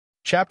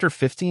Chapter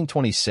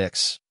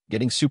 1526,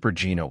 Getting Super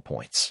Geno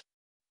Points.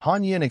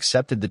 Han Yin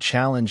accepted the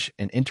challenge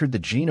and entered the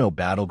Geno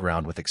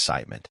battleground with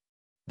excitement.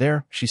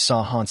 There, she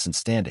saw Hansen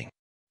standing.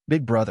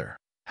 Big brother,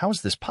 how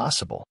is this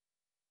possible?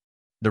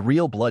 The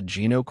real blood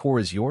Geno core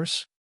is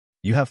yours?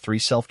 You have 3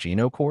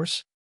 self-Geno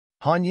cores?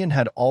 Han Yin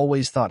had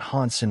always thought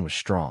Hansen was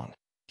strong.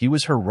 He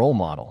was her role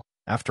model,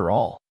 after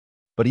all.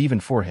 But even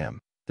for him,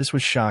 this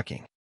was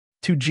shocking.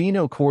 2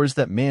 Geno cores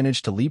that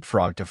managed to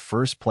leapfrog to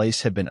first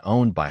place had been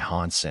owned by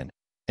Hansen,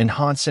 and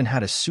Hansen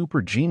had a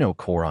super Geno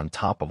core on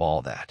top of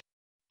all that.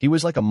 He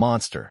was like a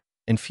monster,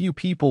 and few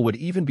people would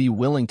even be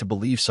willing to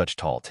believe such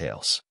tall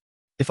tales.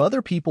 If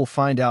other people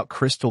find out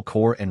Crystal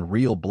Core and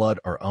Real Blood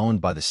are owned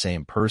by the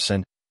same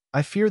person,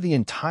 I fear the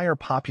entire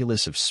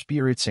populace of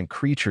spirits and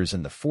creatures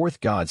in the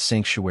 4th God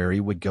Sanctuary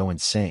would go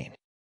insane.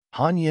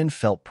 Han Yin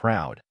felt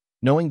proud,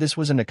 knowing this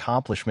was an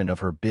accomplishment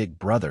of her big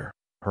brother,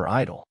 her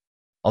idol.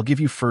 I'll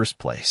give you first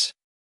place.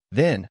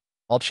 Then,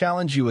 I'll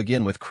challenge you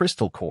again with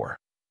Crystal Core,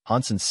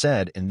 Hansen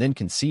said and then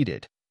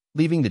conceded,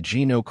 leaving the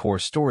Geno Core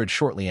storage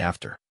shortly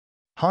after.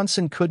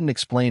 Hansen couldn't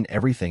explain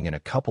everything in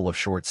a couple of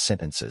short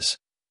sentences,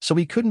 so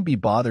he couldn't be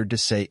bothered to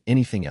say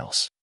anything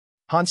else.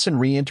 Hansen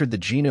re-entered the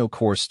Geno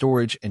Core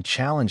storage and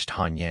challenged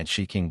Han Yan's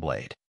King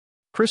Blade.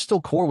 Crystal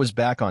Core was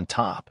back on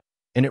top,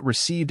 and it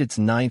received its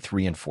 9th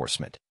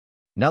reinforcement.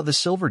 Now the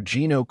Silver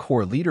Geno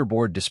Core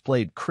leaderboard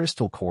displayed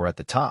Crystal Core at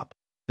the top,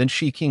 then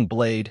King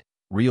Blade,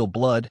 Real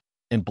Blood,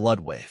 and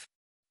Bloodwave.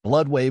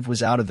 Bloodwave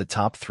was out of the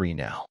top 3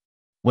 now.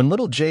 When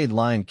Little Jade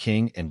Lion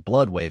King and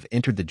Bloodwave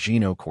entered the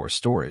Geno Core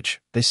storage,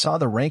 they saw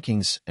the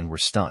rankings and were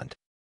stunned.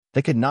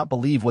 They could not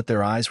believe what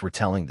their eyes were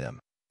telling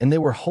them, and they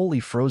were wholly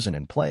frozen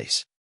in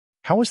place.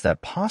 How was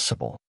that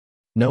possible?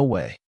 No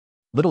way.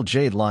 Little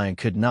Jade Lion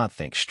could not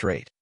think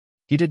straight.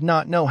 He did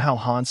not know how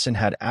Hansen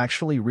had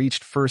actually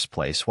reached first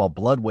place while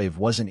Bloodwave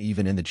wasn't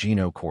even in the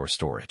Geno Core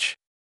storage.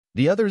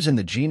 The others in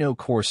the Geno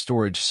Core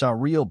storage saw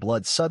Real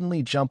Blood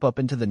suddenly jump up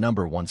into the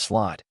number 1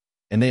 slot,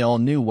 and they all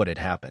knew what had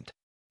happened.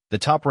 The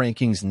top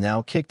rankings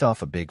now kicked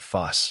off a big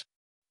fuss.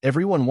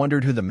 Everyone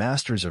wondered who the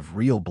masters of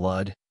Real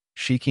Blood,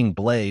 King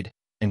Blade,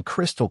 and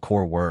Crystal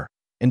Core were,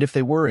 and if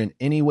they were in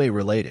any way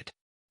related.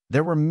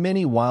 There were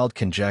many wild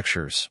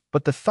conjectures,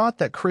 but the thought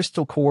that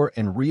Crystal Core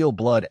and Real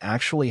Blood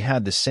actually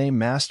had the same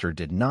master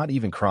did not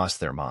even cross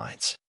their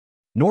minds.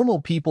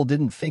 Normal people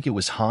didn't think it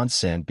was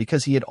Hansen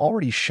because he had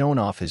already shown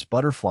off his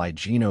Butterfly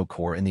Geno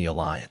Core in the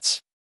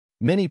Alliance.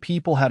 Many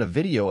people had a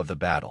video of the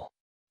battle.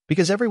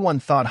 Because everyone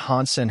thought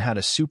Hansen had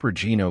a Super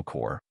Geno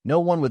Core,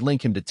 no one would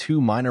link him to 2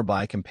 minor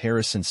by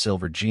comparison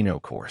Silver Geno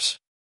Cores.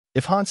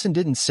 If Hansen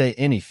didn't say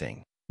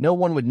anything, no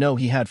one would know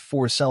he had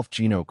 4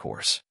 self-Geno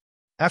Cores.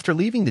 After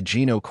leaving the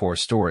Geno Core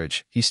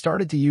storage, he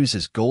started to use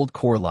his Gold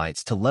Core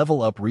lights to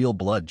level up Real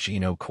Blood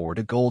Geno Core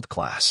to Gold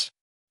class.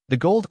 The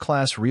Gold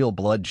class Real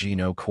Blood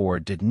Geno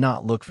Core did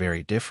not look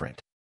very different.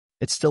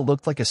 It still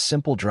looked like a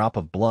simple drop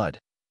of blood,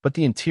 but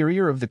the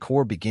interior of the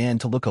core began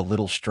to look a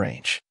little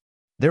strange.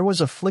 There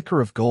was a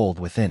flicker of gold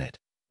within it,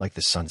 like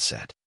the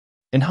sunset.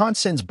 In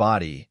Hansen's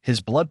body,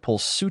 his blood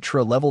pulse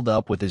sutra leveled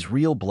up with his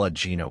Real Blood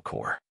Geno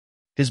Core.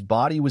 His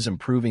body was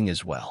improving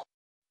as well.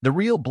 The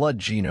Real Blood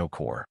Geno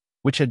Core,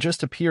 which had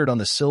just appeared on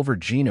the Silver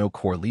Geno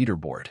Core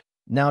leaderboard,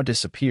 now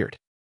disappeared.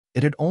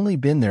 It had only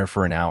been there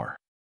for an hour.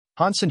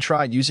 Hansen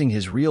tried using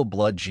his Real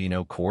Blood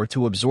Geno Core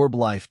to absorb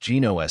life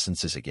Geno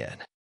essences again.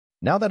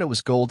 Now that it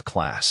was Gold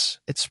class,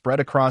 it spread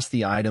across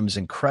the items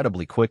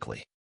incredibly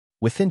quickly.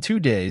 Within 2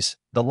 days,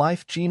 the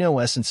life Geno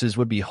essences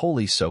would be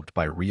wholly soaked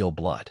by Real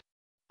Blood.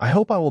 I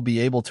hope I will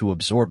be able to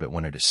absorb it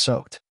when it is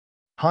soaked.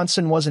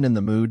 Hansen wasn't in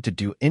the mood to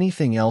do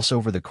anything else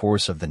over the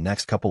course of the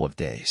next couple of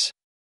days.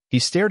 He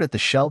stared at the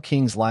Shell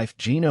King's life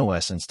Geno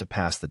essence to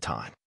pass the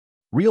time.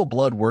 Real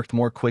Blood worked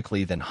more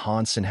quickly than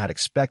Hansen had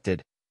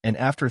expected, and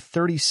after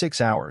 36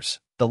 hours,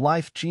 the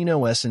life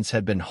Geno essence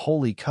had been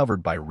wholly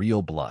covered by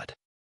Real Blood.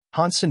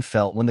 Hansen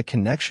felt when the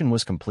connection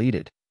was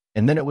completed,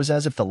 and then it was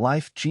as if the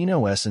life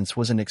Geno essence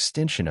was an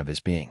extension of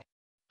his being.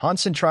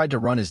 Hansen tried to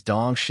run his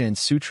Dongshin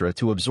Sutra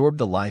to absorb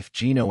the life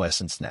Geno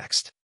essence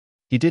next.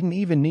 He didn't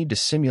even need to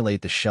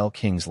simulate the Shell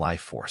King's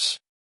life force.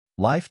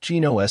 Life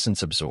Geno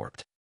essence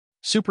absorbed.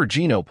 Super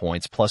Geno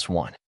points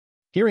 +1.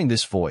 Hearing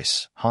this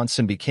voice,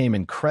 Hansen became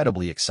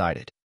incredibly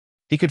excited.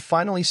 He could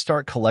finally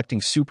start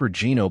collecting Super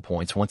Geno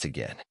points once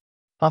again.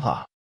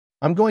 Haha,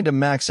 I'm going to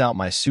max out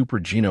my Super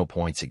Geno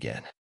points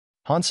again.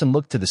 Hansen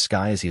looked to the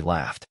sky as he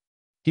laughed.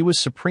 He was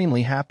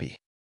supremely happy.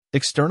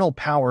 External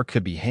power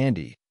could be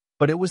handy,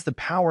 but it was the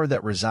power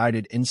that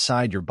resided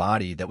inside your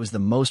body that was the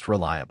most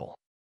reliable.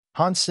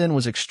 Hansen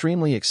was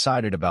extremely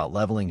excited about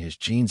leveling his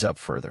genes up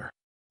further.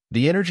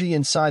 The energy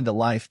inside the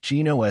life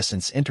Geno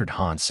essence entered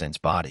Hansen's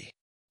body.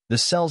 The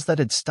cells that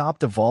had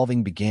stopped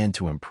evolving began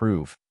to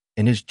improve,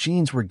 and his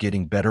genes were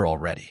getting better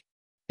already.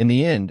 In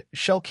the end,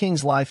 Shell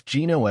King's life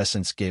Geno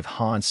essence gave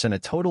Hansen a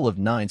total of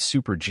 9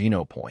 Super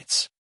Geno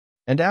points.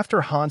 And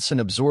after Hansen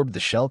absorbed the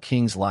Shell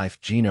King's life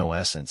Geno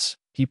essence,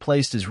 he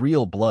placed his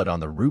Real Blood on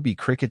the Ruby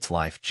Cricket's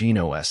life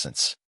Geno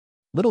essence.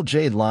 Little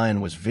Jade Lion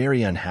was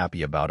very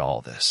unhappy about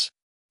all this.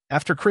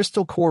 After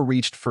Crystal Core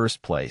reached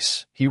first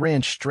place, he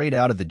ran straight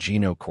out of the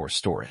Geno Core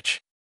storage.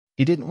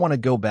 He didn't want to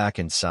go back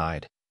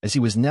inside, as he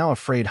was now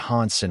afraid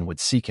Hansen would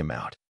seek him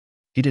out.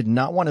 He did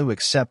not want to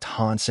accept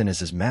Hansen as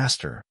his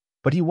master,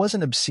 but he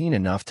wasn't obscene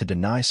enough to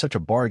deny such a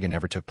bargain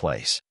ever took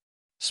place.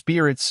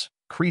 Spirits,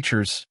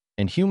 creatures,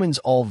 and humans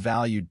all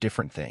valued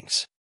different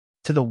things.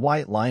 To the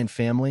White Lion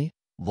family,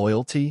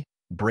 loyalty,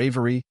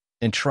 bravery,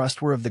 and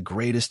trust were of the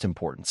greatest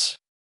importance.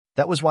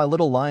 That was why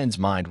Little Lion's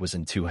mind was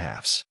in two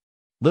halves.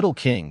 Little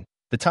King,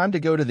 the time to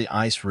go to the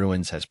ice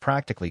ruins has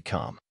practically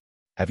come.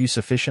 Have you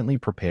sufficiently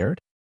prepared?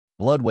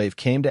 Bloodwave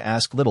came to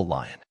ask Little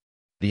Lion.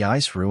 The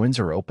ice ruins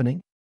are opening?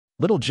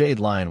 Little Jade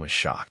Lion was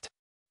shocked.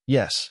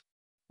 Yes.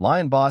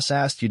 Lion Boss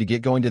asked you to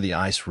get going to the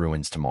ice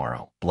ruins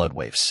tomorrow,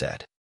 Bloodwave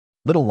said.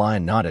 Little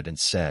Lion nodded and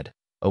said,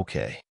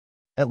 okay.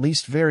 At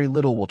least very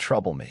little will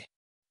trouble me.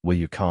 Will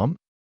you come?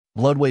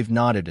 Bloodwave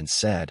nodded and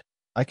said,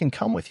 I can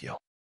come with you.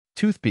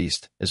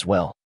 Toothbeast as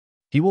well.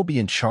 He will be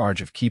in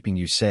charge of keeping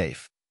you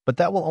safe, but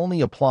that will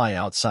only apply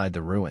outside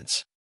the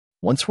ruins.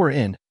 Once we're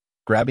in,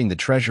 grabbing the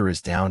treasure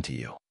is down to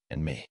you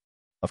and me.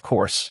 Of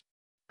course.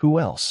 Who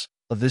else,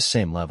 of this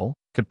same level,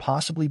 could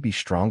possibly be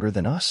stronger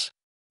than us?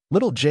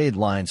 Little Jade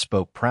Lion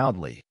spoke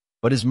proudly,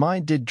 but his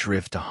mind did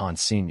drift to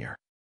Hans Sr.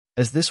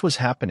 As this was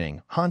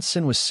happening,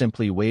 Hansen was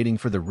simply waiting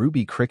for the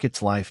Ruby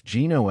Cricket's life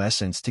Geno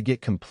essence to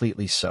get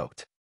completely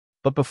soaked.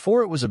 But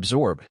before it was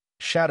absorbed,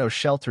 Shadow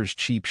Shelter's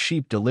Cheap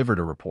Sheep delivered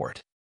a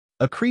report.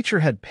 A creature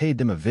had paid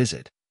them a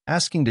visit,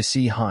 asking to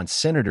see Hans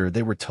Senator.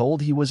 They were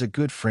told he was a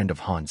good friend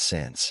of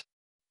Hansen's.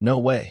 No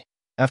way.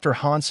 After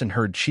Hansen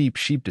heard Cheap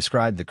Sheep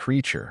describe the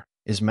creature,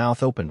 his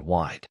mouth opened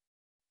wide.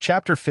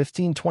 Chapter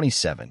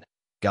 1527,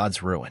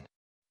 God's Ruin.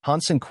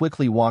 Hansen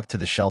quickly walked to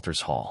the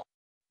shelter's hall.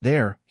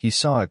 There, he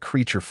saw a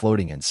creature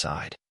floating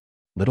inside.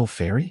 Little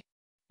fairy?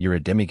 You're a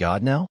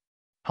demigod now?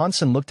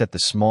 Hansen looked at the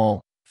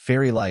small,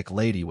 fairy-like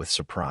lady with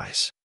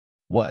surprise.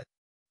 What?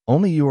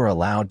 Only you are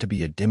allowed to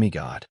be a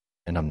demigod,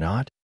 and I'm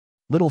not?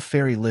 Little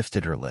fairy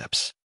lifted her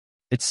lips.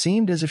 It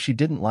seemed as if she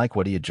didn't like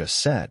what he had just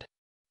said.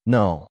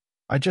 No,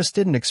 I just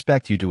didn't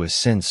expect you to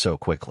ascend so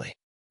quickly.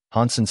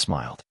 Hansen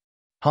smiled.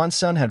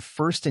 Hansen had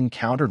first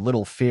encountered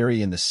Little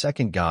Fairy in the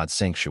second God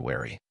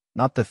Sanctuary,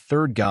 not the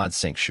third God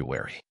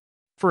Sanctuary.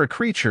 For a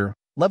creature,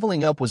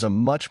 leveling up was a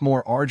much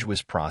more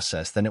arduous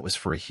process than it was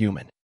for a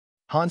human.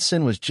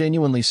 Hansen was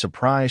genuinely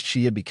surprised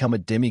she had become a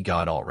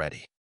demigod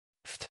already.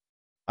 Pfft.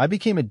 I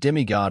became a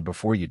demigod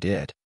before you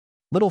did.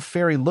 Little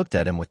Fairy looked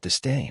at him with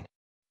disdain.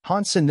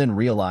 Hansen then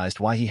realized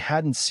why he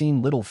hadn't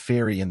seen Little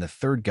Fairy in the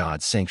third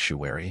God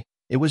Sanctuary.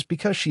 It was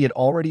because she had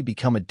already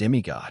become a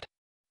demigod.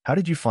 How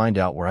did you find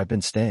out where I've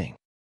been staying?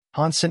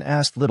 Hansen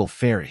asked Little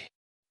Fairy.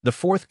 The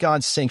fourth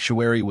God's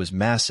Sanctuary was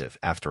massive,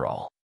 after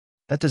all.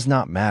 That does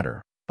not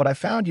matter, but I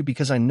found you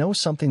because I know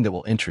something that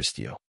will interest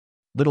you.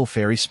 Little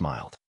Fairy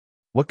smiled.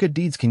 What good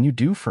deeds can you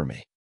do for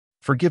me?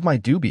 Forgive my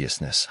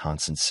dubiousness,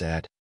 Hansen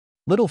said.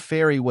 Little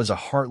Fairy was a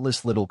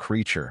heartless little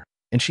creature,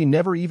 and she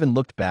never even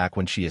looked back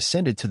when she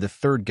ascended to the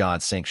third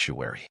God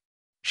Sanctuary.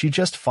 She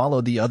just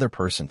followed the other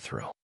person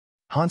through.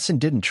 Hansen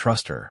didn't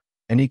trust her,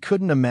 and he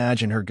couldn't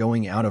imagine her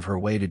going out of her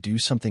way to do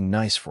something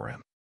nice for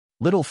him.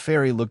 Little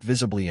Fairy looked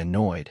visibly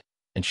annoyed,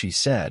 and she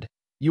said,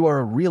 You are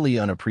a really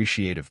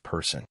unappreciative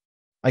person.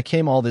 I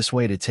came all this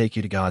way to take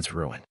you to God's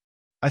ruin.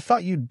 I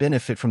thought you'd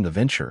benefit from the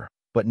venture,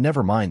 but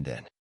never mind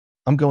then.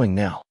 I'm going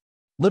now.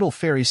 Little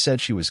Fairy said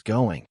she was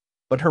going,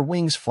 but her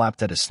wings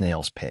flapped at a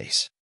snail's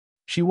pace.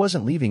 She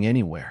wasn't leaving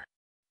anywhere.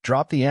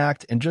 Drop the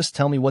act and just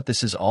tell me what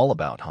this is all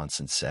about,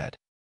 Hansen said.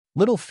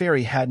 Little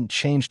Fairy hadn't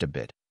changed a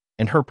bit,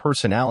 and her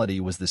personality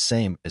was the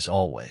same as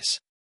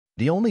always.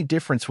 The only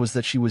difference was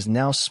that she was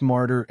now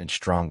smarter and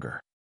stronger.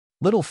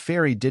 Little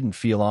Fairy didn't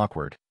feel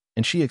awkward,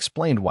 and she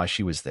explained why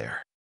she was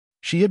there.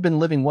 She had been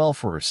living well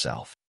for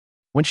herself.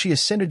 When she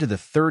ascended to the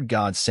third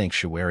God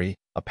Sanctuary,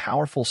 a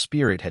powerful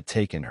spirit had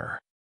taken her.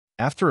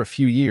 After a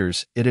few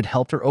years, it had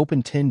helped her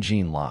open 10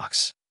 gene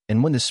locks,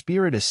 and when the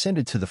spirit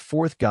ascended to the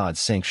fourth God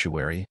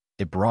Sanctuary,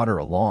 it brought her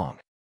along.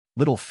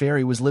 Little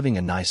Fairy was living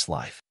a nice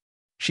life.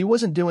 She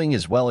wasn't doing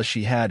as well as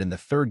she had in the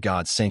third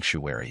God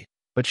Sanctuary,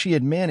 but she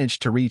had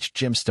managed to reach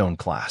Gemstone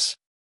class.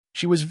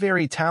 She was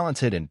very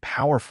talented and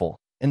powerful,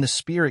 and the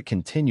spirit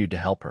continued to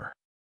help her.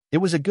 It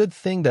was a good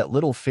thing that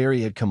Little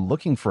Fairy had come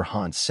looking for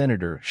Hans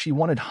Senator. She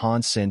wanted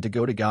Hansen to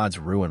go to God's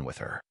Ruin with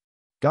her.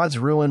 God's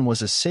Ruin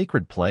was a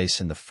sacred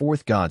place in the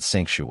fourth God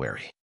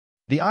Sanctuary.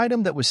 The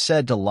item that was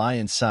said to lie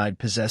inside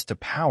possessed a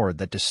power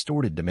that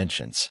distorted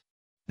dimensions.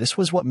 This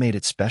was what made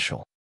it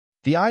special.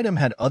 The item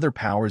had other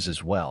powers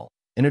as well,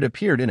 and it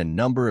appeared in a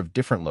number of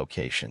different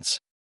locations.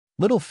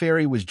 Little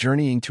Fairy was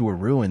journeying to a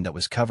ruin that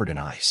was covered in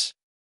ice.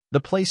 The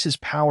place's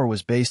power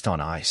was based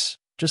on ice,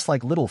 just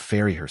like Little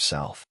Fairy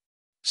herself.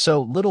 So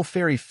Little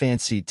Fairy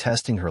fancied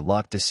testing her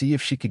luck to see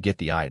if she could get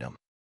the item.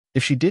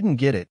 If she didn't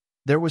get it,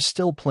 there was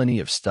still plenty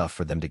of stuff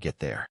for them to get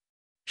there.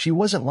 She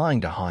wasn't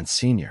lying to Hans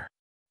Sr.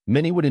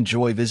 Many would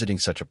enjoy visiting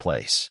such a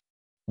place.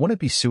 Won't it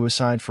be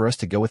suicide for us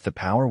to go with the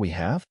power we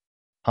have?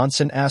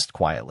 Hansen asked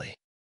quietly.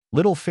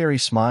 Little Fairy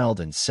smiled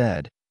and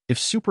said, if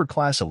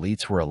superclass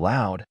elites were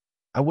allowed,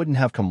 I wouldn't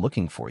have come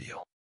looking for you.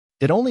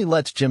 It only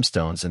lets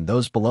gemstones and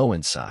those below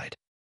inside.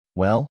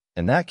 Well,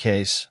 in that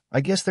case,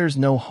 I guess there's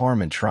no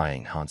harm in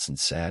trying, Hansen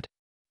said.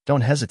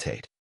 Don't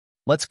hesitate.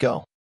 Let's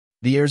go.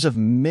 The heirs of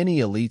many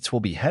elites will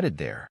be headed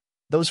there,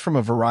 those from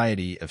a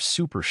variety of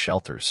super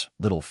shelters,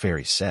 Little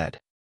Fairy said.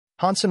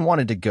 Hansen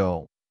wanted to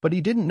go, but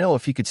he didn't know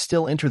if he could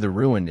still enter the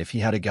ruin if he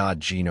had a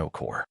god Geno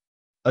core.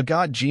 A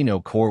god Geno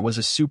core was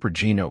a super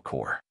Geno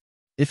core.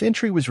 If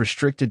entry was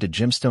restricted to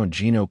gemstone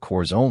Geno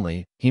cores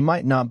only, he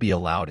might not be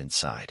allowed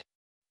inside.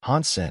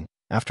 Hansen,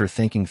 after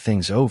thinking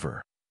things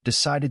over,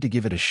 decided to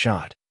give it a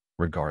shot,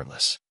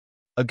 regardless.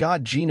 A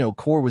god Geno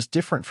core was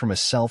different from a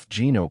self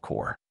Geno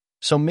core,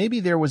 so maybe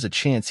there was a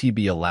chance he'd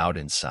be allowed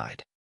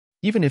inside.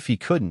 Even if he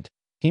couldn't,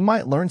 he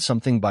might learn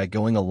something by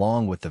going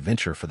along with the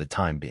venture for the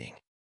time being.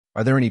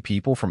 Are there any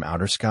people from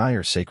Outer Sky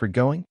or Sacred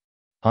going?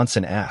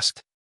 Hansen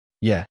asked.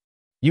 Yeah,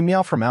 Yu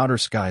Miao from Outer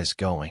Sky is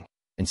going,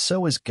 and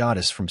so is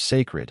Goddess from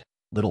Sacred,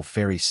 Little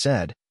Fairy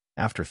said,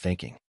 after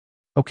thinking.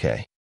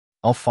 Okay,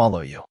 I'll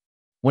follow you.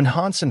 When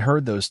Hansen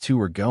heard those two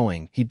were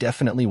going, he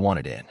definitely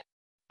wanted in.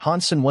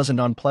 Hansen wasn't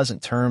on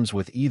pleasant terms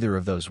with either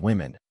of those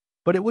women,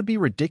 but it would be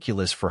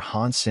ridiculous for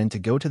Hansen to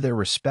go to their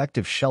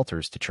respective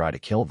shelters to try to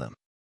kill them.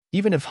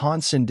 Even if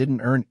Hansen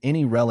didn't earn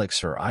any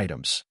relics or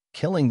items,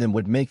 killing them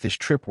would make this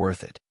trip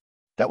worth it.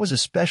 That was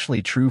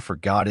especially true for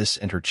Goddess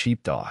and her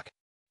sheepdog.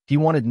 He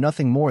wanted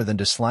nothing more than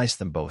to slice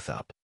them both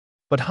up.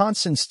 But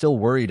Hansen still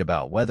worried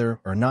about whether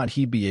or not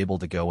he'd be able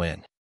to go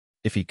in.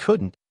 If he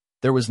couldn't,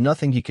 there was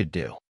nothing he could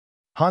do.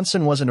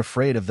 Hansen wasn't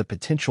afraid of the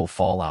potential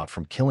fallout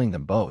from killing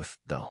them both,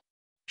 though.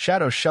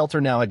 Shadow Shelter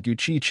now had Gu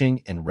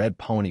Qiqing and Red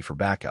Pony for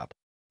backup.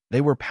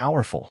 They were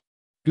powerful.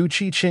 Gu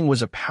Qiqing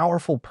was a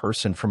powerful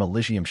person from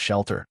Elysium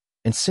Shelter,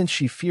 and since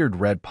she feared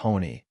Red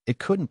Pony, it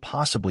couldn't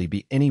possibly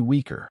be any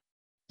weaker.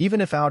 Even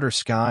if Outer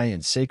Sky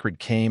and Sacred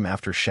came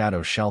after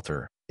Shadow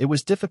Shelter, it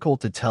was difficult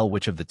to tell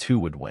which of the two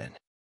would win.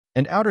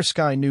 And Outer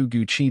Sky knew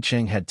Gu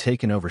Qiqing had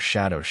taken over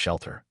Shadow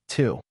Shelter,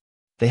 too.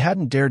 They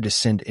hadn't dared to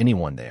send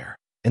anyone there,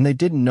 and they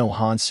didn't know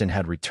Hansen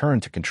had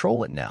returned to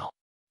control it now.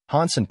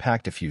 Hansen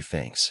packed a few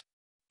things.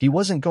 He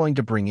wasn't going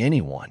to bring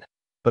anyone,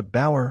 but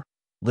Bauer,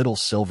 Little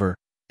Silver,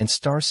 and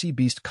Starsea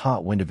Beast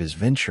caught wind of his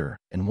venture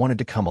and wanted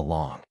to come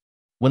along.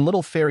 When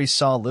Little Fairy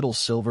saw Little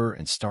Silver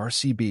and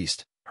Starsea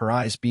Beast, her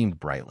eyes beamed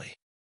brightly.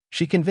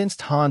 She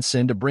convinced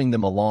Hansen to bring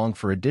them along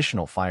for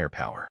additional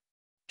firepower.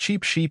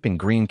 Cheap Sheep and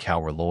Green Cow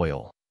were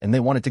loyal, and they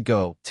wanted to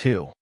go,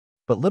 too.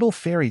 But Little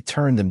Fairy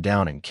turned them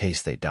down in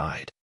case they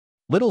died.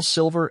 Little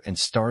Silver and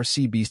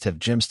Starsea Beast have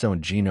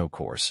gemstone Geno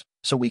cores,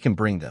 so we can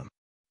bring them.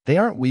 They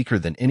aren't weaker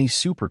than any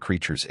super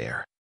creature's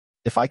heir.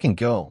 If I can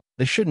go,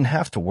 they shouldn't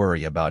have to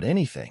worry about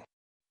anything.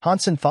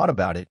 Hansen thought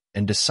about it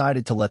and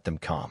decided to let them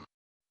come.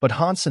 But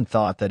Hansen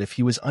thought that if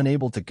he was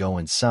unable to go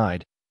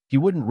inside, he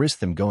wouldn't risk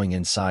them going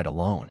inside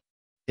alone.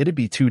 It'd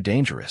be too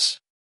dangerous.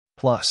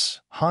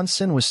 Plus,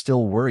 Hansen was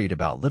still worried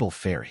about Little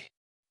Fairy.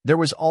 There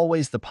was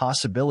always the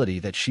possibility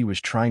that she was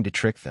trying to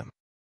trick them.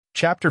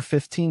 Chapter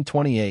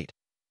 1528,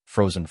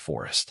 Frozen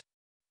Forest.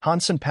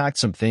 Hansen packed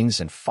some things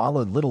and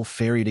followed Little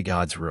Fairy to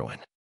God's ruin.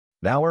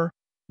 Bauer,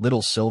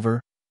 Little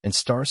Silver, and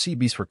Starsea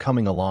Beast were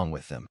coming along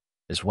with them,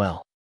 as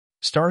well.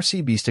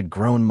 Starsea Beast had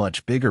grown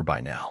much bigger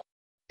by now.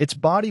 Its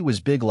body was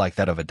big like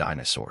that of a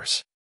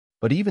dinosaur's.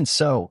 But even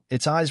so,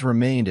 its eyes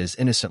remained as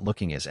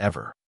innocent-looking as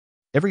ever.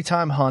 Every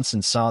time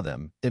Hansen saw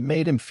them, it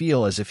made him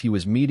feel as if he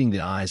was meeting the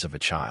eyes of a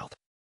child.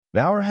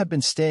 Bauer had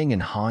been staying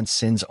in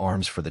Hansen's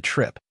arms for the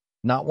trip,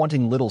 not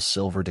wanting Little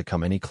Silver to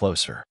come any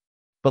closer.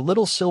 But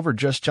Little Silver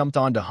just jumped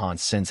onto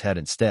Hansen's head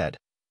instead,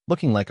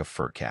 looking like a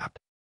fur cap.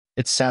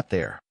 It sat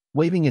there,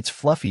 waving its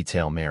fluffy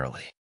tail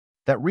merrily.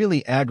 That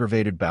really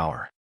aggravated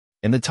Bauer.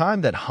 In the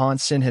time that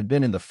Hansen had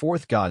been in the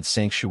fourth god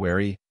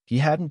sanctuary, he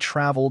hadn't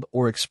traveled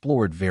or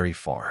explored very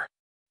far.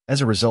 As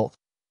a result,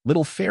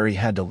 Little Fairy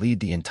had to lead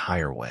the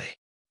entire way.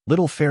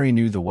 Little Fairy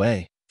knew the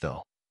way,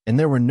 though, and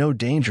there were no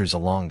dangers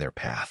along their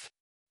path.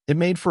 It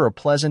made for a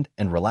pleasant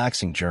and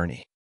relaxing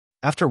journey.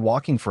 After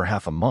walking for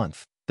half a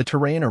month, the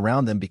terrain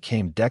around them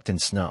became decked in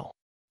snow.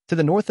 To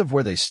the north of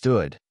where they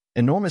stood,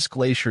 enormous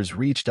glaciers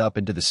reached up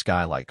into the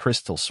sky like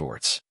crystal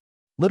swords.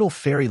 Little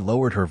Fairy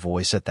lowered her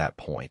voice at that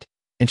point,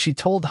 and she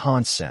told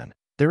Hansen,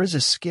 "There is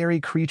a scary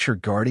creature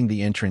guarding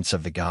the entrance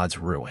of the god's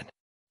ruin.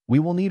 We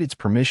will need its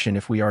permission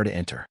if we are to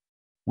enter.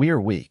 We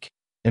are weak,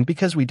 and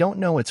because we don't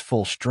know its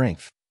full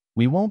strength,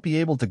 we won't be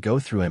able to go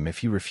through him if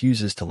he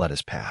refuses to let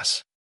us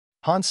pass."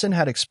 Hansen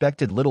had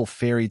expected Little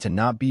Fairy to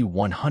not be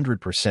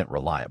 100%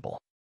 reliable.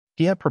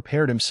 He had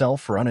prepared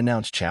himself for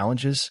unannounced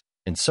challenges,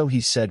 and so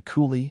he said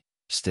coolly,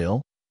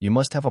 "Still, you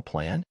must have a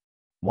plan?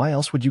 Why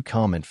else would you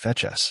come and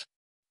fetch us?"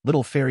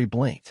 Little Fairy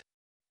blinked.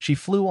 She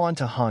flew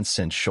onto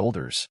Hansen's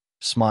shoulders,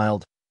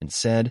 smiled, and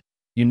said,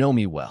 "You know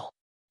me well.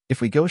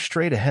 If we go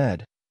straight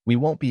ahead, we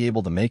won't be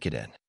able to make it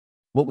in.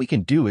 What we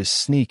can do is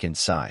sneak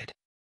inside."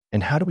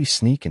 "And how do we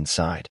sneak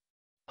inside?"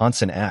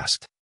 Hansen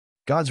asked.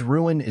 God's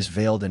ruin is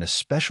veiled in a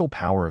special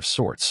power of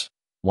sorts,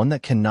 one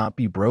that cannot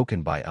be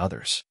broken by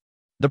others.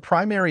 The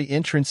primary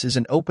entrance is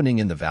an opening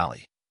in the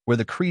valley, where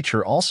the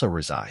creature also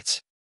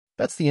resides.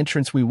 That's the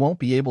entrance we won't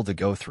be able to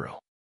go through.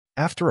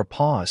 After a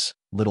pause,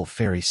 Little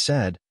Fairy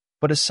said,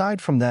 but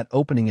aside from that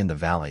opening in the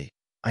valley,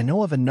 I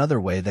know of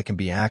another way that can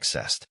be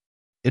accessed.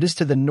 It is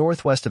to the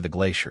northwest of the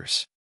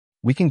glaciers.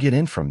 We can get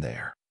in from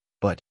there.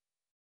 But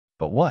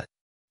what?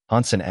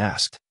 Hansen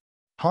asked.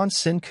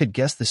 Hansen could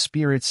guess the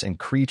spirits and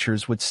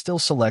creatures would still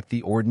select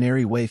the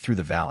ordinary way through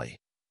the valley,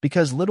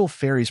 because Little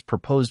Fairy's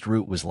proposed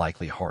route was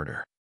likely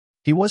harder.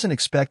 He wasn't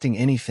expecting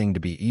anything to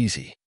be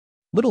easy.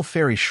 Little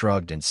Fairy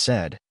shrugged and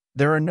said,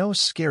 there are no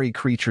scary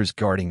creatures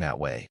guarding that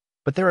way,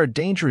 but there are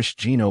dangerous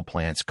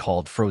genoplants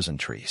called frozen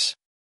trees.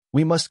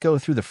 We must go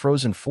through the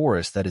frozen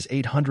forest that is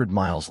 800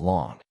 miles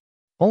long.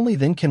 Only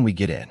then can we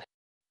get in.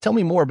 Tell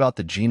me more about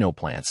the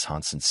genoplants,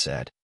 Hansen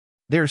said.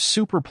 They are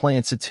super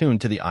plants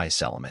attuned to the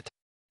ice element,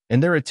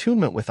 and their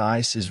attunement with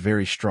ice is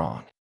very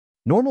strong.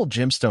 Normal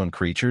gemstone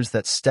creatures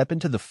that step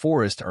into the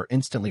forest are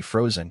instantly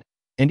frozen,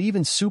 and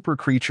even super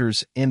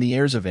creatures and the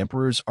heirs of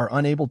emperors are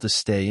unable to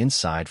stay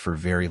inside for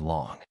very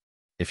long.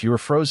 If you are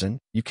frozen,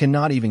 you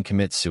cannot even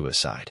commit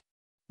suicide.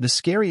 The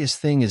scariest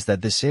thing is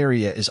that this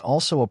area is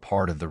also a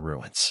part of the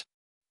ruins,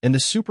 and the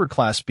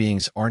superclass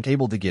beings aren't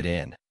able to get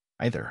in,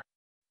 either.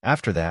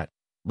 After that,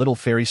 Little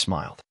Fairy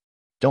smiled.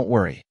 Don't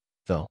worry,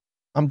 though,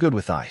 I'm good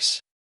with ice.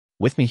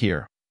 With me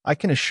here, I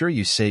can assure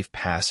you safe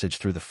passage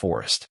through the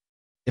forest.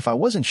 If I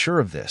wasn't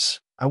sure of this,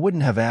 I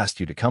wouldn't have asked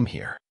you to come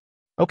here.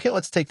 Okay,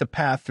 let's take the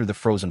path through the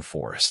frozen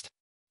forest.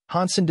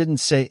 Hansen didn't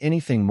say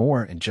anything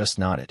more and just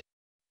nodded.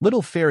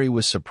 Little Fairy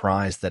was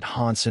surprised that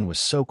Hansen was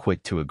so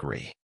quick to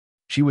agree.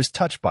 She was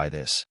touched by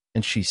this,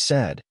 and she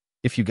said,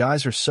 if you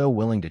guys are so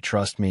willing to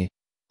trust me,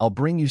 I'll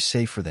bring you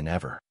safer than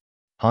ever.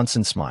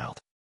 Hansen smiled.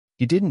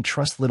 He didn't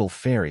trust Little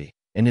Fairy,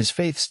 and his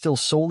faith still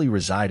solely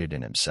resided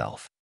in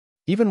himself.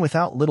 Even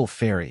without Little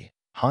Fairy,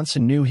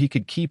 Hansen knew he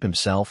could keep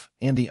himself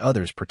and the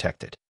others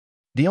protected.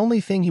 The only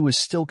thing he was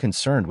still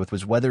concerned with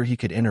was whether he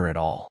could enter at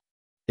all.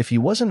 If he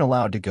wasn't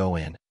allowed to go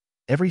in,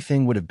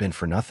 everything would have been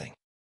for nothing.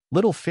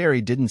 Little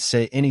Fairy didn't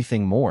say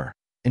anything more,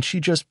 and she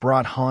just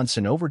brought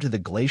Hansen over to the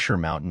Glacier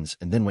Mountains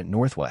and then went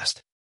northwest.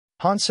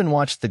 Hansen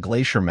watched the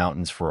Glacier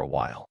Mountains for a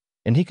while,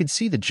 and he could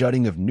see the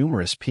jutting of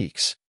numerous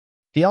peaks.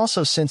 He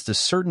also sensed a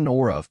certain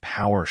aura of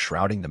power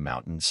shrouding the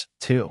mountains,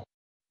 too.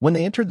 When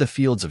they entered the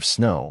fields of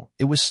snow,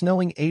 it was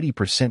snowing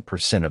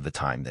 80% of the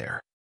time there.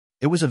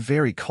 It was a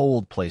very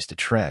cold place to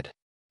tread.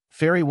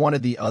 Fairy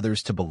wanted the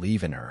others to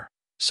believe in her,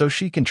 so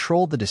she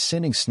controlled the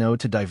descending snow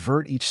to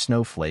divert each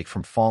snowflake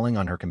from falling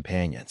on her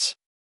companions.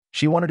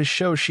 She wanted to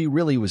show she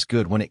really was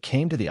good when it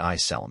came to the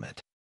ice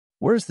element.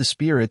 Where's the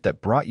spirit that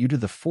brought you to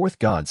the fourth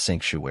god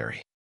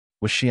sanctuary?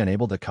 Was she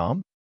unable to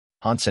come?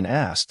 Hansen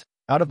asked,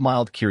 out of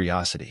mild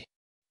curiosity.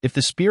 If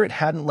the spirit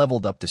hadn't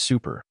leveled up to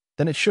super,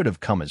 then it should have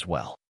come as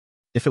well.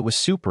 If it was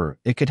super,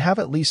 it could have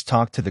at least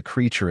talked to the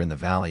creature in the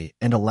valley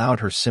and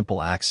allowed her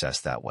simple access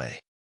that way.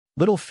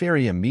 Little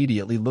Fairy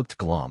immediately looked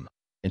glum,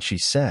 and she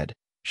said,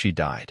 she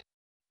died.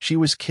 She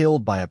was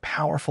killed by a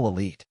powerful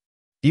elite.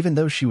 Even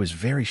though she was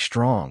very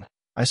strong,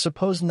 I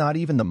suppose not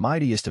even the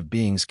mightiest of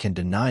beings can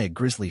deny a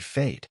grisly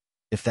fate,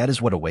 if that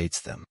is what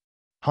awaits them.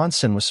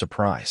 Hansen was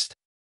surprised.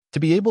 To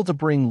be able to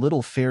bring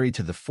Little Fairy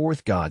to the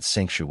fourth god's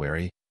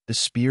sanctuary, the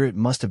spirit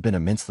must have been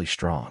immensely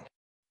strong.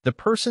 The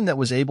person that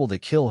was able to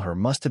kill her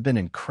must have been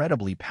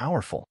incredibly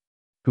powerful.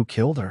 Who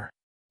killed her?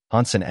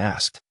 Hansen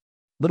asked.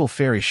 Little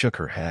Fairy shook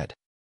her head.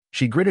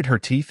 She gritted her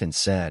teeth and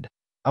said,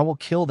 I will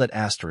kill that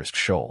asterisk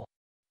shoal.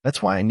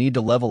 That's why I need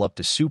to level up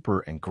to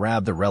super and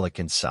grab the relic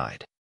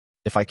inside.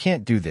 If I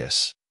can't do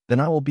this, then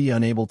I will be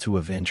unable to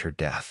avenge her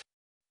death.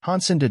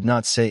 Hansen did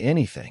not say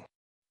anything.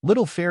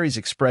 Little Fairy's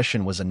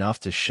expression was enough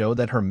to show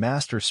that her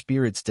master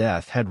spirit's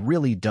death had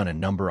really done a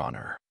number on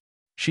her.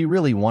 She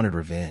really wanted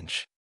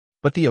revenge.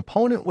 But the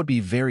opponent would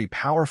be very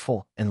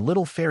powerful, and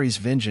Little Fairy's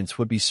vengeance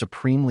would be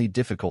supremely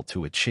difficult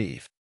to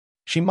achieve.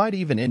 She might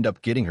even end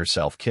up getting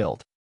herself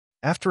killed.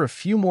 After a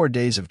few more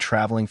days of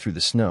traveling through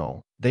the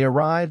snow, they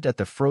arrived at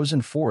the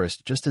frozen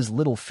forest just as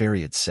Little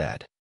Fairy had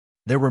said.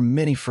 There were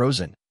many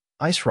frozen,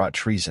 ice-wrought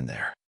trees in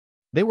there.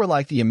 They were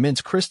like the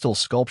immense crystal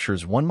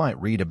sculptures one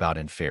might read about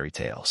in fairy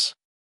tales.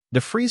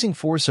 The freezing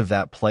force of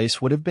that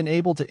place would have been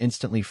able to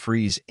instantly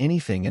freeze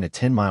anything in a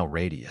 10-mile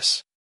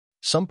radius.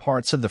 Some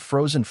parts of the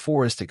frozen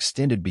forest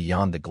extended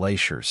beyond the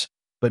glaciers,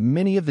 but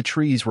many of the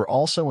trees were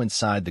also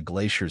inside the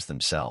glaciers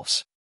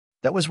themselves.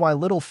 That was why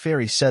Little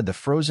Fairy said the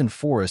frozen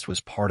forest was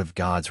part of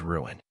God's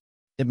ruin.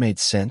 It made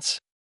sense.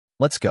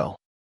 Let's go.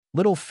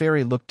 Little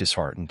Fairy looked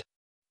disheartened.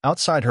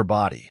 Outside her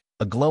body,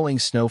 a glowing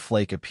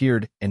snowflake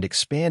appeared and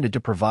expanded to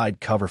provide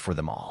cover for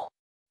them all.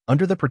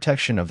 Under the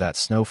protection of that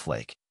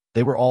snowflake,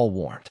 they were all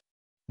warmed.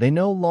 They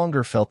no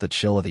longer felt the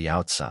chill of the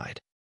outside.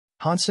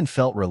 Hansen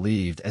felt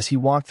relieved as he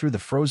walked through the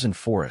frozen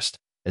forest,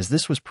 as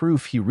this was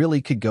proof he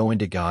really could go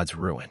into God's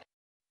ruin.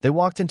 They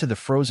walked into the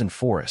frozen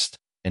forest,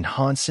 and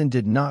Hansen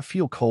did not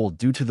feel cold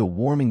due to the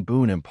warming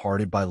boon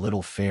imparted by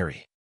Little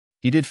Fairy.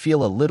 He did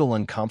feel a little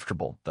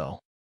uncomfortable, though.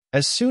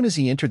 As soon as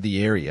he entered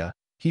the area,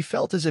 he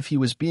felt as if he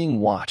was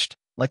being watched,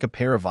 like a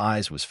pair of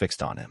eyes was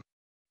fixed on him.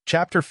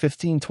 Chapter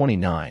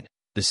 1529,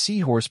 The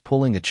Seahorse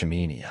Pulling a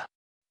Chimenea.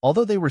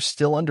 Although they were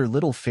still under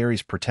Little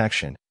Fairy's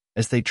protection,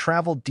 as they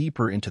traveled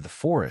deeper into the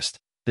forest,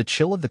 the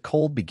chill of the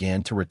cold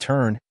began to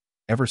return,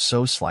 ever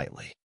so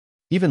slightly.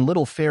 Even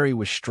Little Fairy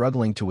was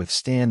struggling to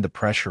withstand the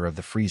pressure of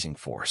the freezing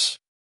force.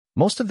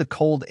 Most of the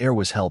cold air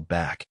was held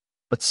back,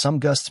 but some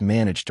gusts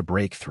managed to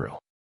break through.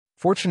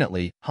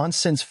 Fortunately,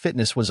 Hansen's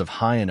fitness was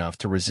high enough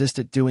to resist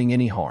it doing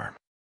any harm.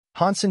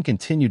 Hansen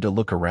continued to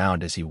look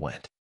around as he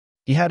went.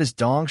 He had his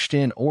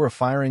Dongshin aura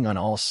firing on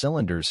all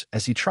cylinders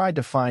as he tried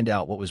to find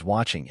out what was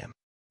watching him.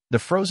 The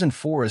frozen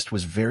forest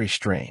was very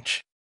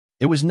strange.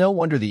 It was no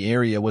wonder the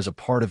area was a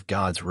part of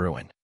God's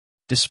ruin.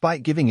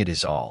 Despite giving it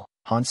his all,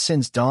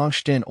 Hansen's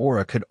Dongshin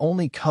aura could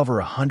only cover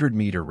a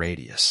 100-meter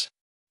radius.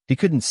 He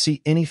couldn't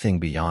see anything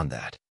beyond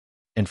that.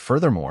 And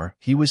furthermore,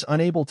 he was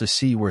unable to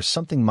see where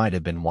something might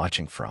have been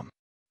watching from.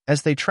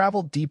 As they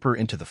traveled deeper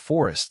into the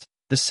forest,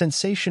 the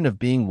sensation of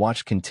being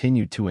watched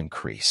continued to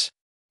increase.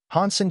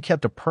 Hansen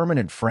kept a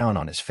permanent frown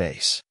on his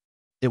face.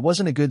 It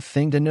wasn't a good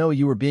thing to know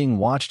you were being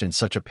watched in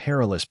such a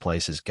perilous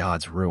place as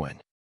God's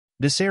ruin.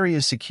 This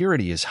area's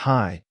security is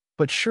high,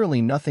 but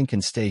surely nothing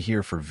can stay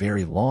here for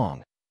very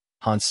long,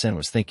 Hansen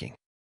was thinking.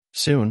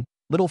 Soon,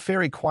 Little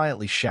Fairy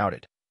quietly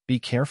shouted, "Be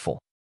careful.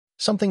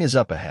 Something is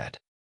up ahead."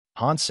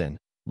 Hansen,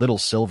 Little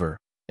Silver,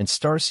 and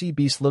Star Sea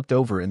Beast looked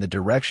over in the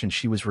direction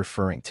she was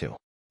referring to.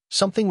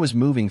 Something was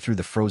moving through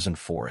the frozen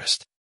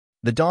forest.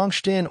 The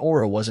Dongshin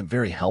aura wasn't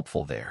very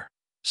helpful there,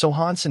 so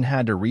Hansen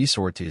had to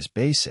resort to his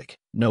basic,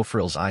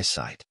 no-frills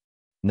eyesight.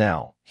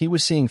 Now, he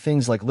was seeing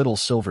things like Little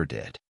Silver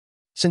did.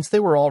 Since they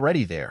were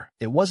already there,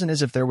 it wasn't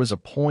as if there was a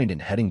point in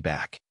heading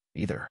back,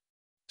 either.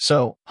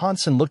 So,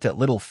 Hansen looked at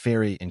Little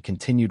Fairy and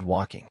continued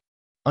walking.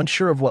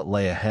 Unsure of what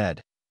lay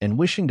ahead, and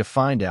wishing to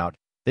find out,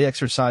 they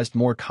exercised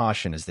more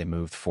caution as they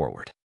moved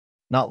forward.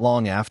 Not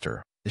long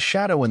after, the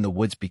shadow in the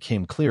woods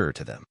became clearer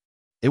to them.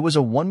 It was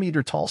a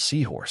 1-meter-tall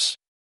seahorse.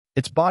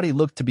 Its body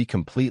looked to be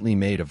completely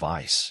made of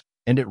ice,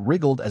 and it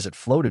wriggled as it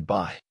floated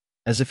by,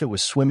 as if it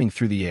was swimming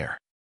through the air.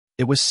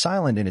 It was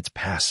silent in its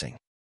passing.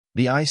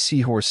 The ice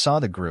seahorse saw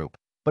the group,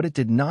 but it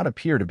did not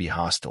appear to be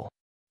hostile.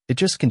 It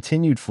just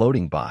continued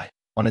floating by,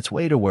 on its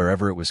way to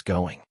wherever it was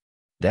going.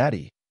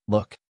 "Daddy,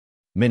 look.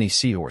 Many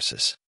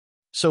seahorses.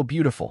 So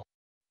beautiful."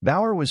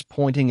 Bauer was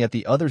pointing at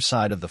the other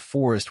side of the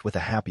forest with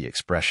a happy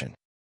expression.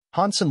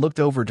 Hansen looked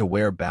over to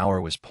where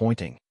Bauer was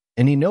pointing,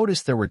 and he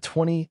noticed there were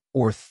 20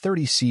 or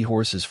 30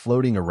 seahorses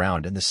floating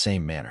around in the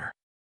same manner.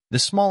 The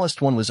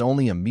smallest one was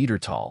only a meter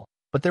tall,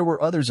 but there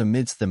were others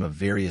amidst them of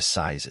various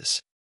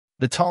sizes.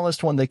 The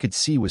tallest one they could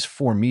see was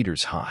 4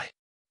 meters high.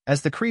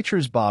 As the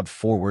creatures bobbed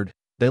forward,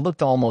 they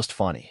looked almost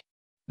funny.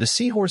 The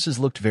seahorses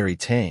looked very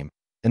tame,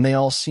 and they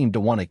all seemed to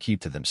want to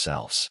keep to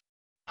themselves.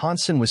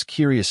 Hansen was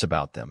curious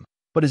about them,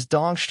 but his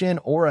Dongshin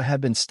aura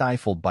had been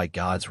stifled by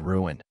God's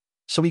ruin,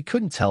 so he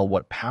couldn't tell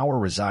what power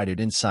resided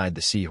inside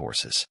the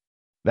seahorses.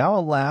 Vala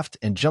laughed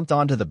and jumped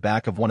onto the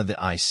back of one of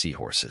the ice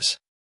seahorses.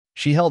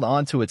 She held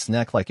onto its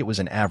neck like it was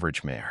an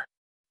average mare.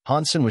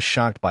 Hansen was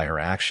shocked by her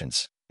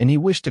actions, and he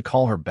wished to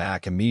call her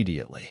back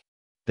immediately.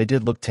 They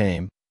did look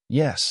tame,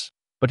 yes,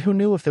 but who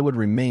knew if they would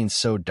remain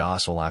so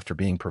docile after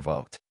being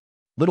provoked?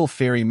 Little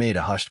Fairy made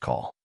a hushed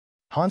call.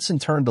 Hansen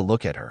turned to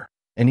look at her,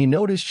 and he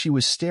noticed she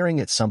was staring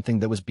at something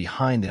that was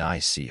behind the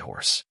ice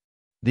seahorse.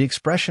 The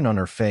expression on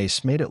her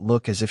face made it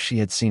look as if she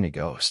had seen a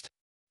ghost.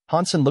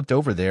 Hansen looked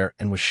over there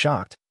and was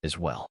shocked as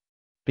well.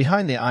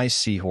 Behind the ice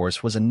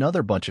seahorse was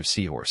another bunch of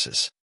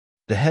seahorses.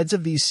 The heads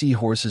of these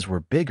seahorses were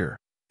bigger,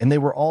 and they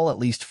were all at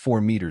least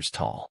 4 meters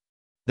tall.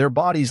 Their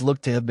bodies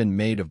looked to have been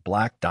made of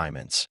black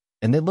diamonds,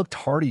 and they looked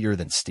hardier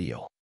than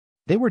steel.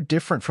 They were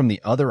different from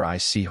the other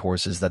ice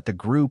seahorses that the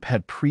group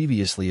had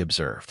previously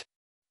observed.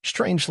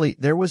 Strangely,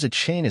 there was a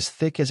chain as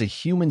thick as a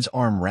human's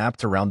arm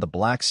wrapped around the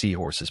black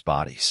seahorses'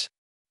 bodies.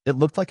 It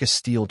looked like a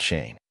steel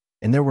chain,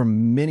 and there were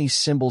many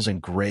symbols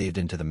engraved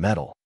into the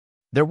metal.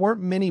 There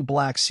weren't many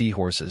black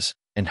seahorses,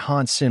 and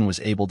Hansen was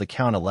able to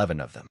count 11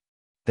 of them.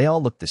 They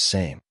all looked the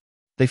same.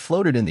 They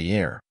floated in the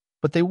air,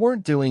 but they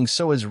weren't doing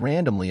so as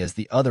randomly as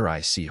the other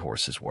ice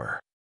seahorses were.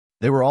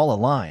 They were all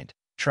aligned,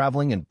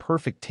 traveling in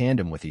perfect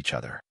tandem with each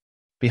other.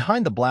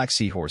 Behind the black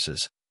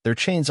seahorses, their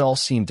chains all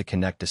seemed to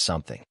connect to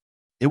something.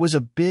 It was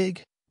a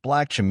big,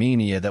 black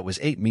chimenea that was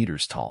 8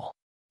 meters tall.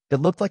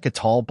 It looked like a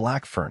tall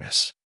black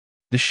furnace.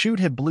 The chute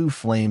had blue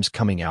flames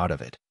coming out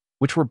of it,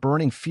 which were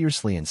burning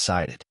fiercely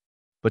inside it.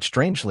 But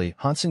strangely,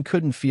 Hansen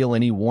couldn't feel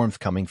any warmth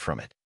coming from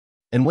it.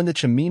 And when the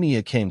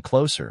chimenea came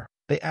closer,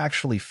 they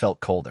actually felt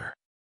colder.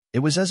 It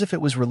was as if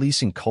it was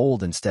releasing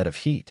cold instead of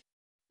heat.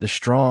 The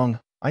strong,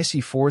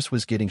 icy force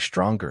was getting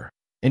stronger,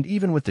 and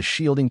even with the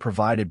shielding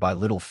provided by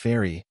Little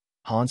Fairy,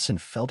 Hansen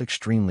felt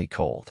extremely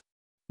cold.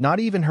 Not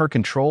even her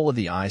control of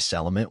the ice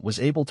element was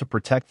able to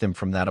protect them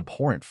from that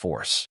abhorrent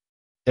force.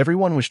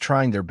 Everyone was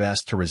trying their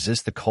best to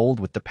resist the cold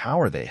with the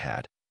power they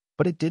had,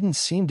 but it didn't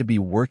seem to be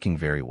working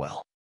very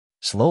well.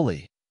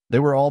 Slowly, they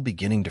were all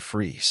beginning to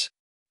freeze.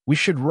 "We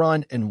should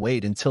run and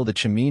wait until the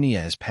chimenea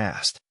has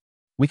passed.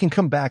 We can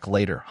come back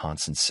later,"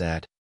 Hansen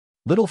said.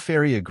 Little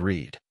Fairy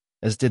agreed,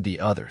 as did the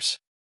others.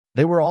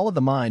 They were all of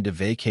the mind to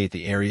vacate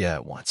the area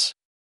at once.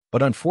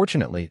 But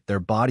unfortunately, their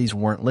bodies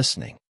weren't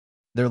listening.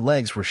 Their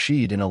legs were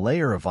sheathed in a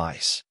layer of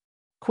ice.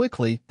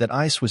 Quickly, that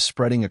ice was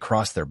spreading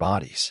across their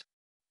bodies.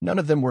 None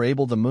of them were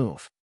able to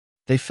move.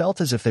 They felt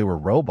as if they were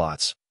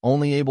robots,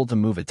 only able to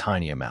move a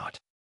tiny amount.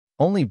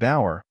 Only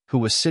Bauer, who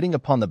was sitting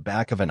upon the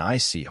back of an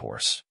ice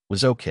seahorse,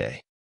 was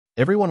okay.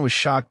 Everyone was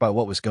shocked by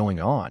what was going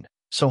on,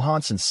 so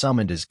Hansen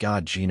summoned his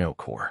god Geno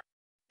core.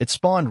 It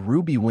spawned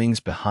ruby wings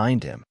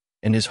behind him,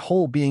 and his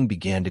whole being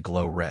began to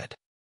glow red.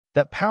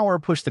 That power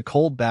pushed the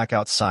cold back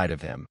outside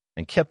of him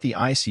and kept the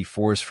icy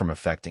force from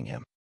affecting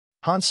him.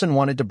 Hansen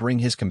wanted to bring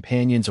his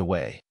companions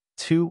away,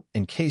 too,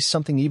 in case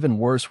something even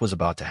worse was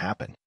about to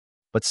happen.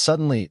 But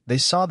suddenly, they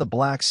saw the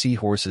black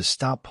seahorses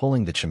stop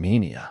pulling the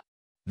chimeneal.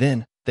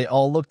 Then, they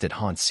all looked at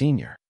Hans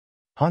Sr.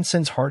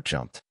 Hansen's heart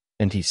jumped,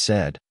 and he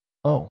said,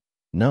 "Oh,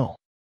 no.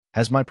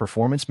 Has my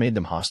performance made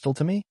them hostile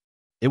to me?"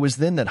 It was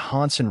then that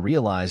Hansen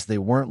realized they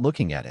weren't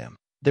looking at him.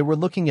 They were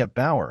looking at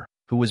Bauer,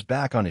 who was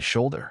back on his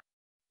shoulder.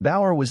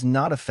 Bauer was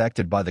not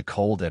affected by the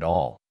cold at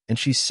all, and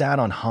she sat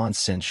on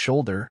Hansen's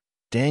shoulder,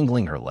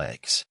 dangling her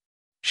legs.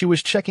 She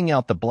was checking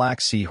out the black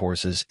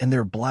seahorses and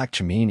their black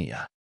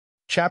chimeneal.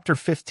 Chapter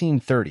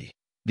 1530,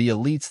 The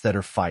Elites That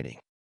Are Fighting.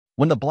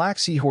 When the black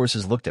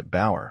seahorses looked at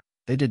Bauer,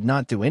 they did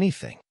not do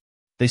anything.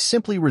 They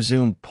simply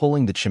resumed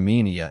pulling the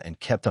chimeneal and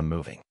kept on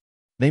moving.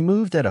 They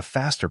moved at a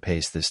faster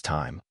pace this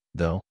time,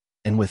 though,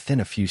 and within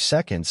a few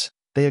seconds,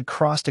 they had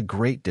crossed a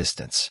great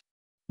distance.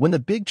 When the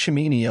big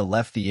chimeneal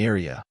left the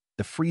area,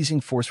 the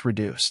freezing force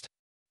reduced.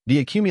 The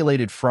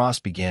accumulated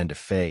frost began to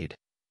fade,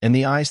 and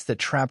the ice that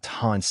trapped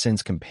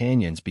Hansen's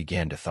companions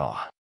began to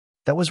thaw.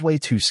 That was way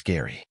too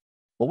scary.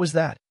 What was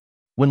that?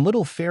 When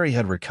Little Fairy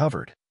had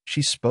recovered,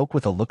 she spoke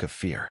with a look of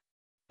fear.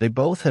 They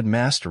both had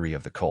mastery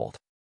of the cold.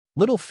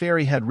 Little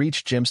Fairy had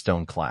reached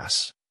gemstone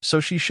class, so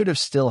she should have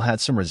still had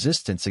some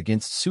resistance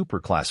against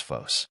superclass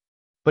foes.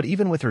 But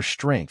even with her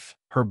strength,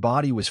 her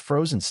body was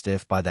frozen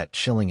stiff by that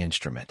chilling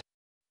instrument.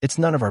 It's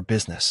none of our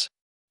business.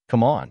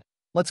 Come on,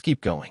 let's keep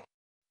going.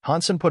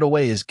 Hansen put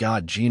away his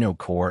god Geno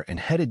core and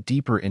headed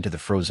deeper into the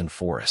frozen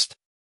forest.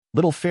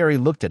 Little Fairy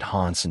looked at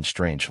Hansen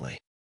strangely.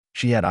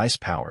 She had ice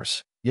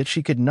powers, yet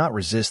she could not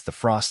resist the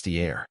frosty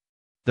air.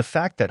 The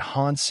fact that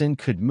Hansen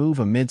could move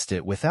amidst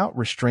it without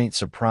restraint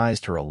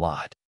surprised her a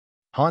lot.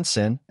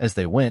 Hansen, as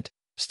they went,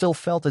 still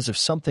felt as if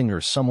something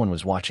or someone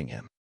was watching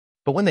him.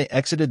 But when they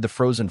exited the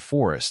frozen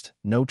forest,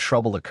 no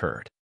trouble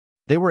occurred.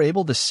 They were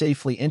able to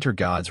safely enter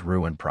God's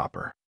ruin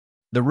proper.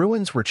 The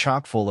ruins were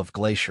chock full of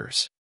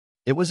glaciers.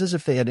 It was as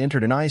if they had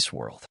entered an ice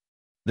world.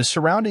 The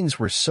surroundings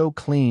were so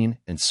clean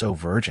and so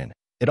virgin,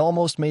 it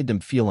almost made them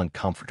feel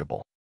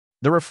uncomfortable.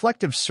 The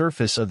reflective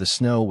surface of the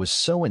snow was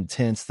so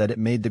intense that it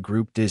made the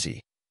group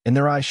dizzy, and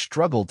their eyes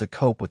struggled to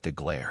cope with the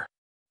glare.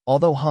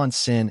 Although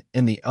Hansen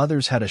and the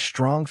others had a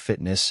strong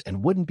fitness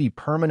and wouldn't be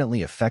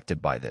permanently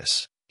affected by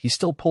this, he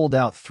still pulled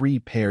out 3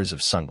 pairs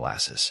of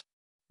sunglasses.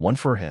 One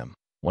for him,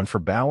 one for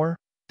Bauer,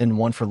 and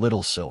one for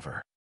Little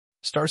Silver.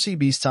 Starsea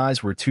Beast's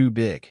eyes were too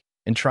big,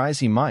 and try as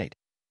he might,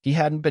 he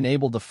hadn't been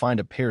able to find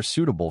a pair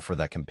suitable for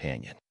that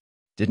companion.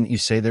 "Didn't you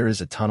say there is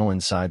a tunnel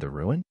inside the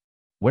ruin?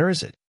 Where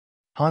is it?"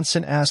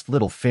 Hansen asked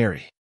Little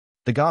Fairy.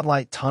 The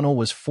godlight tunnel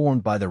was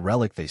formed by the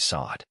relic they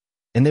sought,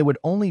 and they would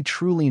only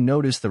truly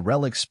notice the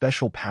relic's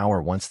special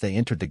power once they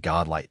entered the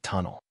godlight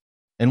tunnel.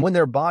 And when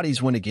their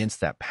bodies went against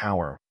that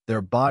power,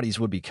 their bodies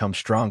would become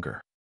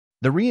stronger.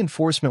 The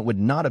reinforcement would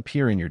not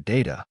appear in your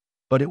data,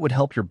 but it would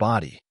help your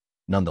body,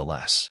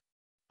 nonetheless.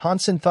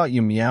 Hansen thought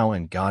Yumiao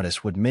and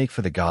Goddess would make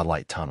for the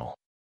godlight tunnel.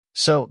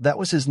 So that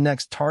was his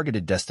next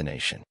targeted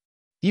destination.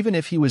 Even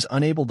if he was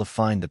unable to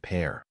find the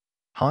pair,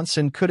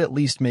 Hansen could at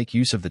least make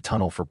use of the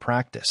tunnel for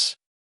practice.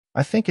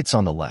 "I think it's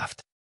on the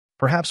left.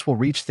 Perhaps we'll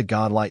reach the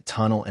godlight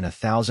tunnel in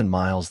 1,000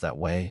 miles that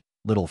way,"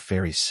 Little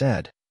Fairy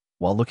said,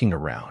 while looking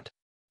around.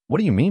 "What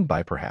do you mean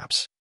by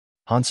perhaps?"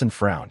 Hansen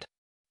frowned.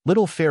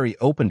 Little Fairy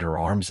opened her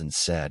arms and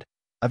said,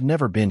 "I've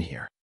never been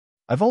here.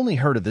 I've only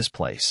heard of this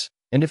place,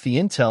 and if the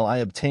intel I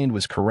obtained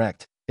was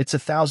correct, it's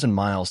 1,000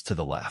 miles to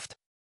the left."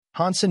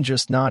 Hansen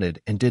just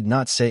nodded and did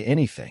not say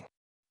anything.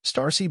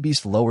 Starsea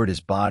Beast lowered his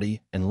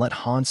body and let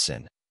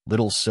Hansen,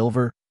 Little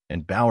Silver,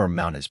 and Bauer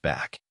mount his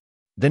back.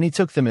 Then he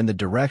took them in the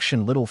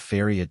direction Little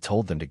Fairy had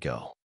told them to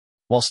go.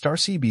 While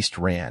Starsea Beast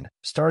ran,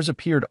 stars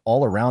appeared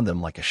all around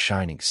them like a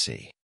shining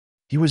sea.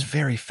 He was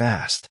very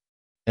fast.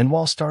 And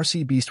while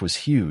Starsea Beast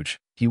was huge,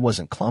 he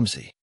wasn't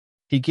clumsy.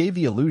 He gave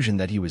the illusion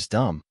that he was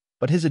dumb,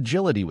 but his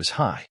agility was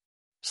high.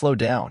 "Slow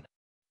down.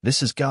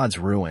 This is God's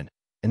ruin,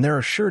 and there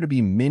are sure to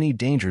be many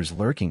dangers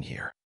lurking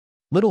here."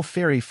 Little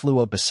Fairy flew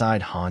up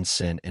beside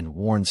Hansen and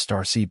warned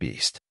Starsea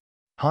Beast.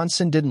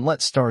 Hansen didn't let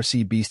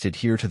Starsea Beast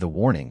adhere to the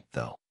warning,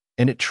 though,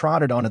 and it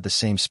trotted on at the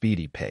same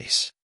speedy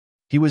pace.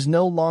 He was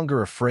no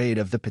longer afraid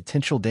of the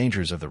potential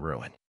dangers of the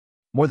ruin.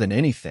 More than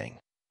anything,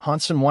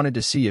 Hansen wanted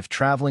to see if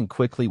traveling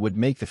quickly would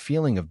make the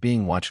feeling of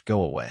being watched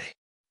go away.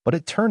 But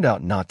it turned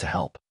out not to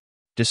help.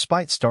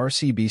 Despite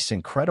Starsea Beast's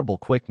incredible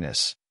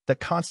quickness, that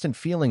constant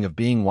feeling of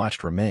being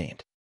watched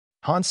remained.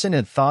 Hansen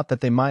had thought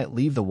that they might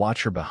leave the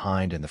Watcher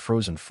behind in the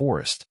frozen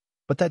forest,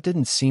 but that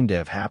didn't seem to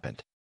have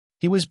happened.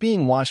 He was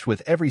being watched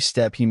with every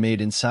step he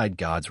made inside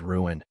God's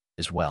ruin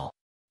as well.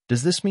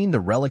 Does this mean the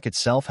relic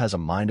itself has a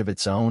mind of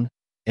its own,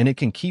 and it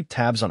can keep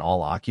tabs on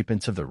all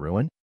occupants of the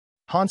ruin?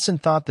 Hansen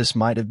thought this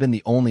might have been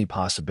the only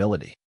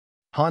possibility.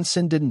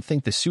 Hansen didn't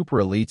think the super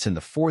elites in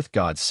the fourth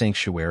god's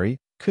sanctuary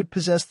could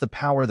possess the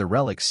power the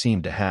relic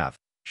seemed to have,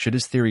 should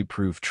his theory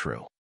prove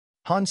true.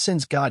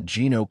 Hansen's god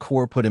Geno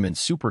core put him in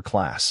super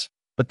class,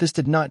 but this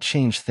did not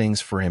change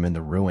things for him in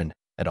the ruin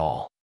at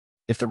all.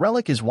 If the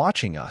relic is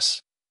watching us,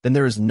 then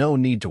there is no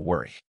need to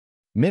worry.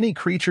 Many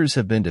creatures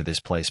have been to this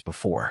place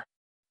before.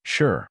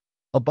 Sure,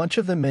 a bunch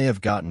of them may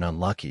have gotten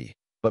unlucky,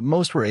 but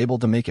most were able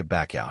to make it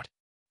back out.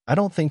 I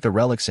don't think the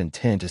relic's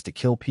intent is to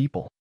kill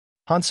people.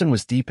 Hansen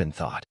was deep in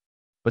thought.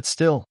 But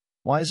still,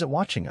 why is it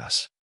watching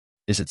us?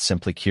 Is it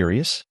simply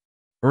curious?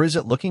 Or is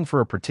it looking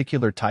for a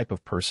particular type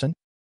of person?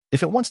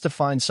 If it wants to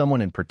find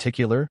someone in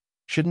particular,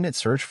 shouldn't it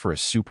search for a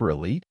super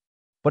elite?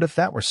 But if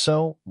that were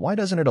so, why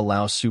doesn't it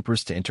allow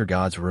supers to enter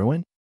God's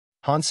ruin?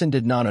 Hansen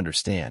did not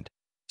understand,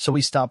 so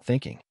he stopped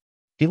thinking.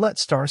 He let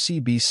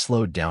Starseed Beast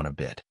slow down a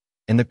bit,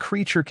 and the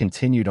creature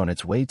continued on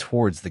its way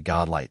towards the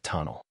godlight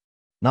tunnel.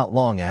 Not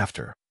long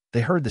after,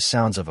 they heard the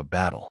sounds of a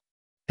battle.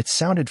 It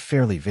sounded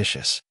fairly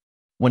vicious.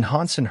 When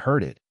Hansen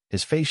heard it,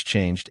 his face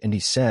changed and he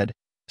said,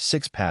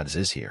 "Six Paths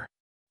is here.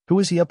 Who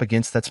is he up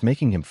against that's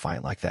making him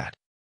fight like that?"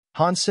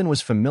 Hansen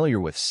was familiar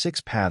with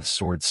Six Paths'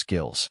 sword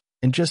skills,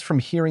 and just from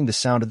hearing the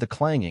sound of the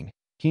clanging,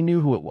 he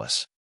knew who it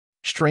was.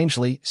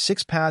 Strangely,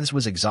 Six Paths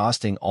was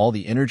exhausting all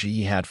the energy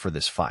he had for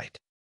this fight.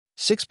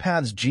 Six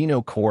Paths'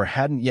 Geno core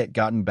hadn't yet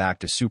gotten back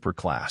to super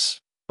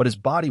class, but his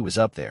body was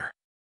up there.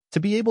 To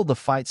be able to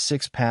fight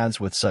Six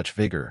Paths with such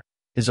vigor,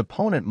 his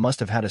opponent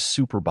must have had a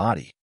super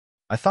body.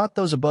 I thought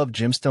those above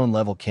gemstone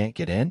level can't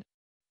get in?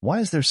 Why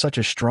is there such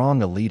a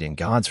strong elite in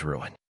God's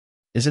ruin?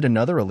 Is it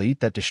another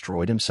elite that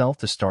destroyed himself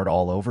to start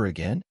all over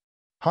again?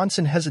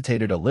 Hansen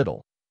hesitated a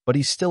little, but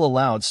he still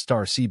allowed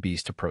Starseed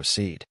Beast to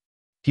proceed.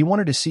 He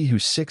wanted to see who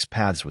Six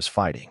Paths was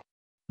fighting.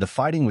 The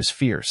fighting was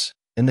fierce,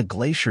 and the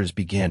glaciers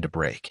began to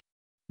break.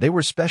 They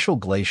were special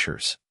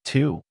glaciers,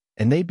 too,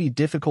 and they'd be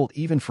difficult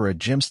even for a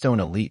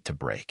gemstone elite to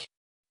break.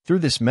 Through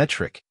this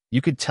metric,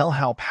 you could tell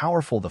how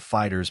powerful the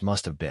fighters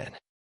must have been.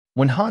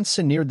 When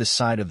Hansen neared the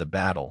site of the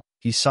battle,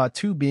 he saw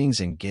two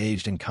beings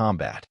engaged in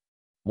combat.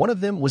 One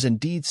of them was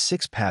indeed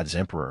Six Paths'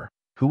 Emperor,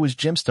 who was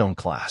gemstone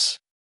class.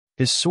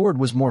 His sword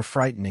was more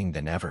frightening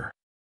than ever.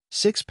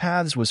 Six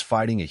Paths was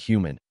fighting a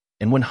human,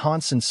 and when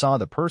Hansen saw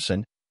the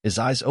person, his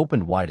eyes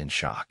opened wide in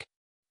shock.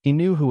 He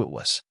knew who it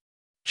was.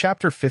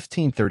 Chapter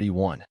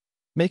 1531.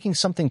 Making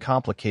something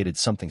complicated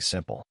something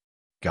simple.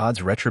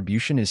 God's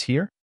retribution is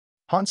here?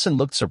 Hansen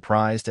looked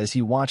surprised as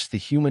he watched the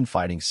human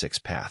fighting Six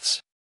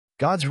Paths.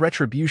 God's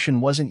retribution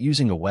wasn't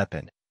using a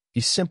weapon,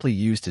 he simply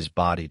used his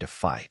body to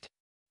fight.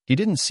 He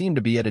didn't seem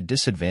to be at a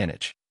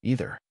disadvantage,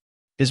 either.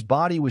 His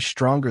body was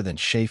stronger than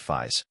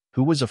Sci-fi's,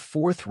 who was a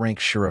fourth-rank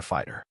Shura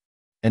fighter.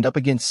 And up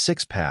against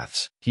Six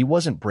Paths, he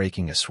wasn't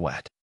breaking a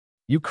sweat.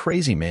 "You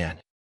crazy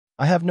man.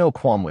 I have no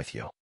qualm with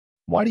you.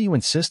 Why do you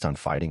insist on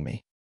fighting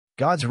me?"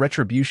 God's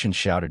retribution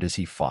shouted as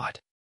he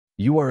fought.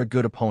 "You are a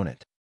good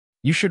opponent.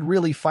 You should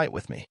really fight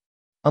with me.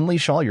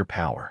 Unleash all your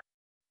power."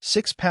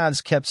 Six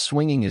Paths kept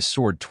swinging his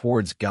sword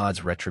towards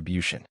God's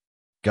retribution.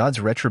 God's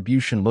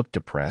retribution looked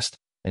depressed,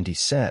 and he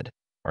said,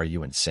 "Are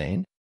you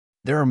insane?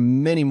 There are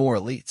many more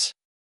elites.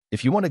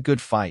 If you want a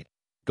good fight,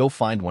 go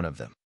find one of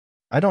them.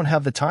 I don't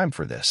have the time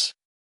for this."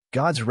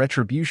 God's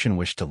retribution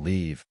wished to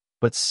leave,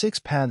 but Six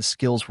Paths'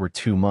 skills were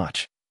too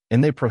much,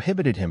 and they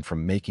prohibited him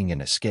from making an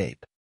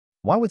escape.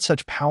 Why would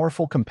such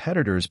powerful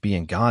competitors be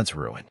in God's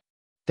ruin?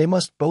 They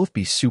must both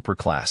be super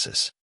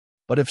classes.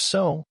 But if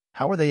so,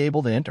 how are they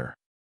able to enter?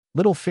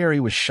 Little Fairy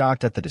was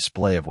shocked at the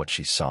display of what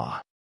she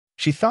saw.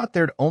 She thought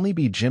there'd only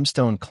be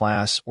gemstone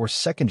class or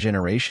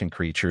second-generation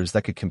creatures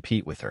that could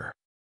compete with her.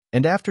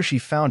 And after she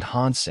found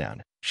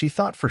Hansen, she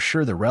thought for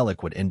sure the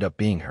relic would end up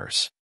being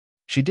hers.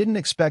 She didn't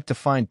expect to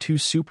find two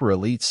super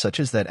elites such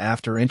as that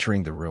after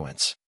entering the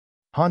ruins.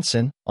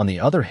 Hansen, on the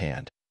other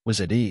hand,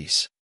 was at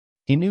ease.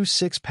 He knew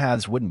Six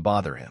Paths wouldn't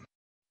bother him.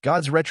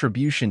 God's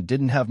retribution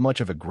didn't have much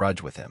of a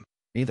grudge with him,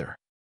 either.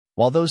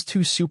 While those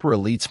two super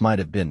elites might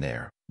have been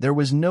there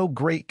was no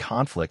great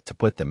conflict to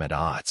put them at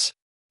odds.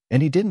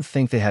 And he didn't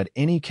think they had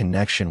any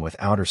connection with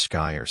Outer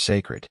Sky or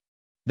Sacred.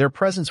 Their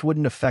presence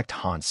wouldn't affect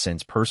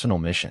Hansen's personal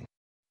mission.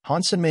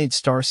 Hansen made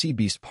Starseed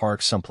Beast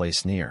park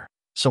someplace near,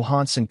 so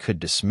Hansen could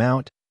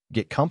dismount,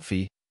 get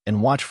comfy,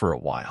 and watch for a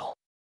while.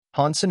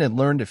 Hansen had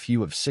learned a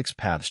few of Six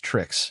Paths'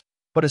 tricks,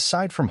 but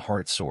aside from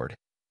Heart Sword,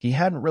 he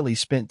hadn't really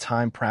spent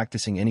time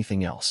practicing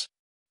anything else.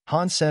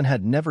 Hansen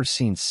had never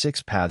seen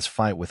Six Paths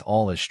fight with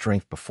all his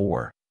strength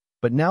before,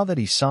 but now that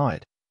he saw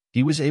it,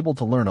 he was able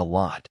to learn a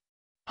lot.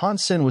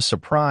 Hansen was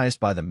surprised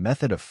by the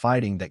method of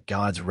fighting that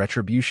God's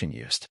retribution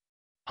used.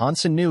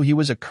 Hansen knew he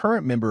was a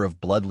current member of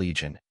Blood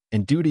Legion,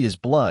 and due to his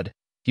blood,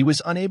 he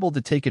was unable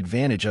to take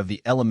advantage of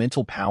the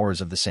elemental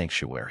powers of the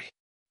sanctuary.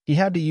 He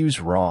had to use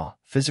raw,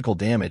 physical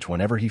damage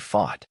whenever he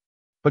fought.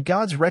 But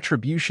God's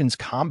retribution's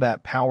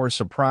combat power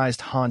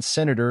surprised Hans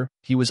Senator.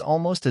 He was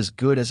almost as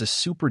good as a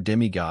super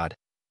demigod,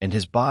 and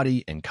his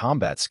body and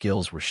combat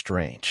skills were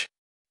strange.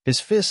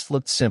 His fists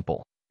looked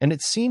simple, and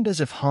it seemed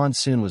as if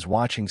Hansen was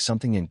watching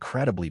something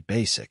incredibly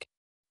basic.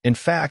 In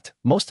fact,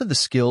 most of the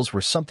skills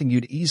were something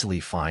you'd easily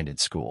find in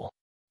school.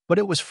 But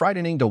it was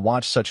frightening to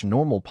watch such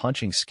normal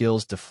punching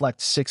skills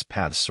deflect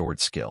six-path sword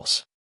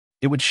skills.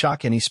 It would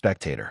shock any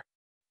spectator.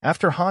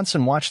 After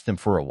Hansen watched them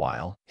for a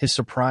while, his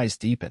surprise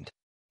deepened.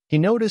 He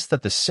noticed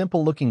that the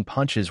simple-looking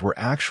punches were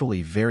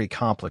actually very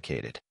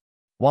complicated.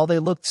 While they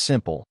looked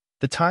simple,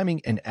 the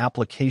timing and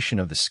application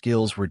of the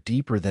skills were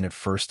deeper than it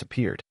first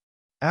appeared.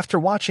 After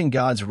watching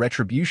God's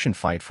Retribution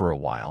fight for a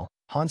while,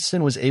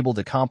 Hansen was able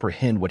to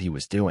comprehend what he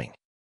was doing.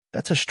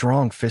 That's a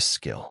strong fist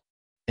skill.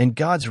 And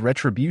God's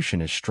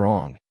Retribution is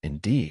strong,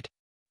 indeed.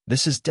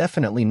 This is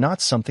definitely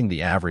not something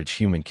the average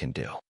human can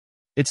do.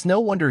 It's no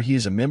wonder he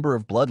is a member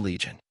of Blood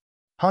Legion.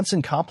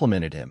 Hansen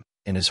complimented him,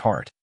 in his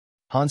heart.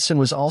 Hansen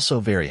was also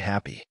very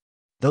happy.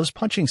 Those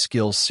punching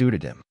skills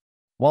suited him.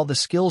 While the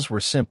skills were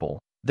simple,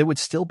 they would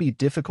still be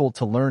difficult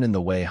to learn in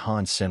the way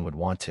Hansen would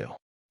want to.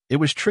 It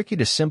was tricky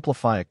to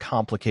simplify a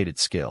complicated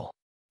skill.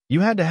 You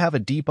had to have a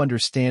deep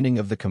understanding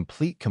of the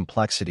complete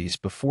complexities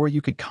before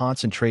you could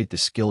concentrate the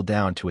skill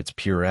down to its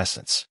pure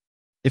essence.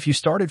 If you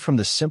started from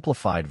the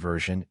simplified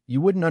version,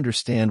 you wouldn't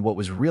understand what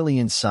was really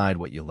inside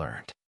what you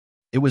learned.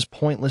 It was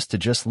pointless to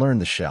just learn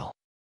the shell.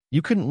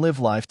 You couldn't live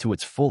life to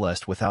its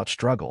fullest without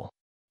struggle.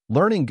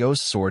 Learning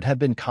Ghost Sword had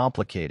been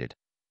complicated,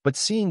 but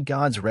seeing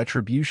God's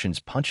Retribution's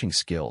punching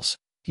skills,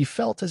 he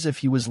felt as if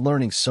he was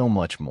learning so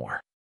much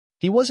more.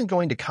 He wasn't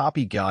going to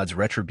copy God's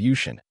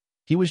Retribution.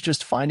 He was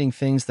just finding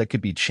things that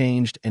could be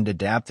changed and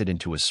adapted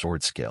into a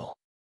sword skill.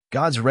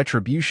 God's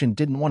Retribution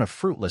didn't want a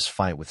fruitless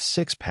fight with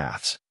six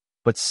paths,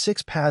 but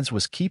six paths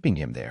was keeping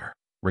him there,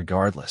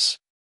 regardless.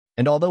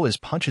 And although his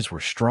punches were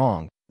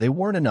strong, they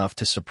weren't enough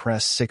to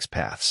suppress six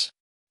paths.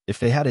 If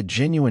they had a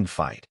genuine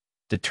fight,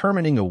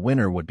 determining a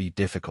winner would be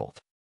difficult.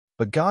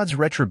 But God's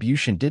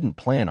Retribution didn't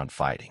plan on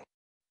fighting.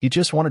 He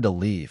just wanted to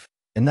leave,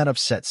 and that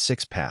upset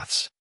six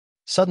paths.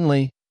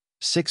 Suddenly,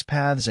 six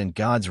paths and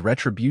God's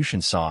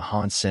Retribution saw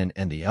Hansen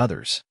and the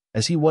others,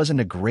 as he wasn't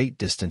a great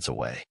distance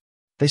away.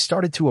 They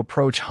started to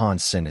approach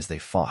Hansen as they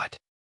fought.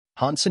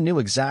 Hansen knew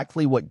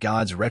exactly what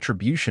God's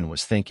Retribution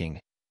was thinking,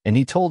 and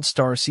he told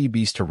Star Sea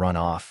Beast to run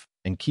off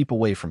and keep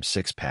away from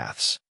six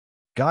paths.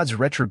 God's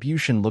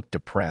Retribution looked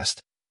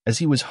depressed, as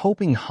he was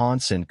hoping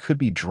Hansen could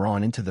be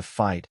drawn into the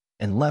fight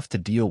and left to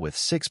deal with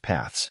six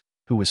paths,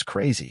 who was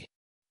crazy.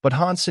 But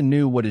Hansen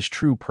knew what his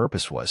true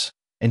purpose was,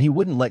 and he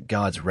wouldn't let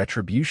God's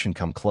Retribution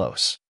come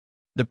close.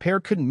 The pair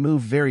couldn't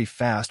move very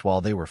fast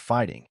while they were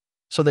fighting,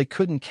 so they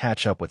couldn't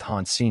catch up with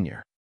Hans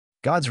Sr.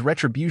 God's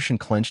Retribution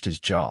clenched his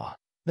jaw,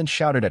 then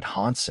shouted at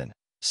Hansen,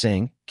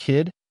 saying,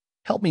 "Kid,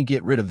 help me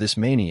get rid of this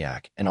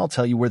maniac, and I'll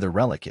tell you where the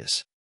relic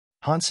is."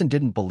 Hansen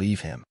didn't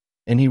believe him,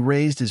 and he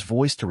raised his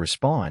voice to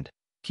respond,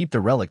 "Keep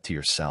the relic to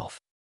yourself.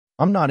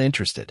 I'm not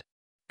interested."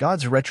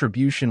 God's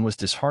Retribution was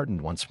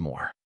disheartened once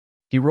more.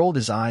 He rolled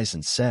his eyes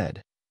and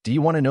said, "Do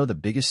you want to know the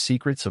biggest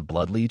secrets of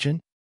Blood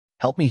Legion?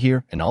 Help me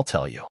here, and I'll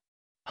tell you."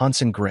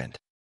 Hansen grinned.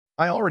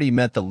 "I already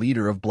met the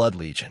leader of Blood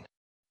Legion.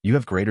 You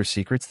have greater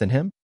secrets than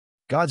him?"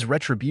 God's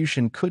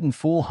Retribution couldn't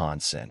fool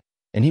Hansen,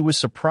 and he was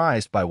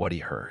surprised by what he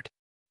heard.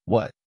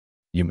 "What?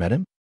 You met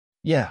him?"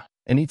 "Yeah,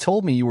 and he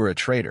told me you were a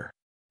traitor.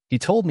 He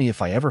told me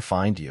if I ever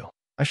find you,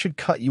 I should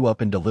cut you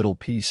up into little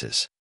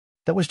pieces."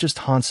 That was just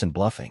Hansen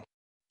bluffing.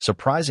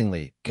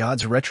 Surprisingly,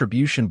 God's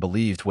Retribution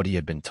believed what he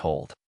had been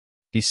told.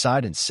 He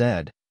sighed and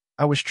said,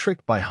 "I was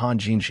tricked by Han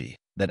Jinji,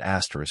 that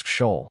asterisk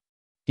shoal.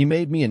 He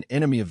made me an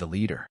enemy of the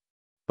leader.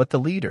 But the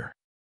leader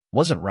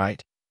wasn't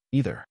right,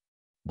 either.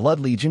 Blood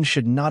Legion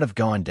should not have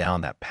gone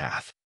down that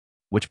path."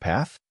 "Which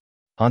path?"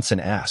 Hansen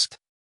asked.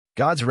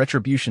 God's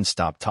Retribution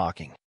stopped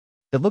talking.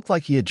 It looked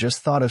like he had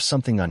just thought of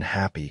something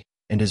unhappy,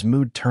 and his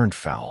mood turned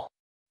foul.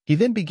 He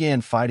then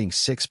began fighting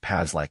six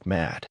paths like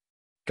mad.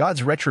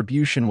 God's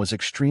Retribution was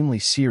extremely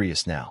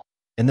serious now,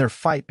 and their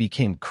fight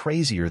became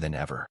crazier than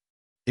ever.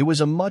 It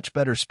was a much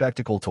better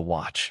spectacle to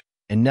watch,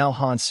 and now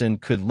Hansen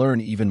could learn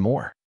even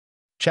more.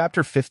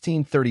 Chapter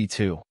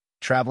 1532,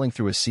 Traveling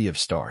Through a Sea of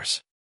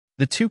Stars.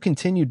 The two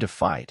continued to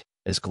fight,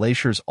 as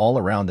glaciers all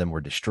around them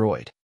were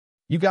destroyed.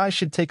 "You guys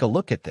should take a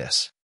look at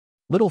this,"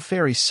 Little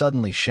Fairy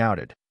suddenly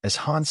shouted, as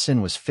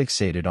Hansen was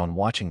fixated on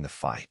watching the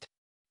fight.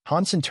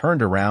 Hansen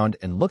turned around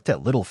and looked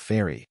at Little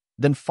Fairy,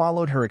 then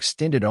followed her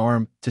extended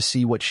arm to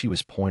see what she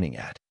was pointing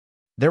at.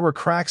 There were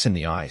cracks in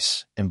the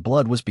ice, and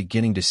blood was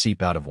beginning to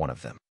seep out of one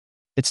of them.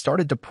 It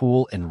started to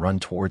pool and run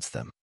towards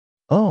them.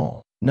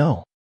 "Oh,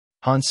 no."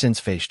 Hansen's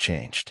face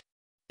changed.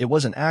 It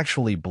wasn't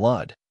actually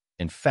blood.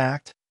 In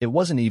fact, it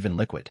wasn't even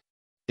liquid.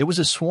 It was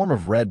a swarm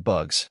of red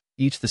bugs,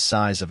 each the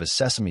size of a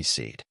sesame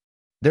seed.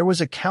 There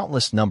was a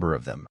countless number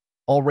of them,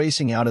 all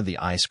racing out of the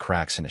ice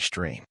cracks in a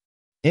stream.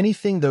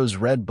 Anything those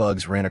red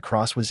bugs ran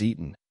across was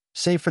eaten,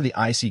 save for the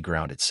icy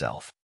ground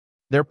itself.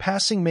 Their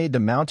passing made the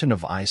mountain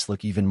of ice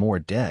look even more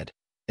dead,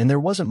 and there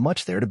wasn't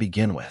much there to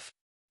begin with.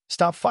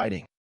 "Stop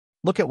fighting.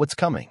 Look at what's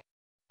coming."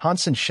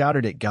 Hansen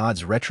shouted at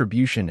God's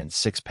Retribution and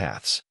six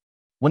paths.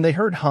 When they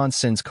heard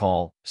Hansen's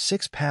call,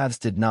 Six Paths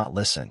did not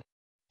listen.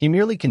 He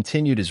merely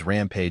continued his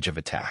rampage of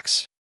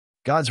attacks.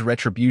 God's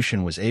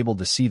retribution was able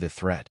to see the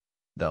threat,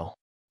 though.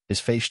 His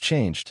face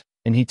changed,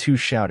 and he too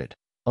shouted,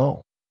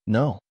 "Oh,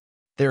 no.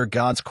 They are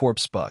God's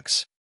corpse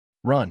bugs.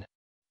 Run."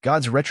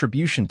 God's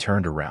retribution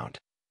turned around,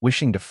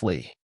 wishing to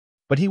flee.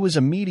 But he was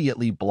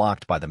immediately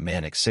blocked by the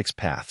manic Six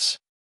Paths.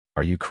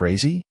 "Are you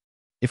crazy?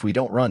 If we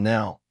don't run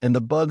now, and the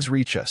bugs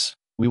reach us,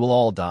 we will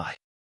all die."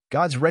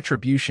 God's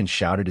retribution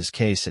shouted his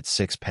case at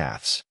Six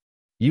Paths.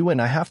 "You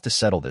and I have to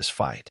settle this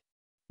fight.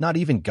 Not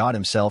even God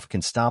himself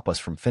can stop us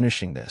from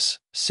finishing this,"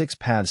 Six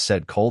Paths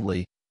said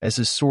coldly as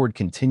his sword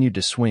continued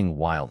to swing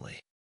wildly.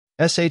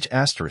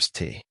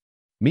 *T.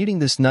 Meeting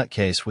this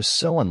nutcase was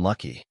so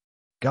unlucky.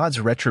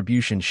 God's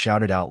retribution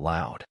shouted out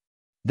loud.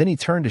 Then he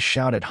turned to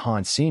shout at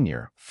Han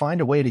Sr.,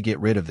 "Find a way to get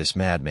rid of this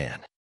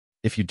madman.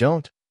 If you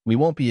don't, we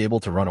won't be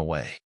able to run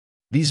away.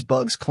 These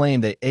bugs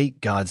claim they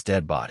ate God's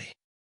dead body.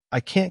 I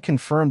can't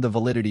confirm the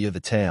validity of the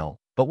tale,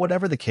 but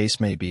whatever the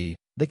case may be,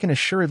 they can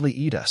assuredly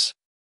eat us.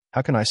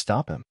 How can I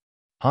stop him?"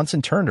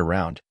 Hansen turned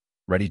around,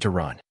 ready to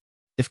run.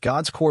 If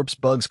God's corpse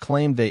bugs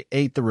claimed they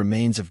ate the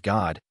remains of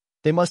God,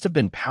 they must have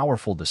been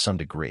powerful to some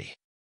degree.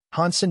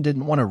 Hansen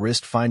didn't want to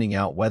risk finding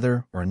out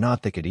whether or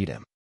not they could eat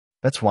him.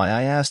 "That's why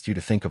I asked you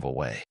to think of a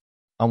way.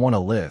 I want to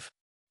live.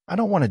 I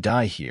don't want to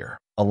die here,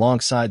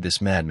 alongside this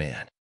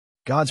madman,"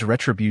 God's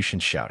retribution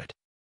shouted.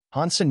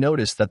 Hansen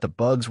noticed that the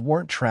bugs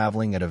weren't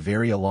traveling at a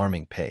very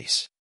alarming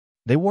pace.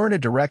 They weren't a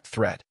direct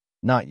threat,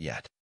 not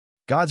yet.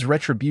 God's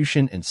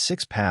retribution and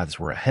Six Paths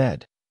were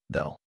ahead,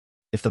 though.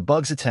 If the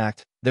bugs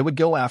attacked, they would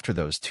go after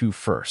those two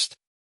first.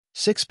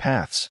 Six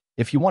Paths,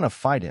 if you want to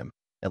fight him,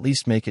 at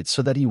least make it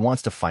so that he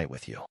wants to fight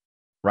with you.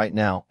 Right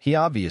now, he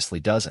obviously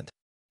doesn't.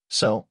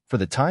 So, for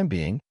the time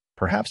being,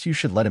 perhaps you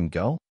should let him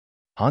go?"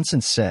 Hansen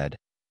said,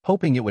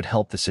 hoping it would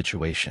help the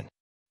situation.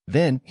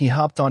 Then, he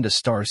hopped onto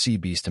Star Sea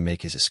Beast to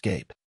make his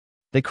escape.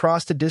 They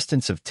crossed a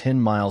distance of 10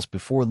 miles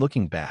before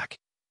looking back,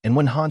 and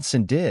when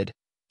Hansen did,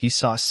 he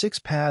saw Six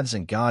Paths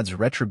and God's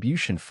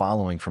retribution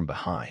following from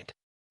behind.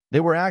 They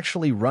were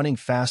actually running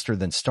faster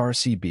than Star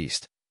Sea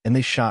Beast, and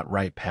they shot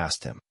right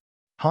past him.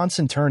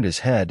 Hansen turned his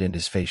head and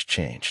his face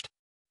changed.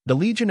 The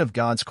Legion of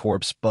God's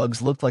corpse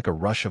bugs looked like a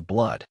rush of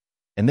blood,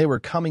 and they were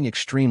coming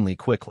extremely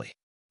quickly.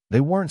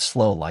 They weren't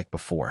slow like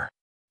before.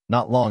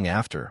 Not long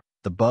after,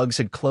 the bugs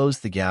had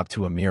closed the gap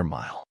to a mere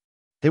mile.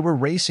 They were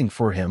racing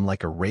for him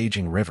like a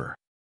raging river.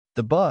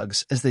 The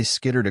bugs, as they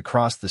skittered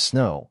across the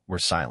snow, were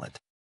silent.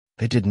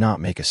 They did not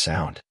make a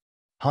sound.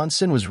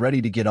 Hansen was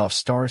ready to get off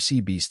Star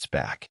Sea Beast's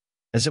back,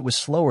 as it was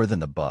slower than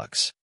the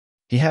bugs.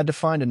 He had to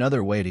find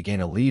another way to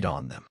gain a lead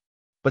on them.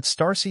 But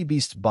Star Sea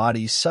Beast's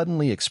body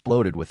suddenly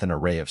exploded with an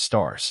array of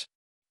stars.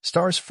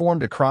 Stars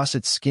formed across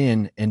its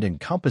skin and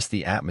encompassed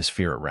the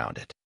atmosphere around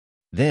it.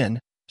 Then,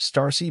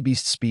 Star Sea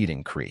Beast's speed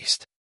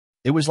increased.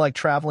 It was like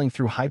traveling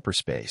through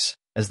hyperspace,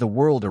 as the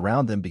world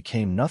around them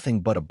became nothing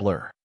but a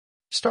blur.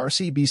 Star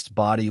Sea Beast's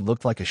body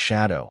looked like a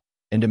shadow,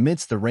 and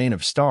amidst the rain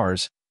of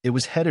stars, it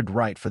was headed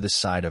right for the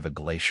side of a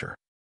glacier.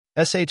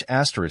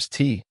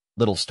 *T,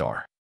 little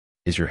star.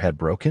 Is your head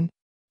broken?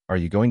 Are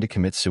you going to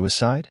commit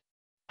suicide?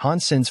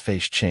 Hansen's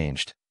face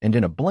changed, and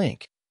in a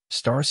blink,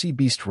 Star Sea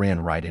Beast ran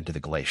right into the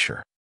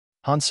glacier.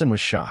 Hansen was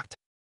shocked.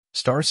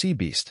 Star Sea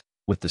Beast,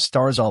 with the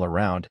stars all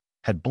around,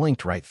 had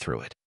blinked right through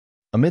it.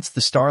 Amidst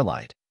the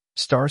starlight,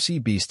 Star Sea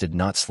Beast did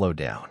not slow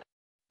down.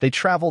 They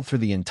traveled through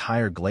the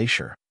entire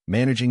glacier,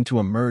 managing to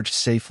emerge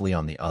safely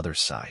on the other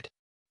side.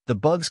 The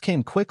bugs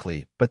came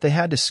quickly, but they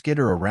had to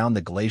skitter around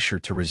the glacier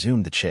to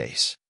resume the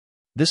chase.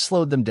 This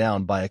slowed them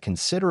down by a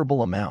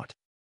considerable amount.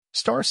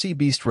 Star Sea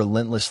Beast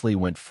relentlessly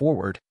went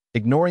forward,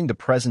 ignoring the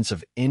presence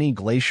of any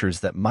glaciers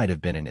that might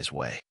have been in his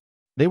way.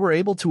 They were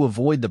able to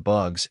avoid the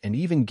bugs and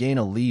even gain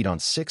a lead on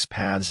Six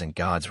Paths and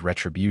God's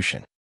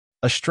retribution.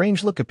 A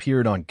strange look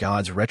appeared on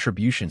God's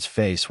retribution's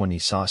face when he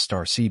saw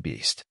Star Sea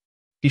Beast.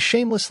 He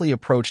shamelessly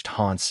approached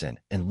Hansen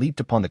and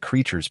leaped upon the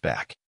creature's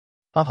back.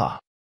 "Haha,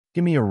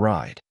 give me a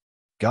ride."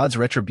 God's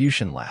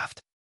retribution laughed.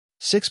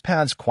 Six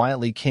Paths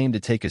quietly came to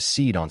take a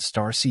seat on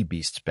Star Sea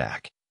Beast's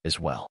back, as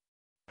well.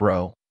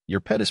 "Bro, your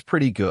pet is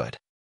pretty good.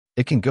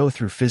 It can go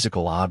through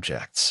physical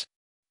objects.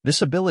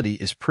 This ability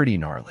is pretty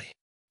gnarly."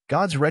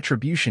 God's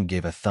retribution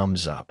gave a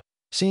thumbs up,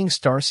 seeing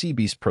Star Sea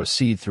Beast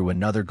proceed through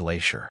another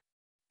glacier.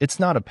 "It's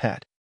not a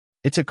pet.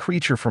 It's a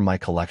creature from my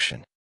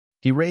collection."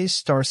 He raised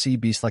Star Sea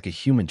Beast like a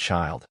human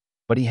child,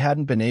 but he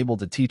hadn't been able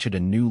to teach it a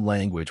new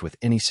language with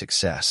any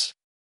success.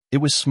 It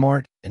was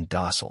smart and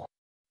docile.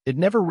 It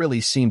never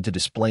really seemed to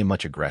display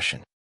much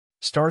aggression.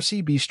 Star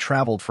Sea Beast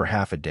traveled for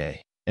half a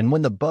day, and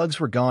when the bugs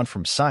were gone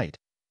from sight,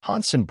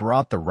 Hansen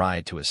brought the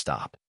ride to a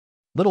stop.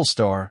 "Little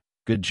Star,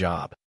 good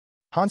job."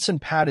 Hansen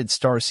patted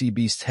Star Sea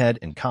Beast's head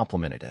and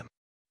complimented him.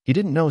 He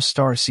didn't know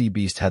Star Sea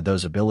Beast had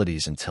those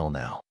abilities until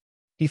now.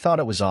 He thought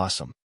it was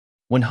awesome.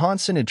 When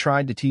Hansen had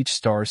tried to teach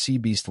Star Sea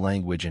Beast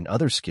language and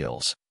other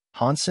skills,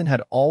 Hansen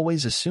had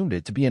always assumed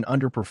it to be an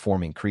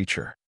underperforming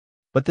creature.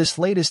 But this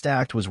latest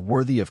act was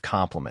worthy of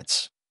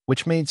compliments,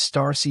 which made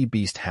Star Sea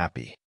Beast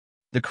happy.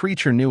 The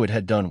creature knew it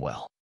had done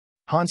well.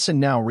 Hansen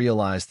now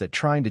realized that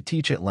trying to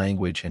teach it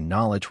language and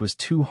knowledge was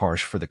too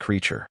harsh for the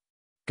creature.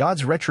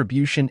 God's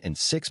Retribution and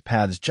Six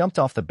Paths jumped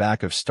off the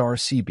back of Star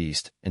Sea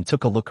Beast and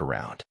took a look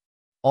around.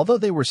 Although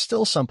they were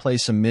still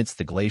someplace amidst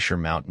the glacier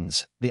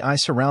mountains, the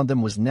ice around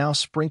them was now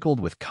sprinkled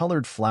with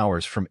colored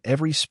flowers from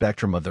every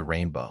spectrum of the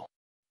rainbow.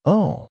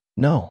 Oh,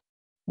 no.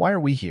 Why are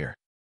we here?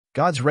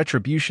 God's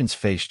Retribution's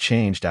face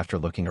changed after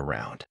looking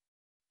around.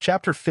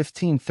 Chapter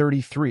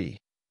 1533,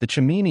 The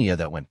Chimeneia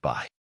That Went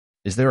By.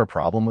 Is there a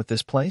problem with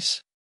this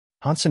place?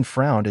 Hansen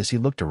frowned as he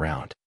looked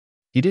around.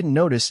 He didn't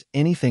notice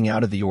anything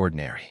out of the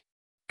ordinary.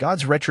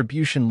 God's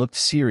Retribution looked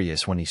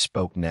serious when he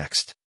spoke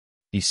next.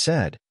 He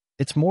said,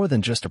 "It's more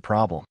than just a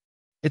problem.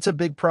 It's a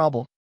big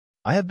problem.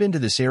 I have been to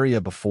this area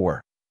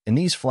before, and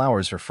these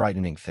flowers are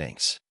frightening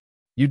things.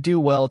 You do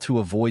well to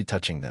avoid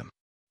touching them.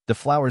 The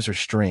flowers are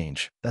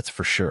strange, that's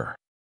for sure.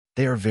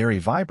 They are very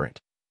vibrant,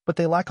 but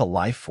they lack a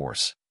life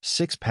force,"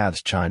 Six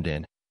Paths chimed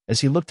in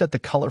as he looked at the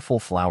colorful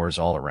flowers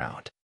all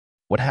around.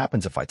 "What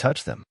happens if I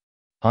touch them?"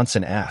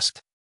 Hansen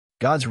asked.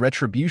 God's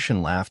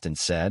Retribution laughed and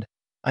said,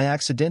 "I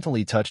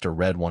accidentally touched a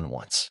red one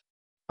once.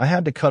 I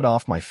had to cut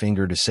off my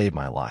finger to save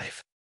my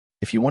life.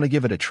 If you want to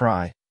give it a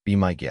try, be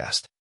my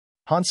guest."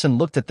 Hansen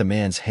looked at the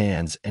man's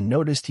hands and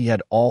noticed he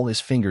had all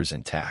his fingers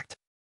intact.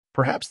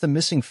 Perhaps the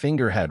missing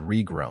finger had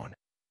regrown,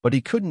 but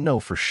he couldn't know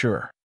for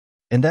sure.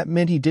 And that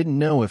meant he didn't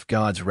know if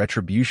God's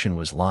Retribution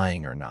was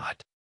lying or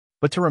not.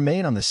 But to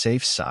remain on the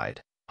safe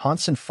side,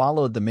 Hansen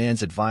followed the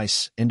man's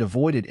advice and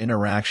avoided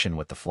interaction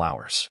with the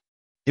flowers.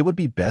 "It would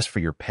be best for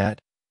your pet,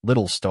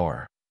 little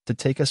star, to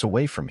take us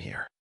away from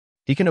here.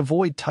 He can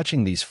avoid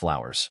touching these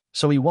flowers,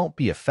 so he won't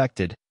be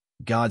affected,"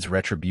 God's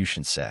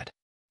Retribution said.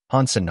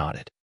 Hansen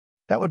nodded.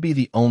 That would be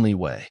the only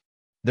way.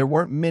 There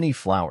weren't many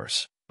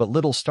flowers, but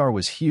Little Star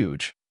was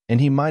huge, and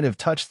he might have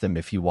touched them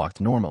if he walked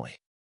normally.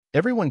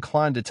 Everyone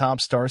climbed atop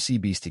Star Sea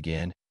Beast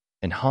again,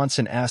 and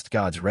Hansen asked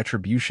God's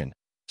Retribution,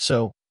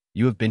 "So,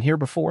 you have been here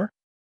before?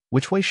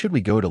 Which way should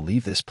we go to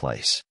leave this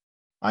place?"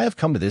 "I have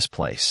come to this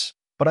place,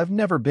 but I've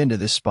never been to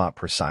this spot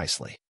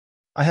precisely.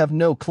 I have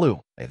no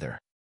clue, either."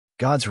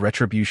 God's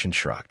Retribution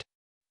shrugged.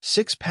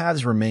 Six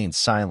Paths remained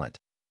silent,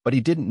 but he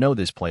didn't know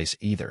this place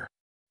either.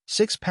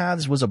 Six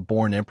Paths was a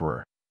born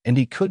emperor, and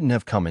he couldn't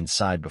have come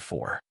inside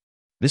before.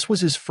 This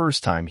was his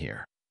first time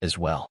here, as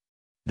well.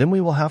 "Then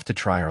we will have to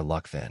try our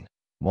luck then,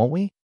 won't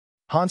we?"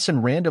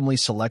 Hansen randomly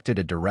selected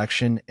a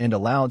direction and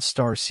allowed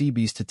Star Sea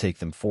Beast to take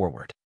them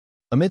forward.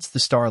 Amidst the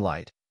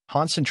starlight,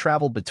 Hansen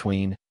traveled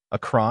between,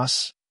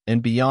 across,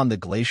 and beyond the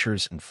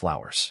glaciers and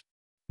flowers.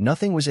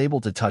 Nothing was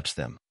able to touch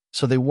them,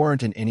 so they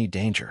weren't in any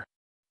danger.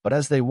 But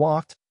as they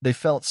walked, they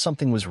felt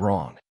something was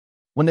wrong.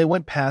 When they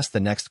went past the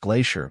next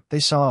glacier,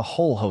 they saw a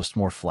whole host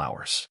more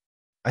flowers.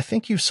 "I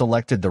think you've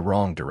selected the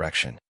wrong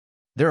direction.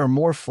 There are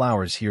more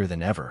flowers here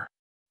than ever.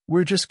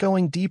 We're just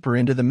going deeper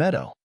into the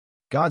meadow,"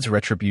 God's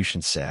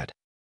Retribution said.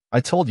 "I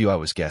told you I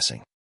was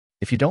guessing.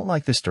 If you don't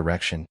like this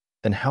direction,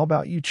 then how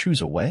about you choose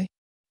a way?"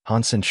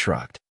 Hansen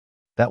shrugged.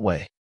 "That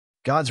way."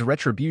 God's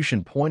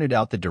Retribution pointed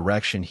out the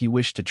direction he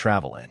wished to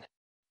travel in.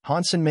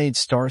 Hansen made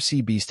Star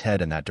Sea Beast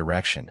head in that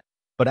direction,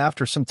 but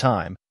after some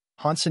time,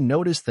 Hansen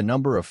noticed the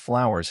number of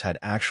flowers had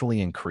actually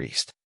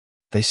increased.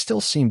 They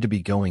still seemed to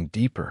be going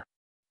deeper.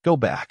 "Go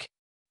back.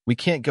 We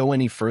can't go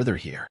any further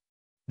here.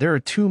 There are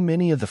too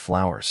many of the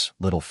flowers,"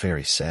 Little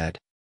Fairy said.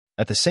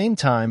 At the same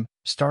time,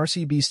 Star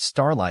Sea Beast's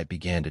starlight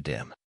began to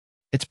dim.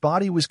 Its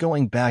body was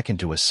going back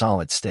into a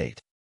solid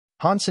state.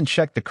 Hansen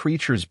checked the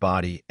creature's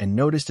body and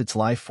noticed its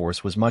life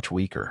force was much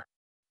weaker.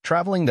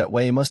 Traveling that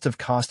way must have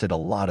costed a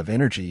lot of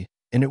energy,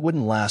 and it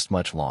wouldn't last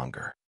much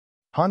longer.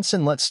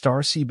 Hansen let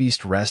Star Sea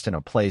Beast rest in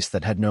a place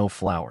that had no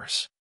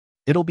flowers.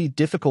 "It'll be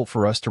difficult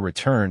for us to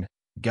return,"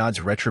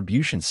 God's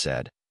Retribution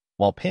said,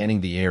 while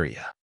panning the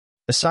area.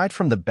 Aside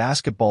from the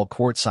basketball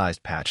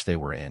court-sized patch they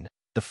were in,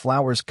 the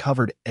flowers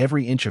covered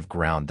every inch of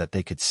ground that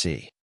they could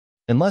see.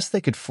 Unless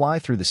they could fly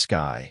through the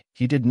sky,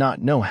 he did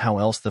not know how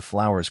else the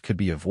flowers could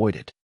be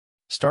avoided.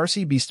 Star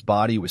Sea Beast's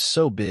body was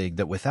so big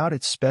that without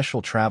its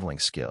special traveling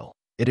skill,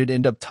 it'd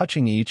end up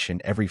touching each and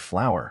every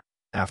flower,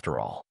 after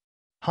all.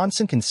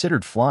 Hansen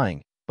considered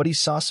flying, but he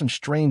saw some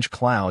strange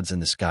clouds in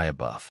the sky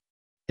above.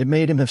 It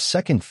made him have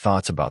second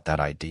thoughts about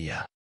that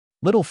idea.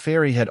 Little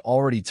Fairy had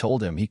already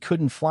told him he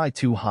couldn't fly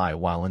too high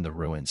while in the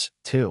ruins,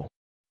 too.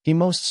 He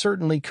most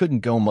certainly couldn't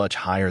go much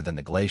higher than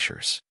the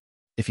glaciers.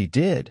 If he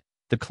did,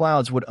 the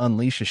clouds would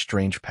unleash a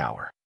strange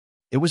power.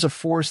 It was a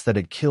force that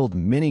had killed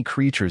many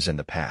creatures in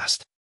the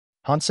past.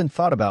 Hansen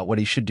thought about what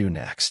he should do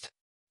next.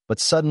 But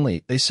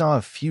suddenly, they saw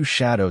a few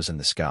shadows in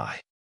the sky.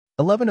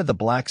 11 of the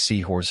black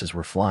seahorses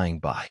were flying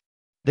by.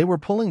 They were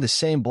pulling the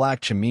same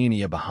black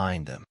chimeneia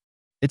behind them.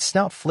 Its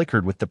snout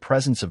flickered with the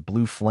presence of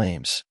blue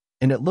flames,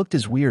 and it looked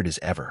as weird as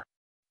ever.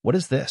 "What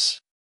is this?"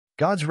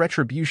 God's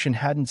Retribution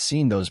hadn't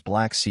seen those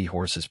black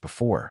seahorses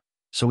before,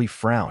 so he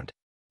frowned.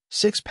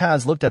 Six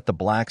Paths looked at the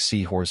black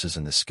seahorses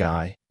in the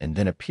sky and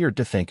then appeared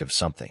to think of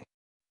something.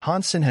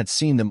 Hansen had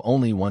seen them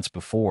only once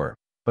before,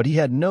 but he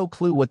had no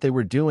clue what they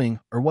were doing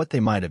or what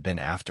they might have been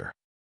after.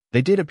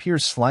 They did appear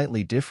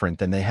slightly different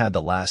than they had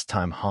the last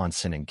time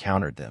Hansen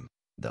encountered them,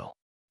 though.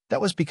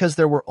 That was because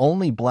there were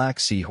only black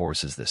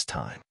seahorses this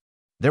time.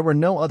 There were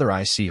no other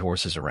ice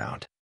seahorses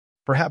around.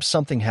 Perhaps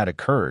something had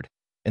occurred,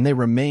 and they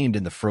remained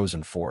in the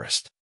frozen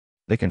forest.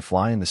 They can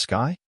fly in the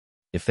sky?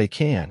 If they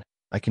can,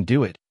 I can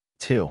do it,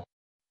 too.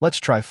 Let's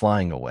try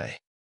flying away.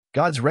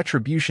 God's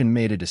retribution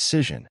made a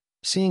decision,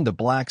 seeing the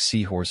black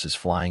seahorses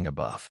flying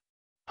above.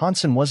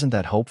 Hansen wasn't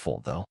that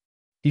hopeful, though.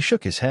 He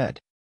shook his head.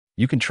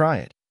 You can try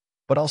it,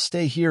 but I'll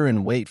stay here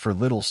and wait for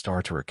Little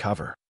Star to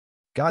recover.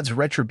 God's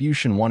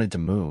retribution wanted to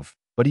move,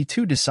 but he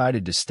too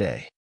decided to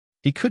stay.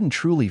 He couldn't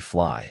truly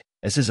fly,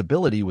 as his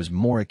ability was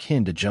more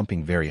akin to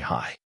jumping very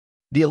high.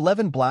 The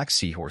 11 black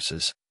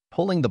seahorses,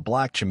 pulling the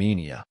black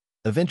Chimenia,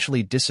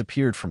 eventually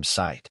disappeared from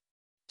sight.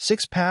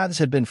 Six Paths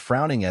had been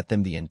frowning at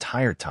them the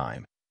entire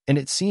time, and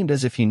it seemed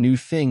as if he knew a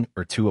thing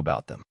or two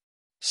about them.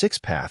 Six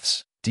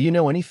Paths, do you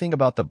know anything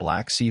about the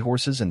black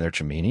seahorses and their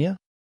Chimenia?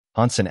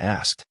 Hansen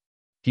asked.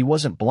 He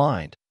wasn't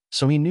blind,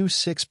 so he knew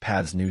Six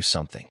Paths knew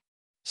something.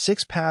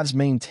 Six Paths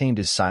maintained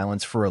his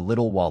silence for a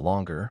little while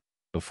longer,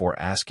 before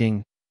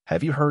asking,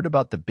 have you heard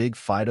about the big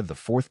fight of the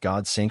fourth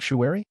god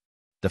sanctuary?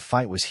 The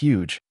fight was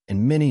huge,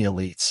 and many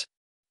elites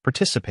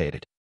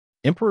participated.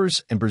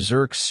 Emperors and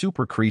berserk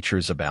super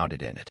creatures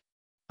abounded in it.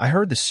 I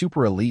heard the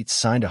super elites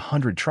signed a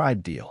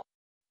 100-tribe deal.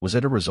 Was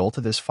it a result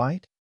of this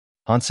fight?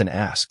 Hansen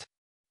asked.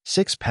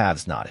 Six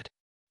Paths nodded.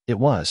 It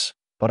was,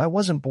 but I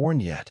wasn't born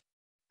yet.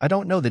 I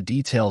don't know the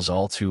details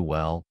all too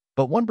well,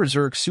 but one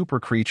berserk super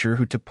creature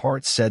who took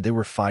part said they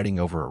were fighting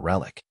over a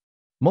relic.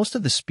 Most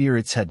of the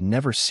spirits had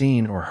never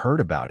seen or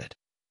heard about it,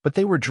 but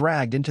they were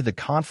dragged into the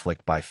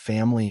conflict by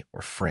family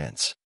or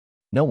friends.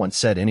 No one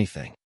said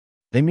anything.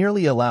 They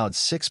merely allowed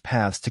Six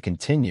Paths to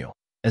continue,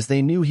 as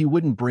they knew he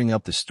wouldn't bring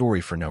up the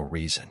story for no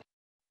reason.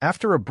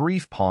 After a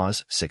brief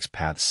pause, Six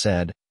Paths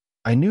said,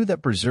 I knew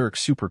that berserk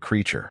super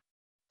creature.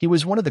 He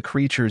was one of the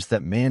creatures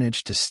that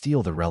managed to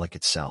steal the relic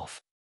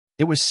itself.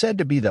 It was said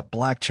to be that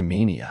black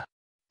Chimenia.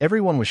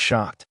 Everyone was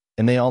shocked,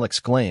 and they all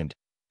exclaimed,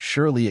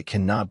 surely it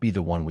cannot be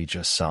the one we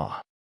just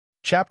saw.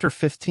 Chapter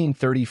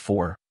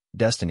 1534,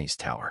 Destiny's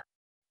Tower.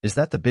 Is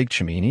that the big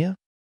Chimenia?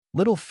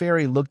 Little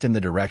Fairy looked in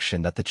the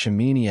direction that the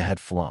Chimenia had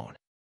flown.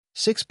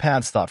 Six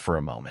Paths thought for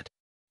a moment.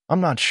 I'm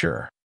not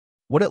sure.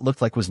 What it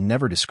looked like was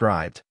never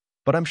described,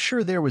 but I'm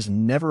sure there was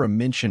never a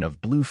mention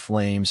of blue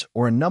flames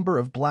or a number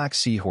of black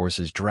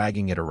seahorses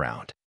dragging it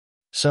around.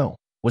 So,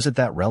 was it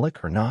that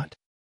relic or not?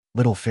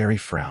 Little Fairy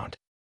frowned.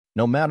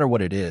 No matter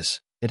what it is,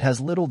 it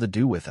has little to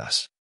do with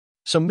us.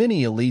 So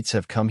many elites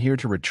have come here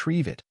to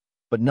retrieve it,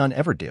 but none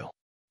ever do.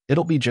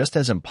 It'll be just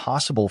as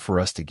impossible for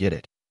us to get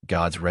it,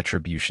 God's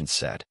retribution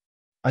said.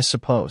 I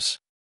suppose.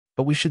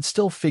 But we should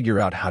still figure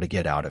out how to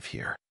get out of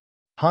here.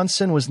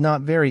 Hansen was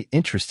not very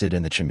interested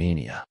in the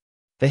Chimenia.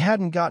 They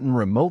hadn't gotten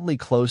remotely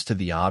close to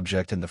the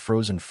object in the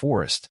frozen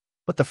forest,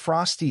 but the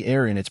frosty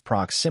air in its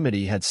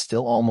proximity had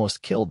still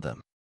almost killed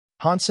them.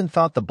 Hansen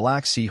thought the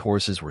black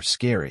seahorses were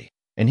scary,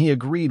 and he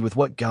agreed with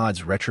what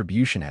God's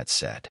retribution had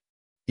said.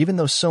 Even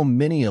though so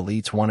many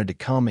elites wanted to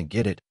come and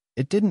get it,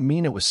 it didn't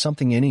mean it was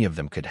something any of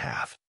them could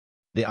have.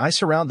 The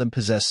ice around them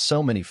possessed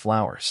so many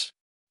flowers.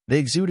 They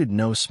exuded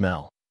no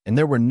smell, and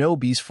there were no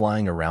bees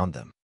flying around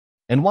them.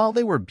 And while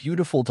they were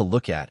beautiful to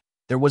look at,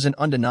 there was an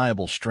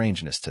undeniable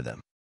strangeness to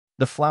them.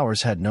 The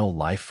flowers had no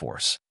life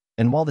force,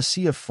 and while the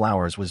sea of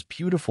flowers was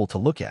beautiful to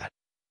look at,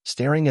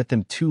 staring at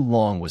them too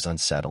long was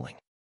unsettling.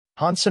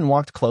 Hansen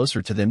walked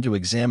closer to them to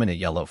examine a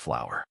yellow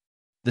flower.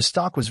 The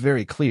stalk was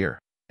very clear,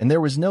 and there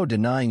was no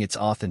denying its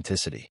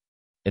authenticity.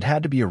 It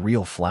had to be a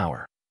real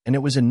flower, and it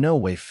was in no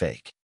way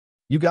fake.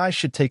 You guys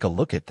should take a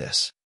look at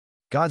this.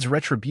 God's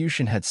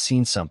retribution had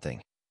seen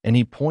something, and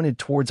he pointed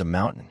towards a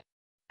mountain.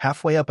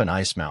 Halfway up an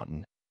ice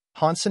mountain,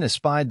 Hansen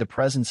espied the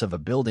presence of a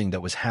building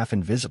that was half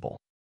invisible.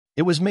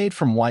 It was made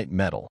from white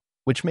metal,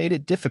 which made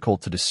it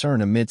difficult to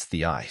discern amidst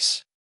the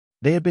ice.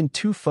 They had been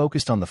too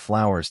focused on the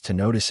flowers to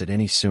notice it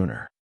any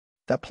sooner.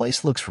 That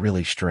place looks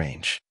really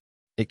strange.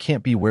 It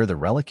can't be where the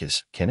relic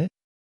is, can it?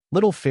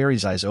 Little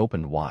Fairy's eyes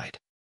opened wide.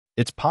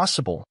 It's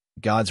possible,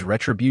 God's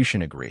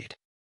retribution agreed.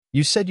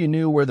 You said you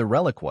knew where the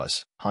relic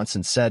was,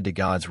 Hansen said to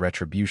God's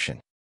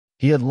retribution.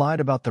 He had lied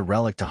about the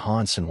relic to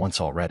Hansen once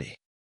already.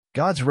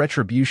 God's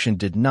retribution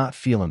did not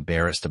feel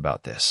embarrassed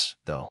about this,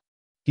 though.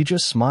 He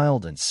just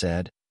smiled and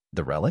said,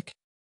 the relic?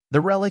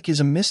 The relic is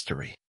a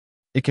mystery.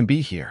 It can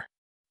be here.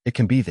 It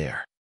can be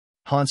there.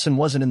 Hansen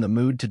wasn't in the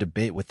mood to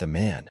debate with the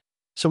man,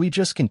 so he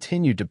just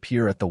continued to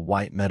peer at the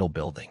white metal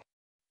building.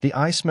 The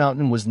ice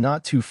mountain was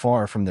not too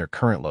far from their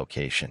current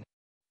location.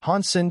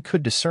 Hansen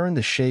could discern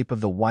the shape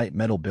of the white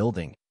metal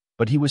building,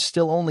 but he was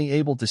still only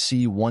able to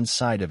see one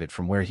side of it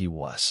from where he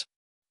was.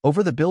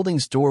 Over the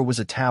building's door was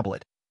a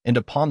tablet, and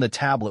upon the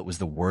tablet was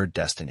the word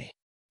destiny.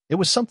 It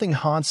was something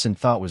Hansen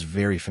thought was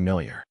very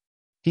familiar.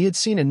 He had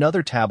seen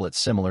another tablet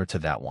similar to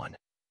that one,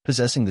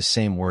 possessing the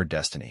same word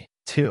destiny,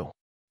 too.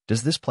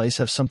 Does this place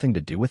have something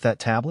to do with that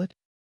tablet?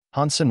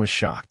 Hansen was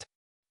shocked.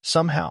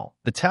 Somehow,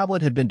 the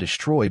tablet had been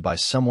destroyed by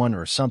someone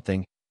or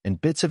something,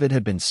 and bits of it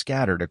had been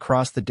scattered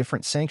across the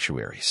different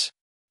sanctuaries.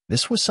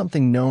 This was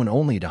something known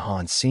only to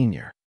Hans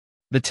Sr.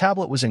 The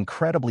tablet was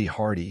incredibly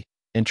hardy,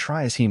 and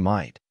try as he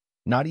might,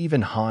 not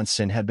even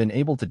Hansen had been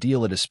able to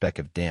deal it a speck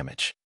of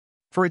damage.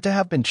 For it to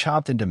have been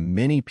chopped into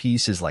many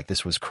pieces like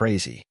this was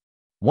crazy.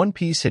 One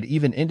piece had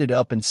even ended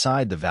up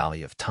inside the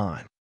Valley of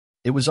Time.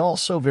 It was all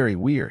so very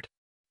weird.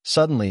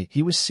 Suddenly,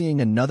 he was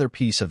seeing another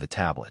piece of the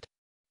tablet,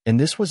 and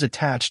this was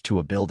attached to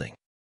a building.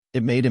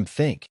 It made him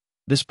think,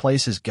 this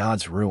place is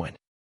God's ruin.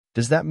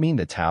 Does that mean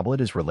the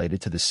tablet is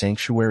related to the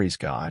sanctuary's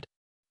God?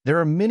 There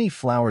are many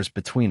flowers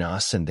between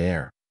us and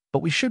there,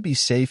 but we should be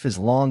safe as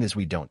long as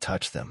we don't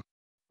touch them.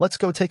 Let's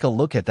go take a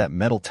look at that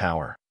metal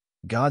tower,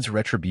 God's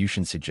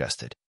retribution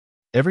suggested.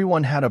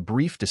 Everyone had a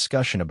brief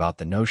discussion about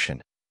the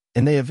notion,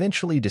 and they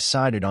eventually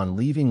decided on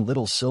leaving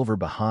Little Silver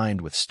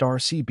behind with Star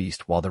Sea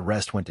Beast while the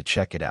rest went to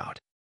check it out.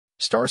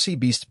 Star Sea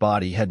Beast's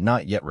body had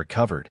not yet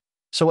recovered,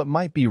 so it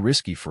might be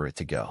risky for it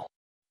to go.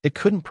 It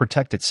couldn't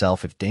protect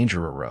itself if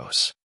danger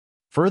arose.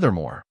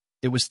 Furthermore,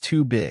 it was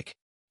too big.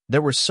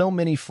 There were so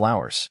many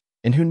flowers,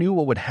 and who knew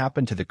what would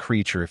happen to the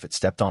creature if it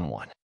stepped on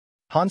one?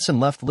 Hansen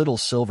left Little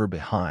Silver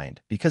behind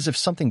because if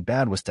something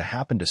bad was to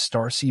happen to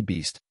Star Sea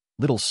Beast,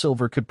 Little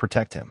Silver could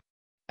protect him.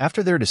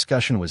 After their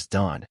discussion was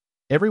done,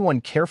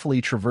 everyone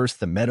carefully traversed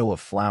the meadow of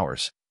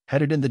flowers,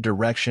 headed in the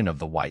direction of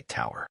the White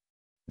Tower.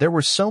 There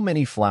were so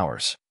many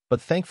flowers,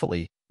 but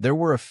thankfully, there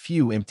were a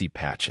few empty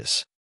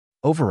patches.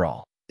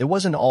 Overall, it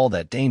wasn't all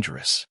that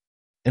dangerous.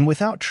 And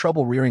without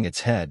trouble rearing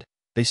its head,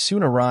 they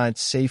soon arrived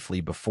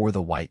safely before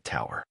the White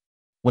Tower.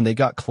 When they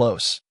got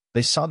close,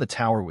 they saw the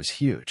tower was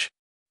huge.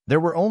 There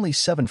were only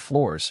 7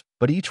 floors,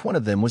 but each one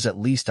of them was at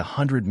least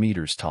 100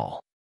 meters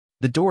tall.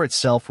 The door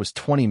itself was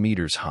 20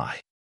 meters high.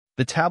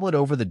 The tablet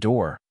over the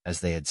door,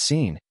 as they had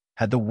seen,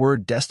 had the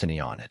word Destiny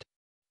on it.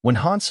 When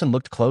Hansen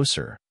looked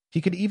closer,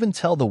 he could even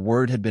tell the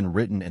word had been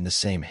written in the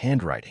same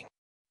handwriting.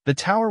 The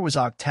tower was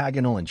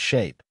octagonal in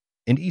shape,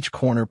 and each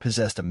corner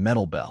possessed a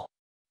metal bell.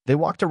 They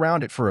walked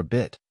around it for a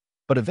bit,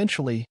 but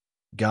eventually,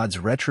 God's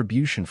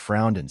retribution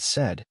frowned and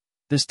said,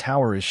 "This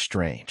tower is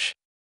strange.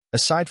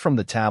 Aside from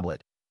the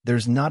tablet,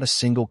 there's not a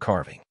single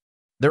carving.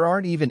 There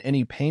aren't even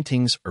any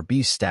paintings or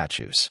beast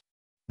statues.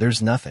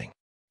 There's nothing.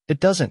 It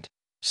doesn't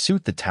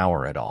suit the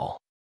tower at all.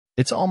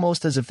 It's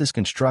almost as if this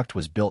construct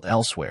was built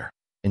elsewhere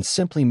and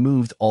simply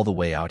moved all the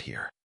way out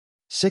here."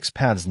 Six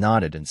Paths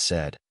nodded and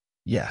said,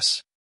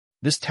 "Yes.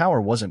 This tower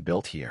wasn't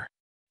built here.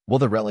 Will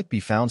the relic be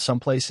found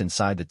someplace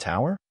inside the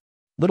tower?"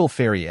 Little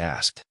Fairy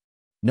asked.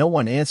 No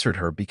one answered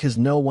her because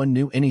no one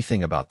knew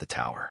anything about the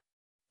tower.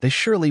 They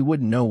surely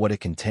wouldn't know what it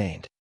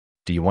contained.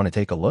 "Do you want to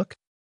take a look?"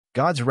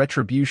 God's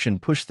retribution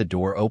pushed the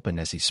door open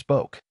as he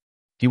spoke.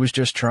 He was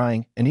just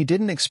trying, and he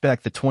didn't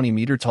expect the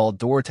 20-meter-tall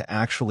door to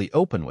actually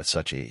open with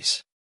such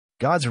ease.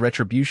 God's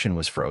retribution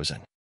was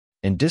frozen.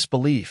 In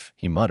disbelief,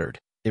 he muttered,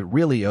 "It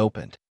really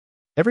opened."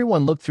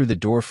 Everyone looked through the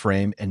door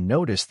frame and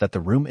noticed that the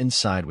room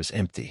inside was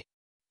empty.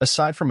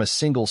 Aside from a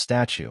single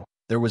statue,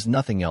 there was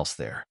nothing else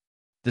there.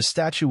 The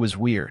statue was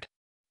weird.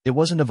 It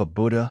wasn't of a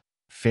Buddha,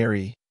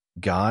 fairy,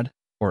 God,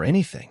 or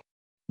anything.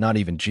 Not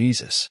even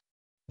Jesus.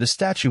 The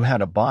statue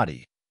had a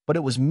body, but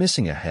it was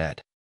missing a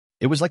head.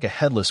 It was like a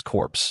headless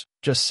corpse,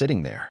 just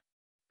sitting there.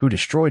 Who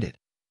destroyed it?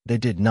 They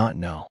did not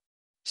know.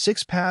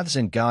 Six Paths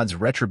and God's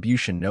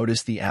retribution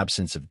noticed the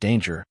absence of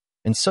danger,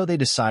 and so they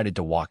decided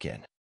to walk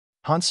in.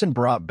 Hansen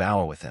brought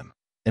Bao with him,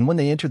 and when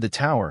they entered the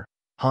tower,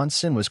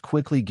 Hansen was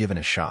quickly given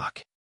a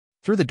shock.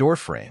 Through the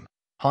doorframe,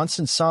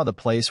 Hansen saw the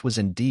place was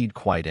indeed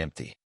quite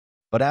empty.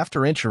 But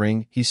after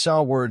entering, he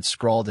saw words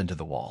scrawled into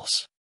the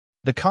walls.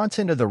 The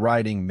content of the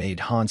writing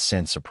made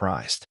Hansen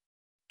surprised.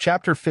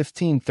 Chapter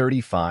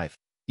 1535,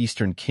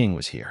 Eastern King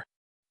was here.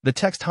 The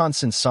text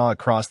Hansen saw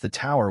across the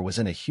tower was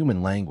in a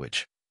human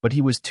language, but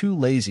he was too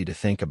lazy to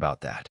think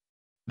about that.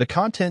 The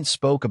content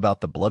spoke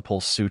about the Blood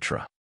Pulse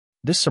Sutra.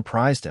 This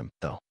surprised him,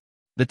 though.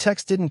 The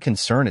text didn't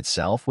concern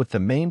itself with the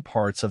main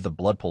parts of the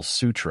Blood Pulse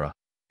Sutra,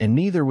 and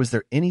neither was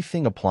there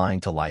anything applying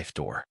to Life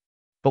Door.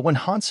 But when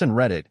Hansen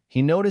read it,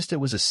 he noticed it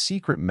was a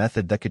secret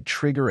method that could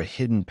trigger a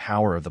hidden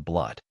power of the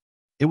blood.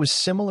 It was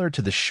similar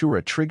to the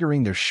Shura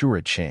triggering their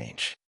Shura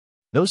change.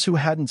 Those who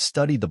hadn't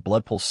studied the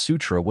Blood Pulse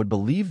Sutra would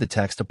believe the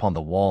text upon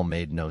the wall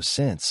made no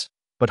sense,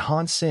 but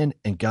Hansen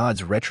and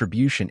God's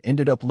retribution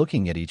ended up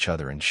looking at each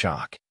other in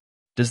shock.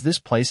 Does this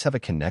place have a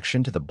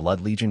connection to the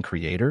Blood Legion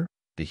creator,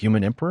 the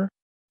Human Emperor?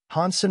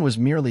 Hansen was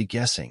merely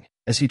guessing,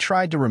 as he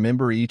tried to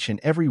remember each and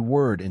every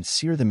word and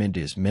sear them into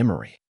his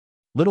memory.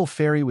 Little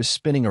Fairy was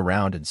spinning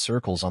around in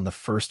circles on the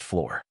first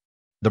floor.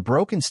 The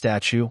broken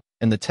statue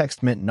and the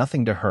text meant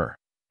nothing to her,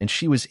 and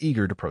she was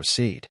eager to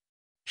proceed.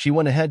 She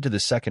went ahead to the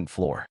second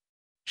floor.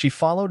 She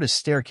followed a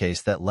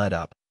staircase that led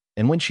up,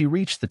 and when she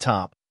reached the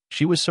top,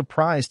 she was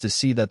surprised to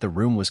see that the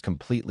room was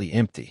completely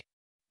empty.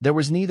 There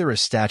was neither a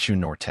statue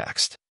nor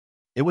text.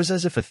 It was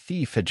as if a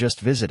thief had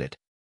just visited.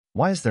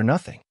 Why is there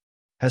nothing?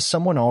 Has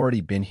someone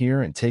already been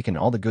here and taken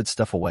all the good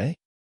stuff away?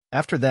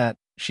 After that,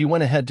 she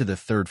went ahead to the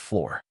third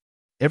floor.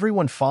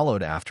 Everyone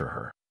followed after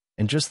her,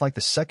 and just like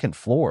the second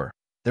floor,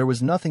 there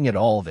was nothing at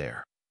all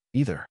there,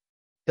 either.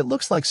 It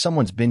looks like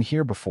someone's been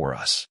here before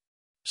us.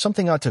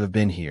 Something ought to have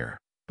been here,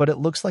 but it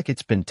looks like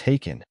it's been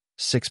taken,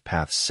 Six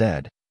Paths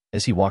said,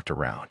 as he walked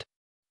around.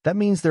 That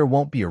means there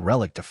won't be a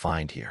relic to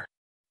find here.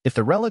 If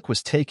the relic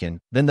was taken,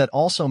 then that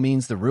also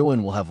means the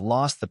ruin will have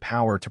lost the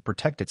power to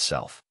protect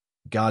itself,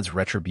 God's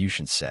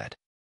retribution said.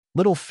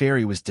 Little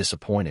Fairy was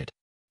disappointed.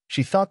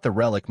 She thought the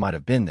relic might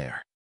have been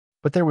there.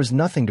 But there was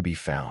nothing to be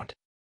found.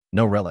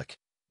 No relic.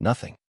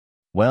 Nothing.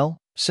 Well,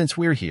 since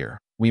we're here,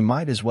 we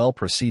might as well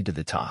proceed to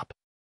the top.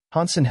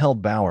 Hansen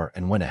held Bauer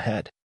and went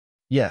ahead.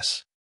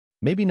 Yes.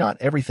 Maybe not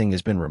everything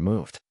has been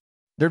removed.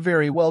 There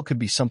very well could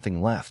be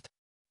something left.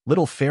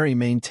 Little Fairy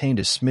maintained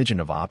a smidgen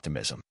of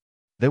optimism.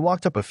 They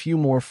walked up a few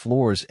more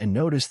floors and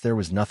noticed there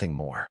was nothing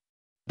more.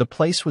 The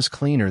place was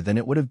cleaner than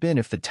it would have been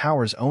if the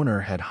tower's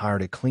owner had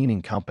hired a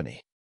cleaning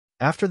company.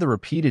 After the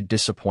repeated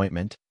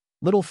disappointment,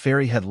 Little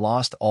Fairy had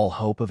lost all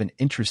hope of an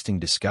interesting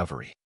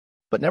discovery.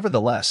 But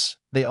nevertheless,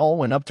 they all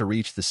went up to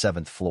reach the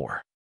 7th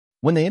floor.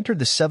 When they entered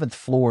the 7th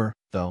floor,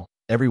 though,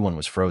 everyone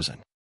was frozen.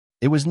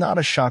 It was not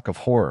a shock of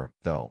horror,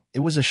 though, it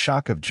was a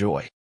shock of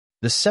joy.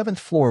 The 7th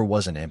floor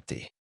wasn't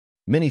empty.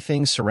 Many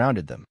things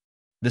surrounded them.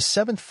 The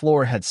 7th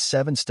floor had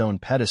 7 stone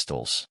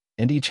pedestals,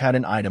 and each had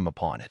an item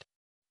upon it.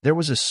 There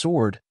was a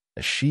sword,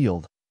 a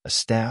shield, a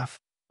staff,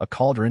 a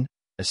cauldron,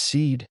 a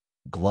seed,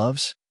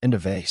 gloves, and a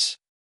vase.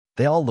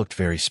 They all looked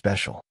very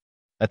special.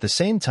 At the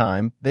same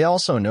time, they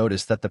also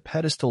noticed that the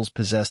pedestals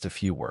possessed a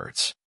few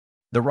words.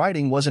 The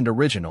writing wasn't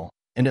original,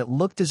 and it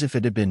looked as if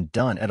it had been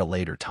done at a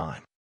later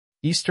time.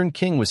 Eastern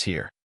King was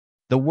here.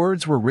 The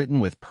words were written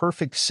with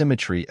perfect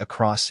symmetry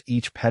across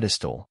each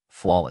pedestal,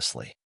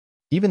 flawlessly.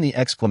 Even the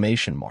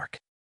exclamation mark.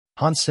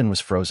 Hansen was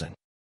frozen.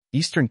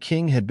 Eastern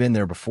King had been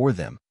there before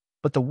them,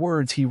 but the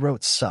words he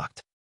wrote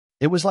sucked.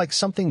 It was like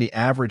something the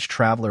average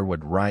traveler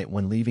would write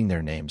when leaving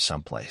their name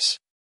someplace.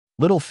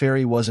 Little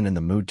Fairy wasn't in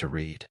the mood to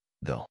read,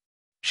 though.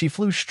 She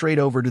flew straight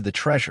over to the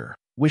treasure,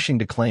 wishing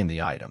to claim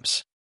the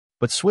items.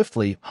 But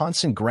swiftly,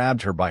 Hansen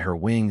grabbed her by her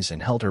wings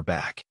and held her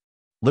back.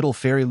 Little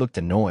Fairy looked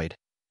annoyed,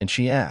 and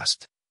she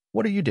asked,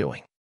 "What are you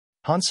doing?"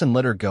 Hansen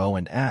let her go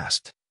and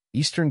asked,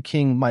 "Eastern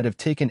King might have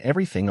taken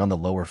everything on the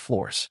lower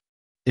floors.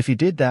 If he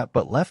did that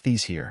but left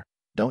these here,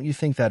 don't you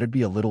think that'd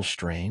be a little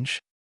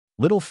strange?"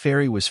 Little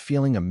Fairy was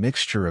feeling a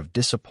mixture of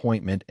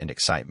disappointment and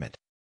excitement.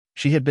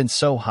 She had been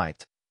so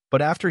hyped,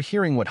 but after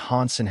hearing what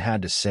Hansen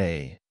had to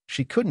say,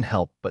 she couldn't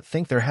help but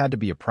think there had to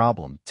be a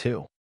problem,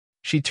 too.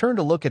 She turned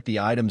to look at the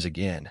items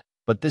again,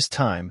 but this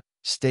time,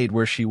 stayed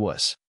where she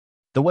was.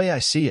 The way I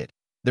see it,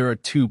 there are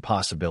 2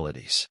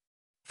 possibilities.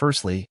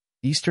 Firstly,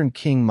 Eastern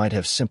King might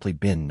have simply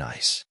been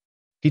nice.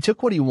 He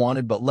took what he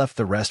wanted but left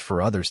the rest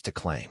for others to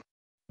claim.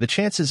 The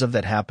chances of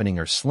that happening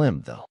are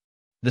slim, though.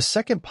 The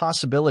second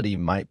possibility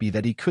might be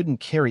that he couldn't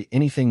carry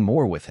anything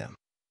more with him,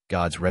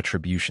 God's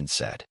retribution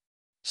said.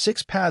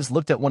 6 Paths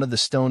looked at one of the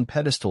stone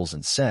pedestals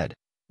and said,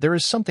 "There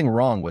is something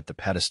wrong with the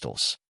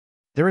pedestals.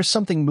 There is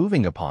something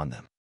moving upon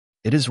them.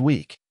 It is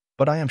weak,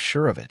 but I am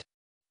sure of it."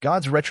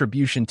 God's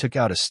retribution took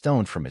out a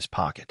stone from his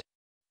pocket.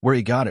 Where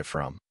he got it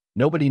from,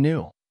 nobody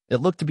knew.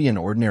 It looked to be an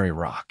ordinary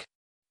rock.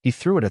 He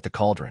threw it at the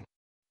cauldron.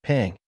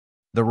 Pang!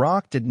 The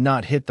rock did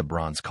not hit the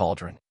bronze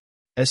cauldron.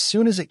 As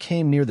soon as it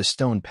came near the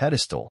stone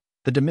pedestal,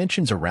 the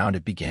dimensions around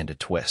it began to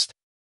twist.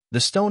 The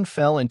stone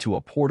fell into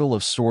a portal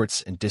of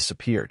sorts and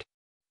disappeared.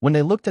 When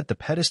they looked at the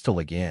pedestal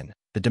again,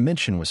 the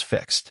dimension was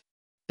fixed.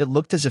 It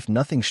looked as if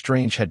nothing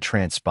strange had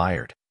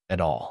transpired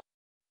at all.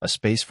 A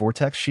space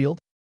vortex shield?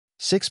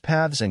 6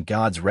 Paths and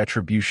God's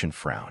retribution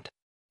frowned.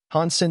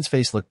 Hansen's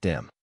face looked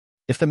dim.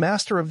 If the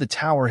master of the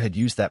tower had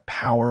used that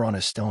power on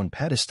a stone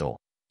pedestal,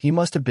 he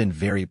must have been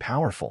very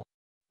powerful.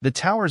 The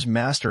tower's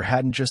master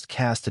hadn't just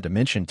cast a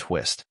dimension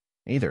twist,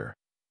 either.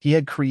 He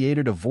had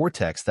created a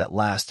vortex that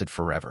lasted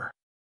forever.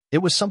 It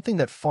was something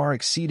that far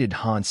exceeded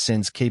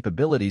Hansen's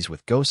capabilities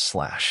with Ghost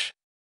Slash.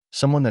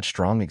 Someone that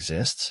strong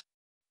exists?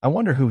 I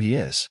wonder who he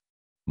is.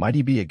 Might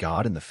he be a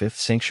god in the 5th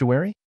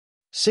sanctuary?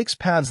 6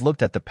 Paths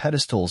looked at the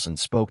pedestals and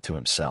spoke to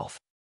himself.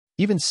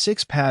 Even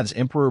 6 Paths'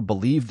 emperor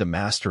believed the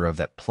master of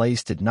that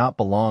place did not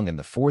belong in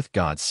the 4th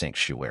god's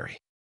sanctuary.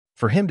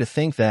 For him to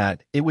think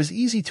that, it was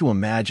easy to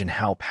imagine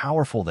how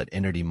powerful that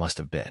entity must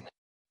have been.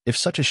 If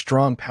such a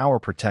strong power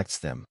protects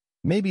them,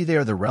 maybe they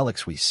are the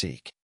relics we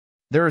seek.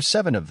 There are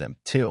 7 of them,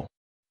 too.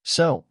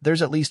 So,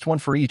 there's at least one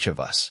for each of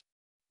us.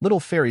 Little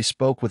Fairy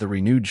spoke with a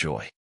renewed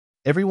joy.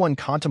 Everyone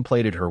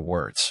contemplated her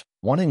words,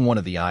 wanting one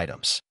of the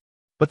items.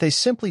 But they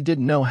simply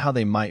didn't know how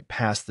they might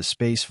pass the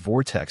space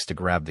vortex to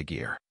grab the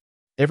gear.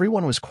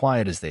 Everyone was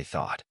quiet as they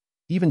thought.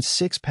 Even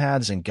 6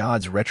 Paths and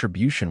God's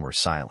retribution were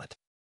silent.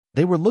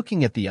 They were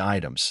looking at the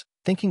items,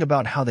 thinking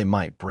about how they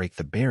might break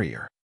the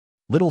barrier.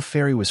 Little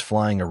Fairy was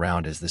flying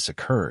around as this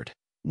occurred,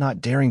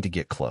 not daring to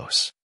get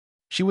close.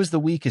 She was the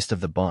weakest of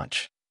the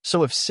bunch,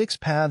 so if 6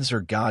 Paths or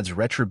God's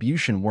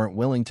retribution weren't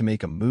willing to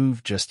make a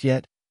move just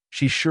yet,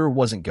 she sure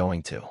wasn't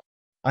going to.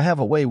 "I have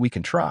a way we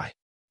can try."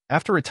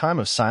 After a time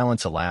of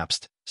silence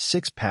elapsed,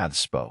 6 Paths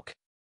spoke.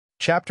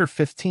 Chapter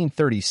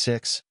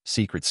 1536,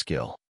 Secret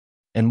Skill.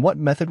 And what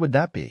method would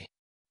that be?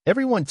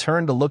 Everyone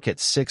turned to look at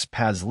 6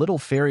 Paths. Little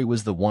Fairy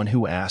was the one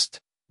who asked,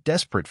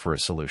 desperate for a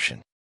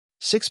solution.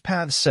 6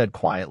 Paths said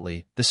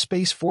quietly, "The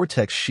space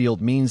vortex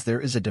shield means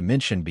there is a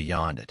dimension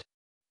beyond it.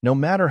 No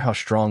matter how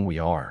strong we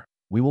are,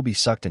 we will be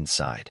sucked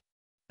inside.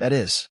 That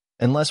is,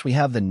 unless we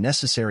have the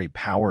necessary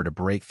power to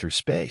break through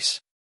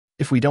space.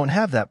 If we don't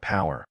have that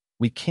power,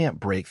 we can't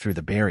break through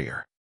the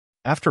barrier.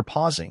 After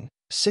pausing,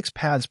 Six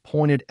Paths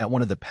pointed at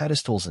one of the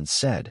pedestals and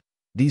said,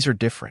 "These are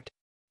different.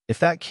 If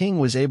that king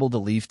was able to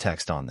leave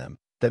text on them,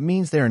 that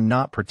means they are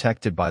not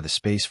protected by the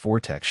space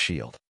vortex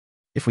shield.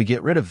 If we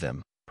get rid of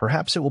them,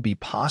 perhaps it will be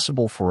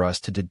possible for us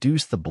to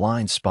deduce the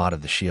blind spot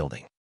of the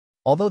shielding.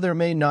 Although there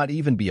may not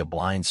even be a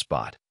blind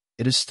spot,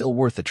 it is still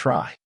worth a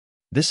try.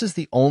 This is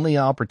the only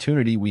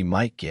opportunity we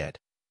might get,"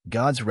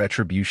 God's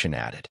retribution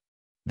added.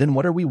 "Then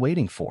what are we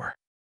waiting for?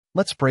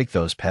 Let's break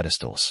those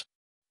pedestals."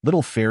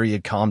 Little Fairy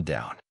had calmed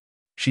down.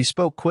 She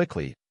spoke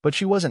quickly, but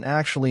she wasn't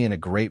actually in a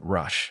great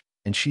rush,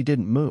 and she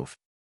didn't move.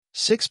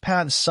 Six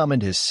Paths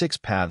summoned his Six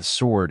Paths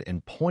sword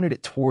and pointed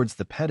it towards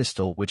the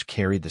pedestal which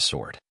carried the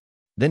sword.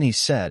 Then he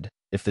said,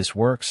 "If this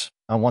works,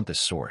 I want this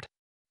sword."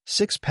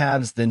 Six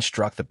Paths then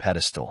struck the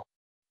pedestal.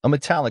 A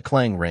metallic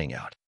clang rang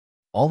out.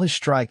 All his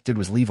strike did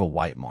was leave a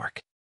white mark.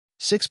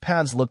 Six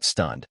Paths looked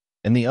stunned,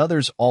 and the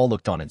others all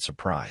looked on in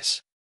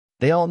surprise.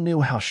 They all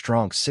knew how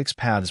strong Six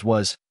Paths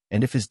was,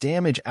 and if his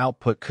damage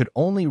output could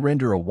only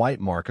render a white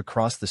mark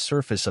across the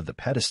surface of the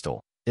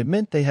pedestal, it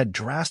meant they had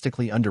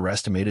drastically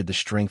underestimated the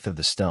strength of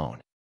the stone.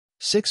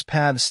 Six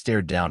Paths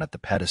stared down at the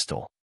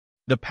pedestal.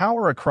 The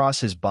power across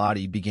his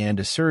body began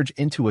to surge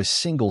into a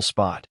single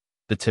spot,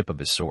 the tip of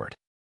his sword.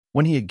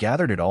 When he had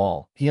gathered it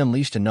all, he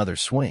unleashed another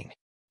swing.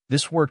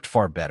 This worked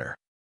far better.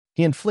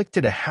 He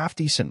inflicted a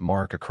half-decent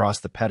mark across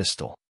the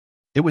pedestal.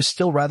 It was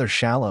still rather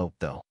shallow,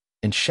 though,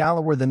 and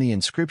shallower than the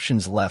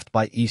inscriptions left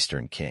by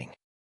Eastern King.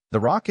 "The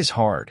rock is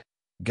hard,"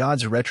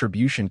 God's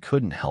retribution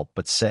couldn't help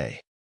but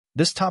say.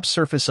 "This top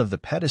surface of the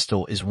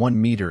pedestal is 1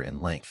 meter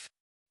in length.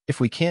 If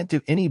we can't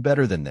do any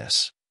better than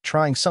this,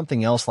 trying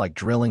something else like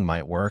drilling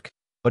might work,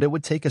 but it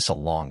would take us a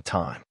long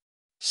time."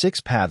 Six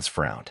Paths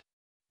frowned.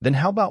 "Then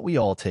how about we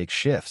all take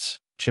shifts,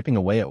 chipping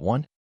away at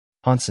one?"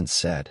 Hansen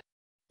said.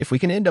 "If we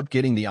can end up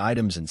getting the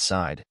items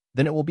inside,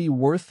 then it will be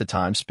worth the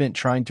time spent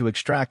trying to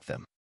extract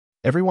them."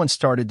 Everyone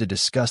started to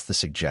discuss the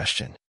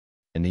suggestion.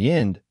 In the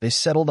end, they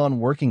settled on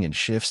working in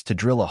shifts to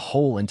drill a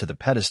hole into the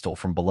pedestal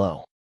from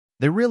below.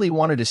 They really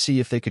wanted to see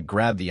if they could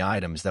grab the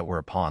items that were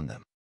upon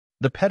them.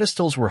 The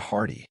pedestals were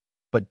hardy,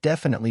 but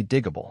definitely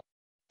diggable.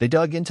 They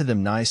dug into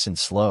them nice and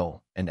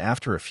slow, and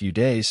after a few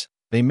days,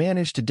 they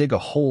managed to dig a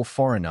hole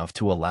far enough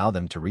to allow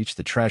them to reach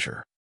the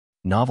treasure.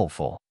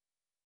 Novelful.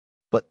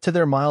 But to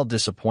their mild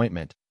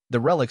disappointment, the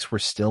relics were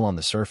still on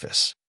the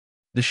surface.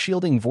 The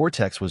shielding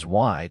vortex was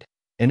wide,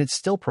 and it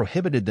still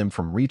prohibited them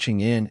from reaching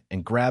in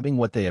and grabbing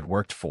what they had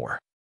worked for.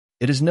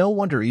 It is no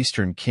wonder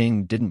Eastern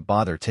King didn't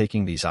bother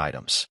taking these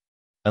items.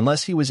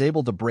 Unless he was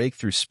able to break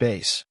through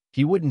space,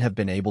 he wouldn't have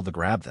been able to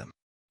grab them.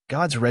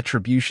 God's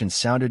retribution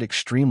sounded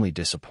extremely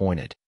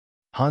disappointed.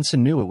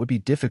 Hansen knew it would be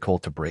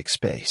difficult to break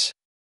space.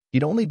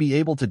 He'd only be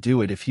able to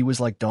do it if he was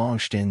like Dong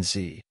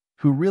Shenzi,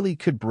 who really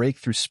could break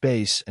through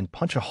space and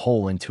punch a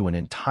hole into an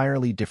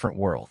entirely different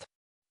world.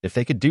 If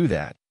they could do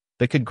that,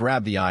 they could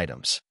grab the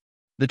items.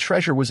 The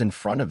treasure was in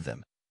front of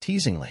them,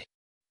 teasingly.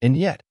 And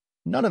yet,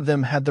 none of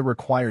them had the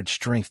required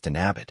strength to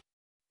nab it.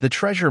 The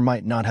treasure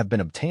might not have been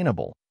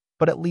obtainable,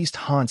 but at least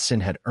Hansen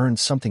had earned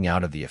something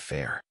out of the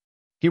affair.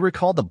 He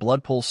recalled the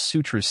Blood Pulse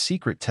Sutra's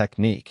secret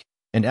technique,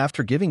 and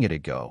after giving it a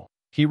go,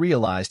 he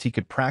realized he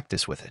could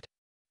practice with it.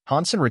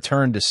 Hansen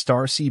returned to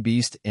Star Sea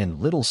Beast and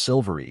Little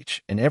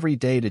Silverreach and every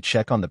day to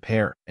check on the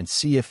pair and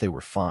see if they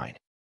were fine.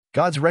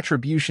 God's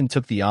retribution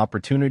took the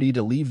opportunity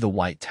to leave the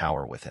White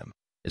Tower with him,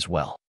 as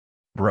well.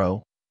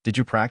 "Bro, did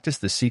you practice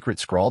the secret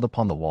scrawled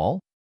upon the wall?"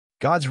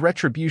 God's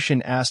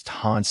retribution asked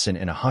Hansen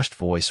in a hushed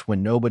voice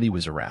when nobody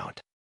was around.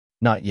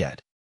 "Not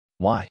yet."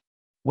 "Why?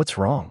 What's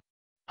wrong?"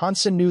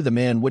 Hansen knew the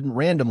man wouldn't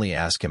randomly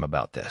ask him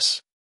about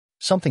this.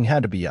 Something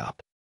had to be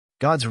up.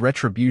 God's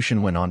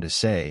retribution went on to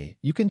say,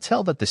 "You can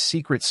tell that the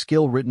secret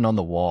skill written on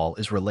the wall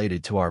is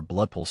related to our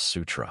Blood Pulse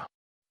Sutra.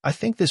 I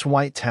think this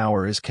White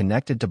Tower is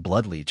connected to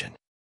Blood Legion.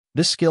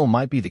 This skill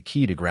might be the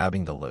key to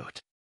grabbing the loot.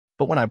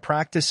 But when I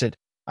practice it,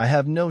 I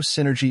have no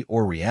synergy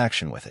or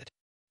reaction with it.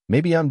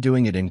 Maybe I'm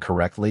doing it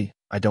incorrectly,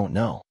 I don't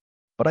know.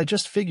 But I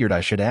just figured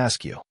I should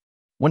ask you."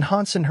 When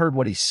Hansen heard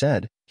what he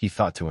said, he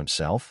thought to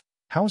himself,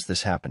 how is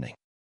this happening?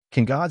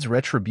 Can God's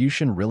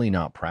retribution really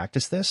not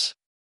practice this?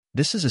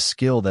 This is a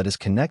skill that is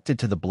connected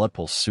to the Blood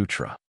Pulse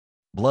Sutra.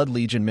 Blood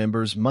Legion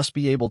members must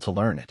be able to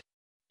learn it.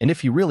 And if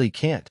he really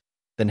can't,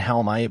 then how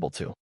am I able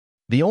to?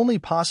 The only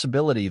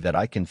possibility that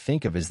I can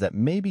think of is that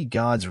maybe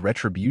God's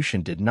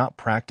retribution did not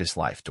practice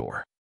Life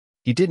Door.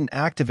 He didn't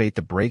activate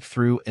the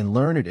breakthrough and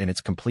learn it in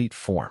its complete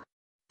form.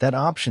 That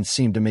option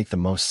seemed to make the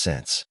most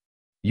sense.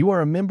 You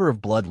are a member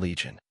of Blood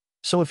Legion,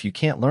 so if you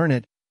can't learn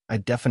it, I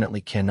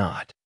definitely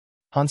cannot.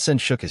 Hansen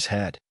shook his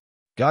head.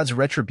 God's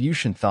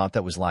retribution thought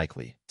that was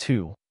likely,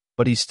 too,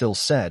 but he still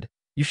said,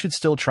 you should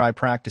still try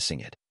practicing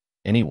it.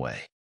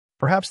 Anyway,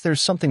 perhaps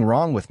there's something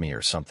wrong with me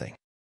or something.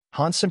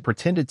 Hansen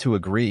pretended to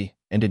agree,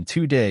 and in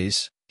 2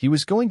 days, he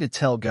was going to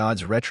tell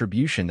God's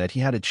retribution that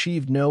he had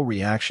achieved no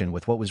reaction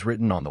with what was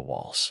written on the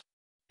walls.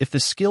 If the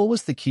skill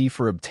was the key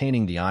for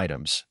obtaining the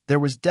items, there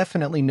was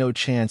definitely no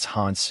chance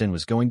Hansen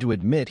was going to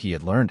admit he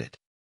had learned it.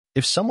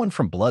 If someone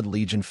from Blood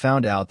Legion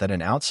found out that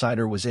an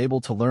outsider was able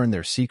to learn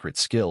their secret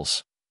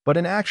skills, but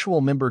an actual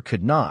member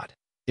could not,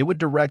 it would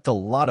direct a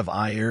lot of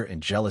ire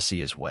and jealousy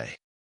his way.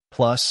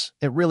 Plus,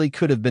 it really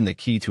could have been the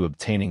key to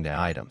obtaining the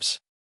items.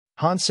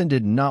 Hansen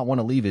did not want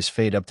to leave his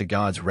fate up to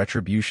God's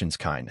retribution's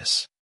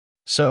kindness.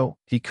 So,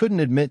 he couldn't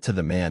admit to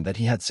the man that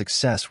he had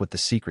success with the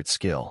secret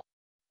skill.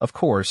 Of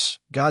course,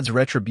 God's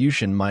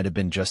retribution might have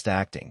been just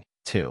acting,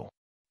 too.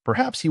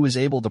 Perhaps he was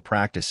able to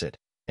practice it,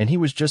 and he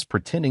was just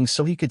pretending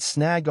so he could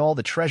snag all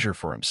the treasure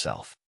for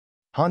himself.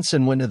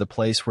 Hansen went to the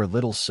place where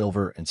Little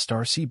Silver and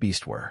Starsea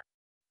Beast were.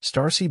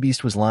 Starsea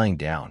Beast was lying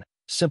down,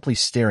 simply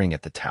staring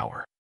at the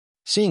tower.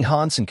 Seeing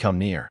Hansen come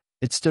near,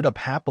 it stood up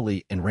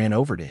happily and ran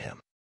over to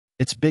him.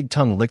 Its big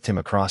tongue licked him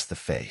across the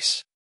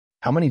face.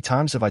 "How many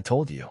times have I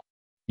told you?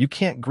 You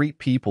can't greet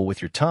people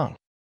with your tongue."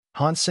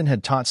 Hansen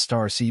had taught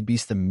Starsea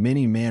Beast the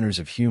many manners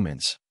of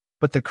humans,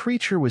 but the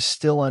creature was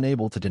still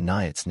unable to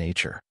deny its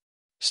nature.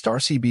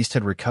 Starsea Beast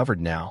had recovered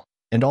now,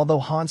 and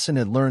although Hansen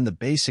had learned the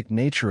basic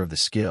nature of the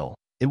skill,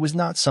 it was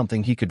not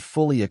something he could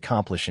fully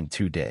accomplish in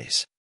 2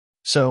 days.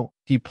 So,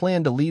 he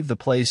planned to leave the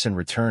place and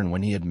return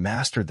when he had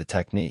mastered the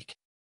technique.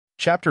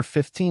 Chapter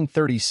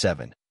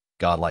 1537,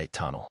 Godlight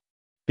Tunnel.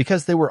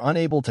 Because they were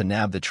unable to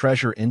nab the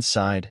treasure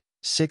inside,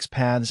 Six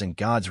Paths and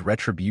God's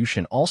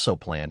Retribution also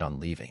planned on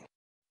leaving.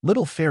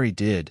 Little Fairy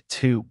did,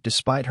 too,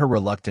 despite her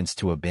reluctance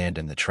to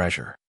abandon the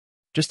treasure.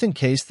 Just in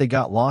case they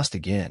got lost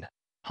again,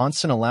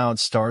 Hansen allowed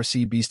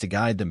Starsea Beast to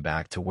guide them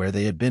back to where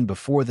they had been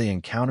before they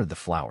encountered the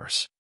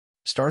flowers.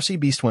 Starsea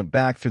Beast went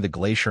back through the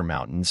glacier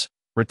mountains,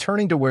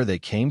 returning to where they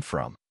came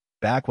from,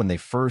 back when they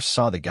first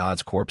saw the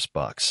God's corpse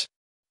bugs.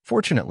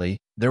 Fortunately,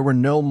 there were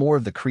no more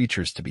of the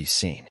creatures to be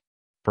seen.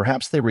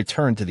 Perhaps they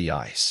returned to the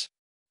ice.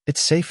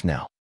 "It's safe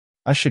now.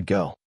 I should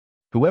go.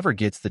 Whoever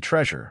gets the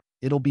treasure,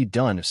 it'll be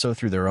done so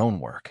through their own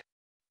work."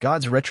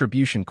 God's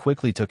Retribution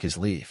quickly took his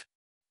leave.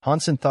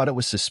 Hansen thought it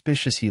was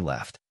suspicious he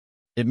left.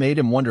 It made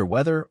him wonder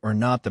whether or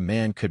not the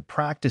man could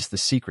practice the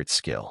secret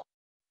skill.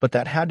 But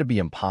that had to be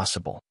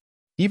impossible.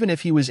 Even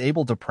if he was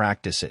able to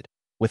practice it,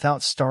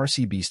 without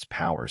Starsea Beast's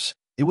powers,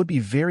 it would be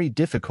very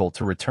difficult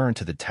to return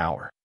to the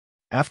tower.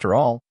 After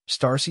all,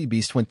 Starsea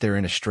Beast went there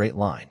in a straight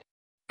line.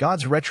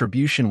 God's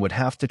Retribution would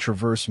have to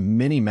traverse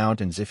many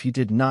mountains if he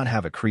did not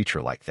have a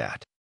creature like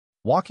that.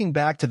 Walking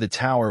back to the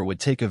tower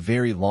would take a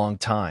very long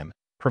time,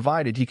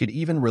 provided he could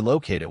even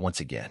relocate it once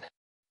again.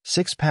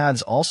 Six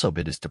Paths also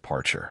bid his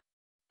departure.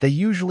 They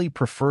usually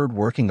preferred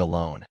working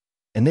alone,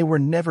 and they were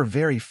never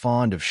very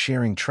fond of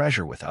sharing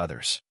treasure with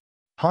others.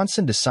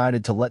 Hansen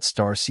decided to let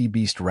Starsea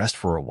Beast rest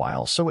for a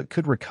while so it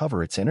could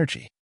recover its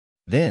energy.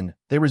 Then,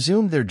 they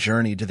resumed their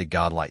journey to the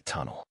Godlight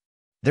Tunnel.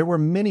 There were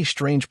many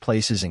strange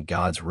places in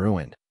God's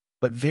ruin,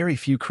 but very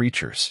few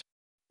creatures.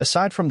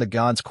 Aside from the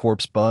God's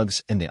corpse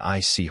bugs and the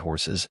ice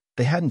seahorses,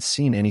 they hadn't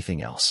seen anything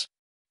else.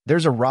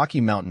 "There's a rocky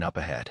mountain up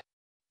ahead.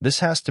 This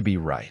has to be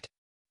right.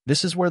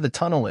 This is where the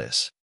tunnel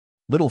is."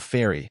 Little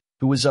Fairy,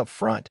 who was up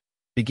front,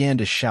 began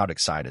to shout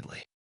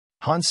excitedly.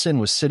 Hansen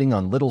was sitting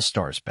on Little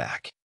Star's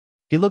back.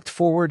 He looked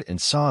forward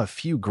and saw a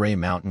few gray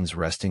mountains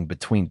resting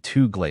between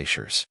 2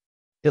 glaciers.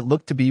 It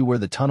looked to be where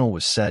the tunnel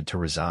was said to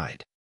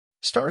reside.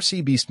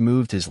 Starsea Beast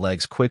moved his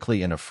legs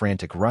quickly in a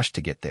frantic rush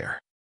to get there.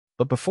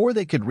 But before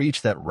they could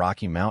reach that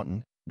rocky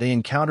mountain, they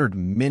encountered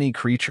many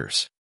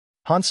creatures.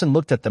 Hansen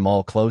looked at them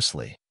all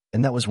closely,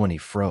 and that was when he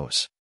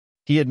froze.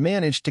 He had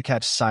managed to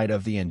catch sight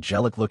of the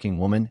angelic-looking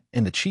woman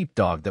and the cheap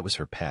dog that was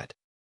her pet.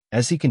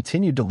 As he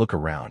continued to look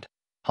around,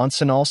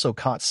 Hansen also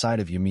caught sight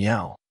of Yu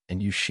Miao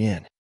and Yu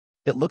Xian.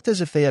 It looked as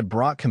if they had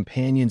brought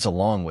companions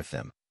along with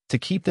them to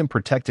keep them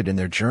protected in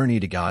their journey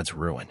to God's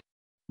ruin.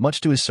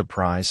 Much to his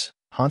surprise,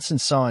 Hansen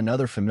saw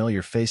another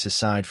familiar face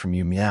aside from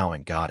Yu Miao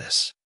and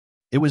Goddess.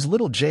 It was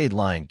Little Jade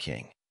Lion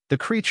King, the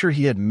creature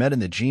he had met in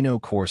the Geno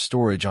Core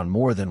storage on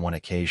more than one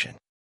occasion.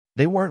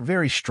 They weren't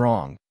very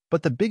strong,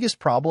 but the biggest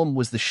problem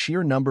was the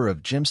sheer number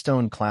of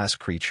gemstone-class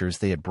creatures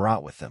they had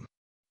brought with them.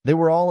 They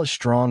were all as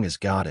strong as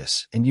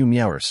Goddess and Yu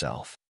Miao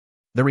herself.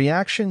 The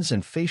reactions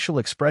and facial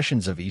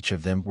expressions of each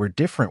of them were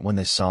different when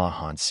they saw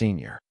Han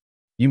Sr.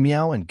 Yu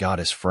Miao and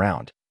Goddess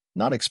frowned,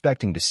 not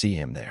expecting to see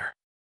him there.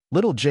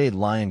 Little Jade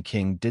Lion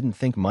King didn't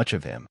think much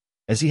of him,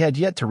 as he had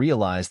yet to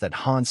realize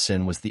that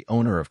Hansen was the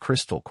owner of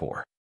Crystal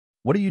Core.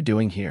 "What are you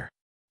doing here?"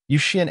 Yu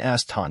Xian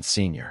asked Han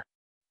Sr.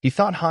 He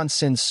thought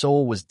Hansen's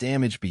soul was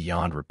damaged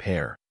beyond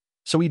repair,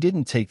 so he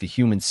didn't take the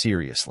human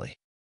seriously.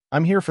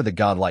 "I'm here for the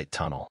Godlight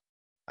Tunnel.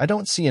 I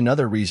don't see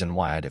another reason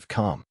why I'd have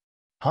come."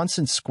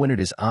 Hansen squinted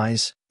his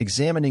eyes,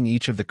 examining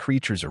each of the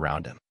creatures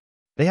around him.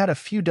 They had a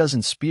few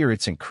dozen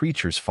spirits and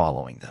creatures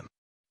following them.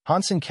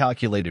 Hansen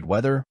calculated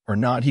whether or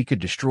not he could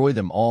destroy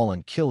them all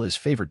and kill his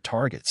favorite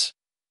targets: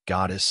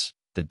 Goddess,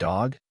 the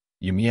dog,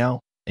 Yu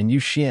Miao, and Yu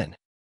Xian.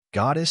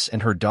 Goddess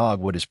and her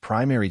dog were his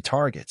primary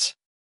targets.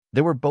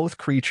 They were both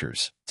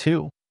creatures,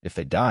 too. If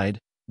they died,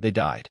 they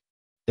died.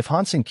 If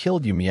Hansen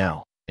killed Yu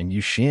Miao and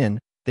Yu Xian,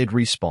 they'd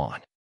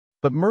respawn.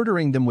 But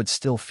murdering them would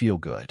still feel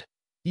good.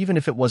 even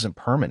if it wasn't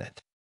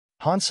permanent.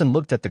 Hansen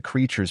looked at the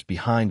creatures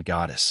behind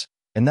Goddess,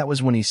 and that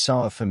was when he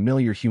saw a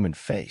familiar human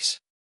face.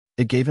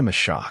 It gave him a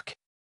shock.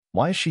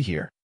 Why is she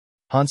here?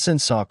 Hansen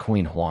saw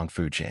Queen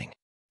Fujing.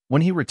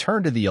 When he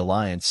returned to the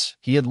Alliance,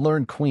 he had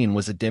learned Queen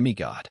was a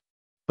demigod.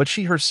 But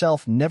she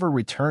herself never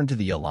returned to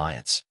the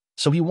Alliance,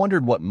 so he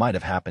wondered what might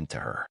have happened to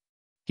her.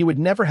 He would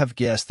never have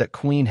guessed that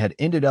Queen had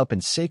ended up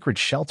in sacred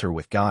shelter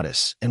with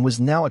Goddess and was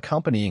now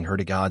accompanying her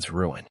to God's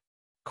ruin.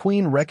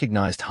 Queen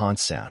recognized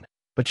Hansen,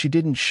 but she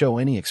didn't show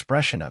any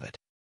expression of it.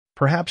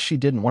 Perhaps she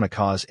didn't want to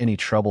cause any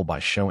trouble by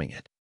showing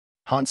it.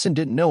 Hansen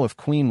didn't know if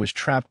Queen was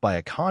trapped by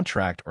a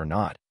contract or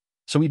not,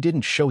 so he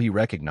didn't show he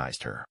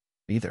recognized her,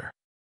 either.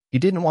 He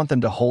didn't want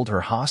them to hold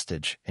her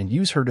hostage and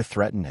use her to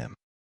threaten him.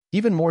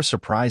 Even more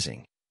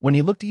surprising, when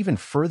he looked even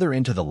further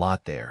into the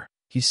lot there,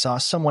 he saw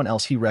someone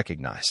else he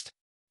recognized.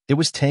 It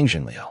was Tang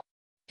Jinliu.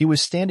 He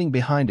was standing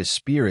behind a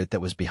spirit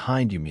that was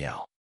behind Yu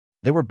Miao.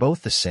 They were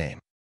both the same.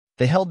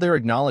 They held their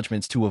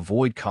acknowledgments to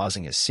avoid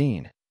causing a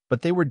scene,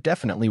 but they were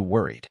definitely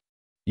worried.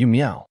 Yu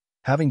Miao,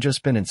 having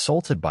just been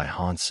insulted by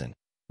Hansen,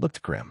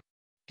 looked grim.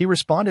 He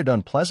responded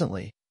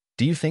unpleasantly,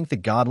 "Do you think the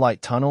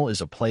Godlight Tunnel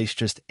is a place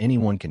just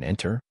anyone can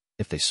enter,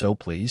 if they so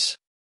please?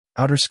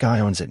 Outer Sky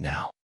owns it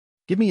now.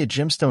 Give me a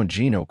gemstone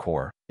Geno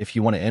core if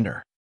you want to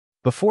enter."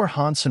 Before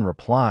Hansen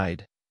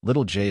replied,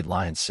 Little Jade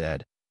Lion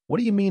said, "What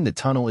do you mean the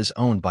tunnel is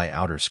owned by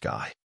Outer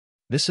Sky?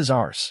 This is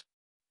ours.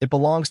 It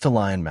belongs to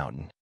Lion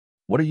Mountain.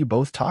 What are you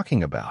both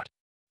talking about?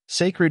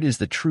 Sacred is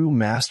the true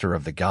master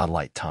of the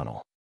Godlight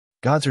Tunnel.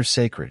 Gods are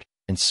sacred,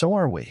 and so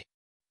are we."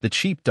 The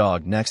cheap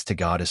dog next to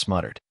Goddess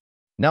muttered.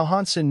 Now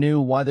Hansen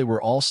knew why they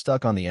were all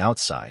stuck on the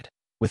outside,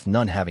 with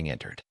none having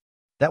entered.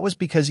 That was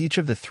because each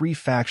of the three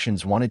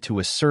factions wanted to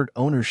assert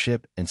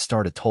ownership and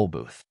start a toll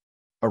booth.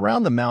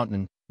 Around the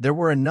mountain, there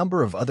were a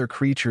number of other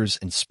creatures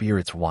and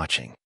spirits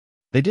watching.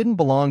 They didn't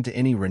belong to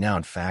any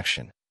renowned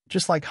faction,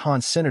 just like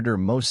Han's senator.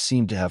 Most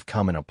seemed to have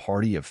come in a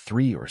party of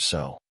 3 or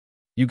so.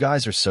 "You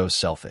guys are so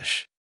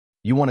selfish.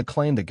 You want to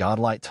claim the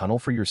Godlight Tunnel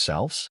for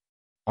yourselves?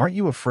 Aren't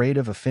you afraid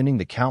of offending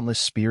the countless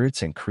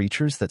spirits and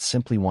creatures that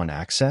simply want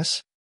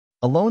access?"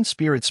 A lone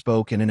spirit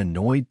spoke in an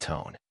annoyed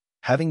tone,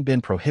 having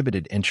been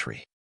prohibited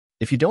entry.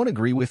 "If you don't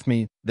agree with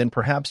me, then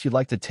perhaps you'd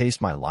like to taste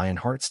my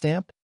Lionheart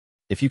stamp?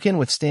 If you can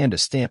withstand a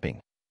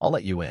stamping, I'll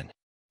let you in."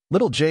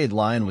 Little Jade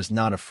Lion was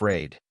not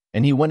afraid,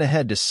 and he went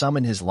ahead to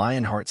summon his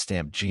Lionheart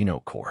stamp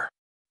Geno core.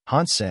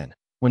 Hansen,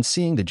 when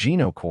seeing the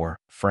Geno core,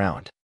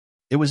 frowned.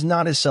 It was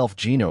not his self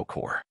Geno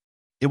core.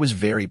 It was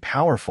very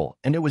powerful,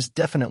 and it was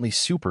definitely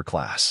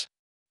superclass.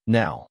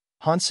 Now,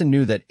 Hansen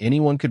knew that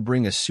anyone could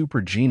bring a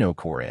super Geno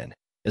core in,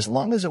 as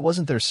long as it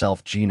wasn't their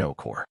self Geno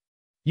core.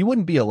 You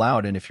wouldn't be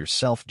allowed in if your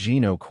self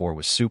Geno core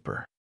was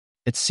super.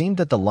 It seemed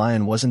that the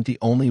lion wasn't the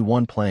only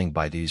one playing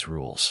by these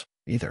rules,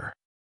 either.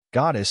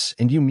 Goddess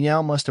and Yu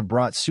Miao must have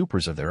brought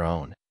supers of their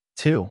own,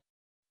 too.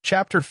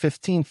 Chapter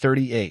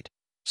 1538,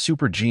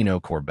 Super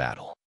Geno Core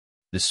Battle.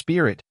 The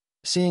spirit,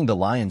 seeing the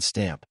lion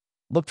stamp,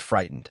 looked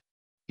frightened.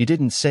 He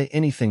didn't say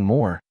anything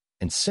more,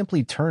 and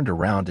simply turned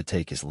around to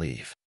take his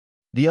leave.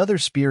 The other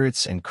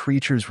spirits and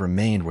creatures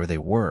remained where they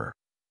were,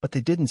 but they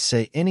didn't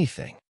say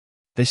anything.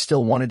 They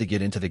still wanted to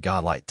get into the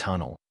Godlight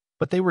Tunnel,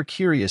 but they were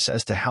curious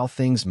as to how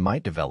things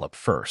might develop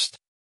first.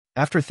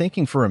 After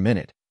thinking for a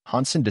minute,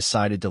 Hansen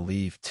decided to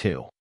leave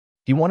too.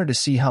 He wanted to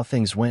see how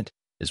things went,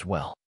 as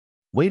well.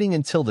 Waiting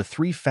until the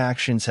three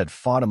factions had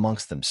fought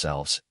amongst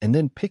themselves and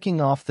then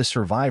picking off the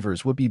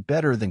survivors would be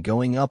better than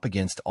going up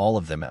against all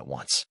of them at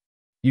once.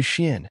 Yu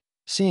Xian,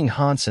 seeing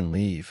Hansen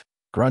leave,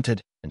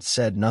 grunted and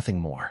said nothing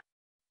more.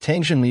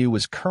 Tang Jinliu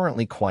was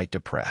currently quite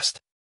depressed.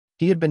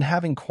 He had been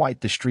having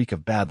quite the streak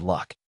of bad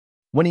luck.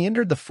 When he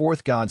entered the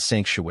fourth god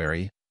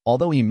sanctuary,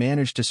 although he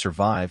managed to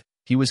survive,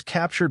 he was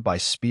captured by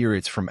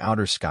spirits from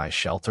Outer Sky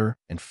Shelter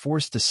and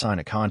forced to sign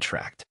a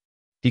contract.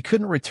 He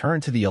couldn't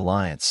return to the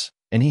Alliance,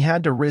 and he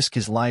had to risk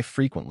his life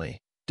frequently,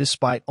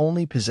 despite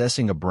only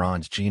possessing a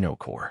bronze Geno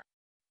core.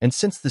 And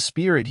since the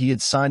spirit he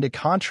had signed a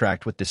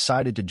contract with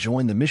decided to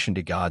join the mission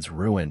to God's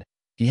ruin,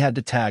 he had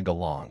to tag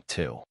along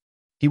too.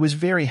 He was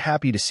very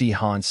happy to see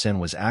Hansen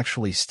was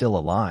actually still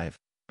alive,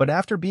 but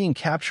after being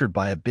captured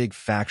by a big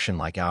faction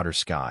like Outer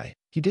Sky,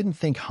 he didn't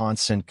think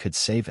Hansen could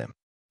save him.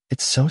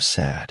 "It's so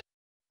sad.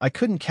 I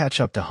couldn't catch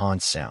up to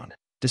Hansen,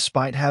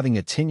 despite having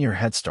a 10-year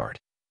head start,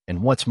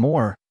 and what's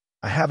more,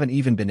 I haven't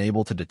even been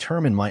able to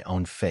determine my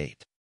own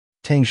fate."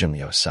 Tang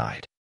Jinliu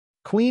sighed.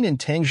 Queen and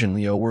Tang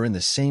Jinliu were in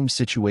the same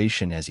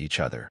situation as each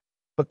other,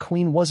 but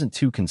Queen wasn't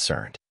too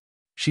concerned.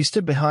 She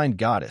stood behind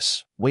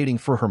Goddess, waiting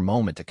for her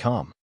moment to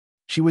come.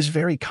 She was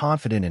very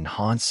confident in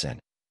Hansen,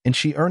 and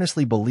she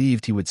earnestly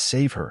believed he would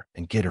save her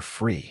and get her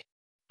free.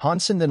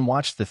 Hansen then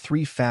watched the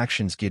three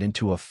factions get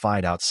into a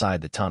fight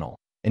outside the tunnel,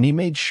 and he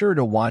made sure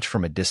to watch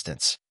from a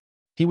distance.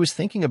 He was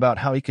thinking about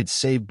how he could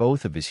save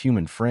both of his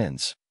human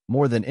friends,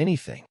 more than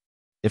anything.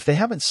 If they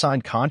haven't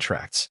signed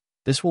contracts,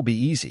 this will be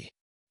easy.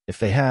 If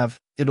they have,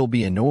 it'll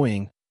be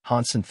annoying,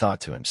 Hansen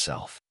thought to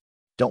himself.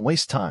 Don't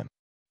waste time.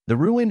 The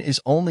ruin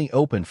is only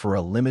open for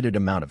a limited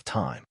amount of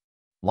time.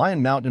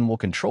 Lion Mountain will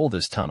control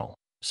this tunnel,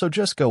 so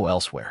just go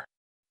elsewhere.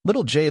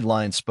 Little Jade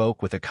Lion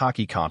spoke with a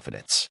cocky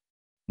confidence.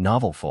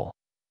 Novelful.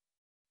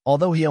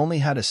 Although he only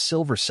had a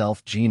silver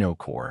self-geno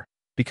core,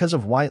 because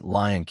of White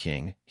Lion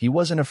King, he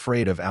wasn't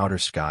afraid of Outer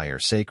Sky or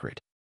Sacred.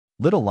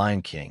 Little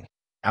Lion King,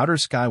 Outer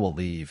Sky will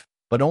leave,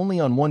 but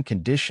only on one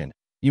condition,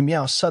 Yu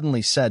Miao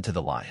suddenly said to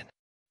the lion.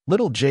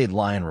 Little Jade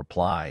Lion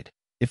replied,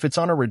 if it's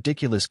on a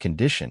ridiculous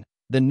condition,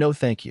 then no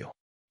thank you.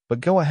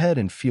 But go ahead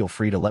and feel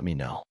free to let me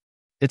know.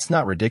 It's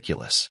not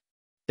ridiculous.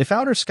 If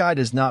Outer Sky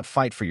does not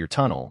fight for your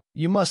tunnel,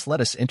 you must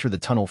let us enter the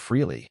tunnel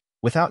freely,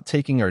 without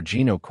taking our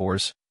geno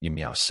cores, Yu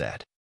Miao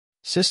said.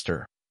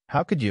 Sister,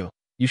 how could you?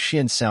 Yu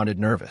Xian sounded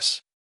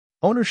nervous.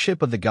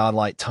 Ownership of the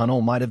Godlight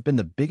Tunnel might have been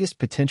the biggest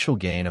potential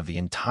gain of the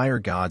entire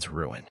God's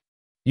ruin.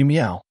 Yu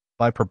Miao,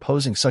 by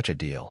proposing such a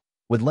deal,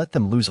 would let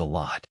them lose a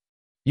lot.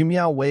 Yu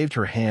Miao waved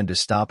her hand to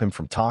stop him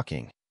from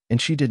talking,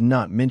 and she did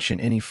not mention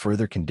any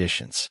further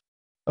conditions.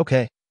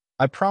 Okay,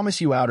 I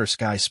promise you Outer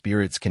Sky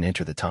spirits can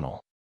enter the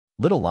tunnel.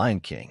 Little Lion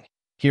King,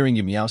 hearing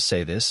Yu Miao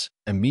say this,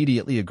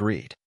 immediately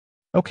agreed.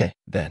 Okay,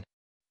 then.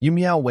 Yu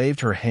Miao waved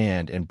her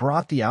hand and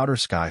brought the Outer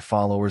Sky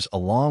followers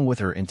along with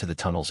her into the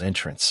tunnel's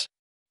entrance.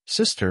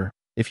 Sister,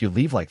 if you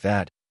leave like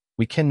that,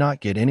 we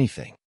cannot get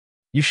anything.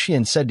 Yu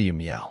Xian said to Yu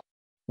Miao.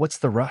 What's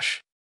the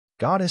rush?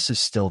 Goddess is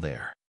still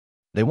there.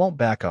 They won't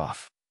back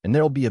off, and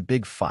there'll be a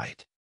big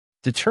fight.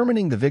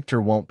 Determining the victor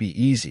won't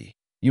be easy,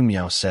 Yu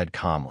Miao said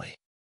calmly.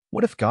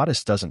 What if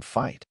Goddess doesn't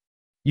fight?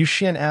 Yu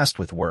Xian asked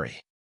with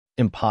worry.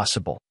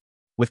 Impossible.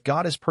 With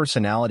Goddess'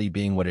 personality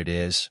being what it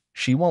is,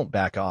 she won't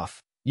back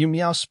off, Yu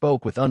Miao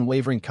spoke with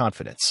unwavering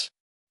confidence.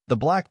 The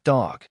black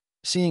dog,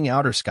 seeing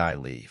Outer Sky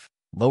leave,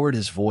 lowered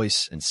his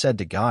voice and said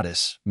to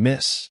Goddess,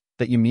 Miss,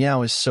 that Yu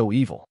Miao is so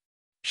evil.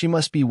 She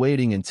must be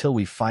waiting until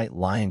we fight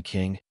Lion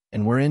King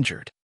and we're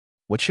injured.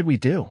 What should we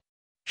do?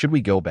 Should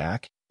we go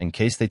back, in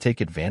case they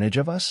take advantage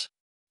of us?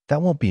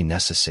 That won't be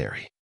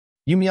necessary.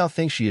 Yu Miao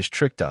thinks she has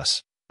tricked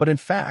us, but in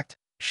fact,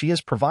 she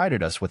has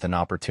provided us with an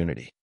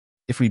opportunity.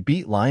 If we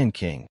beat Lion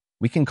King,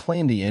 we can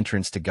claim the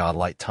entrance to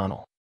Godlight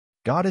Tunnel.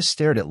 Goddess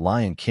stared at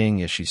Lion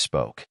King as she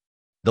spoke.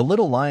 The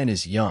little lion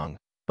is young,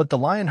 but the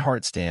lion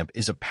heart stamp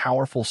is a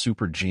powerful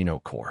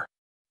supergeno core.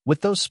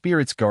 With those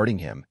spirits guarding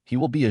him, he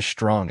will be as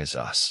strong as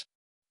us.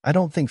 I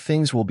don't think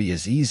things will be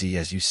as easy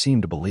as you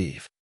seem to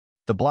believe.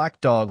 The black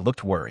dog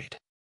looked worried.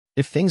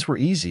 If things were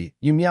easy,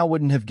 Yu Miao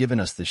wouldn't have given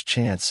us this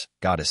chance,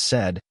 Goddess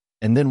said,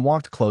 and then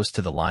walked close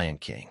to the Lion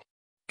King.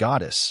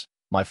 Goddess,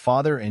 my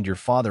father and your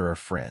father are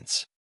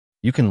friends.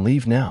 You can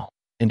leave now,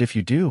 and if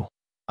you do,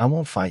 I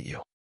won't fight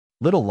you.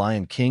 Little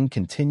Lion King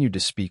continued to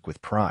speak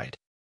with pride.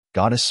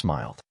 Goddess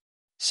smiled.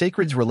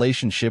 Sacred's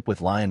relationship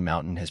with Lion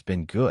Mountain has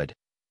been good,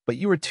 but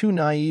you are too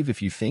naive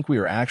if you think we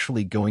are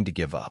actually going to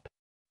give up.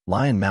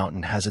 Lion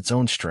Mountain has its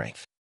own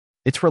strength.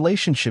 Its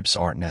relationships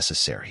aren't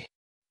necessary.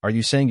 Are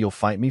you saying you'll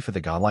fight me for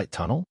the Godlight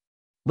Tunnel?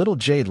 Little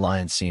Jade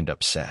Lion seemed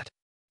upset.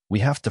 We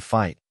have to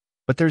fight,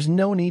 but there's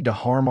no need to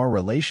harm our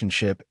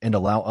relationship and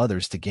allow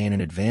others to gain an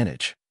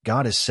advantage,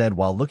 Goddess said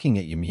while looking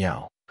at Yu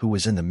Miao, who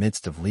was in the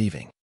midst of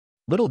leaving.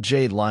 Little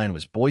Jade Lion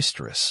was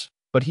boisterous,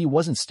 but he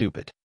wasn't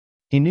stupid.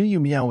 He knew Yu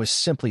Miao was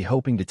simply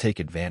hoping to take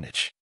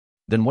advantage.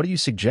 Then what do you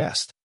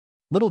suggest?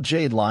 Little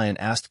Jade Lion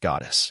asked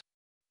Goddess.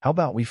 How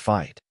about we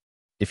fight?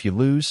 If you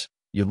lose,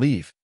 you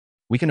leave.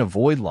 We can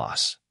avoid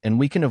loss, and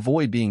we can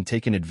avoid being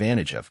taken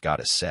advantage of,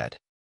 Goddess said.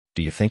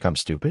 Do you think I'm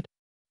stupid?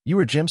 You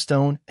are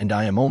gemstone, and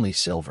I am only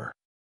silver.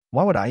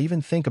 Why would I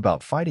even think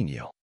about fighting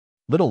you?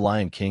 Little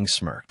Lion King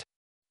smirked.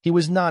 He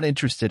was not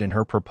interested in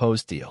her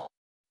proposed deal.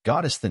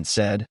 Goddess then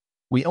said,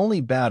 we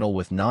only battle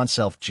with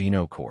non-self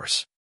geno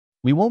cores.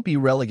 We won't be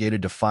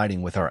relegated to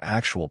fighting with our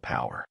actual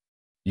power.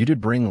 You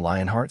did bring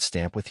Lionheart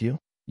Stamp with you?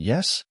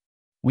 Yes?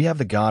 We have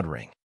the God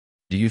Ring.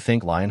 Do you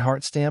think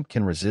Lionheart Stamp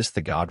can resist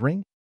the God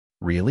Ring?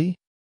 Really?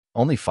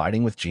 Only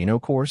fighting with geno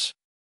cores?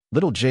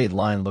 Little Jade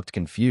Lion looked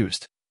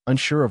confused,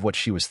 unsure of what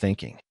she was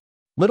thinking.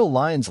 Little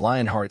Lion's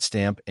Lionheart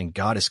Stamp and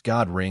Goddess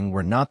God Ring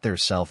were not their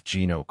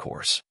self-geno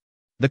cores.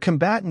 The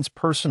combatant's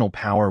personal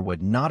power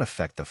would not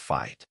affect the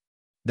fight.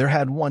 There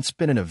had once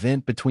been an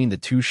event between the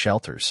two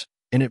shelters,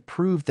 and it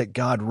proved that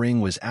God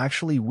Ring was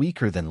actually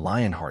weaker than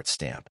Lionheart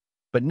Stamp,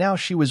 but now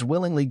she was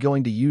willingly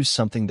going to use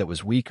something that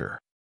was weaker.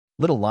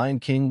 Little Lion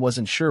King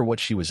wasn't sure what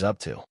she was up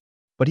to,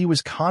 but he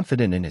was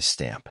confident in his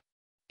stamp.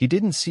 He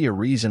didn't see a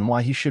reason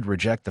why he should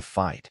reject the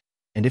fight,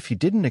 and if he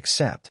didn't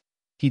accept,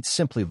 he'd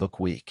simply look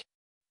weak.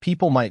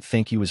 People might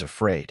think he was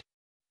afraid.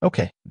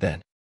 Okay,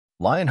 then.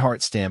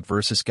 Lionheart Stamp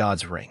versus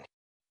God's Ring.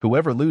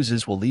 Whoever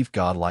loses will leave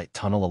Godlight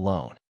Tunnel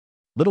alone.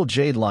 Little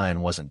Jade Lion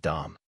wasn't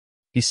dumb.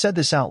 He said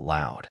this out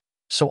loud,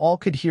 so all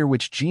could hear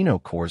which geno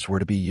cores were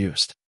to be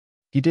used.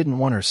 He didn't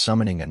want her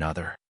summoning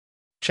another.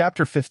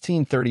 Chapter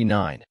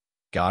 1539,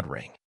 God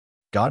Ring.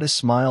 Goddess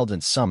smiled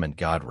and summoned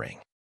God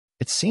Ring.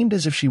 It seemed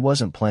as if she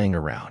wasn't playing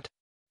around.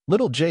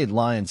 Little Jade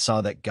Lion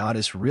saw that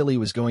Goddess really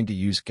was going to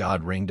use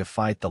God Ring to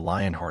fight the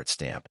Lionheart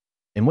Stamp,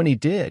 and when he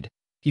did,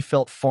 he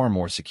felt far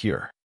more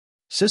secure.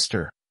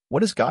 Sister,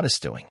 what is Goddess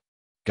doing?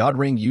 God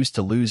Ring used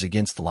to lose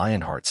against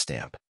Lionheart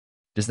Stamp.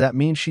 Does that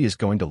mean she is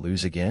going to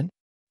lose again?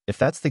 If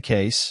that's the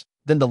case,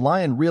 Then the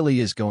lion really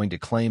is going to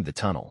claim the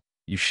tunnel,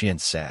 Xuanhuan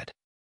said.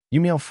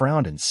 Yumiao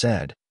frowned and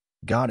said,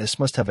 Goddess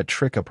must have a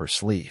trick up her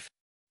sleeve.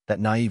 That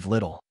naive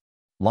little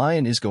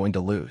lion is going to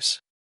lose.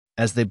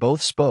 As they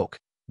both spoke,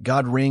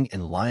 God Ring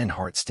and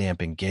Lionheart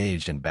Stamp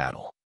engaged in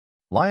battle.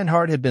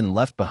 Lionheart had been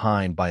left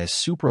behind by a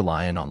super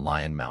lion on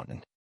Lion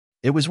Mountain.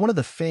 It was one of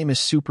the famous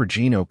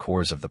supergene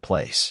cores of the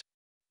place.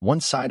 One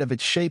side of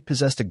its shape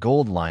possessed a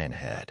gold lion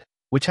head,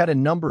 which had a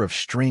number of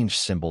strange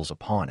symbols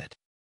upon it.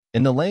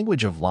 In the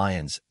language of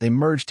lions, they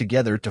merged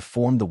together to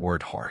form the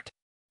word heart.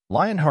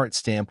 Lionheart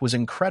Stamp was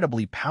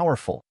incredibly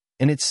powerful,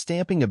 and its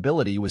stamping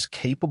ability was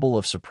capable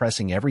of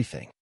suppressing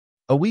everything.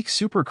 A weak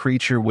super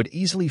creature would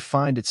easily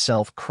find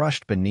itself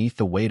crushed beneath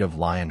the weight of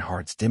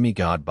Lionheart's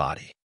demigod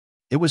body.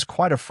 It was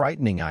quite a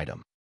frightening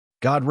item.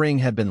 God Ring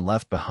had been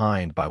left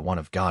behind by one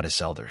of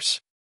Goddess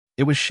Elders.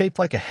 It was shaped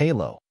like a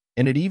halo,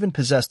 and it even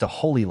possessed a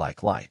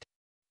holy-like light.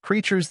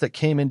 Creatures that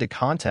came into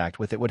contact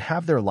with it would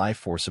have their life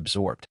force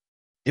absorbed.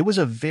 It was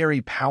a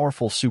very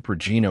powerful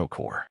supergene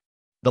core.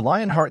 The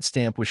Lionheart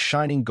Stamp was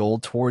shining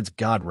gold towards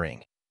God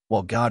Ring,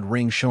 while God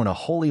Ring shone a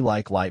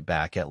holy-like light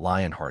back at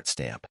Lionheart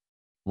Stamp.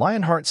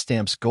 Lionheart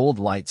Stamp's gold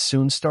light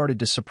soon started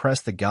to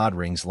suppress the God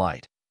Ring's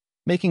light,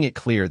 making it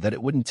clear that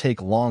it wouldn't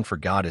take long for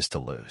Goddess to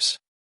lose.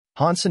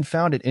 Hansen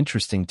found it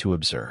interesting to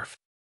observe.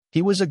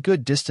 He was a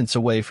good distance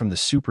away from the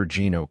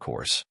supergene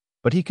cores,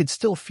 but he could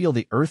still feel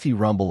the earthy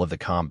rumble of the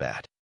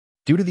combat.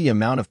 Due to the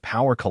amount of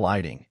power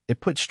colliding, it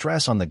put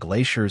stress on the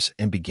glaciers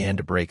and began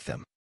to break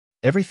them.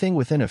 Everything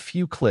within a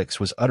few clicks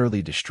was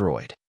utterly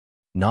destroyed.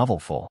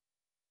 Novelful.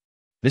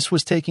 This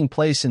was taking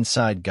place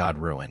inside God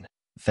Ruin,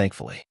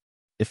 thankfully.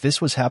 If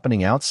this was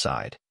happening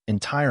outside,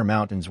 entire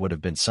mountains would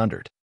have been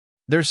sundered.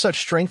 There's such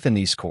strength in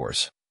these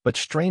cores, but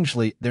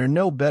strangely, they're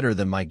no better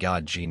than my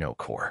God Geno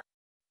core.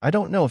 I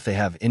don't know if they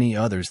have any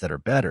others that are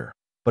better,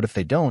 but if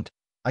they don't,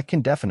 I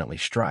can definitely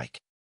strike.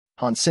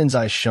 Hansen's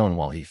eyes shone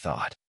while he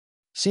thought.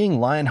 Seeing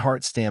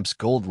Lionheart Stamp's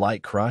gold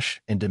light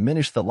crush and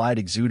diminish the light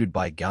exuded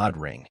by God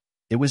Ring,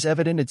 it was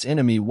evident its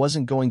enemy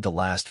wasn't going to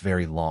last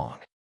very long.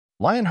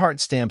 Lionheart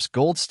Stamp's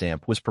gold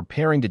stamp was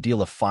preparing to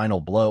deal a final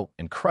blow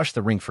and crush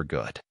the ring for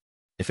good.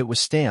 If it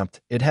was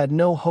stamped, it had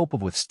no hope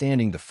of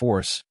withstanding the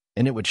force,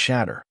 and it would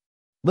shatter.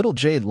 Little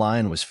Jade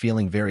Lion was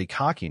feeling very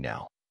cocky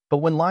now, but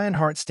when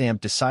Lionheart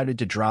Stamp decided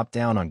to drop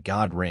down on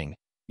God Ring,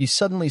 he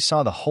suddenly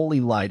saw the holy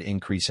light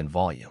increase in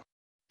volume.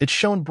 It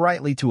shone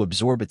brightly to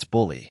absorb its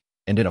bully,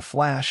 and in a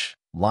flash,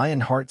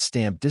 Lionheart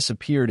Stamp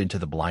disappeared into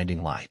the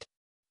blinding light.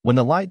 When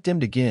the light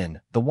dimmed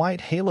again, the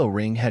white halo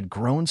ring had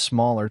grown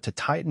smaller to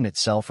tighten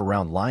itself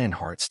around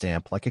Lionheart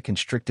Stamp like a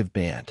constrictive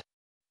band.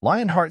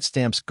 Lionheart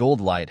Stamp's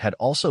gold light had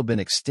also been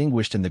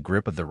extinguished in the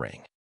grip of the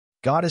ring.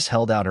 Goddess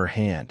held out her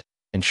hand,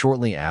 and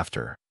shortly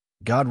after,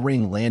 God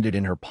Ring landed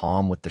in her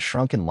palm with the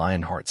shrunken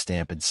Lionheart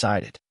Stamp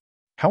inside it.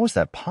 How was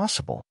that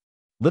possible?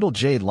 Little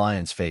Jade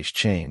Lion's face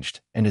changed,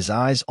 and his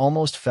eyes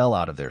almost fell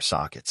out of their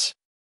sockets.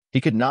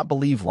 He could not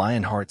believe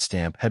Lionheart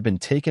Stamp had been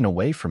taken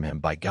away from him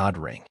by God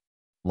Ring.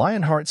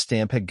 Lionheart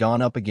Stamp had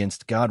gone up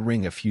against God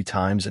Ring a few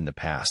times in the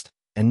past,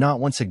 and not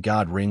once had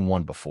God Ring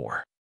won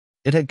before.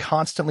 It had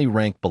constantly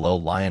ranked below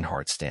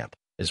Lionheart Stamp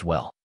as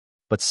well.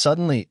 But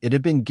suddenly, it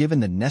had been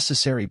given the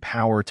necessary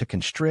power to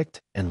constrict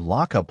and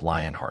lock up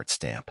Lionheart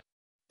Stamp.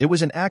 It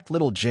was an act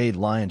little Jade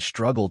Lion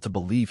struggled to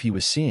believe he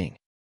was seeing.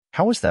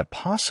 How was that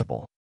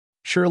possible?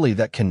 Surely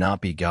that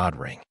cannot be God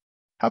Ring.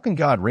 How can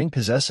God Ring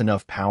possess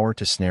enough power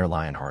to snare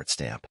Lionheart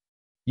Stamp?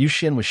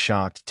 Xuanhuan was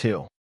shocked,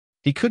 too.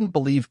 He couldn't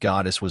believe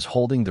Goddess was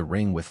holding the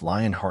ring with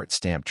Lionheart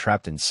Stamp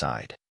trapped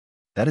inside.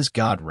 That is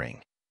God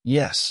Ring.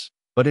 Yes,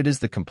 but it is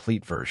the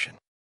complete version.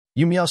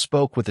 Yumiao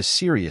spoke with a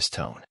serious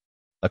tone.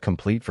 A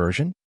complete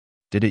version?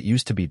 Did it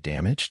used to be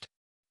damaged?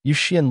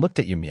 Xuanhuan looked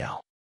at Yumiao.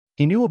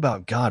 He knew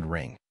about God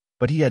Ring,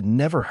 but he had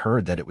never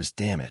heard that it was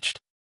damaged.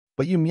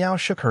 But Yumiao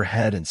shook her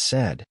head and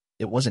said,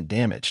 it wasn't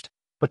damaged,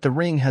 but the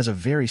ring has a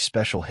very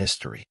special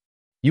history.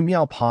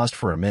 Yumiao paused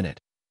for a minute,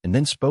 and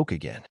then spoke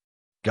again.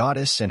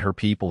 Goddess and her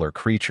people are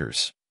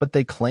creatures, but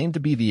they claim to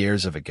be the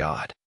heirs of a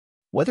god.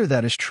 Whether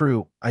that is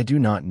true, I do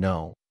not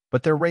know,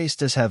 but their race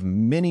does have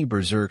many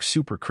berserk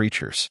super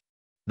creatures.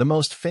 The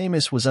most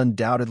famous was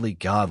undoubtedly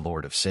God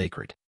Lord of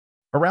Sacred.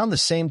 Around the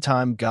same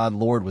time God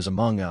Lord was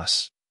among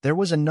us, there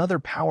was another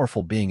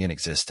powerful being in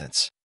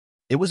existence.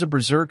 It was a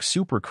berserk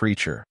super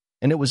creature,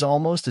 and it was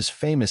almost as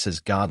famous as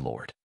God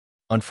Lord.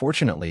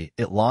 Unfortunately,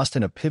 it lost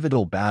in a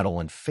pivotal battle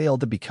and failed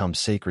to become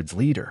Sacred's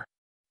leader.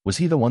 Was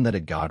he the one that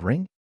had God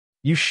Ring?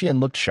 Xuanhuan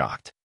looked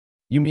shocked.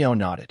 Yumiao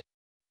nodded.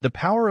 The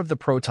power of the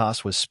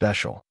Protoss was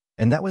special,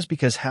 and that was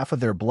because half of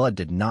their blood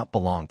did not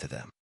belong to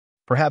them.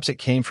 Perhaps it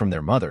came from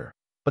their mother,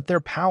 but their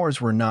powers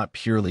were not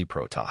purely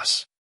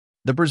Protoss.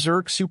 The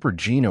Berserk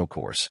Supergene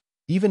cores,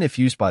 even if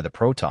used by the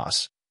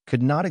Protoss,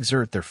 could not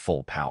exert their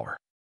full power.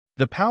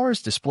 The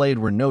powers displayed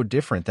were no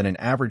different than an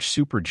average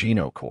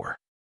Supergene core.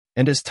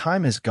 And as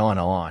time has gone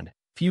on,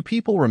 few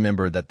people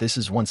remember that this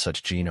is one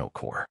such Geno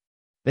core.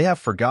 They have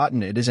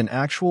forgotten it is an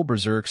actual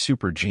Berserk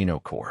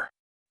Supergene core.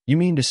 You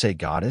mean to say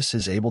Goddess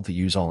is able to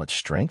use all its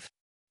strength?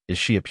 Is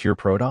she a pure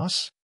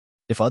Protoss?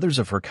 If others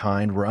of her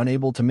kind were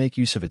unable to make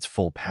use of its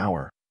full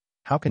power,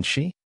 how can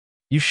she?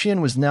 Yuxian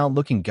was now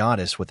looking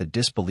Goddess with a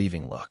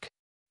disbelieving look.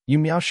 Yu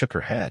Miao shook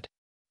her head.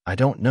 I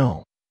don't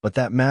know, but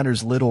that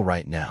matters little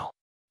right now.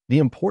 The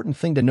important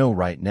thing to know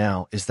right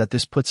now is that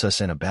this puts us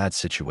in a bad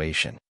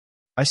situation.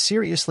 I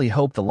seriously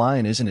hope the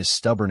lion isn't as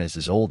stubborn as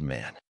his old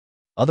man.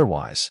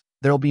 Otherwise,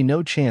 there'll be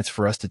no chance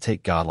for us to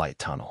take Godlight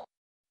Tunnel.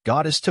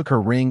 Goddess took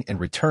her ring and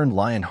returned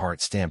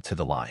Lionheart stamp to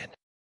the lion.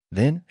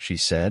 Then, she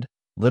said,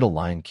 Little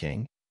Lion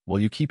King, will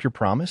you keep your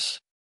promise?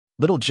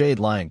 Little Jade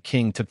Lion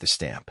King took the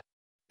stamp.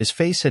 His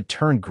face had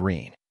turned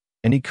green,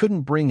 and he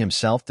couldn't bring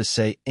himself to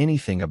say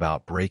anything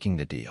about breaking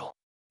the deal.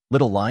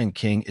 Little Lion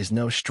King is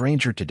no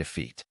stranger to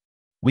defeat.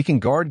 We can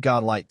guard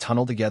Godlight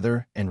Tunnel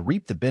together and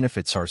reap the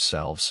benefits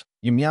ourselves,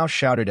 Yu Miao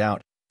shouted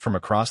out from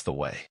across the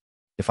way.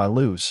 If I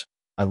lose,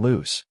 I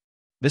lose.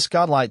 This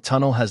Godlight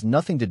Tunnel has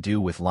nothing to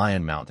do with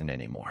Lion Mountain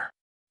anymore.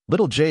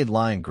 Little Jade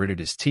Lion gritted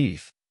his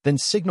teeth, then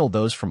signaled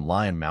those from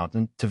Lion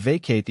Mountain to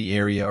vacate the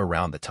area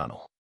around the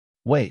tunnel.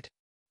 Wait.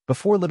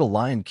 Before Little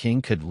Lion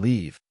King could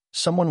leave,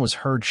 someone was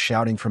heard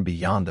shouting from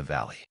beyond the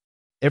valley.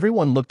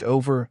 Everyone looked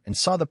over and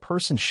saw the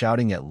person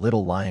shouting at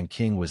Little Lion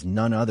King was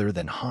none other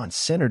than Han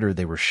Senator.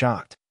 They were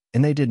shocked,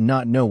 and they did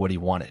not know what he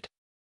wanted.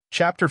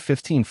 Chapter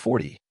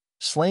 1540,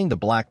 Slaying the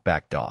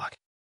Blackback Dog.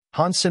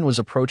 Hansen was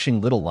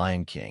approaching Little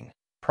Lion King,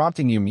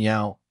 prompting Yu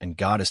Miao and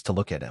Goddess to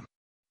look at him.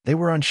 They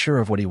were unsure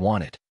of what he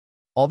wanted.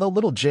 Although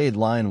Little Jade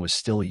Lion was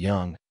still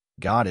young,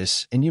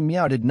 Goddess and Yu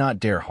Miao did not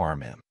dare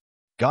harm him.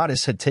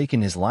 Goddess had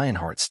taken his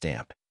Lionheart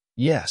stamp,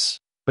 yes,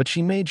 but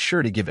she made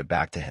sure to give it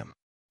back to him.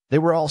 They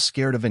were all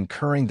scared of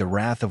incurring the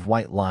wrath of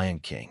White Lion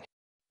King.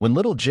 When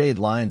Little Jade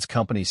Lion's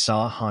company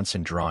saw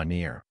Hansen draw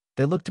near,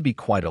 they looked to be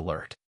quite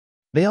alert.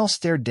 They all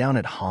stared down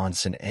at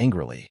Hansen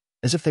angrily,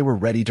 as if they were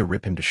ready to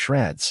rip him to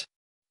shreds.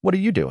 What are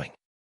you doing?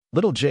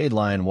 Little Jade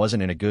Lion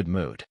wasn't in a good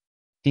mood.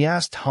 He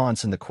asked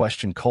Hansen the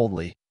question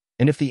coldly,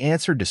 and if the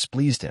answer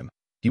displeased him,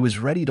 he was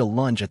ready to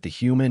lunge at the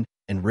human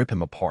and rip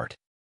him apart.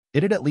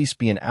 It'd at least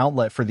be an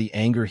outlet for the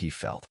anger he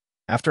felt,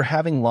 after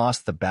having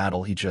lost the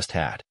battle he just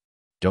had.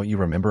 Don't you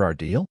remember our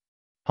deal?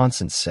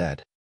 Hansen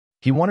said.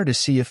 He wanted to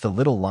see if the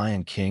Little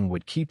Lion King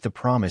would keep the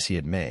promise he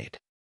had made.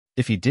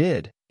 If he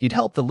did, he'd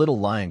help the Little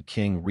Lion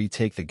King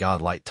retake the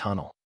Godlight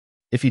Tunnel.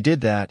 If he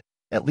did that,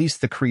 at least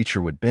the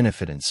creature would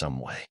benefit in some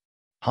way.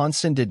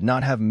 Hansen did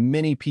not have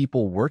many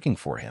people working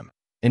for him,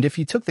 and if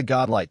he took the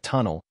Godlight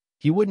Tunnel,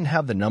 he wouldn't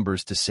have the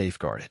numbers to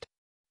safeguard it.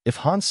 If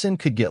Hansen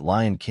could get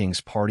Lion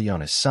King's party on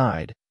his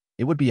side,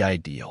 it would be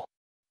ideal.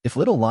 If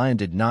Little Lion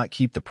did not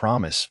keep the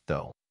promise,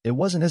 though, it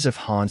wasn't as if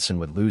Hansen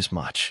would lose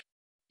much.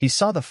 He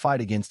saw the fight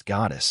against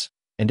Goddess,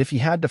 and if he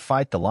had to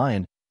fight the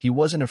lion, he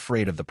wasn't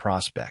afraid of the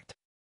prospect.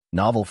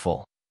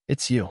 Novelful,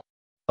 it's you.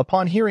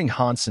 Upon hearing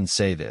Hansen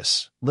say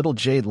this, Little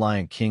Jade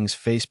Lion King's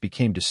face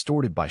became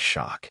distorted by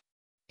shock.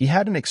 He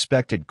hadn't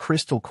expected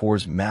Crystal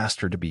Core's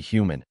master to be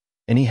human,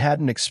 and he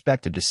hadn't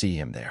expected to see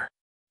him there.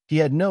 He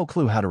had no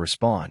clue how to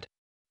respond.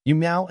 Yu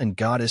Miao and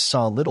Goddess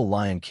saw Little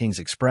Lion King's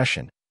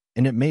expression,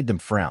 and it made them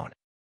frown.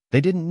 They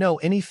didn't know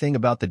anything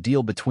about the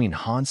deal between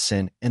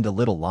Hansen and the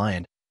Little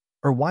Lion,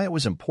 or why it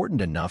was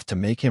important enough to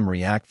make him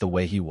react the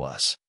way he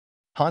was.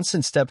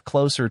 Hansen stepped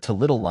closer to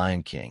Little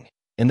Lion King,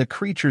 and the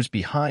creatures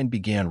behind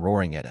began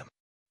roaring at him.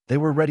 They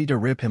were ready to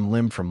rip him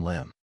limb from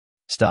limb.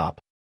 Stop.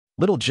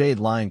 Little Jade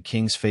Lion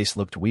King's face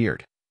looked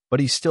weird, but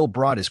he still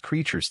brought his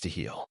creatures to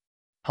heel.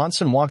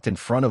 Hansen walked in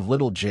front of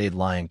Little Jade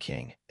Lion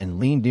King and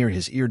leaned near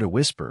his ear to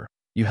whisper,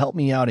 "You helped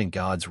me out in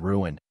God's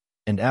ruin,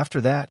 and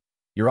after that,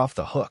 you're off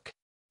the hook.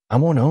 I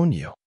won't own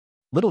you."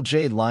 Little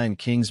Jade Lion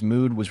King's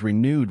mood was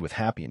renewed with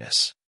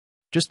happiness.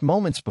 Just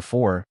moments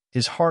before,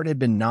 his heart had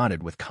been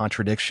knotted with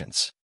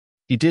contradictions.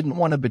 He didn't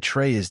want to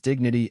betray his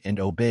dignity and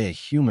obey a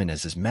human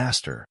as his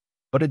master,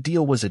 but a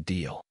deal was a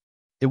deal.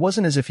 It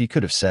wasn't as if he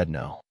could have said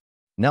no.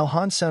 Now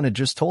Hansen had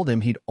just told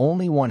him he'd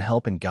only want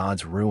help in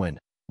God's ruin.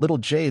 Little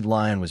Jade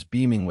Lion was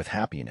beaming with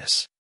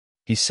happiness.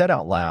 He said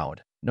out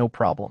loud, "No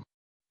problem.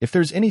 If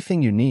there's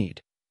anything you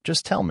need,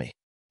 just tell me.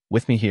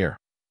 With me here,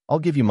 I'll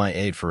give you my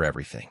aid for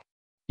everything."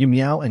 Yu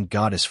Miao and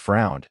Goddess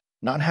frowned,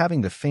 not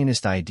having the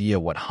faintest idea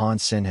what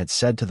Hansen had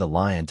said to the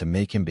lion to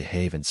make him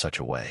behave in such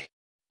a way.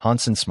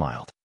 Hansen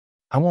smiled.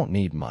 "I won't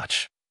need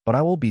much, but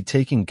I will be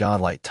taking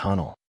Godlight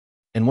Tunnel.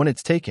 And when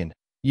it's taken,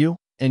 you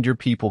and your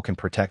people can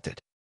protect it.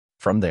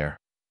 From there,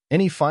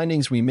 any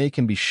findings we make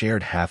can be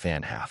shared half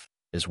and half,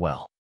 as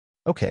well."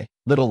 Okay,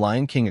 Little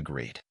Lion King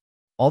agreed.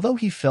 Although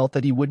he felt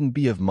that he wouldn't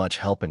be of much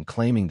help in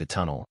claiming the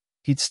tunnel,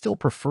 he'd still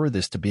prefer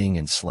this to being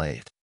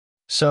enslaved.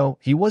 So,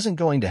 he wasn't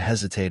going to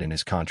hesitate in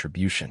his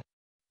contribution.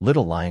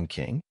 "Little Lion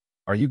King,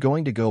 are you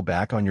going to go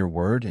back on your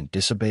word and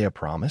disobey a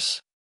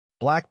promise?"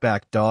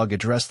 Blackback Dog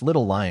addressed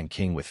Little Lion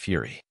King with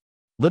fury.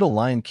 Little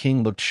Lion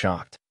King looked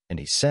shocked, and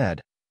he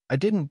said, "I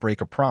didn't break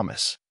a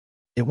promise.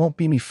 It won't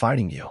be me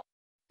fighting you.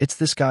 It's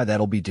this guy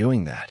that'll be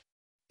doing that.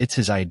 It's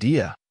his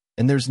idea,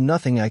 and there's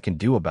nothing I can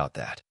do about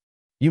that."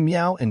 Yu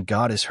Miao and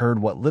Goddess heard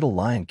what Little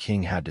Lion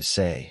King had to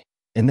say,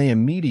 and they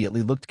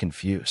immediately looked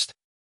confused.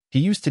 He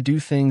used to do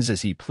things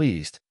as he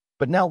pleased,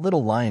 But now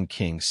Little Lion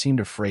King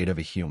seemed afraid of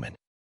a human.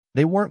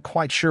 They weren't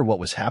quite sure what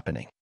was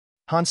happening.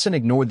 Hansen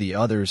ignored the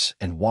others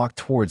and walked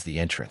towards the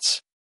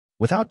entrance.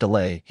 Without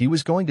delay, he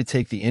was going to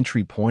take the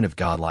entry point of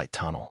Godlight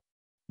Tunnel.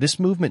 This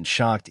movement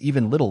shocked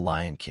even Little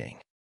Lion King.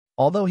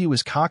 Although he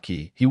was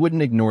cocky, he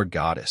wouldn't ignore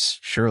Goddess,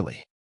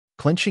 surely.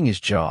 Clenching his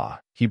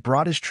jaw, he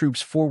brought his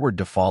troops forward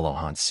to follow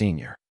Han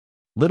Sr.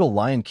 Little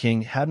Lion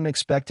King hadn't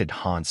expected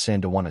Hansen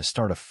to want to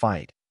start a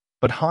fight,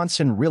 but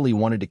Hansen really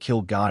wanted to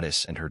kill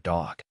Goddess and her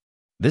dog.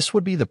 This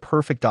would be the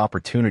perfect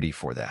opportunity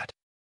for that.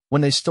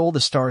 When they stole the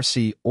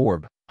Starseed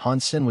orb,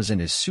 Hansen was in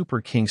his Super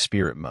King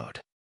spirit mode.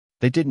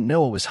 They didn't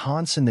know it was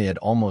Hansen they had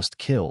almost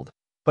killed,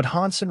 but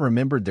Hansen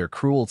remembered their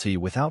cruelty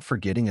without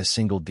forgetting a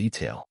single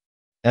detail.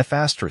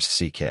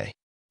 F***CK.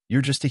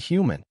 You're just a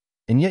human,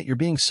 and yet you're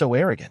being so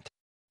arrogant.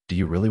 Do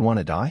you really want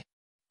to die?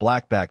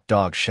 Blackback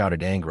Dog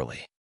shouted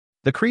angrily.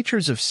 The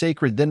creatures of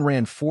Sacred then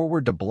ran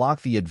forward to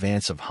block the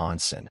advance of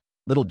Hansen,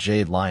 Little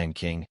Jade Lion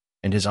King,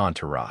 and his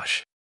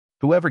entourage.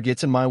 Whoever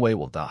gets in my way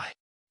will die.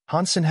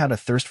 Hansen had a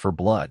thirst for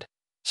blood,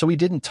 so he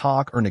didn't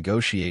talk or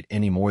negotiate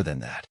any more than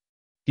that.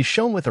 He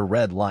shone with a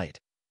red light,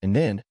 and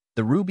then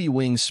the ruby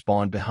wings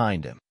spawned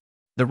behind him.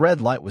 The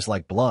red light was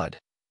like blood,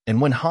 and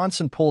when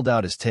Hansen pulled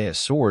out his Taya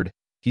sword,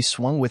 he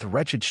swung with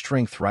wretched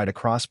strength right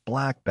across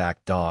Blackback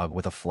Dog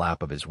with a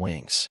flap of his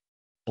wings.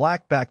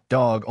 Blackback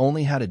Dog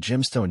only had a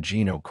gemstone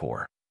geno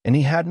core, and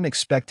he hadn't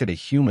expected a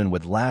human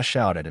would lash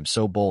out at him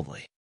so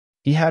boldly.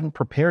 He hadn't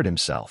prepared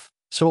himself,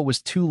 so it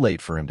was too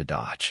late for him to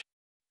dodge.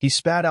 He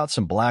spat out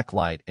some black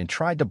light and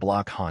tried to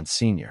block Hans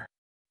Sr.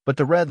 But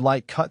the red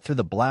light cut through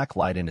the black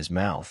light in his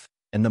mouth,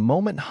 and the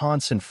moment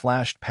Hansen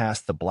flashed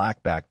past the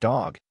Blackback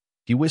Dog,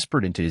 he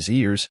whispered into his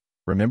ears,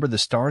 "Remember the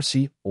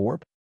Starseed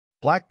orb?"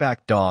 Blackback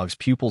Dog's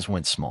pupils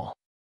went small.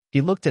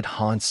 He looked at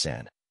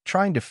Hansen,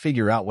 trying to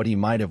figure out what he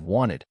might have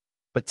wanted,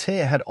 but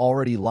Taya had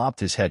already lopped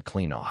his head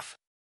clean off.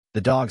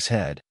 The dog's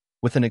head,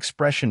 with an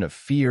expression of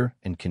fear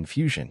and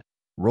confusion,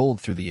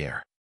 rolled through the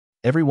air.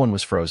 Everyone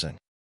was frozen.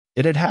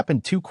 It had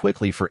happened too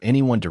quickly for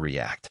anyone to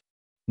react.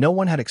 No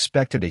one had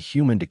expected a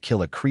human to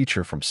kill a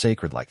creature from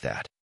Sacred like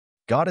that.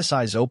 Goddess'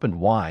 eyes opened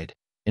wide,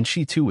 and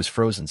she too was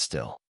frozen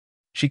still.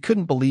 She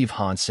couldn't believe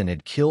Hansen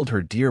had killed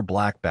her dear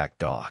Blackback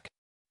Dog.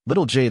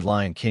 Little Jade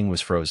Lion King was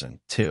frozen,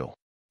 too.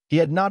 He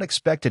had not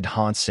expected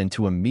Hansen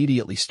to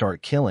immediately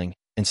start killing,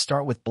 and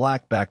start with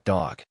Blackback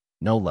Dog,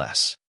 no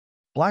less.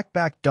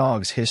 Blackback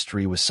Dog's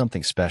history was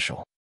something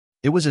special.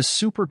 It was a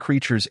super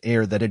creature's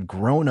heir that had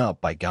grown up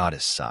by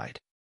Goddess' side.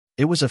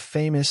 It was a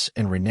famous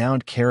and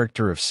renowned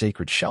character of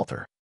Sacred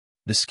Shelter.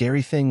 The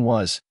scary thing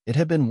was, it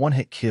had been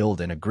one-hit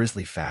killed in a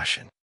grisly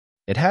fashion.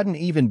 It hadn't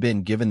even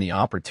been given the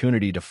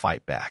opportunity to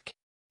fight back.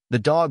 The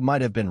dog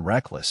might have been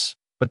reckless,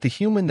 but the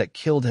human that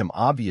killed him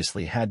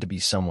obviously had to be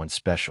someone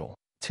special,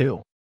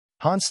 too.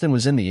 Hansen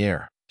was in the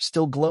air,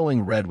 still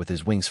glowing red with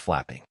his wings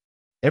flapping.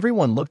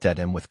 Everyone looked at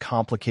him with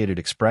complicated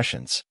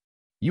expressions.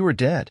 You were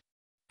dead.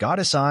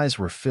 Goddess' eyes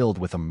were filled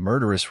with a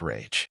murderous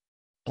rage.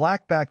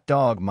 Blackback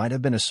Dog might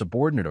have been a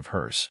subordinate of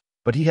hers,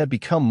 but he had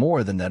become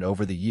more than that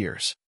over the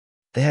years.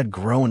 They had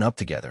grown up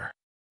together.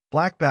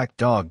 Blackback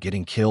Dog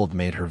getting killed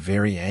made her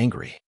very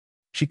angry.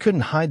 She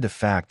couldn't hide the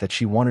fact that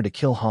she wanted to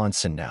kill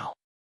Hansen now.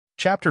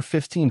 Chapter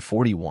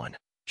 1541,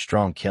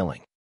 Strong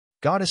Killing.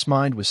 Goddess'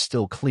 mind was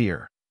still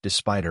clear,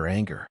 despite her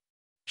anger.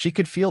 She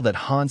could feel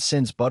that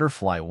Hansen's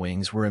butterfly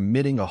wings were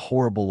emitting a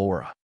horrible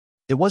aura.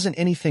 It wasn't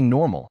anything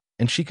normal,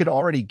 and she could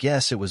already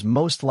guess it was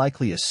most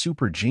likely a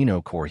super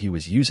geno core he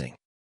was using.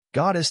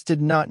 Goddess did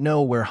not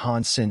know where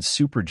Hansen's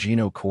super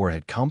geno core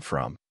had come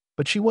from,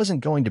 but she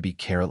wasn't going to be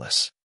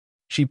careless.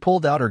 She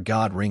pulled out her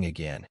god ring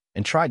again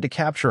and tried to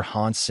capture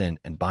Hansen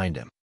and bind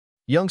him.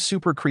 Young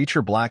super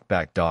creature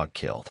Blackback Dog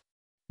killed.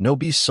 No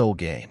beast soul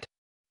gained.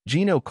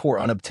 Geno core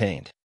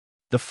unobtained.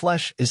 The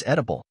flesh is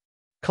edible.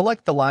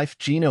 Collect the life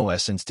Geno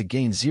essence to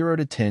gain 0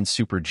 to 10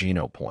 super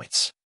Geno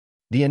points.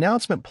 The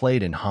announcement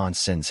played in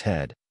Hansen's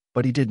head,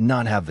 but he did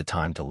not have the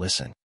time to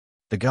listen.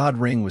 The god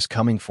ring was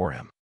coming for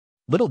him.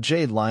 Little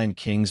Jade Lion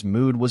King's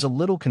mood was a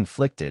little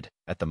conflicted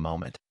at the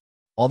moment.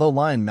 Although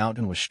Lion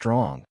Mountain was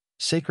strong,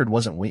 Sacred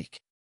wasn't weak.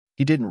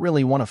 He didn't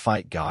really want to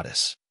fight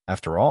Goddess.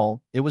 After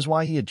all, it was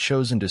why he had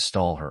chosen to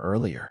stall her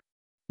earlier.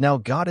 Now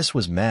Goddess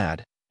was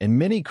mad, and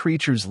many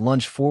creatures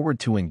lunged forward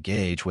to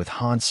engage with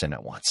Hansen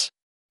at once.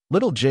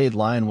 Little Jade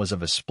Lion was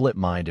of a split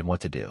mind in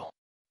what to do.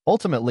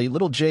 Ultimately,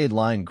 Little Jade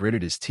Lion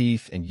gritted his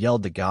teeth and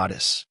yelled to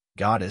Goddess,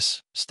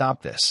 "Goddess,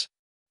 stop this.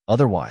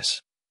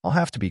 Otherwise, I'll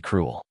have to be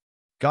cruel."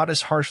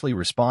 Goddess harshly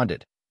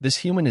responded, "This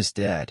human is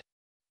dead.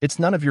 It's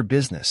none of your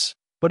business,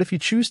 but if you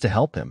choose to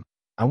help him,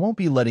 I won't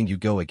be letting you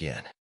go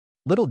again."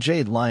 Little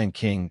Jade Lion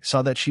King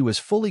saw that she was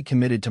fully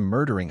committed to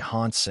murdering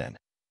Hansen,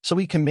 so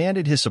he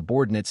commanded his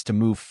subordinates to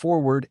move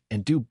forward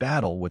and do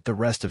battle with the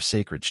rest of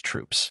Sacred's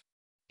troops.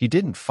 He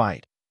didn't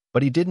fight,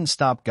 but he didn't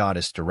stop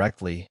Goddess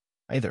directly,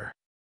 either.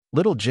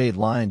 Little Jade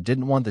Lion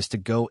didn't want this to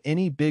go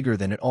any bigger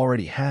than it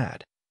already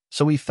had,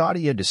 so he thought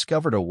he had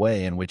discovered a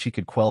way in which he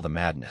could quell the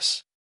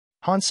madness.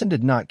 Hansen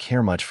did not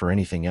care much for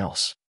anything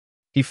else.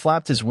 He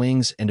flapped his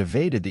wings and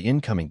evaded the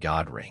incoming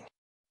god ring.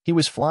 He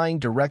was flying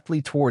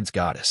directly towards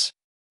Goddess.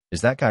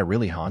 Is that guy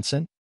really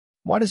Hansen?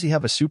 Why does he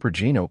have a super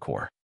geno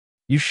core?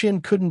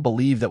 Yuxin couldn't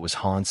believe that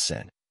was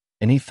Hansen,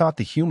 and he thought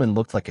the human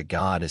looked like a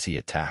god as he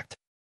attacked.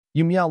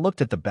 Yu Miao looked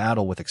at the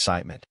battle with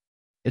excitement.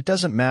 It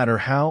doesn't matter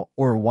how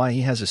or why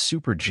he has a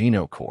super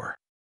geno core.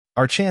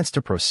 Our chance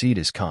to proceed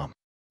is come.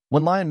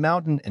 When Lion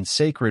Mountain and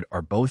Sacred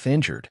are both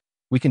injured,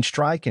 we can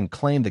strike and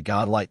claim the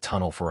godlike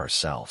tunnel for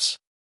ourselves.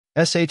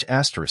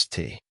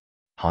 *T.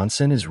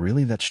 Hansen is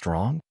really that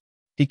strong?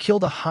 He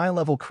killed a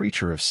high-level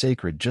creature of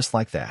Sacred just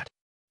like that.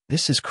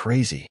 This is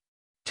crazy.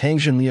 Tang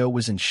Zhenliu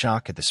was in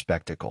shock at the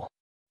spectacle.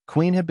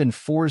 Queen had been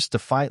forced to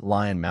fight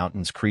Lion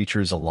Mountain's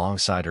creatures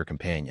alongside her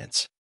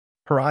companions.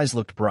 Her eyes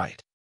looked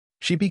bright.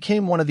 She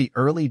became one of the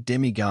early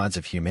demigods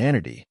of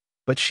humanity,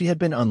 but she had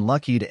been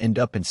unlucky to end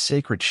up in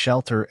Sacred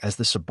Shelter as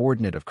the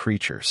subordinate of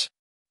creatures.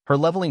 Her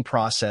leveling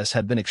process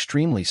had been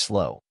extremely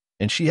slow,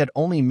 and she had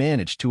only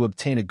managed to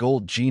obtain a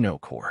gold geno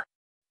core.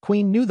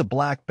 Queen knew the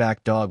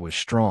black-backed dog was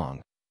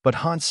strong, but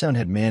Hansen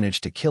had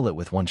managed to kill it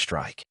with one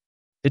strike.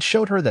 It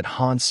showed her that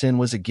Hansen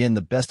was again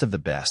the best of the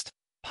best,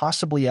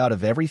 possibly out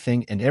of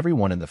everything and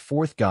everyone in the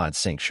fourth god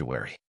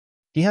sanctuary.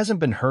 He hasn't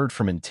been heard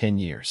from in 10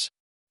 years.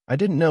 I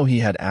didn't know he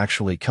had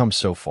actually come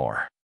so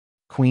far.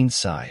 Queen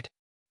sighed.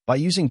 By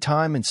using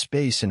time and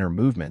space in her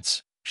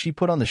movements, she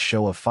put on the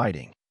show of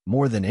fighting,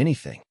 more than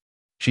anything.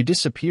 She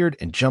disappeared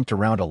and jumped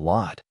around a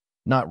lot,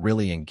 not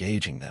really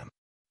engaging them.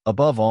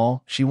 Above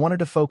all, she wanted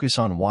to focus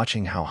on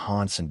watching how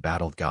Hansen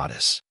battled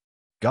Goddess.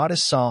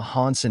 Goddess saw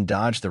Hansen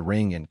dodge the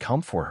ring and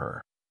come for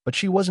her, but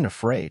she wasn't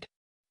afraid.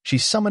 She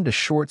summoned a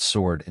short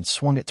sword and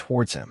swung it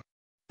towards him.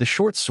 The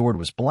short sword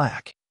was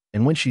black,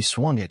 and when she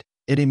swung it,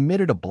 it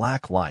emitted a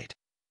black light,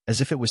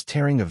 as if it was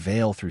tearing a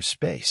veil through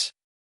space.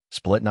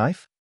 Split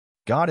knife?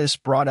 Goddess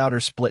brought out her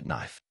split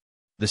knife.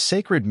 The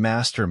sacred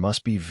master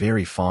must be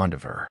very fond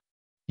of her.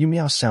 Yu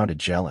Miao sounded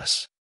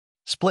jealous.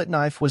 Split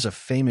knife was a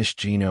famous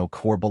geno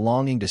core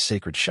belonging to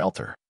Sacred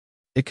Shelter.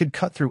 It could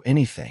cut through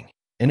anything,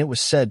 and it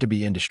was said to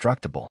be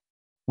indestructible.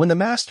 When the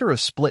master of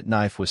split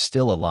knife was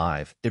still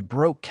alive, it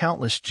broke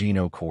countless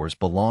geno cores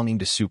belonging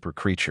to super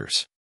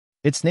creatures.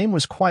 Its name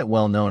was quite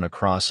well known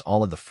across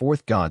all of the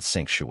fourth god's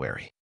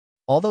sanctuary.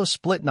 Although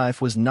split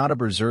knife was not a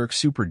berserk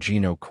super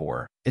geno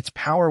core, its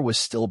power was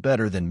still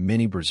better than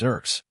many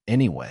berserks,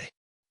 anyway.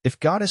 If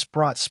Goddess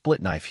brought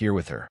split knife here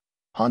with her,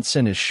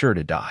 Hansen is sure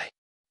to die.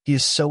 He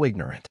is so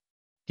ignorant.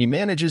 He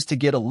manages to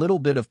get a little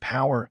bit of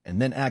power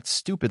and then acts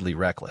stupidly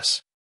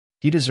reckless.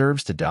 He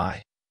deserves to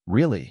die.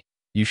 Really,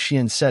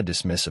 Yuxian said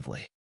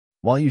dismissively.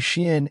 While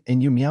Yuxian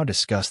and Yu Miao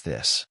discussed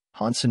this,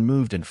 Hansen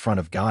moved in front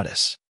of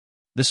Goddess.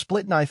 The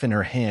split knife in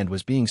her hand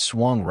was being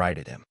swung right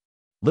at him.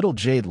 Little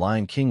Jade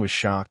Lion King was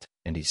shocked,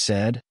 and he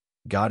said,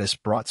 Goddess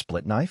brought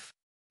split knife?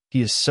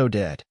 He is so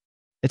dead.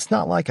 It's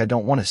not like I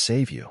don't want to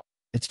save you.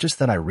 It's just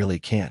that I really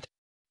can't.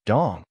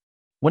 Dong.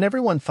 When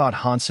everyone thought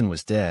Hansen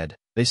was dead,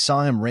 they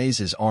saw him raise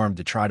his arm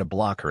to try to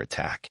block her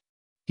attack.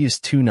 He is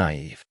too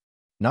naive.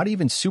 Not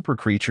even super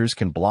creatures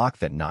can block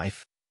that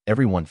knife,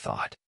 everyone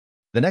thought.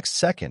 The next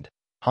second,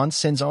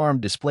 Hansen's arm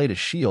displayed a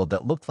shield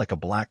that looked like a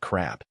black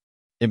crab.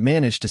 It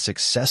managed to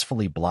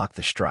successfully block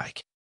the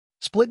strike.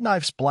 Split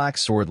knife's black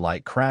sword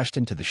light crashed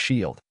into the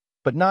shield,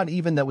 but not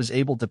even that was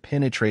able to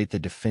penetrate the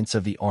defense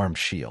of the armed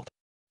shield.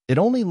 It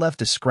only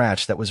left a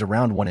scratch that was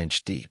around 1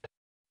 inch deep.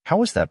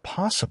 How is that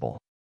possible?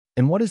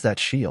 And what is that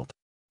shield?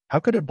 How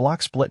could it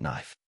block split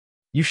knife?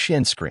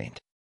 Yuxian screamed.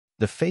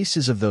 The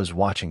faces of those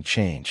watching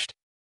changed.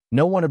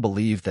 No one had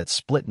believed that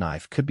split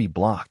knife could be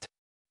blocked.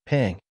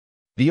 Pang.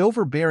 The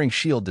overbearing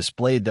shield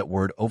displayed that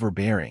word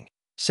overbearing,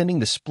 sending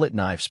the split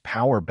knife's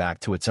power back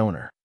to its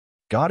owner.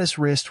 Goddess'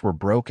 wrists were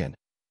broken,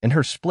 and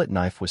her split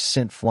knife was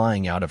sent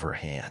flying out of her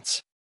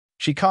hands.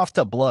 She coughed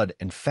up blood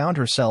and found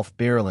herself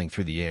barreling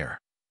through the air,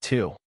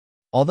 too.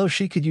 Although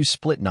she could use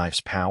split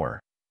knife's power,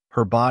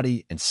 her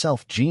body and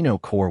self-geno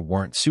core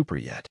weren't super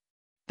yet.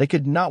 They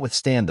could not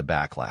withstand the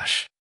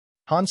backlash.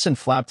 Hansen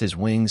flapped his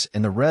wings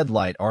and the red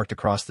light arced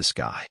across the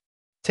sky.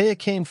 Taya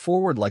came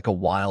forward like a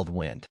wild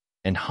wind,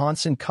 and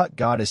Hansen cut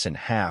Goddess in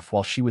half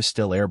while she was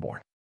still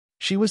airborne.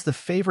 She was the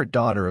favorite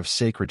daughter of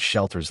Sacred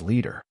Shelter's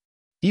leader.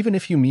 Even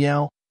if Yu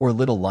Miao or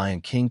Little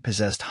Lion King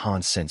possessed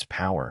Hansen's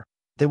power,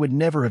 they would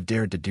never have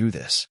dared to do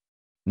this.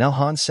 Now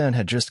Hansen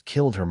had just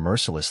killed her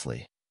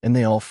mercilessly, and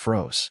they all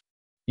froze.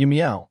 Yu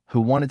Miao,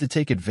 who wanted to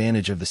take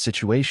advantage of the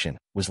situation,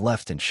 was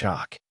left in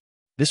shock.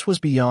 This was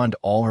beyond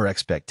all her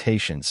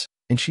expectations,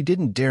 and she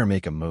didn't dare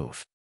make a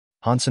move.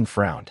 Hansen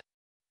frowned.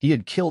 He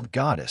had killed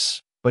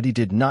Goddess, but he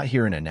did not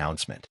hear an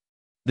announcement.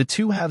 The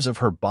two halves of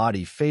her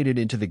body faded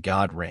into the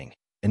god ring,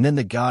 and then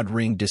the god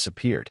ring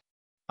disappeared.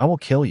 I will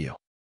kill you.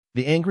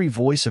 The angry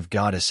voice of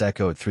Goddess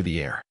echoed through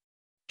the air.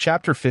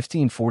 Chapter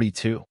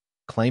 1542,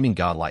 Claiming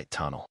Godlight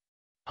Tunnel.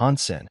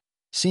 Hansen,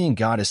 seeing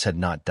Goddess had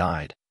not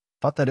died,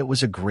 thought that it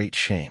was a great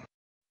shame.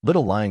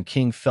 Little Lion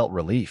King felt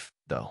relief,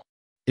 though.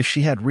 If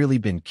she had really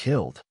been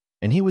killed,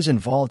 and he was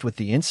involved with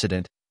the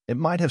incident, it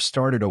might have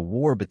started a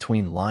war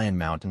between Lion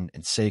Mountain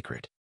and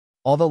Sacred.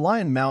 Although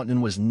Lion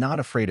Mountain was not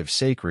afraid of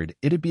Sacred,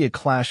 it'd be a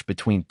clash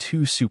between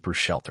two super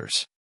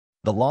shelters.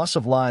 The loss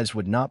of lives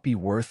would not be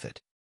worth it.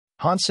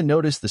 Hansen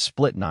noticed the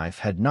split knife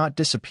had not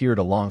disappeared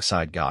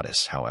alongside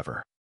Goddess,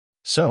 however.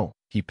 So,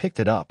 he picked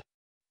it up.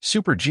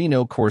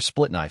 Supergene core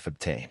split knife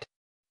obtained.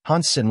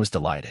 Hansen was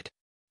delighted.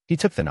 He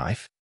took the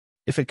knife.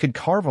 If it could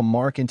carve a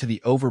mark into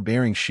the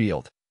overbearing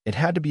shield, it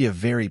had to be a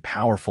very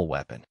powerful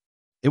weapon.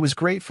 It was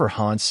great for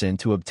Hansen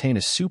to obtain a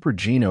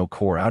supergene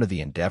core out of the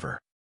endeavor.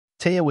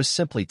 Taya was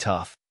simply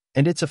tough,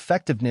 and its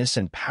effectiveness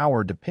and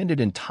power depended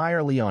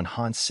entirely on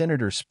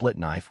Hansen's split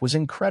knife was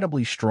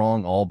incredibly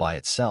strong all by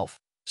itself,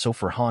 so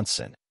for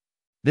Hansen,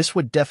 this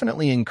would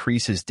definitely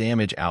increase his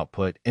damage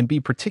output and be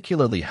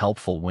particularly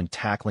helpful when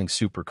tackling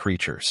super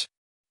creatures.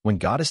 When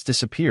Goddess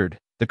disappeared,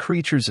 the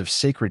creatures of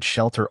Sacred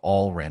Shelter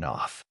all ran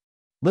off.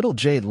 Little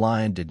Jade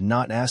Lion did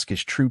not ask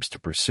his troops to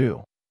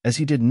pursue, as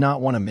he did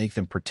not want to make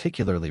them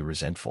particularly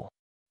resentful.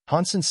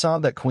 Hansen saw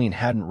that Queen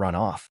hadn't run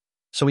off,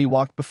 so he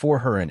walked before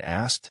her and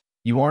asked,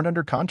 "You aren't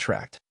under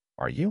contract,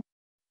 are you?"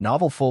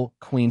 Novelful,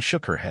 Queen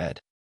shook her head.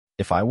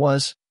 "If I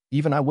was,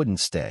 even I wouldn't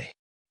stay."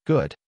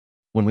 "Good.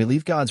 When we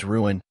leave God's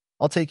ruin,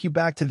 I'll take you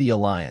back to the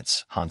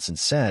Alliance," Hansen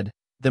said,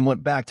 then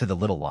went back to the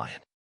little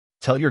lion.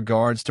 "Tell your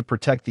guards to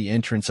protect the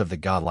entrance of the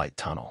Godlight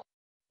Tunnel.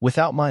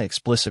 Without my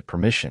explicit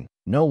permission,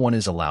 no one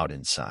is allowed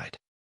inside."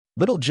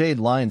 Little Jade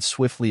Lion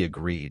swiftly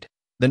agreed,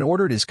 then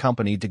ordered his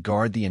company to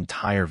guard the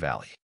entire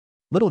valley.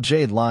 Little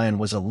Jade Lion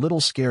was a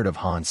little scared of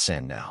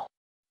Hansen now.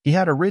 He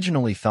had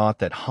originally thought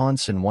that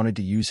Hansen wanted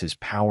to use his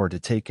power to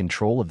take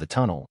control of the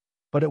tunnel,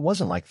 but it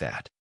wasn't like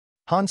that.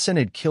 Hansen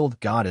had killed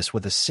Goddess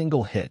with a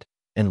single hit,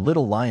 and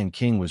Little Lion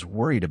King was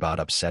worried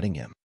about upsetting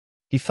him.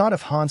 He thought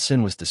if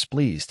Hansen was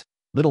displeased,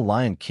 Little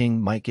Lion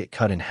King might get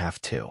cut in half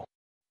too.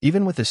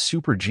 Even with a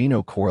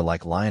supergene core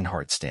like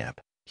Lionheart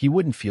stamp, he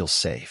wouldn't feel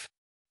safe.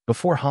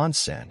 Before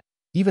Hansen,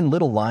 even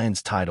Little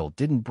Lion's title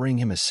didn't bring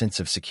him a sense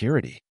of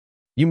security.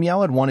 Yu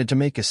Miao had wanted to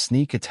make a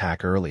sneak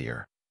attack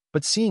earlier,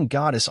 but seeing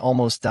Goddess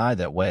almost die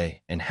that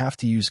way and have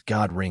to use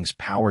God Ring's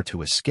power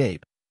to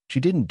escape, she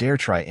didn't dare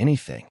try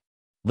anything.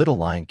 "Little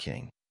Lion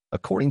King,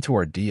 according to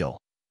our deal,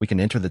 we can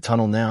enter the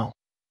tunnel now,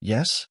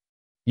 yes?"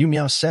 Yu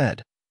Miao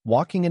said,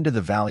 walking into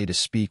the valley to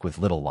speak with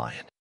Little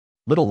Lion.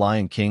 Little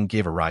Lion King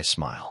gave a wry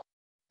smile.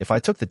 "If I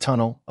took the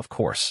tunnel, of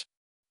course.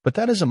 But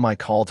that isn't my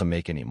call to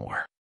make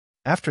anymore."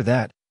 After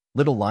that,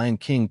 Little Lion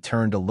King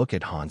turned to look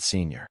at Han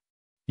Sr.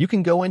 "You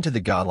can go into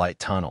the Godlight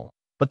Tunnel,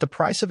 but the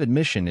price of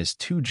admission is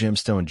 2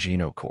 gemstone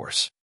geno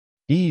cores.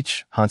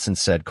 Each," Hansen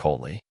said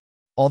coldly.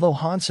 Although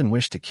Hansen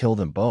wished to kill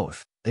them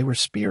both, they were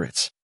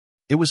spirits.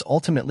 It was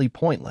ultimately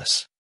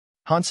pointless.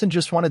 Hansen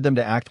just wanted them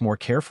to act more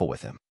careful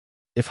with him.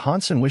 If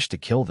Hansen wished to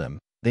kill them,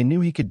 they knew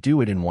he could do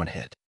it in one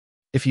hit.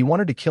 If he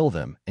wanted to kill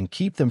them and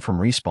keep them from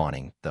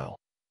respawning, though,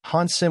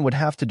 Hansen would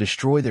have to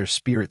destroy their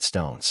spirit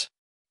stones.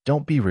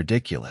 "Don't be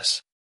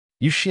ridiculous."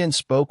 Yu Xian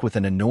spoke with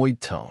an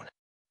annoyed tone.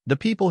 "The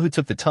people who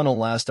took the tunnel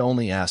last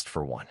only asked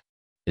for 1.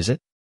 Is it?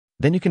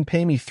 Then you can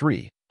pay me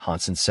 3,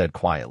 Hansen said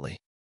quietly.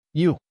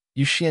 Yu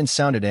Xian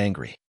sounded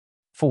angry.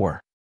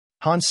 4.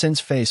 Hansen's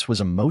face was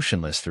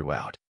emotionless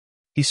throughout.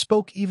 He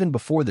spoke even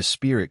before the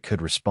spirit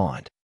could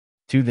respond.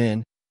 2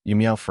 then, Yu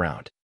Miao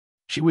frowned.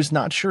 She was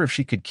not sure if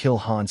she could kill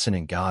Hansen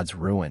in God's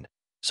ruin,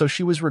 so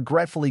she was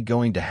regretfully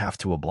going to have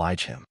to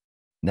oblige him.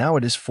 Now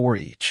it is 4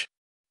 each.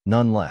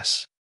 None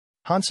less.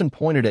 Hansen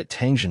pointed at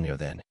Tangzhenyo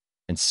then,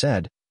 and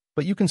said,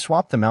 "But you can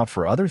swap them out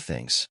for other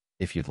things,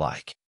 if you'd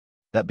like.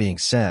 That being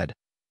said,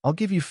 I'll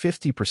give you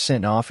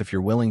 50% off if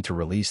you're willing to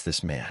release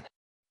this man.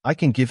 I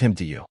can give him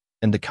to you,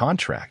 and the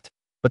contract,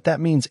 but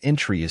that means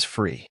entry is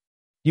free."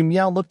 Yu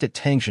Miao looked at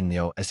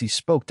Tangzhenyo as he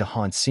spoke to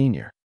Han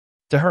Sr.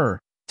 To her,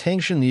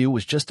 Tangzhenyo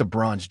was just a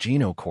bronze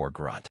geno core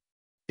grunt.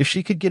 If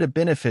she could get a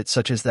benefit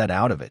such as that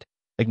out of it,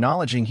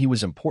 acknowledging he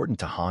was important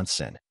to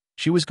Hansen,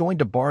 she was going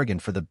to bargain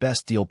for the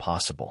best deal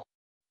possible.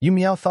 Yu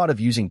Miao thought of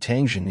using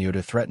Tangzhenyo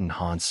to threaten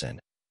Hansen,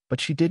 but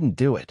she didn't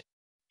do it.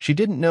 She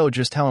didn't know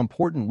just how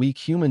important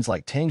weak humans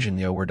like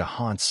Tangzhenyo were to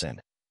Hansen,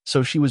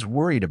 so she was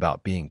worried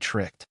about being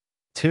tricked.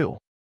 2.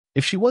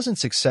 If she wasn't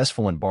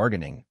successful in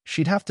bargaining,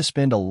 she'd have to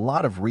spend a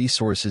lot of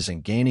resources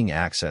in gaining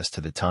access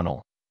to the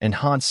tunnel, and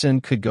Hansen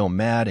could go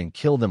mad and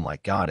kill them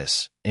like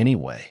Goddess,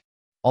 anyway.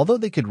 Although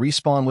they could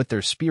respawn with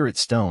their spirit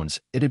stones,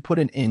 it had put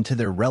an end to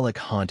their relic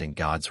hunt in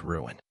God's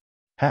ruin.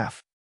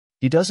 Half.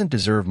 He doesn't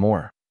deserve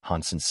more,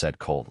 Hansen said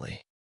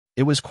coldly.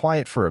 It was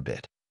quiet for a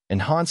bit,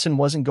 and Hansen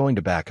wasn't going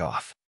to back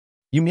off.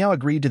 Yu Miao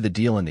agreed to the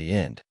deal in the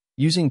end,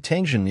 using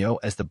Tangzhenyo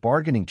as the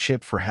bargaining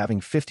chip for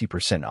having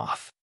 50%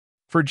 off.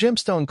 For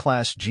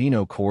gemstone-class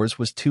geno cores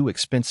was too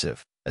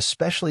expensive,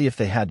 especially if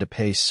they had to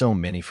pay so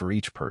many for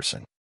each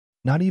person.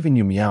 Not even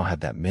Yu Miao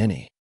had that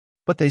many.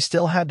 But they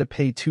still had to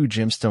pay 2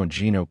 gemstone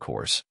geno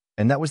cores,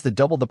 and that was the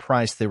double the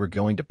price they were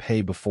going to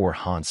pay before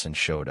Hansen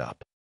showed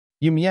up.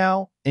 Yu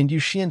Miao and Yu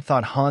Xian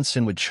thought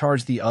Hansen would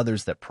charge the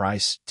others that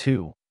price,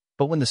 too,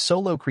 but when the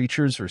solo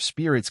creatures or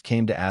spirits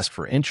came to ask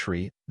for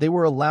entry, they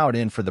were allowed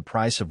in for the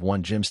price of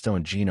 1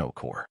 gemstone geno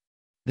core.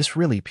 This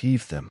really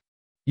peeved them.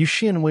 Yu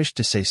Xian wished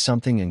to say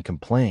something and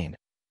complain,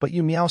 but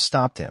Yu Miao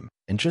stopped him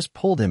and just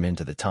pulled him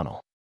into the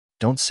tunnel.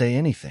 "Don't say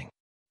anything.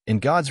 In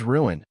God's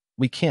ruin,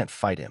 we can't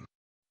fight him.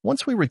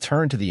 Once we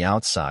return to the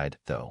outside,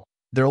 though,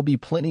 there'll be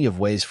plenty of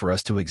ways for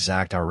us to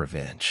exact our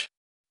revenge.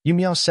 Yu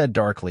Miao said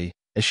darkly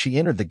as she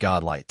entered the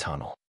godlight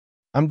tunnel.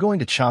 I'm going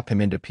to chop him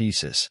into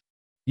pieces.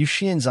 Yu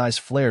Xian's eyes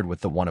flared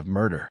with the one of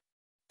murder.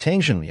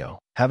 Tang Zhenliu,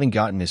 having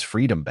gotten his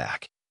freedom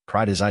back,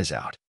 cried his eyes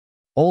out.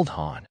 Old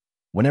Han,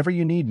 whenever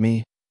you need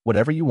me,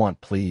 whatever you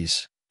want,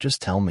 please,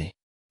 just tell me.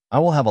 I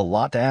will have a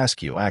lot to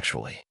ask you,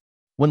 actually.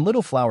 When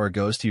Little Flower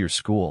goes to your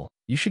school,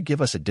 you should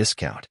give us a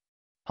discount.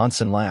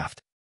 Hansen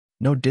laughed.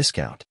 No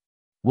discount.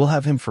 We'll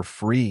have him for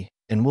free,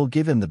 and we'll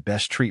give him the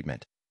best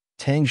treatment.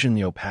 Tang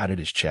Zhenliu patted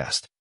his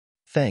chest.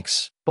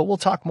 Thanks, but we'll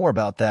talk more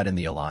about that in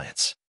the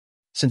Alliance.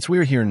 Since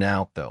we're here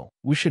now, though,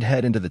 we should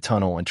head into the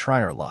tunnel and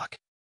try our luck.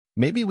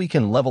 Maybe we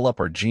can level up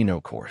our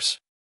Geno course.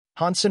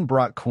 Hansen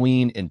brought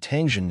Queen and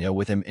Tang Zhenliu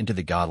with him into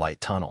the Godlight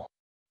Tunnel.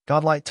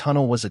 Godlight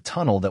Tunnel was a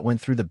tunnel that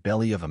went through the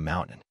belly of a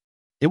mountain.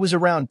 It was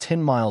around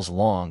 10 miles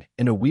long,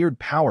 and a weird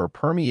power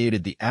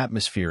permeated the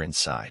atmosphere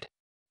inside.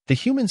 The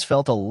humans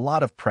felt a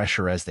lot of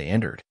pressure as they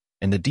entered,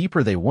 and the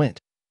deeper they went,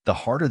 the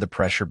harder the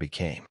pressure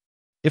became.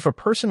 If a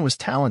person was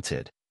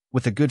talented,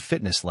 with a good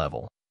fitness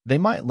level, they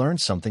might learn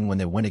something when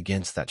they went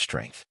against that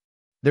strength.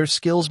 Their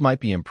skills might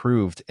be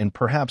improved and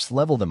perhaps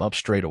level them up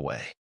straight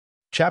away.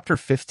 Chapter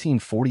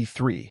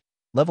 1543,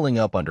 Leveling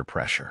Up Under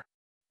Pressure.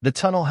 The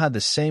tunnel had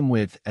the same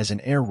width as an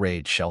air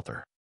raid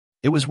shelter.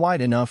 It was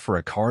wide enough for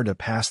a car to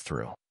pass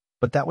through,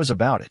 but that was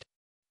about it.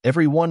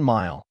 Every 1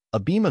 mile, a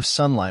beam of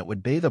sunlight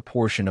would bathe a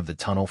portion of the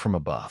tunnel from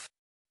above.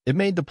 It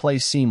made the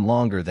place seem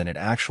longer than it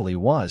actually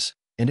was,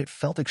 and it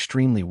felt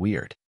extremely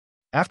weird.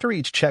 After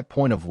each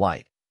checkpoint of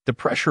light, the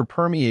pressure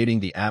permeating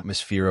the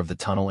atmosphere of the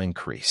tunnel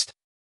increased.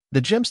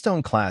 The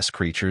gemstone-class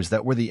creatures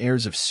that were the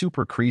heirs of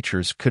super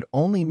creatures could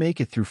only make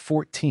it through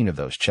 14 of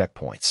those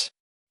checkpoints.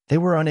 They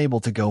were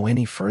unable to go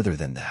any further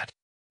than that.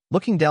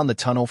 Looking down the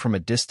tunnel from a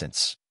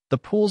distance, the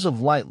pools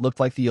of light looked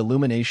like the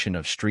illumination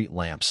of street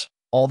lamps,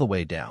 all the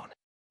way down.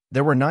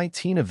 There were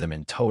 19 of them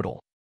in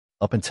total.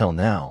 Up until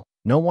now,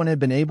 no one had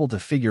been able to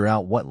figure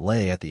out what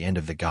lay at the end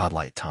of the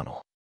Godlight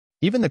Tunnel.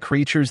 Even the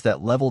creatures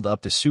that leveled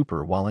up to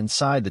super while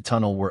inside the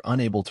tunnel were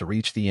unable to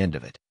reach the end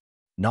of it.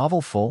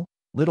 Novel full,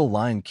 Little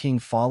Lion King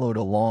followed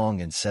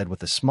along and said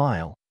with a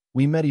smile,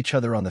 We met each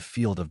other on the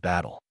field of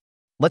battle.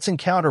 Let's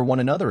encounter one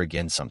another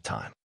again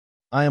sometime.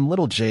 I am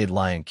Little Jade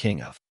Lion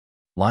King of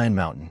Lion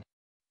Mountain.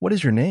 What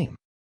is your name?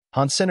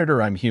 Han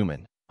Senator, I'm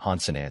human,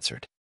 Hansen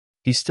answered.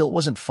 He still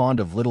wasn't fond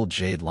of Little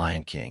Jade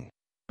Lion King,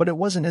 but it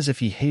wasn't as if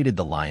he hated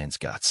the lion's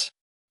guts.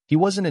 He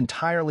wasn't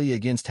entirely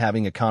against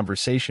having a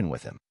conversation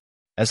with him.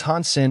 As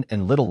Hansen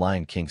and Little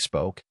Lion King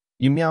spoke,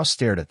 Yu Miao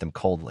stared at them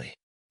coldly.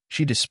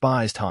 She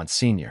despised Han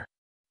Sr.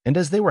 And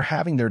as they were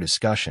having their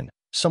discussion,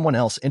 someone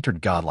else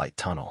entered Godlight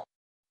Tunnel.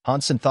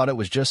 Hansen thought it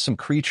was just some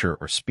creature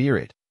or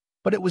spirit,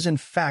 but it was in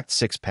fact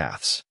Six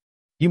Paths.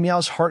 Yu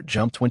Miao's heart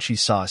jumped when she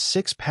saw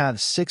Six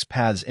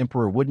Paths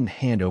Emperor wouldn't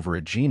hand over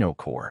a Geno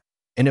core,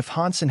 and if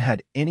Hansen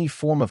had any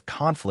form of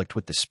conflict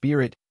with the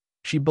spirit,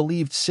 she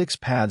believed Six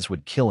Paths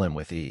would kill him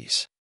with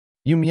ease.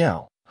 Yu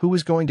Miao, who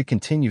was going to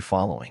continue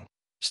following,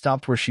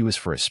 stopped where she was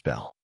for a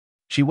spell.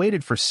 She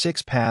waited for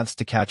Six Paths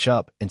to catch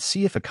up and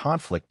see if a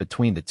conflict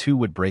between the two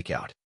would break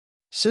out.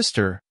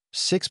 Sister,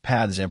 Six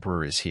Paths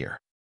Emperor is here.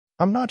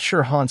 I'm not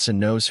sure Hansen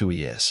knows who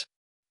he is.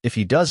 If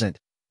he doesn't,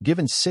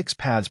 given Six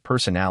Paths'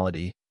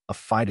 personality, a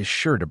fight is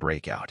sure to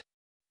break out.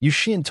 Yu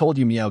Xian told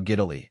Yu Miao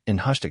giddily in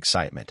hushed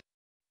excitement.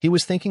 He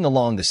was thinking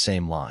along the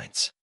same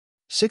lines.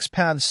 Six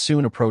Paths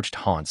soon approached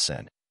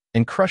Hansen,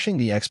 and crushing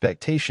the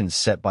expectations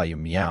set by Yu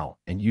Miao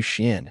and Yu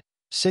Xian,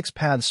 Six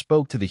Paths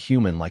spoke to the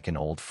human like an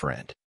old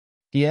friend.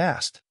 He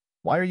asked,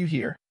 Why are you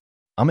here?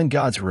 I'm in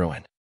God's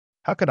ruin.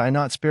 How could I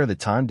not spare the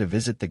time to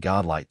visit the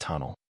Godlight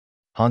Tunnel?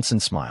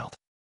 Hansen smiled.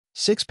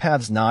 Six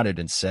Paths nodded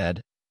and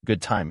said,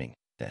 Good timing,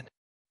 then.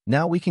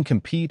 Now we can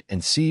compete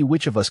and see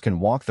which of us can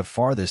walk the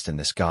farthest in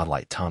this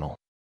Godlight Tunnel.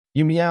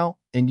 Yu Miao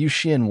and Yu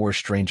Xian wore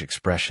strange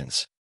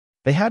expressions.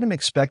 They hadn't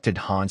expected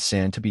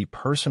Hansen to be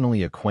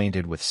personally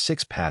acquainted with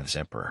Six Paths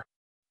Emperor.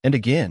 And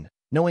again,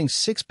 knowing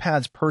Six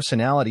Paths'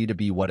 personality to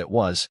be what it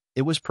was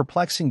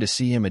perplexing to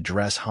see him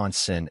address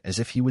Hansen as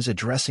if he was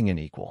addressing an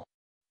equal.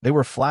 They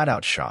were flat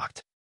out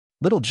shocked.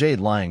 Little Jade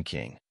Lion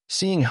King,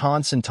 seeing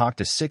Hansen talk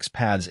to Six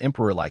Paths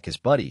Emperor like his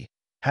buddy,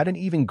 had an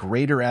even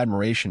greater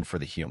admiration for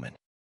the human.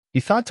 He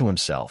thought to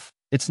himself,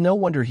 it's no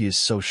wonder he is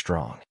so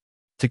strong.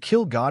 To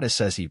kill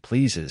goddess as he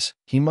pleases,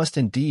 he must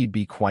indeed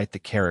be quite the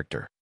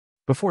character.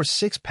 Before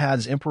Six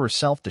Paths Emperor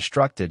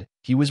self-destructed,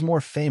 he was more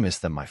famous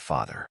than my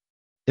father.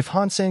 If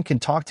Hansen can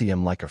talk to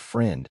him like a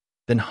friend,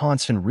 then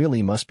Hansen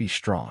really must be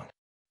strong.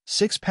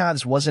 Six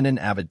Paths wasn't an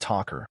avid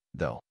talker,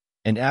 though,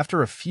 and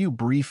after a few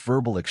brief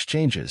verbal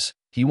exchanges,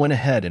 he went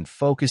ahead and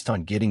focused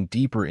on getting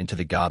deeper into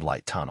the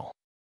Godlight Tunnel.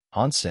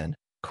 Hansen,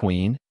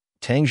 Queen,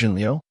 Tang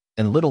Zhenliu,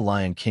 and Little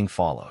Lion King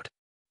followed.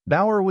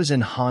 Bauer was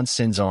in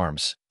Hansen's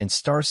arms, and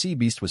Star Sea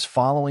Beast was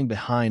following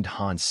behind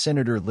Han's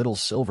Senator. Little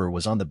Silver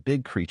was on the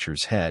big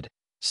creature's head,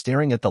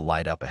 staring at the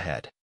light up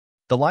ahead.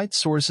 The light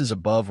sources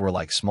above were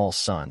like small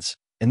suns,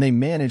 and they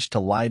managed to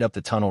light up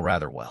the tunnel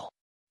rather well.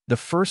 The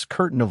first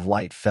curtain of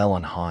light fell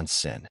on Han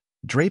Sen,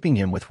 draping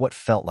him with what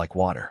felt like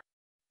water.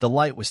 The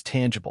light was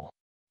tangible,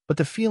 but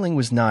the feeling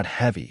was not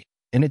heavy,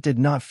 and it did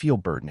not feel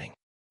burdening.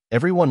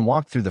 Everyone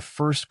walked through the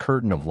first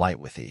curtain of light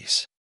with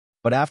ease.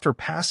 But after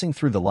passing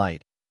through the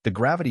light, the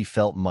gravity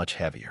felt much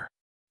heavier.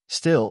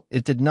 Still,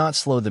 it did not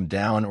slow them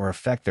down or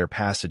affect their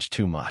passage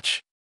too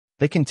much.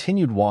 They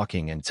continued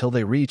walking until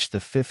they reached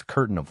the fifth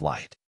curtain of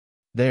light.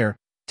 There,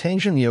 Tang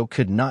Jinliu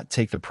could not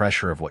take the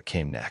pressure of what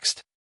came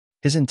next.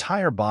 His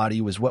entire body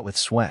was wet with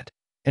sweat,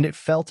 and it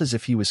felt as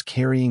if he was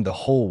carrying the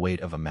whole weight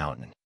of a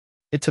mountain.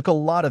 It took a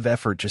lot of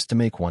effort just to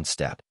make one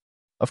step.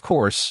 Of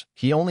course,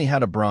 he only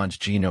had a bronze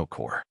Geno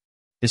core.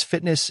 His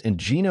fitness and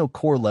Geno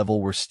core level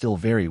were still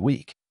very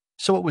weak,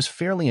 so it was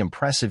fairly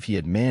impressive he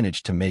had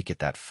managed to make it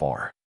that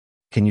far.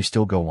 Can you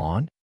still go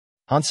on?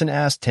 Hansen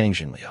asked Tang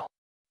Jinliu.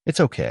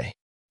 It's okay.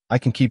 I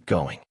can keep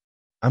going.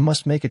 I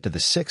must make it to the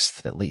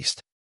sixth at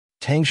least.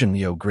 Tang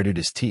Jinliu gritted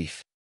his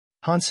teeth.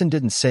 Hansen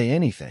didn't say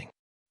anything.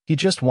 He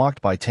just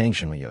walked by Tang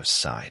Jinliu's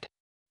side.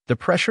 The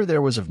pressure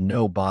there was of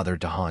no bother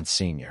to Han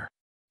Sr.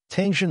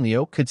 Tang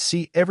Jinliu could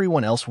see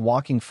everyone else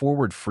walking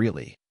forward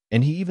freely,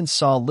 and he even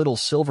saw little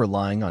Silver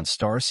lying on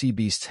Star Sea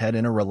Beast's head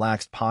in a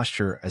relaxed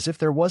posture as if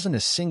there wasn't a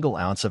single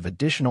ounce of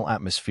additional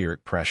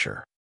atmospheric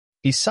pressure.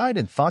 He sighed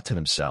and thought to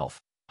himself,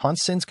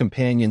 Hansen's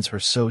companions are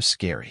so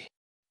scary.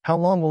 How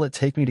long will it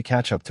take me to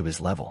catch up to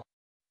his level?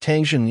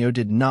 Tang Jinliu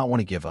did not want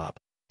to give up,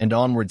 and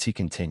onwards he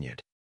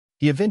continued.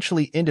 He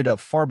eventually ended up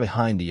far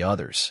behind the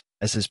others,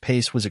 as his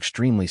pace was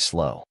extremely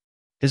slow.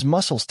 His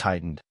muscles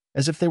tightened,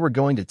 as if they were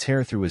going to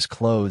tear through his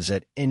clothes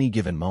at any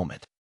given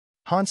moment.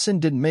 Hansen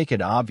didn't make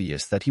it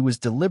obvious that he was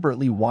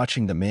deliberately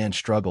watching the man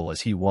struggle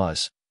as he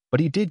was, but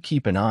he did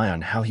keep an eye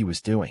on how he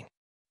was doing.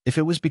 If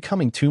it was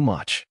becoming too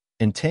much,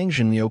 and Tang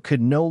Jinliu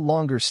could no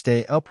longer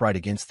stay upright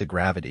against the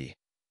gravity,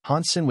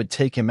 Hansen would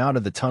take him out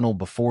of the tunnel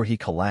before he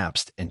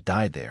collapsed and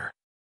died there.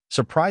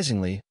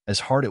 Surprisingly,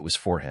 as hard it was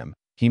for him,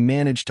 he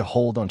managed to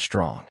hold on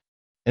strong.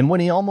 And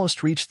when he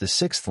almost reached the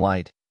sixth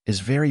light,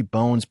 his very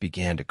bones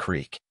began to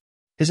creak.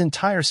 His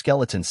entire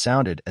skeleton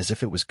sounded as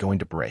if it was going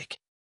to break.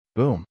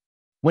 Boom.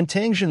 When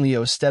Tang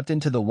Jinliu stepped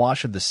into the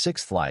wash of the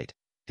sixth light,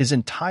 his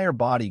entire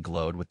body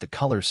glowed with the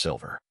color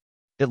silver.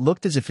 It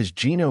looked as if his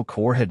Geno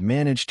core had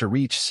managed to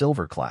reach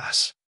silver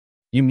class.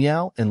 Yu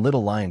Miao and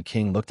Little Lion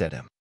King looked at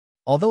him.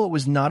 Although it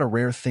was not a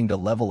rare thing to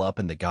level up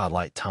in the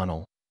Godlight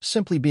Tunnel,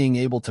 simply being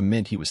able to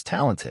meant he was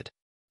talented.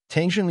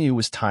 Tang Jinliu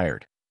was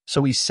tired,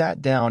 so he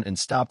sat down and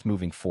stopped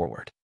moving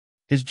forward.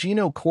 His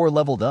Geno core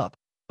leveled up,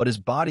 but his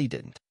body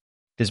didn't.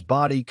 His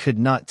body could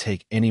not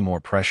take any more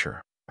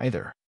pressure,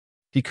 either.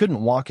 He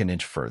couldn't walk an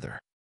inch further.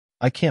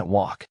 I can't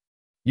walk.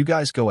 You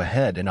guys go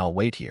ahead and I'll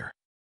wait here.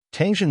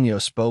 Tang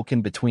Jinliu spoke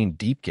in between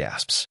deep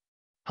gasps.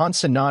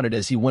 Hansen nodded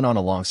as he went on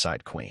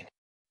alongside Queen.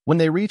 When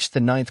they reached the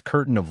ninth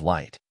curtain of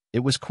light, it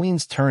was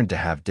Queen's turn to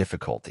have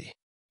difficulty.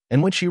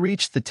 And when she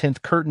reached the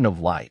 10th curtain of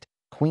light,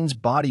 Queen's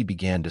body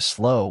began to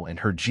slow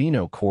and her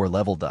Geno core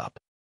leveled up.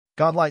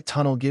 Godlight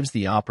Tunnel gives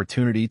the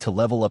opportunity to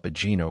level up a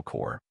Geno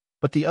core,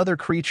 but the other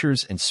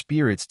creatures and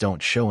spirits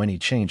don't show any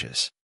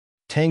changes.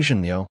 Tang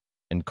Jinliu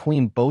and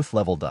Queen both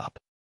leveled up.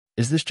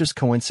 Is this just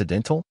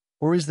coincidental,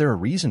 or is there a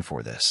reason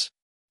for this?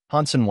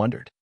 Hansen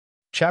wondered.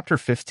 Chapter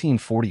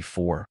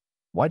 1544,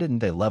 Why didn't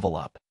they level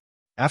up?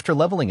 After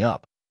leveling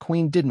up,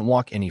 Queen didn't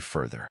walk any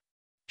further.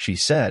 She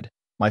said,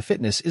 My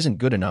fitness isn't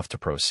good enough to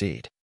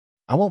proceed.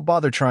 I won't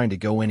bother trying to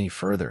go any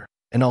further,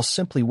 and I'll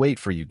simply wait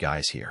for you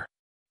guys here.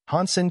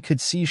 Hansen could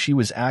see she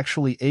was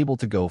actually able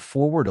to go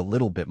forward a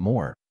little bit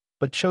more,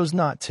 but chose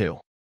not to.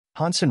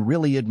 Hansen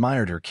really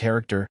admired her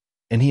character,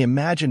 and he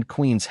imagined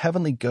Queen's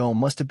heavenly go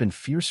must have been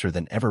fiercer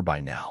than ever by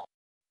now.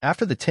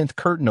 After the 10th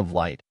curtain of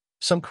light,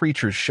 some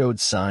creatures showed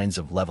signs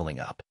of leveling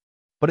up,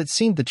 but it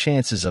seemed the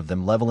chances of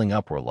them leveling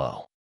up were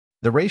low.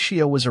 The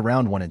ratio was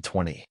around 1 in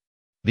 20.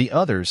 The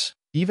others,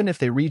 even if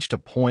they reached a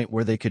point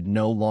where they could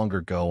no longer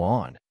go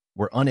on,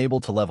 were unable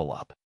to level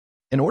up.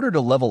 In order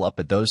to level up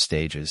at those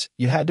stages,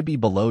 you had to be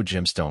below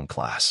gemstone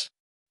class.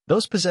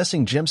 Those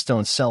possessing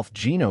gemstone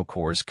self-Geno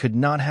cores could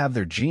not have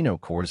their Geno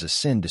cores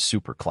ascend to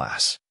super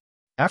class.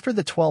 After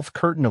the 12th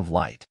curtain of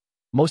light,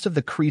 most of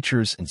the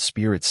creatures and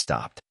spirits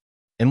stopped.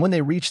 And when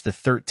they reached the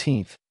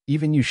 13th,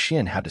 even Yu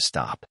Xin had to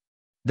stop.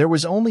 There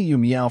was only Yu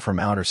Miao from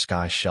Outer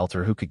Sky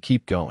Shelter who could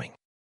keep going.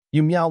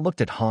 Yu Miao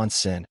looked at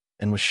Hansen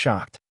and was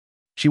shocked.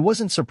 She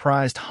wasn't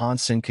surprised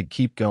Hansen could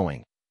keep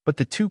going, but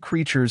the two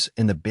creatures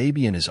and the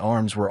baby in his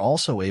arms were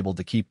also able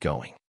to keep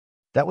going.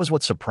 That was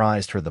what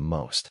surprised her the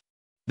most.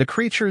 The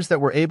creatures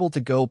that were able to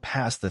go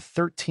past the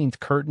 13th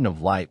curtain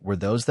of light were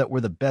those that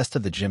were the best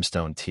of the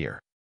gemstone tier.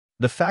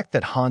 The fact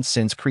that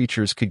Hansen's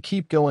creatures could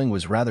keep going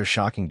was rather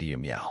shocking to Yu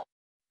Miao.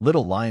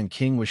 Little Lion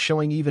King was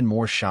showing even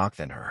more shock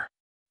than her.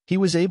 He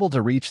was able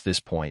to reach this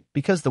point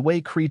because the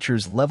way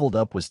creatures leveled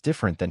up was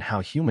different than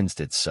how humans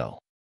did so.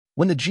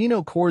 When the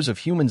Geno cores of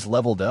humans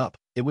leveled up,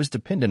 it was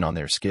dependent on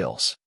their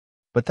skills.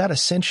 But that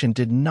ascension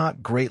did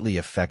not greatly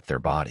affect their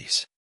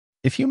bodies.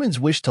 If humans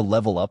wished to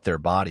level up their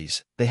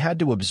bodies, they had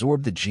to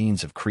absorb the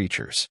genes of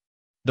creatures.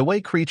 The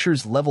way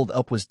creatures leveled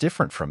up was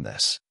different from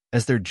this.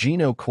 as their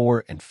geno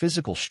core and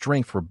physical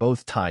strength were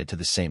both tied to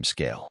the same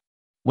scale.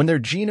 When their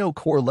geno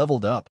core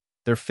leveled up,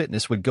 their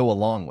fitness would go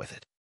along with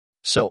it.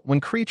 So, when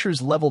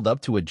creatures leveled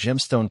up to a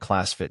gemstone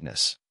class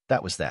fitness,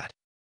 that was that.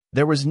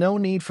 There was no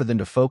need for them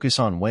to focus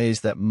on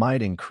ways that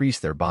might increase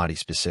their body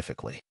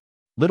specifically.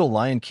 Little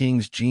Lion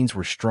King's genes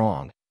were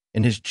strong,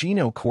 and his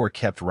geno core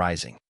kept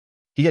rising.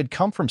 He had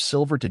come from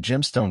silver to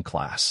gemstone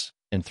class,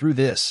 and through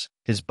this,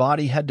 his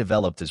body had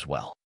developed as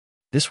well.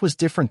 This was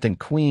different than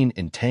Queen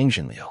and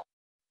Tangential.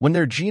 When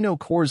their geno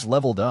cores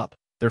leveled up,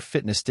 their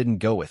fitness didn't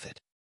go with it.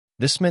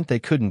 This meant they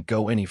couldn't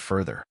go any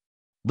further.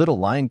 Little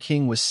Lion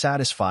King was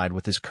satisfied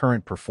with his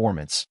current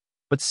performance,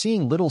 but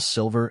seeing Little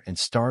Silver and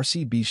Star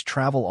Sea Beast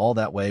travel all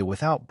that way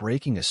without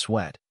breaking a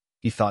sweat,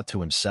 he thought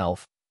to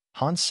himself,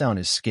 Xuanhuan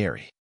is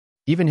scary.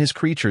 Even his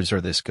creatures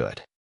are this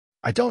good.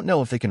 I don't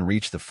know if they can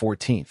reach the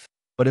 14th,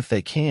 but if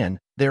they can,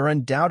 they are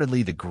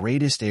undoubtedly the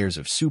greatest heirs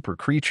of super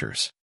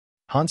creatures.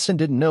 Xuanhuan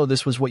didn't know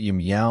this was what Yu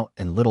Miao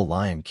and Little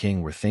Lion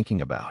King were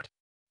thinking about.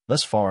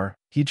 Thus far,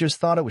 he just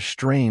thought it was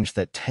strange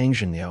that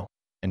Tangential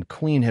and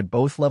Queen had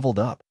both leveled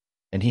up,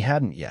 and he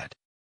hadn't yet.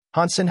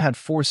 Xuanhuan had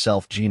 4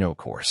 self-geno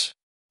cores.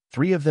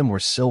 3 of them were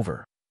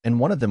silver, and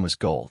 1 of them was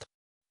gold.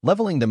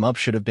 Leveling them up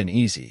should have been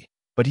easy,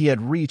 but he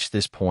had reached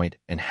this point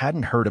and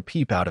hadn't heard a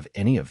peep out of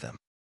any of them.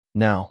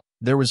 Now,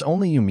 there was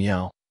only Yu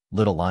Miao,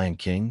 Little Lion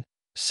King,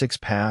 6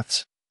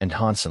 Paths, and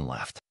Xuanhuan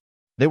left.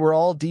 They were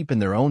all deep in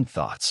their own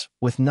thoughts,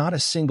 with not a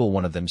single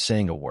one of them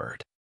saying a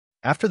word.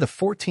 After the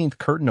 14th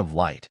curtain of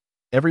light,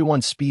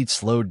 everyone's speed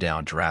slowed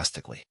down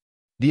drastically.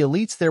 The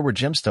elites there were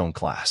gemstone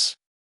class.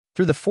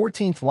 Through the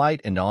 14th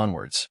light and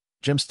onwards,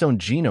 gemstone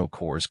geno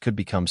cores could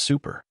become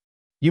super.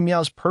 Yu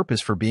Miao's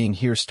purpose for being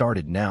here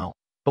started now,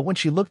 but when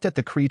she looked at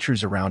the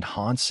creatures around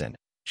Xuanhuan,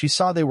 she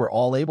saw they were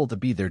all able to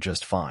be there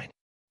just fine.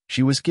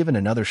 She was given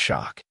another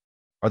shock.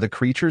 Are the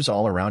creatures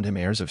all around him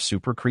heirs of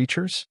super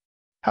creatures?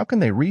 How can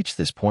they reach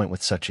this point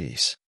with such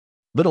ease?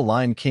 Little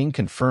Lion King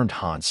confirmed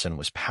Xuanhuan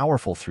was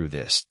powerful through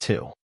this,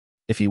 too.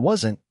 If he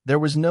wasn't, there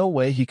was no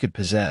way he could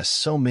possess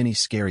so many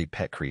scary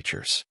pet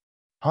creatures.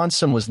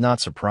 Xuanhuan was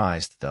not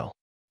surprised, though.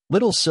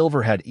 Little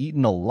Silver had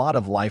eaten a lot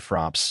of life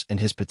drops and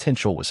his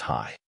potential was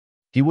high.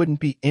 He wouldn't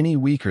be any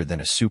weaker than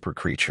a super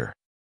creature.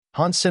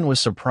 Xuanhuan was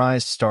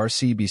surprised Star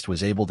Sea Beast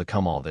was able to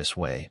come all this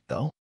way,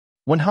 though.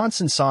 When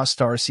Xuanhuan saw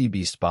Star Sea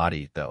Beast's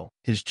body, though,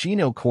 his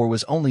geno core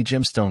was only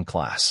gemstone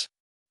class.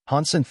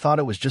 Xuanhuan thought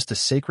it was just a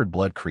sacred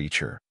blood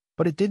creature,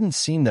 but it didn't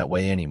seem that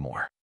way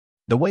anymore.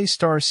 The way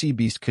Star Sea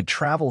Beast could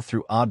travel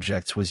through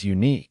objects was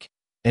unique,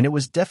 and it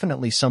was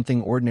definitely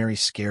something ordinary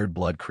scared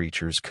blood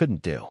creatures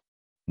couldn't do.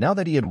 Now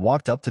that he had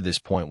walked up to this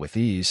point with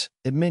ease,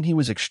 it meant he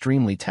was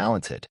extremely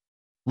talented.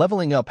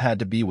 Leveling up had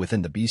to be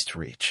within the beast's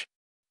reach.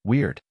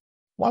 Weird.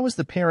 Why was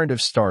the parent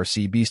of Star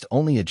Sea Beast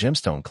only a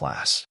gemstone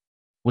class?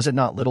 Was it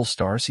not Little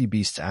Star Sea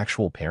Beast's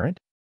actual parent?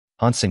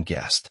 Xuanhuan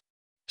guessed.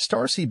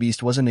 Star Sea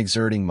Beast wasn't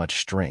exerting much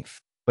strength,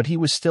 but he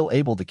was still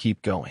able to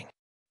keep going.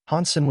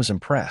 Xuanhuan was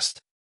impressed.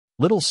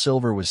 Little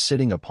Silver was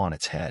sitting upon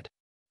its head.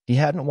 He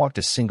hadn't walked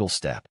a single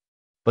step,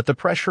 but the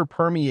pressure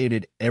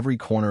permeated every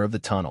corner of the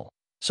tunnel,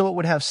 so it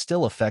would have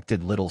still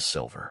affected Little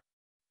Silver.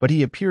 But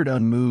he appeared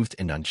unmoved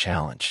and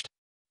unchallenged.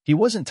 He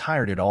wasn't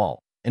tired at all,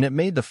 and it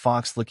made the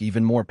fox look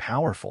even more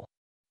powerful.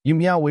 Yu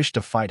Miao wished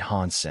to fight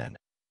Xuanhuan,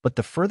 but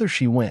the further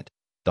she went,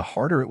 the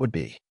harder it would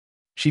be.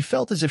 She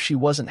felt as if she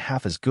wasn't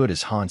half as good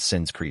as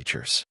Xuanhuan's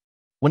creatures.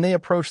 When they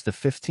approached the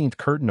 15th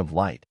curtain of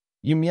light,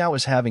 Yu Miao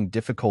was having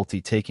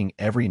difficulty taking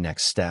every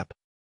next step.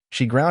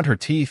 She ground her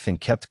teeth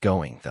and kept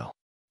going, though.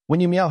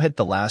 When Yu Miao hit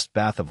the last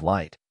bath of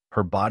light,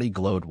 her body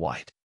glowed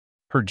white.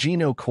 Her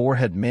geno core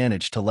had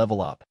managed to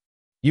level up.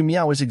 Yu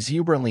Miao was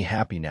exuberantly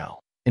happy now,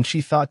 and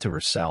she thought to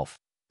herself,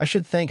 I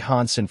should thank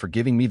Xuanhuan for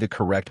giving me the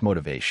correct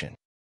motivation.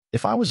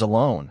 If I was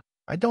alone,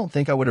 I don't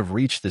think I would have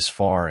reached this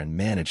far and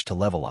managed to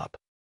level up.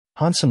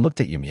 Xuanhuan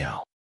looked at Yu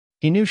Miao.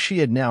 He knew she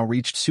had now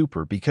reached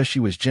super because she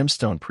was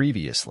gemstone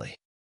previously.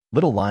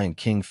 Little Lion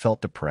King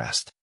felt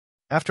depressed.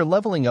 After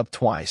leveling up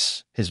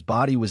twice, his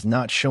body was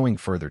not showing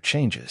further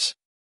changes.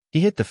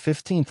 He hit the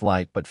 15th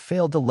light but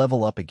failed to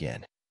level up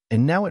again,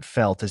 and now it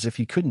felt as if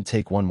he couldn't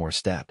take one more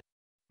step.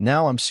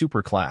 Now I'm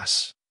super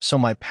class, so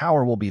my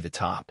power will be the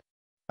top.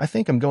 I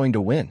think I'm going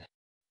to win.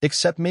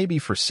 Except maybe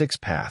for 6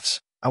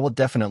 paths, I will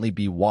definitely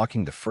be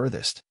walking the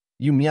furthest,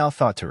 Yu Miao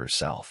thought to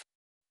herself.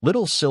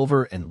 Little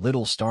Silver and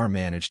Little Star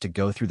managed to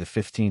go through the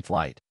 15th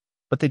light,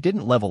 but they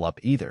didn't level up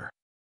either.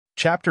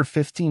 Chapter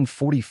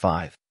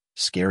 1545,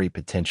 Scary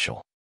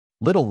Potential.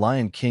 Little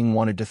Lion King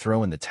wanted to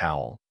throw in the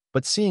towel,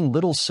 but seeing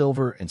Little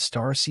Silver and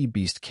Star Sea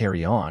Beast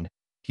carry on,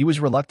 he was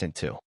reluctant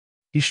to.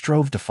 He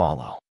strove to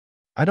follow.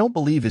 I don't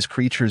believe his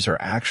creatures are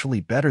actually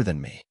better than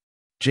me.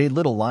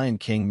 Little Lion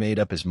King made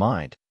up his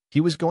mind.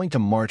 He was going to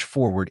march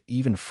forward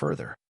even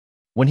further.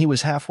 When he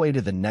was halfway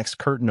to the next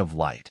curtain of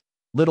light,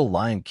 Little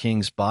Lion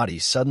King's body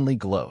suddenly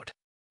glowed.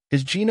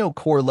 His geno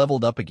core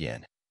leveled up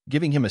again,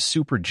 giving him a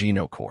super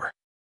geno core.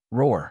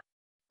 Roar.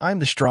 I'm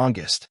the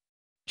strongest.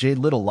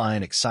 Little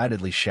Lion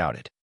excitedly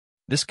shouted.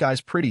 This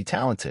guy's pretty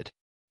talented.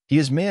 He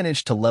has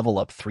managed to level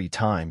up 3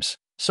 times,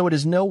 so it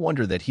is no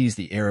wonder that he's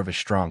the heir of a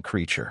strong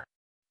creature.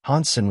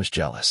 Hansen was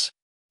jealous.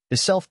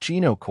 His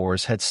self-geno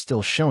cores had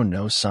still shown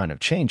no sign of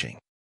changing.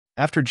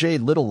 After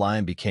Jade Little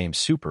Lion became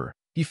super,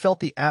 he felt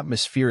the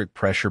atmospheric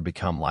pressure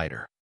become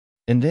lighter.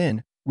 And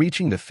then,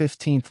 reaching the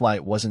 15th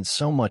light wasn't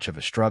so much of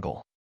a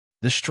struggle.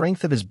 The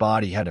strength of his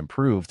body had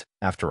improved,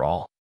 after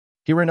all.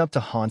 He ran up to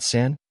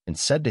Hansen and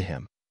said to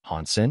him,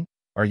 "Hansen,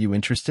 are you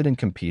interested in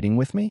competing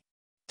with me?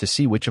 To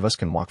see which of us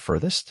can walk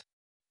furthest?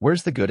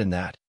 Where's the good in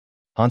that?"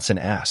 Hansen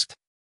asked.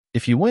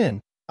 "If you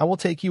win, I will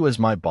take you as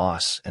my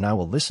boss and I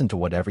will listen to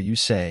whatever you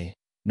say,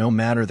 no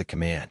matter the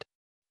command."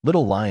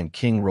 Little Lion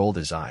King rolled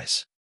his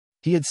eyes.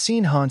 He had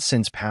seen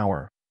Hansen's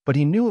power, but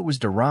he knew it was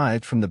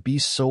derived from the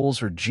beast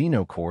souls or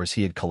genocores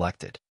he had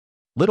collected.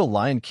 Little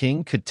Lion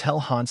King could tell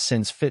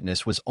Hansen's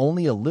fitness was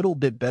only a little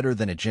bit better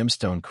than a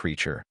gemstone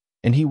creature,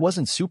 and he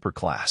wasn't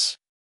superclass.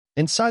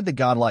 Inside the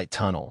godlight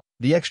tunnel,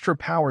 the extra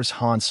powers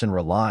Hansen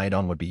relied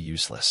on would be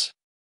useless.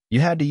 You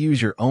had to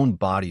use your own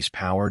body's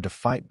power to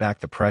fight back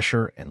the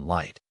pressure and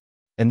light.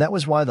 And that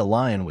was why the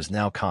lion was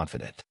now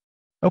confident.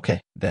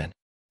 "Okay, then."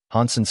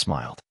 Hansen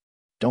smiled.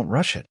 "Don't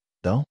rush it,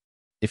 though.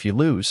 If you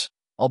lose,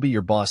 I'll be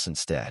your boss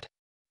instead.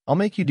 I'll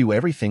make you do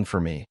everything for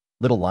me,"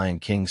 Little Lion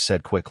King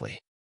said quickly.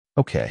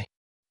 "Okay."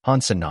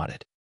 Hansen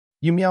nodded.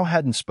 Yu Miao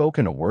hadn't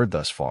spoken a word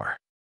thus far.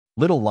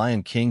 Little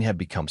Lion King had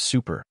become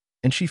super,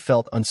 and she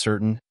felt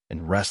uncertain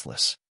and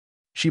restless.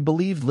 She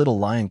believed Little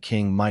Lion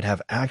King might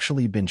have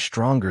actually been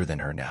stronger than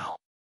her now.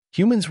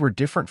 Humans were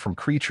different from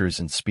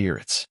creatures and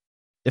spirits.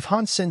 If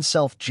Hansen's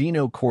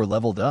self-geno core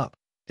leveled up,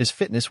 his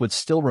fitness would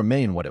still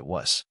remain what it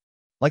was.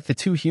 Like the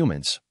two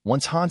humans,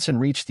 once Hansen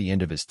reached the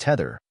end of his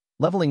tether,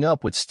 leveling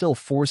up would still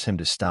force him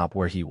to stop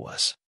where he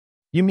was.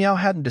 Yu Miao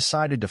hadn't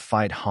decided to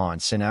fight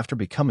Hansen after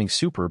becoming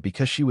super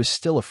because she was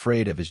still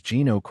afraid of his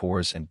geno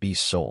cores and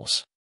beast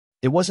souls.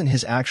 It wasn't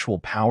his actual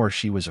power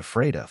she was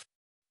afraid of.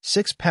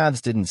 Six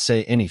Paths didn't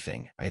say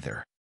anything,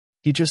 either.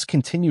 He just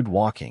continued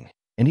walking,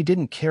 and he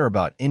didn't care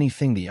about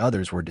anything the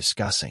others were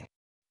discussing.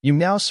 Yu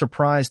Miao's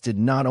surprise did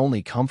not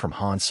only come from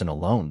Hansen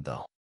alone,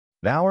 though.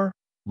 Valor,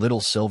 Little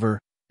Silver,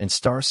 and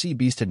Star Sea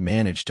Beast had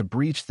managed to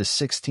breach the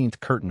 16th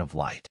curtain of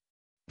light.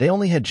 They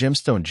only had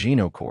gemstone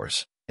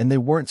genocores, and they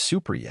weren't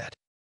super yet.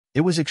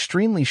 It was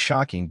extremely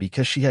shocking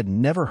because she had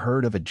never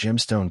heard of a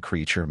gemstone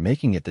creature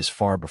making it this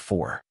far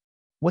before.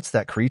 What's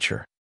that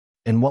creature?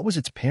 And what was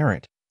its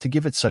parent to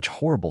give it such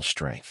horrible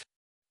strength?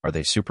 Are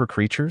they super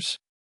creatures?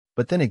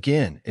 But then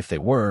again, if they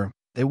were,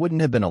 they wouldn't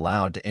have been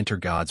allowed to enter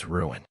God's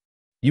ruin.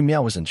 Yu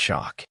Miao was in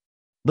shock.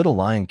 Little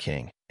Lion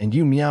King and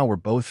Yu Miao were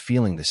both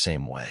feeling the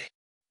same way.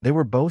 They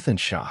were both in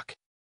shock.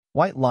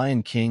 White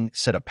Lion King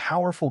said a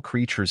powerful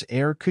creature's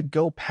heir could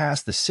go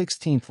past the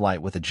 16th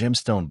light with a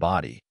gemstone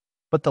body,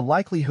 but the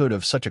likelihood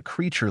of such a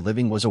creature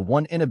living was a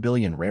 1 in a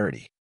billion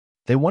rarity.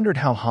 They wondered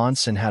how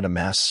Hansen had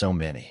amassed so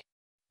many.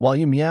 While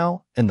Yu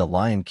Miao and the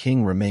Lion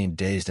King remained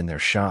dazed in their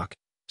shock,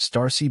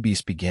 Star Sea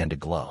Beast began to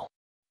glow.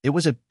 It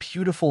was a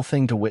beautiful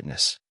thing to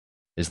witness.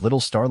 Is Little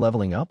Star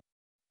leveling up?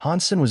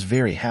 Hansen was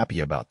very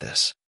happy about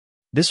this.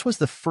 This was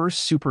the first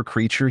super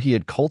creature he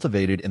had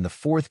cultivated in the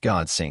 4th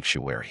God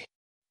Sanctuary.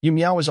 Yu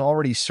Miao was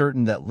already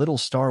certain that Little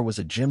Star was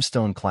a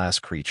gemstone-class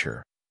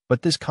creature,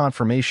 but this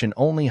confirmation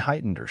only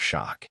heightened her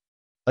shock.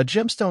 A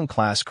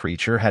gemstone-class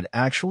creature had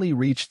actually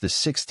reached the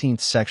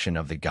 16th section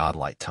of the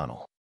Godlight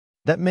Tunnel.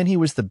 That meant he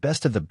was the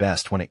best of the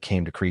best when it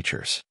came to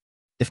creatures.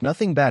 If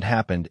nothing bad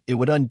happened, it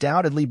would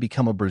undoubtedly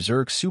become a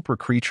berserk super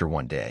creature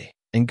one day,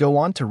 and go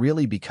on to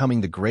really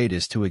becoming the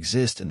greatest to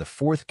exist in the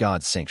 4th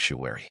God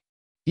Sanctuary.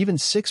 Even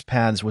Six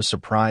Paths was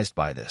surprised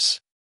by this.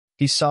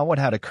 He saw what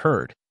had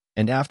occurred,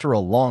 and after a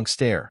long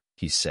stare,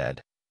 he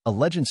said, "A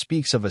legend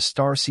speaks of a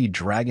Starsea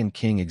Dragon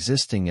King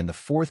existing in the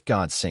 4th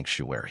God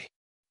Sanctuary.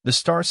 The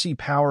Starsea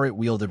power it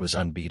wielded was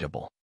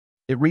unbeatable.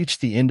 It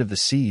reached the end of the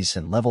seas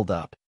and leveled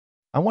up.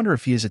 I wonder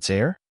if he is its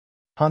heir?"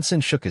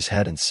 Hansen shook his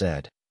head and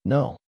said,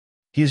 "No.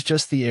 He is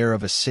just the heir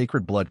of a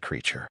sacred blood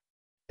creature.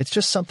 It's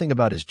just something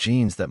about his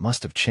genes that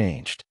must have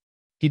changed."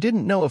 He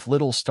didn't know if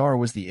Little Star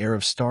was the heir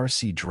of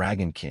Starsea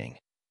Dragon King.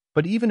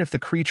 But even if the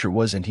creature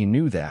wasn't, he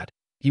knew that,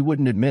 he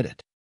wouldn't admit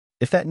it.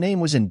 If that name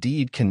was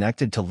indeed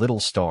connected to Little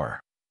Star,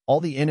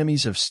 all the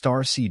enemies of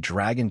Starsea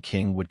Dragon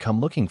King would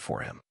come looking for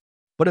him.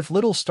 But if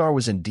Little Star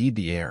was indeed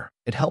the heir,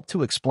 it helped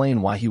to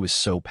explain why he was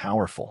so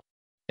powerful.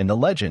 In the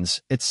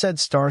legends, it said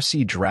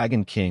Starsea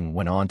Dragon King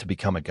went on to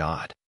become a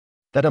god.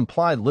 That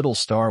implied Little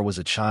Star was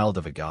a child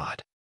of a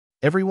god.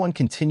 Everyone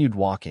continued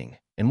walking,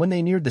 and when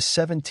they neared the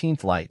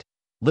 17th light,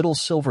 Little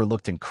Silver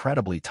looked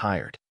incredibly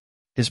tired.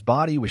 His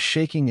body was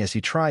shaking as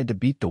he tried to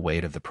beat the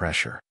weight of the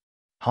pressure.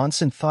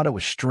 Hansen thought it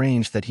was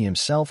strange that he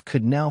himself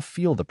could now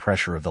feel the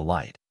pressure of the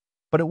light,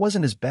 but it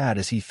wasn't as bad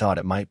as he thought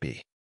it might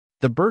be.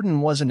 The burden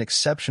wasn't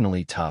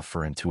exceptionally tough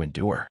for him to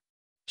endure.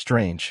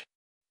 Strange.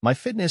 My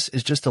fitness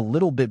is just a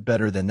little bit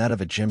better than that of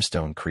a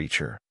gemstone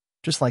creature,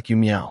 just like Yu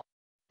Miao.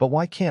 But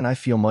why can't I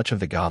feel much of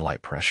the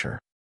godlike pressure?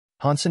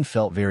 Hansen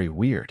felt very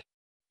weird.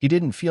 He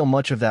didn't feel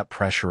much of that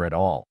pressure at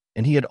all,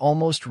 and he had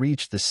almost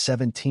reached the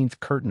 17th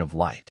curtain of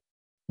light.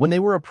 When they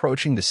were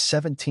approaching the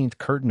 17th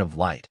curtain of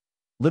light,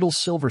 Little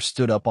Silver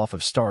stood up off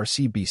of Star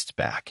Sea Beast's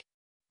back.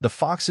 The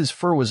fox's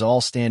fur was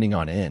all standing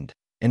on end,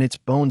 and its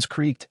bones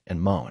creaked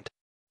and moaned.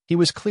 He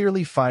was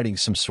clearly fighting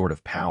some sort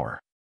of power.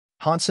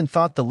 Hansen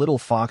thought the little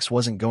fox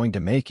wasn't going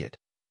to make it,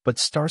 but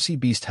Star Sea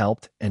Beast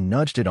helped and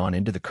nudged it on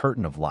into the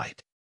curtain of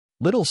light.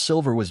 Little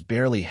Silver was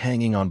barely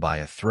hanging on by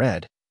a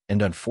thread,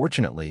 and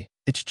unfortunately,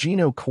 its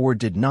geno core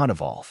did not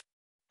evolve.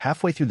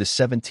 Halfway through the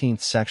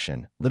 17th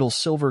section, Little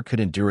Silver could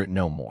endure it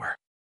no more.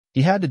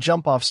 He had to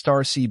jump off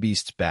Star Sea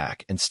Beast's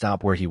back and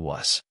stop where he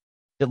was.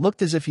 It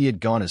looked as if he had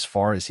gone as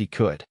far as he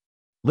could.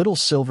 Little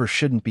Silver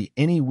shouldn't be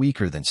any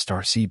weaker than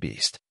Star Sea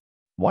Beast.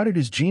 Why did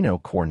his geno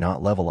core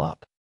not level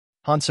up?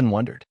 Hansen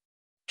wondered.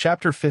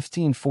 Chapter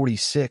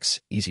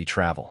 1546, Easy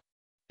Travel.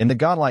 In the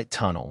Godlight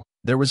Tunnel,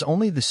 there was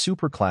only the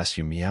superclass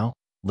Meow,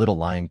 Little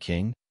Lion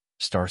King,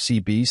 Star Sea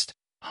Beast,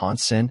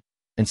 Hansen,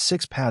 and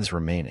 6 paths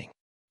remaining.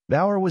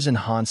 Bauer was in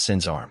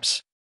Hansen's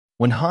arms.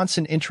 When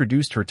Hansen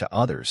introduced her to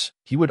others,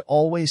 he would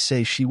always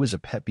say she was a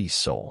pet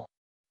beast soul.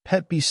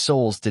 Pet beast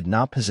souls did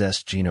not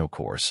possess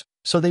genocores,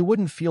 so they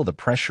wouldn't feel the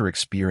pressure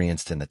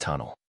experienced in the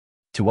tunnel.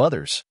 To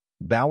others,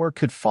 Bauer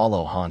could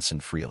follow Hansen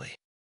freely.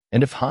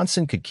 And if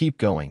Hansen could keep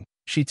going,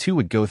 she too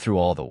would go through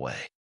all the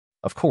way.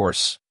 Of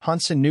course,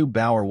 Hansen knew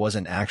Bauer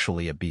wasn't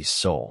actually a beast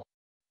soul.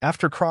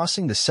 After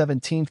crossing the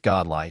 17th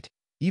Godlight,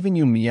 even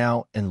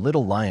Meow and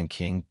Little Lion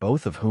King,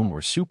 both of whom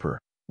were super,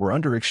 were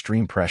under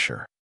extreme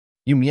pressure.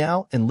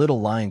 Meow and Little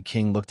Lion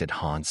King looked at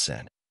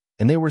Hansen,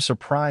 and they were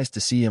surprised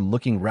to see him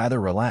looking rather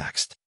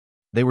relaxed.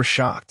 They were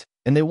shocked,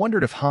 and they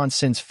wondered if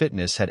Hansen's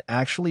fitness had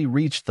actually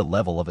reached the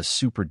level of a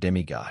super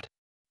demigod.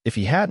 If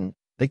he hadn't,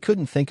 they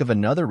couldn't think of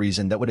another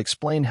reason that would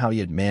explain how he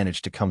had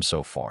managed to come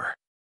so far.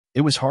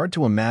 It was hard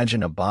to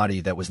imagine a body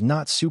that was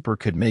not super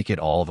could make it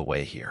all the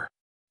way here.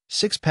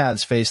 6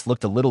 Paths' face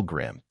looked a little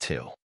grim,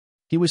 too.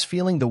 He was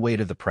feeling the weight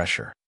of the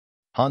pressure.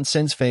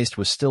 Hansen's face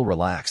was still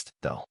relaxed,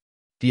 though.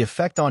 The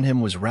effect on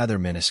him was rather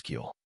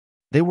minuscule.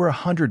 They were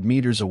 100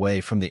 meters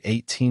away from the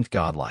 18th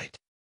Godlight.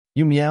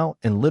 Meow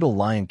and Little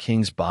Lion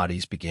King's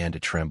bodies began to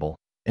tremble,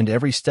 and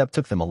every step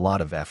took them a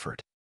lot of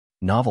effort.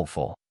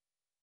 Novelful.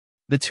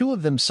 The two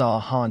of them saw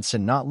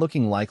Hansen not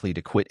looking likely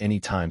to quit any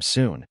time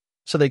soon,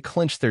 so they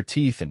clenched their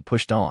teeth and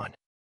pushed on.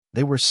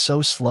 They were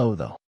so slow,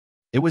 though.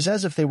 It was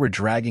as if they were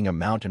dragging a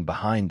mountain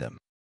behind them.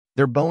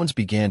 Their bones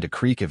began to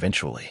creak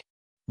eventually.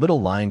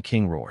 Little Lion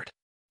King roared.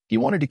 He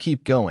wanted to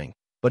keep going,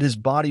 but his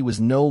body was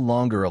no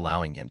longer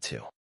allowing him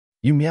to.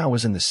 Meow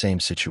was in the same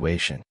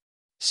situation.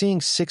 Seeing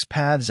 6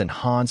 Paths and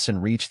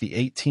Hansen reach the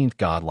 18th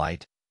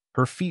Godlight,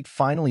 her feet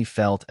finally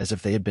felt as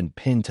if they had been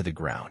pinned to the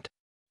ground.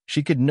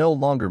 She could no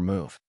longer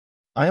move.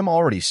 I am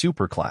already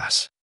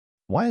superclass.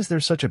 Why is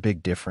there such a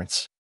big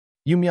difference?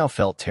 Meow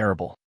felt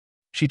terrible.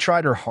 She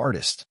tried her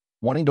hardest,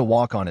 wanting to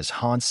walk on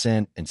as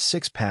Hansen and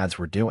 6 Paths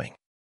were doing.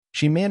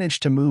 She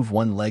managed to move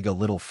one leg a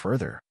little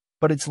further,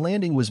 but its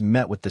landing was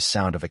met with the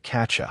sound of a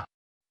catch-up.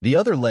 The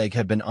other leg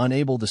had been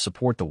unable to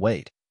support the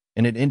weight,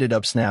 and it ended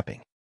up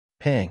snapping.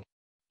 Pang!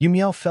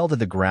 Meow fell to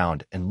the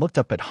ground and looked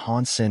up at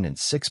Hansen and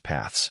 6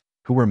 Paths,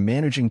 who were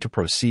managing to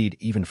proceed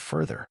even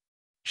further.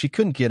 She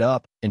couldn't get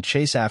up and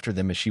chase after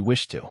them as she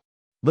wished to.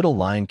 Little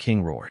Lion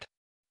King roared.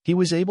 He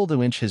was able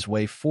to inch his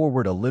way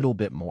forward a little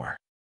bit more.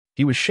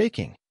 He was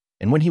shaking,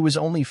 and when he was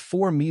only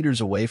 4 meters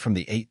away from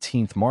the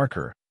 18th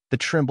marker, the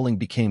trembling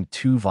became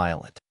too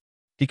violent.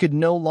 He could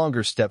no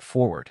longer step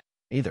forward,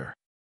 either.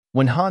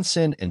 When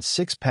Hansen and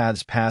 6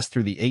 Paths passed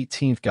through the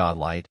 18th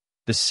Godlight,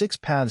 the 6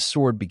 Paths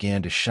sword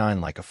began to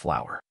shine like a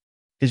flower.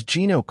 His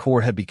geno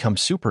core had become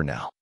super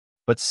now.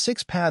 But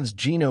 6 Paths'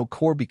 geno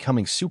core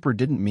becoming super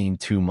didn't mean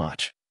too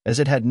much, as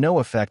it had no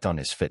effect on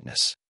his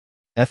fitness.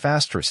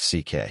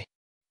 F***CK.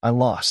 I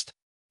lost.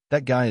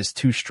 That guy is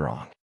too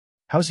strong.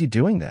 How's he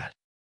doing that?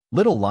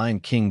 Little Lion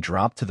King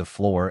dropped to the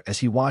floor as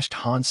he watched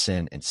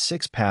Hansen and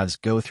 6 Paths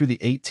go through the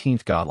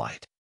 18th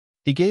Godlight.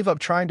 He gave up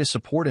trying to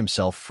support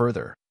himself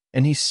further,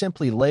 and he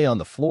simply lay on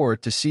the floor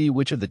to see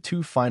which of the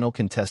 2 final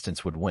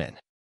contestants would win.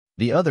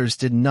 The others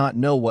did not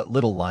know what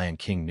Little Lion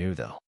King knew,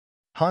 though.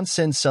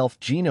 Hansen's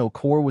self-geno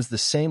core was the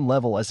same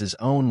level as his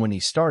own when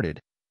he started,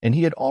 and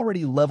he had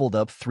already leveled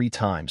up 3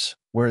 times,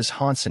 whereas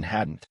Hansen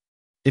hadn't.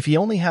 If he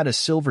only had a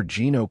silver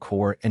geno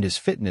core and his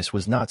fitness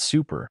was not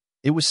super,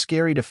 it was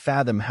scary to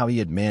fathom how he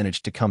had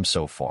managed to come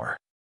so far.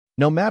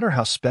 No matter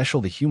how special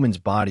the human's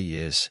body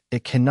is,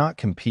 it cannot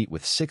compete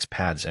with 6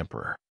 Paths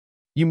Emperor.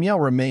 Meow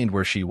remained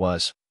where she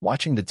was,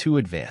 watching the two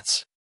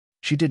advance.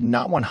 She did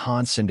not want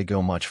Hansen to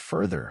go much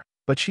further,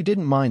 but she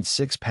didn't mind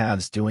 6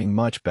 Paths doing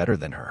much better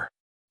than her.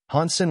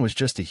 Hansen was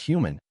just a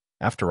human,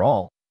 after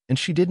all, and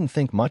she didn't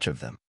think much of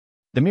them.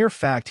 The mere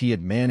fact he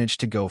had managed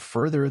to go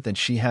further than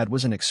she had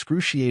was an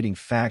excruciating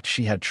fact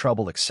she had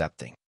trouble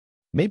accepting.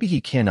 Maybe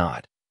he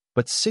cannot,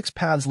 but 6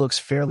 Paths looks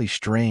fairly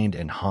strained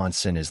and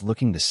Hansen is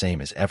looking the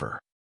same as ever.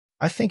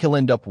 I think he'll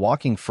end up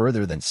walking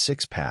further than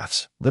 6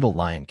 Paths, Little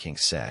Lion King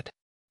said.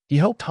 He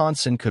hoped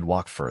Hansen could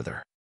walk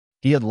further.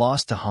 He had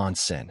lost to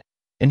Hansen,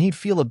 and he'd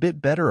feel a bit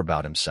better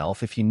about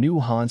himself if he knew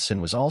Hansen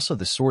was also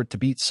the sort to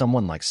beat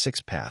someone like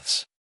 6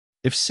 Paths.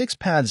 If 6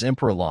 Paths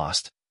Emperor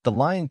lost, The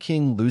Lion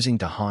King losing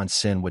to Han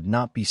Sen would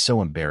not be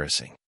so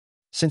embarrassing.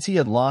 Since he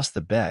had lost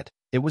the bet,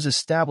 it was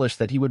established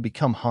that he would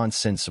become Han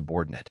Sen's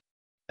subordinate.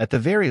 At the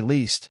very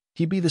least,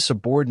 he'd be the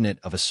subordinate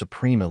of a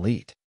supreme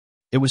elite.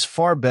 It was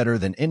far better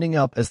than ending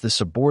up as the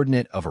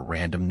subordinate of a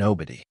random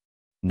nobody.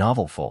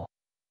 Novelful.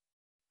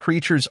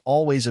 Creatures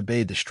always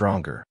obeyed the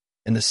stronger,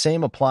 and the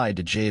same applied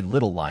to Jade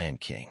Little Lion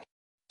King.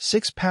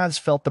 Six Paths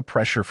felt the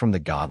pressure from the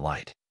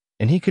godlight,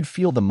 and he could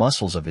feel the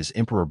muscles of his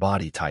emperor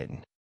body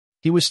tighten.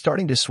 He was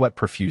starting to sweat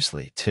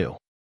profusely, too.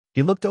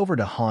 He looked over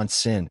to Han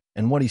Sen,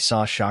 and what he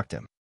saw shocked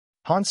him.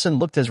 Han Sen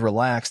looked as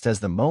relaxed as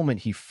the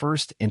moment he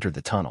first entered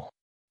the tunnel.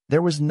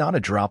 There was not a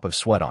drop of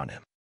sweat on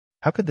him.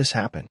 How could this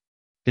happen?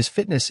 His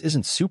fitness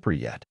isn't super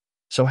yet,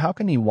 so how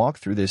can he walk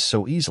through this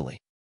so easily?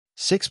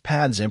 Six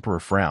Paths' emperor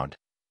frowned,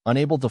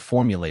 unable to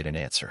formulate an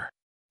answer.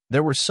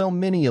 There were so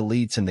many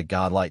elites in the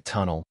godlight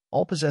tunnel,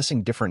 all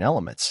possessing different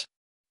elements.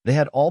 They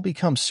had all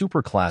become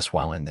superclass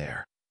while in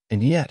there,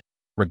 and yet,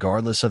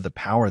 regardless of the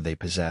power they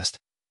possessed,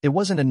 it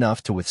wasn't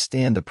enough to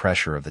withstand the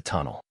pressure of the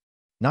tunnel.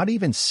 Not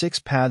even Six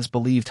Paths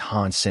believed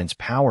Han Sen's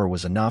power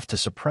was enough to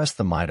suppress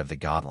the might of the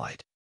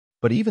godlight.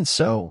 But even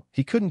so,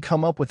 he couldn't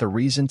come up with a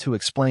reason to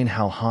explain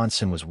how Han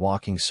Sen was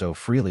walking so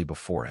freely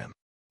before him.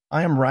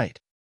 I am right.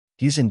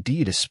 He's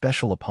indeed a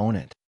special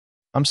opponent.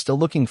 I'm still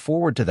looking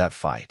forward to that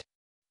fight.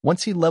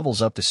 Once he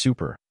levels up to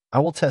super, I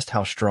will test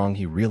how strong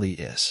he really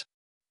is.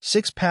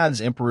 Six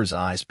Paths' emperor's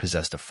eyes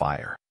possessed a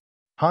fire.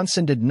 Han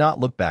Sen did not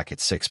look back at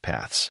Six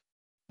Paths.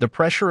 The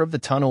pressure of the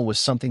tunnel was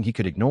something he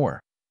could ignore,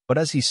 but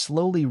as he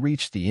slowly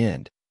reached the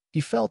end,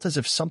 he felt as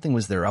if something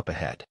was there up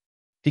ahead.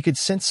 He could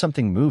sense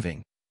something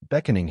moving,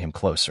 beckoning him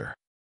closer.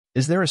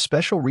 Is there a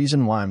special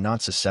reason why I'm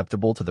not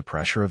susceptible to the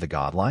pressure of the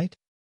godlight?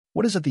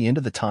 What is at the end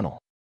of the tunnel?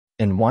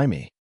 And why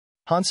me?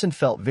 Han Sen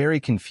felt very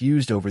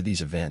confused over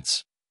these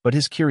events, but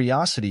his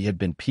curiosity had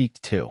been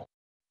piqued too.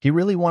 He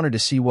really wanted to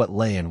see what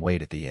lay in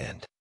wait at the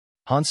end.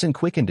 Han Sen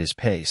quickened his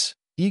pace,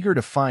 eager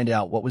to find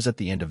out what was at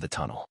the end of the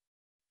tunnel.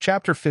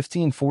 Chapter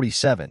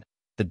 1547.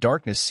 The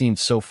darkness seemed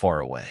so far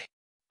away.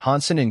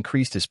 Han Sen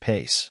increased his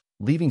pace,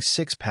 leaving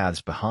Six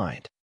Paths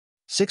behind.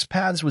 Six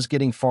Paths was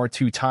getting far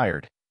too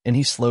tired, and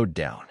he slowed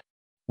down.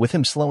 With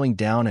him slowing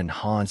down and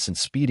Han Sen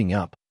speeding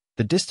up,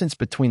 the distance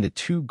between the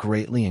two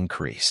greatly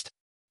increased.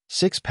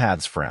 Six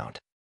Paths frowned.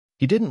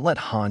 He didn't let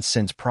Han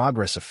Sen's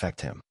progress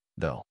affect him,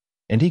 though,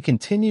 and he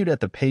continued at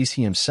the pace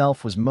he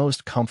himself was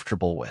most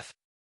comfortable with.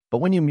 But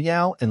when Yu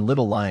Miao and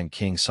Little Lion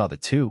King saw the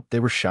two, they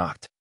were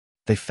shocked.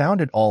 They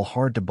found it all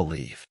hard to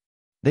believe.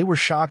 They were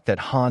shocked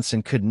that Han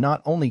Sen could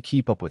not only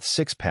keep up with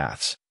Six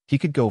Paths, he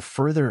could go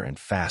further and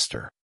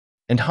faster.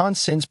 And Han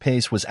Sen's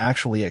pace was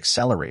actually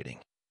accelerating,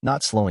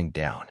 not slowing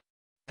down.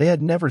 They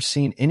had never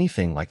seen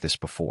anything like this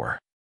before.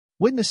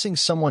 Witnessing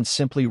someone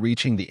simply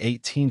reaching the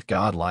 18th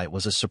godlight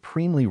was a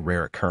supremely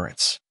rare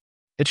occurrence.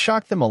 It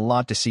shocked them a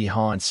lot to see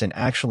Han Sen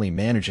actually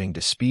managing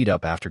to speed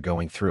up after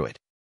going through it.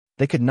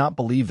 They could not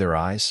believe their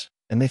eyes,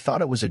 and they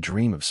thought it was a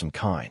dream of some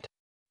kind.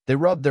 They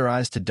rubbed their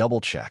eyes to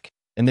double-check,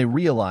 and they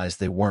realized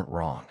they weren't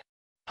wrong.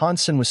 Han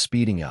Sen was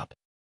speeding up.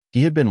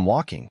 He had been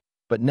walking,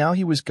 but now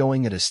he was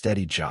going at a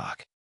steady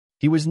jog.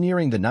 He was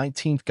nearing the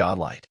 19th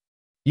godlight.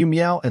 Yu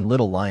Miao and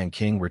Little Lion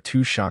King were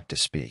too shocked to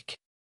speak.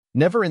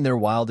 Never in their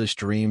wildest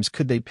dreams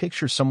could they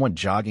picture someone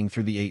jogging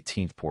through the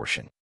 18th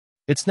portion.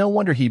 It's no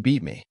wonder he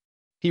beat me.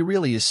 He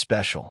really is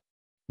special.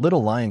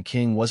 Little Lion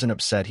King wasn't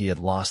upset he had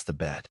lost the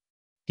bet.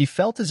 He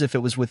felt as if it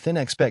was within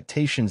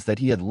expectations that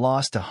he had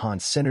lost to Han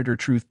Senator.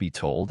 Truth be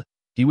told,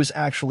 he was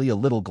actually a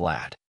little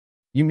glad.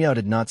 Yu Miao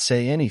did not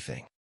say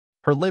anything.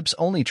 Her lips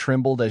only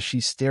trembled as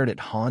she stared at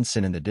Han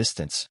Sen in the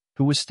distance,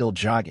 who was still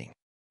jogging.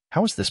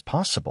 How is this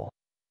possible?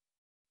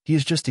 He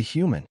is just a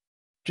human.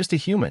 Just a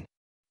human.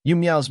 Yu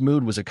Miao's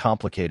mood was a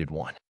complicated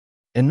one.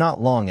 And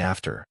not long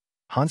after,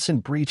 Han Sen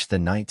breached the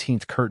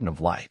 19th curtain of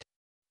light.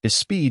 His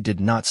speed did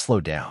not slow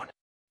down.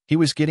 He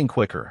was getting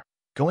quicker,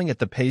 going at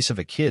the pace of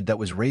a kid that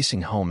was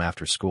racing home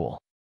after school.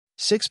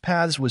 Six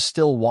Paths was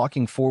still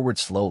walking forward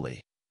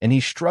slowly, and he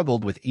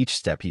struggled with each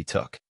step he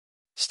took.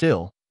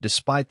 Still,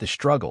 despite the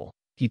struggle,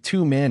 he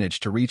too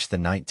managed to reach the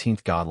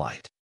 19th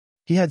godlight.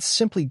 He had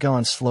simply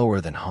gone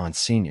slower than Han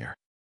Sr.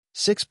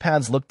 Six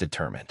Paths looked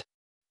determined.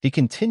 He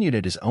continued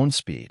at his own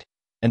speed,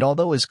 and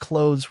although his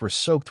clothes were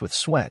soaked with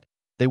sweat,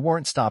 they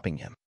weren't stopping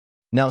him.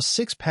 Now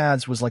Six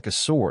Paths was like a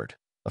sword,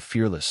 a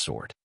fearless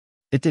sword.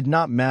 It did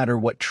not matter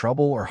what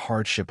trouble or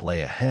hardship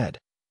lay ahead.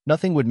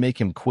 Nothing would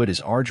make him quit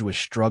his arduous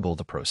struggle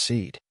to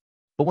proceed.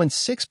 But when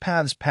Six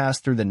Paths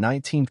passed through the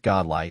 19th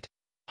godlight,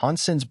 Han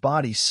Sen's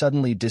body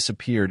suddenly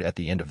disappeared at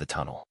the end of the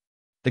tunnel.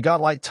 The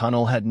godlight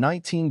tunnel had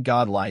 19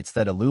 godlights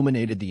that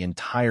illuminated the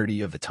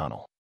entirety of the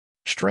tunnel.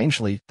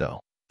 Strangely, though,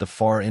 the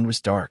far end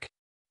was dark.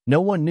 No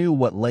one knew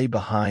what lay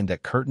behind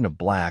that curtain of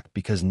black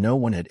because no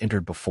one had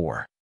entered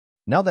before.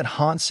 Now that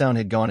Han Sen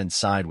had gone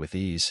inside with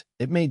ease,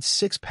 it made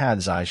Six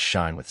Paths' eyes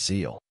shine with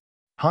zeal.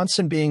 Han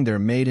Sen being there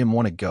made him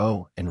want to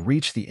go and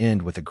reach the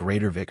end with a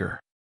greater vigor.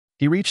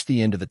 He reached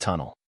the end of the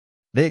tunnel.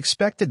 They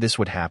expected this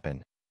would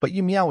happen, but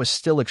Yu Miao was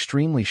still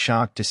extremely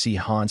shocked to see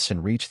Han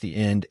Sen reach the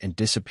end and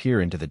disappear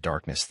into the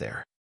darkness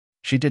there.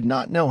 She did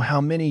not know how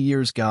many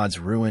years God's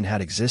ruin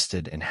had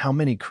existed and how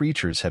many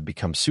creatures had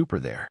become super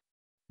there.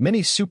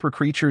 Many super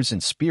creatures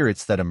and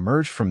spirits that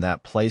emerged from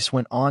that place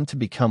went on to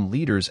become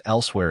leaders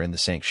elsewhere in the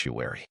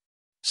sanctuary.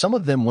 Some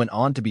of them went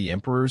on to be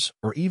emperors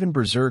or even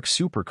berserk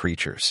super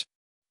creatures.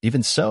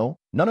 Even so,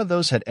 none of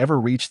those had ever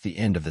reached the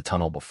end of the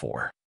tunnel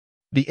before.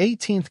 The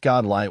 18th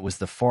godlight was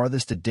the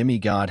farthest a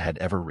demigod had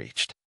ever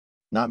reached.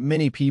 Not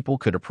many people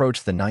could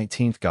approach the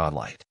 19th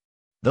godlight.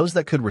 Those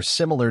that could were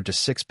similar to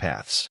Six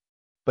Paths.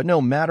 But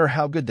no matter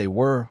how good they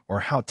were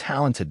or how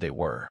talented they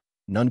were,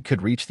 none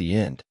could reach the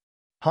end.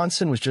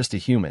 Hansen was just a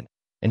human,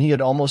 and he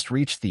had almost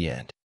reached the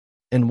end.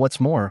 And what's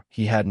more,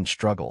 he hadn't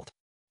struggled.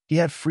 He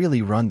had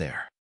freely run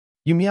there.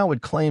 Yu Miao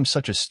would claim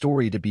such a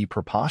story to be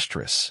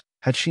preposterous,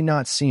 had she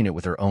not seen it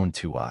with her own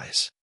two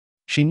eyes.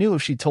 She knew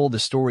if she told the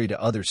story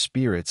to other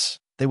spirits,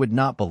 they would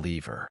not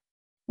believe her.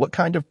 What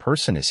kind of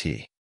person is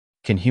he?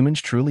 Can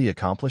humans truly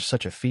accomplish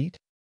such a feat?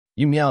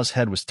 Yu Miao's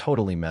head was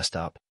totally messed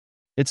up.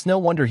 It's no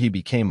wonder he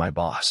became my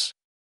boss.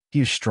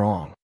 He is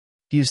strong.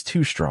 He is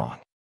too strong.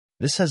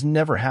 This has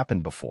never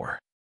happened before.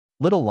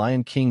 Little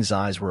Lion King's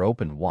eyes were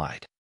open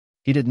wide.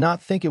 He did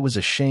not think it was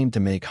a shame to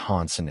make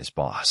Hansen his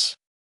boss.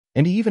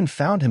 And he even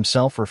found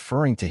himself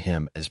referring to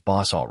him as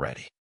boss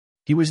already.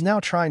 He was now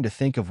trying to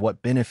think of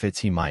what benefits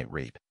he might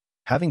reap,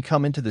 having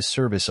come into the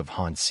service of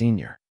Han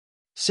Sr.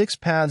 Six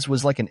Paths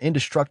was like an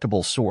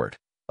indestructible sword,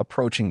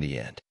 approaching the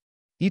end.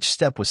 Each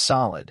step was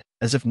solid,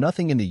 as if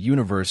nothing in the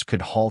universe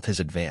could halt his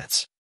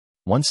advance.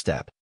 1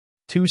 step,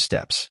 2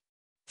 steps,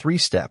 3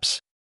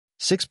 steps.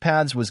 Six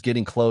Paths was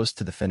getting close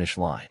to the finish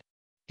line.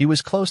 He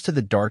was close to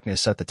the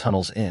darkness at the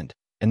tunnel's end,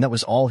 and that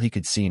was all he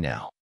could see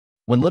now.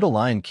 When Little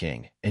Lion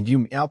King and Yu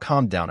Miao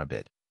calmed down a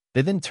bit,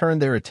 they then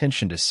turned their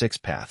attention to Six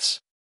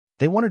Paths.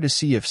 They wanted to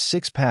see if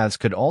Six Paths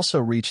could also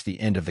reach the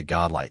end of the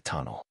godlight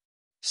tunnel.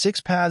 Six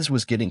Paths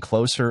was getting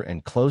closer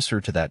and closer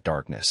to that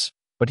darkness,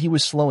 but he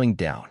was slowing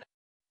down.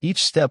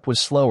 Each step was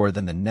slower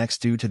than the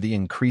next due to the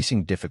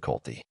increasing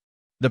difficulty.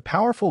 The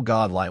powerful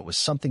godlight was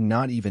something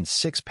not even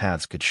Six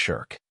Paths could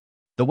shirk.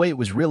 The weight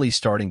was really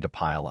starting to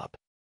pile up.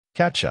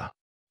 Catcha.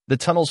 The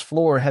tunnel's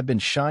floor had been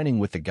shining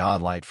with the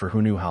godlight for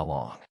who knew how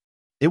long.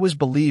 It was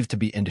believed to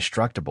be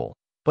indestructible,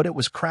 but it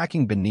was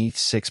cracking beneath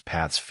Six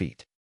Paths'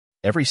 feet.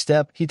 Every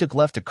step he took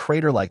left a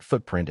crater-like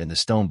footprint in the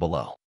stone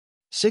below.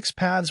 Six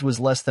Paths was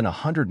less than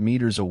 100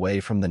 meters away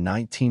from the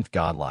 19th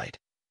godlight,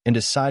 and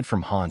aside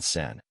from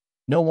Hansen,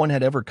 no one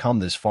had ever come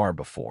this far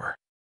before.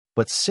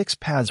 But Six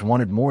Paths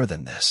wanted more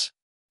than this.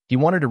 He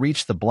wanted to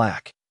reach the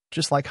black,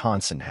 just like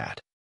Hansen had.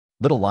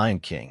 Little Lion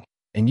King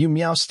and Yu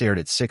Miao stared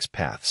at Six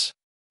Paths.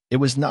 It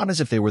was not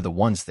as if they were the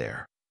ones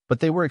there,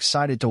 but they were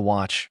excited to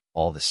watch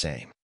all the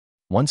same.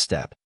 1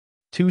 step,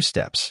 2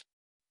 steps,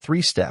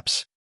 3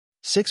 steps.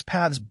 Six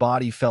Paths'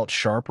 body felt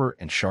sharper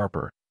and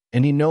sharper,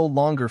 and he no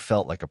longer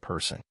felt like a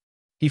person.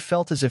 He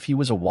felt as if he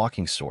was a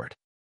walking sword.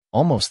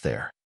 Almost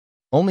there.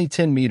 Only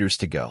 10 meters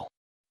to go.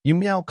 Yu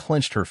Miao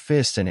clenched her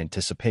fists in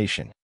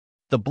anticipation.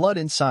 The blood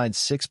inside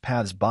Six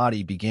Paths'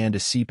 body began to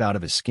seep out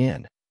of his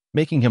skin,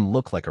 making him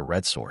look like a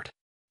red sword.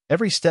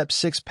 Every step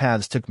Six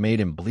Paths took made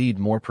him bleed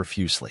more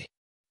profusely.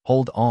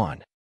 Hold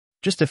on.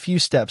 Just a few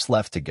steps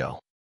left to go.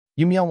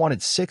 Yu Miao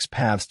wanted Six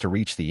Paths to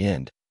reach the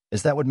end,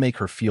 as that would make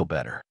her feel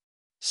better.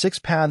 Six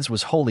Paths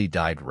was wholly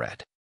dyed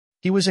red.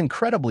 He was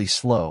incredibly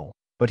slow,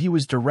 but he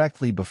was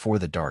directly before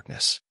the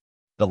darkness.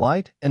 The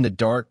light and the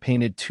dark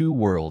painted two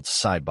worlds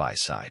side by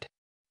side.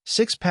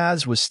 Six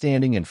Paths was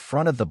standing in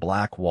front of the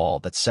black wall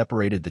that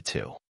separated the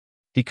two.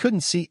 He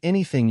couldn't see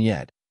anything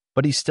yet,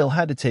 but he still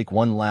had to take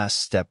one last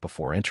step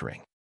before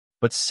entering.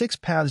 But Six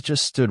Paths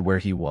just stood where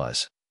he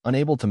was,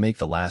 unable to make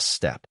the last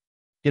step.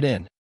 Get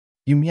in.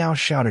 Yu Miao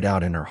shouted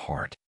out in her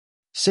heart.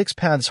 Six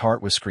Paths'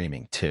 heart was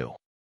screaming, too.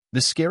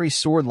 The scary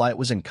sword light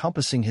was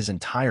encompassing his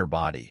entire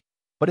body,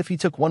 but if he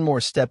took one more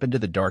step into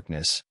the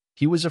darkness,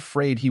 he was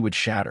afraid he would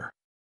shatter.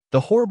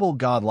 The horrible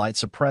godlight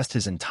suppressed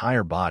his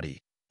entire body,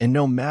 and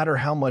no matter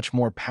how much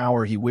more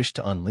power he wished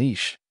to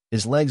unleash,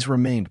 his legs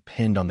remained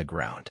pinned on the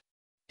ground.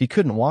 He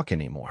couldn't walk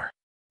anymore.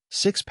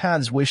 Six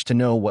Paths wished to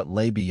know what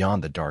lay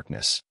beyond the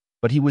darkness,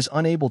 but he was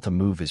unable to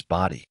move his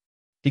body.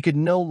 He could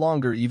no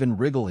longer even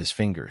wriggle his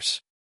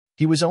fingers.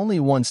 He was only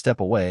one step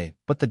away,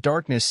 but the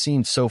darkness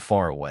seemed so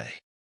far away.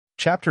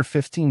 Chapter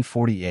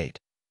 1548.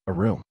 A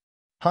room.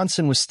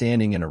 Hansen was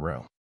standing in a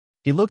room.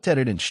 He looked at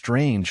it in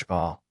strange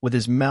awe, with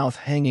his mouth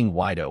hanging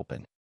wide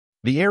open.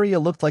 The area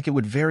looked like it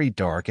would very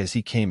dark as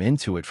he came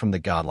into it from the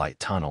godlight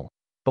tunnel,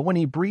 but when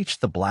he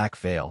breached the black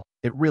veil,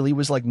 it really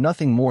was like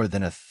nothing more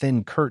than a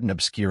thin curtain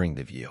obscuring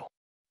the view.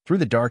 Through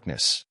the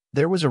darkness,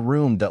 there was a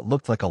room that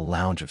looked like a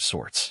lounge of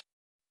sorts.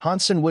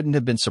 Hansen wouldn't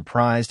have been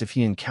surprised if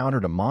he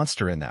encountered a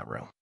monster in that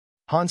room.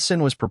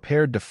 Hansen was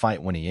prepared to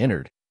fight when he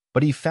entered,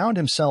 but he found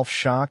himself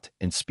shocked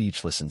and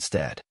speechless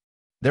instead.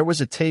 There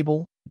was a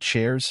table,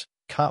 chairs,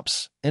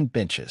 cups, and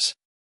benches.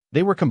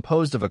 They were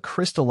composed of a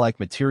crystal-like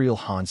material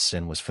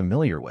Hansen was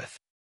familiar with.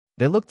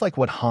 They looked like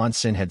what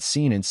Hansen had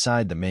seen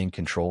inside the main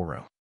control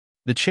room.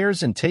 The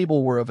chairs and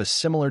table were of a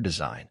similar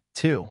design,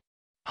 too.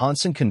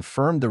 Hansen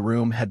confirmed the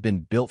room had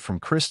been built from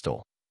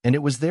crystal, and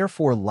it was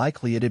therefore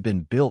likely it had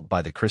been built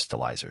by the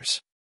crystallizers.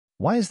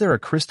 Why is there a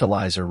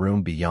crystallizer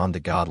room beyond the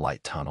godlight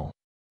tunnel?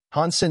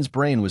 Hansen's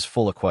brain was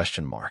full of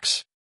question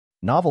marks.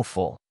 Novel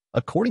full.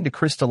 According to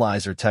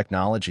crystallizer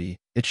technology,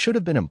 it should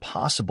have been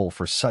impossible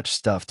for such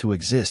stuff to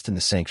exist in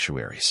the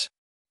sanctuaries.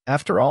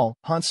 After all,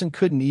 Hansen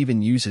couldn't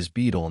even use his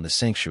beetle in the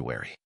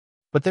sanctuary.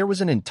 But there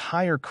was an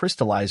entire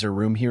crystallizer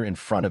room here in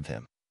front of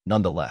him,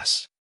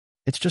 nonetheless.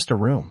 It's just a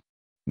room.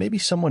 Maybe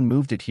someone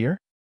moved it here?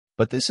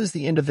 But this is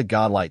the end of the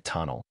godlight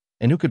tunnel,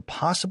 and who could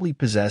possibly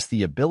possess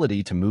the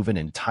ability to move an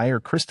entire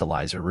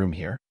crystallizer room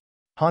here?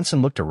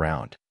 Hansen looked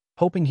around,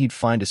 hoping he'd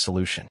find a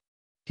solution.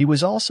 He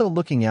was also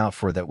looking out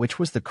for that which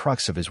was the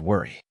crux of his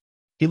worry.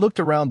 He looked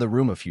around the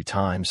room a few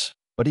times,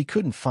 but he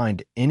couldn't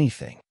find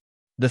anything.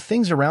 The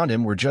things around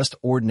him were just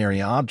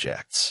ordinary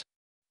objects.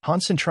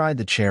 Hansen tried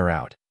the chair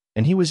out,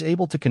 and he was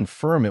able to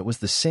confirm it was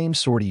the same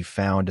sort he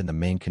found in the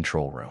main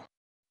control room.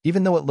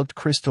 Even though it looked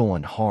crystal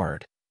and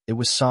hard, it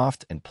was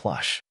soft and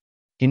plush.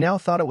 He now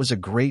thought it was a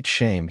great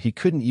shame he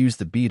couldn't use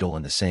the beetle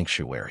in the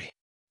sanctuary.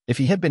 If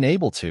he had been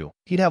able to,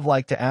 he'd have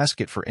liked to ask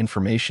it for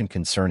information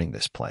concerning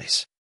this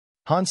place.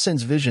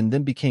 Hansen's vision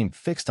then became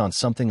fixed on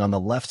something on the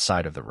left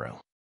side of the room.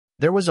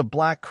 There was a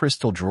black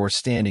crystal drawer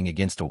standing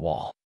against a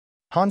wall.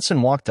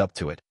 Hansen walked up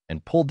to it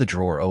and pulled the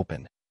drawer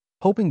open,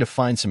 hoping to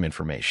find some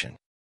information.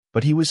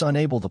 But he was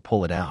unable to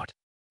pull it out.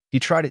 He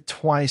tried it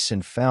twice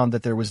and found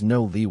that there was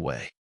no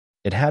leeway.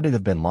 It had to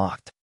have been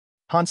locked.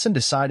 Hansen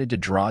decided to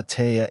draw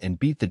Taya and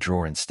beat the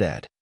drawer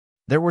instead.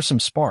 There were some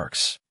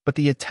sparks, but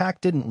the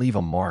attack didn't leave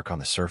a mark on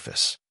the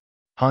surface.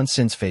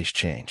 Hansen's face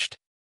changed.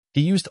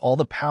 He used all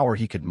the power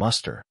he could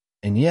muster,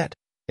 and yet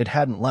it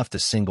hadn't left a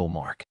single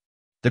mark.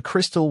 The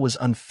crystal was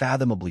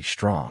unfathomably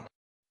strong.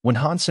 When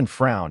Hansen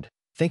frowned,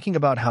 thinking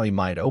about how he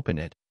might open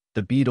it,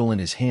 the beetle in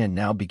his hand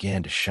now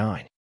began to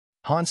shine.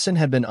 Hansen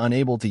had been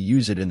unable to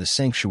use it in the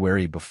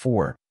sanctuary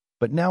before,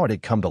 but now it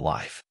had come to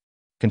life.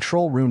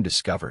 Control room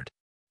discovered.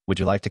 Would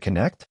you like to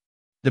connect?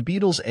 The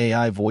beetle's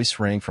AI voice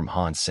rang from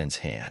Hansen's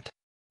hand.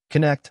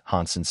 Connect,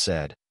 Hansen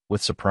said,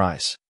 with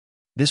surprise.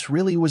 This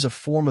really was a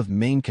form of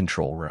main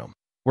control room,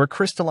 where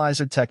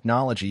crystallizer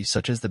technology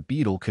such as the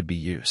beetle could be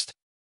used.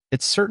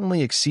 It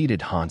certainly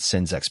exceeded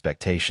Hansen's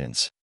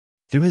expectations.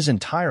 Through his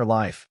entire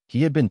life,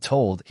 he had been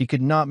told he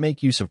could not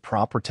make use of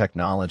proper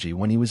technology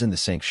when he was in the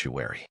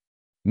sanctuary.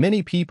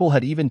 Many people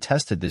had even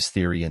tested this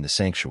theory in the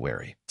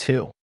sanctuary,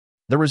 too.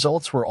 The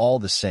results were all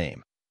the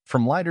same.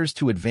 From lighters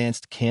to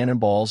advanced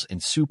cannonballs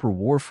and super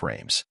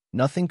warframes,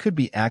 nothing could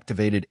be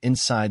activated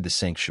inside the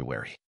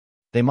sanctuary.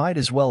 They might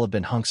as well have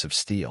been hunks of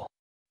steel.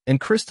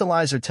 And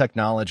crystallizer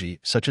technology,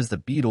 such as the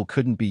beetle,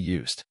 couldn't be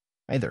used,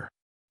 either.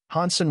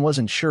 Hansen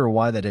wasn't sure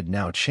why that had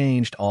now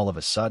changed all of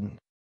a sudden.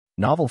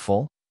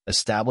 Novelful,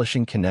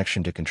 establishing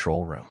connection to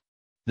control room.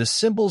 The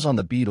symbols on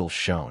the beetle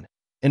shone,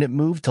 and it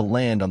moved to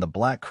land on the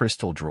black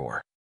crystal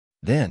drawer.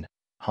 Then,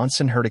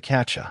 Hansen heard a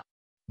catcha.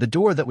 The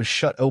door that was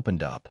shut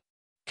opened up.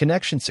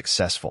 Connection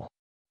successful.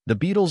 The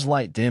beetle's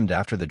light dimmed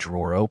after the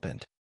drawer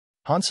opened.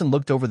 Hansen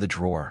looked over the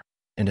drawer,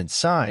 and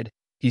inside,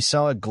 he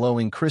saw a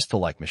glowing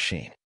crystal-like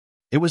machine.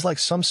 It was like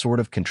some sort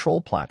of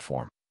control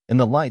platform, and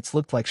the lights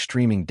looked like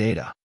streaming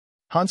data.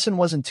 Hansen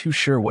wasn't too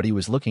sure what he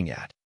was looking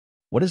at.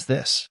 What is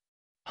this?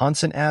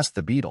 Hansen asked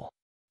the beetle.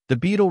 The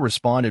beetle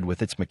responded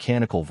with its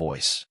mechanical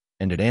voice,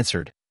 and it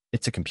answered,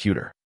 "It's a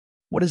computer."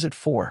 "What is it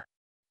for?"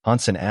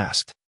 Hansen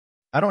asked.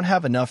 "I don't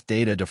have enough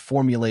data to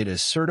formulate a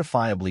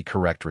certifiably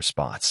correct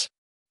response.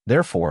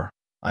 Therefore,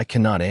 I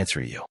cannot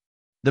answer you."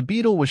 The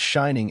beetle was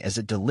shining as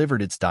it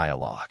delivered its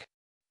dialogue.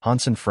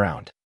 Hansen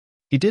frowned.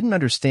 He didn't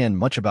understand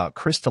much about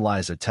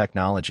crystallizer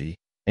technology,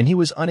 and he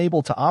was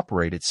unable to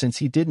operate it since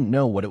he didn't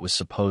know what it was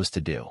supposed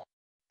to do.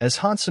 As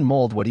Hansen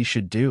mulled what he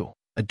should do,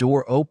 a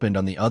door opened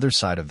on the other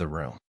side of the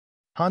room.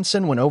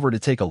 Hansen went over to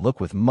take a look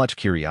with much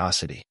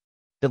curiosity.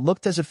 It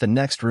looked as if the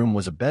next room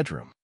was a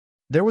bedroom.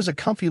 There was a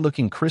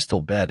comfy-looking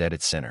crystal bed at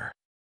its center.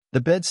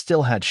 The bed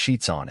still had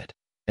sheets on it,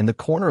 and the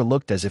corner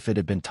looked as if it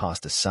had been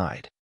tossed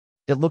aside.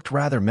 It looked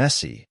rather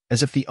messy,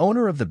 as if the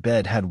owner of the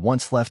bed had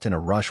once left in a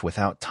rush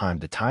without time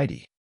to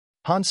tidy.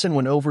 Hansen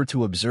went over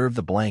to observe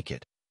the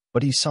blanket,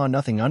 but he saw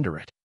nothing under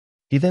it.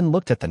 He then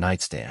looked at the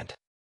nightstand.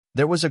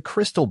 There was a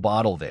crystal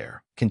bottle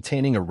there,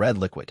 containing a red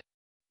liquid.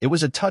 It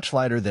was a touch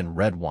lighter than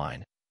red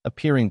wine,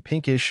 appearing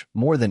pinkish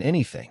more than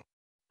anything.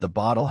 The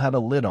bottle had a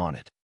lid on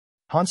it.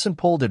 Hansen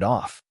pulled it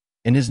off,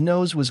 and his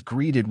nose was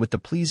greeted with the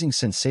pleasing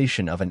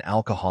sensation of an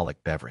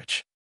alcoholic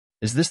beverage.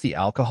 Is this the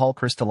alcohol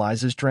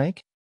crystallizers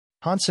drank?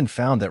 Hansen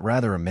found that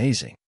rather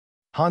amazing.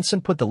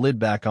 Hansen put the lid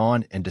back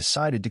on and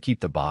decided to keep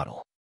the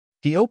bottle.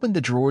 He opened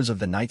the drawers of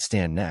the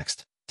nightstand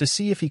next, to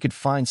see if he could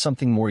find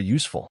something more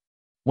useful.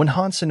 When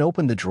Hansen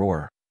opened the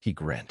drawer, he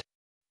grinned.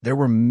 There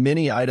were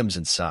many items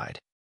inside.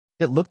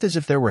 It looked as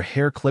if there were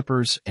hair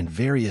clippers and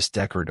various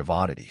decorative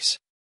oddities.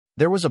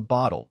 There was a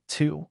bottle,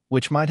 too,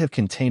 which might have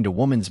contained a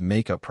woman's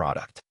Mecha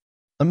product.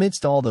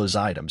 Amidst all those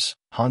items,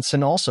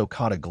 Hansen also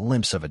caught a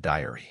glimpse of a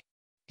diary.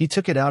 He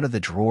took it out of the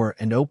drawer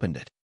and opened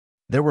it.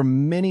 There were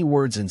many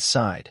words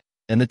inside,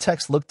 and the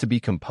text looked to be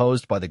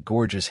composed by the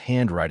gorgeous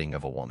handwriting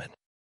of a woman.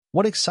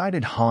 What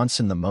excited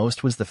Hansen the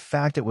most was the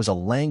fact it was a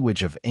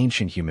language of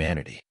ancient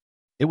humanity.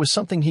 It was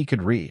something he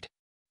could read.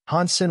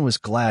 Hansen was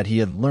glad he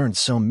had learned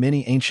so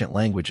many ancient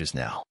languages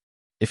now.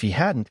 If he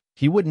hadn't,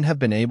 he wouldn't have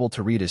been able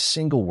to read a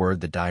single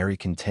word the diary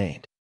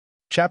contained.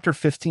 Chapter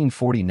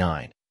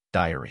 1549,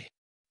 Diary.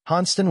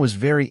 Hansen was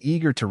very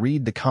eager to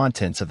read the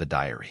contents of the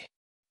diary.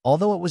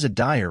 Although it was a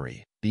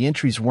diary, the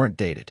entries weren't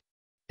dated.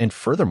 And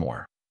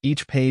furthermore,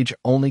 each page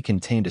only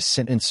contained a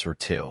sentence or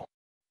two.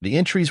 The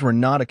entries were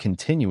not a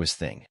continuous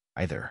thing,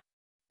 either.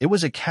 It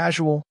was a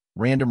casual,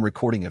 random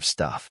recording of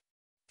stuff.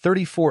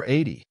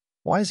 3480.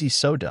 Why is he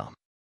so dumb?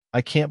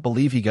 I can't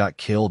believe he got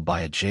killed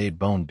by a jade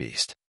bone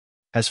beast.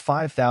 Has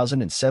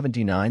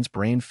 5079's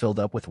brain filled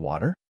up with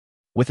water?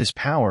 With his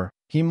power,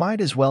 he might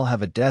as well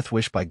have a death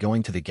wish by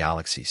going to the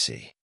galaxy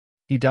sea.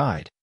 He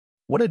died.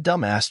 What a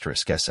dumb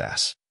asterisk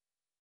SS.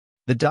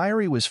 The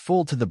diary was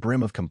full to the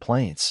brim of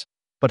complaints,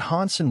 but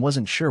Hansen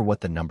wasn't sure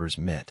what the numbers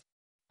meant.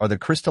 Are the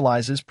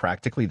crystallizers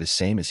practically the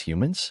same as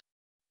humans?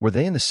 Were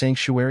they in the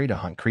sanctuary to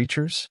hunt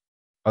creatures?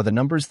 Are the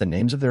numbers the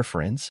names of their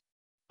friends?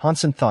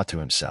 Hansen thought to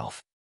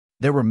himself.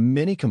 There were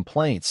many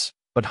complaints,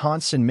 but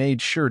Hansen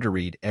made sure to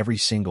read every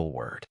single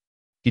word.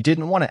 He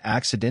didn't want to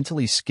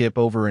accidentally skip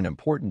over an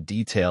important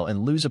detail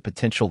and lose a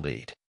potential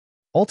lead.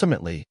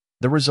 Ultimately,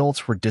 the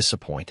results were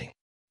disappointing.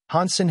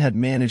 Hansen had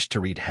managed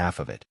to read half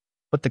of it,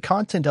 but the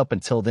content up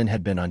until then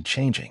had been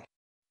unchanging.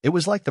 It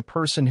was like the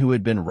person who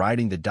had been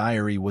writing the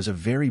diary was a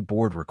very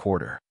bored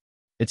recorder.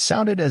 It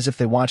sounded as if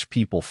they watched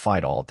people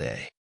fight all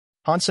day.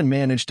 Hansen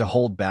managed to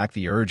hold back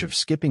the urge of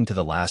skipping to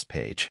the last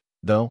page,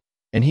 though,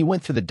 and he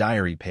went through the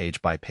diary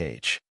page by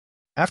page.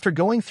 After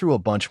going through a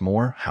bunch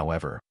more,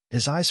 however,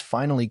 his eyes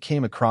finally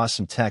came across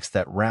some text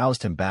that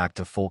roused him back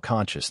to full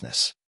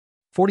consciousness.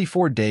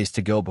 44 days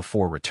to go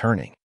before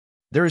returning.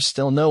 There is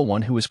still no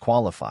one who is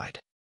qualified.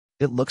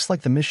 It looks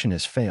like the mission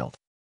has failed.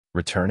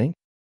 Returning?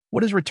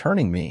 What does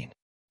returning mean?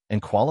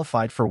 And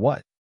qualified for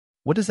what?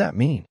 What does that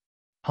mean?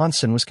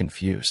 Hansen was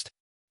confused.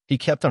 He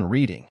kept on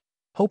reading,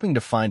 hoping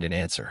to find an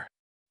answer.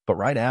 But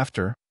right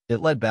after,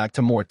 it led back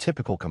to more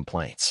typical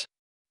complaints.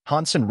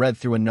 Hansen read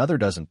through another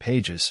dozen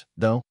pages,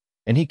 though,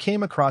 and he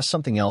came across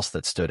something else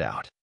that stood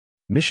out.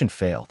 Mission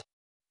failed.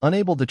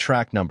 Unable to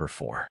track number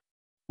 4.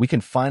 We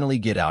can finally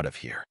get out of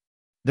here.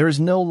 There is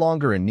no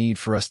longer a need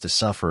for us to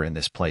suffer in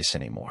this place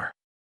anymore.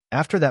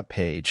 After that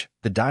page,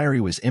 the diary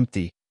was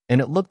empty,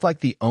 and it looked like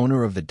the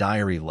owner of the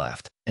diary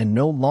left and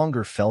no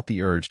longer felt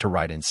the urge to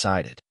write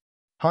inside it.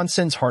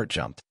 Hansen's heart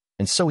jumped,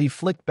 and so he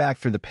flicked back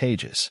through the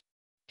pages.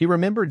 He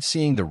remembered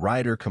seeing the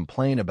writer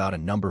complain about a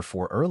number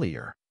 4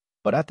 earlier,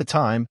 but at the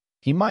time,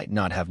 he might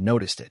not have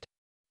noticed it.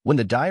 When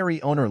the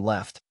diary owner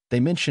left, they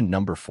mentioned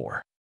number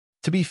 4.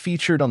 To be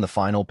featured on the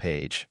final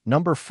page,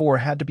 number 4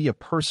 had to be a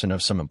person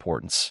of some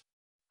importance.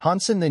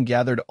 Hansen then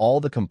gathered all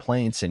the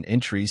complaints and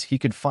entries he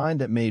could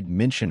find that made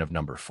mention of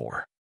number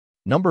 4.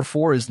 Number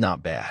 4 is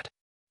not bad.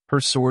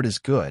 Her sword is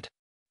good.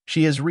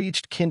 She has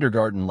reached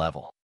kindergarten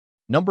level.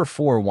 Number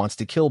 4 wants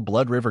to kill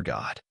Blood River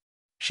God.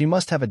 She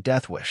must have a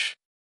death wish.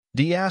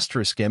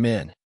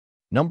 D*MN.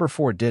 Number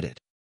 4 did it.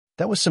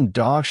 That was some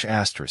dogsh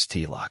asterisk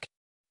T-luck.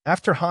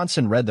 After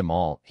Hansen read them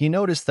all, he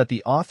noticed that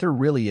the author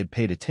really had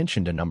paid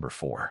attention to number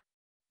 4.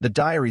 The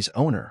diary's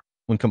owner,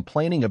 when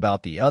complaining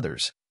about the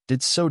others,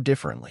 did so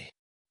differently.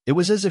 It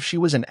was as if she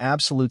was an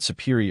absolute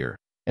superior,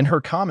 and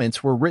her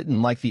comments were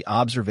written like the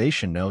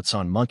observation notes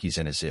on monkeys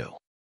in a zoo.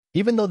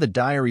 Even though the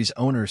diary's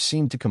owner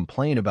seemed to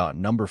complain about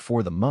number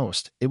 4 the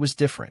most, it was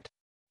different.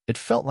 It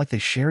felt like they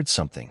shared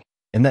something,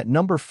 and that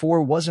number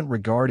 4 wasn't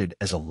regarded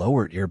as a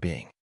lower-tier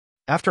being.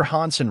 After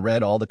Hansen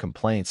read all the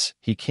complaints,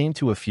 he came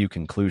to a few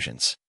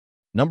conclusions.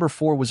 Number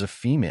 4 was a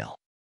female.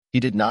 He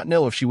did not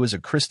know if she was a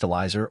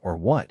crystallizer or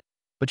what,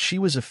 but she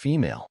was a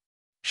female.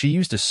 She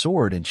used a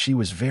sword and she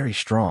was very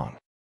strong.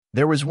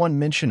 There was one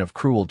mention of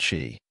cruel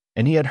chi,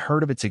 and he had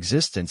heard of its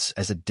existence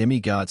as a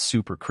demigod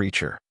super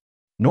creature.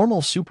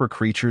 Normal super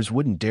creatures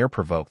wouldn't dare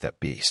provoke that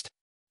beast.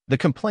 The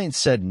complaint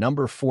said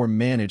number 4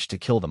 managed to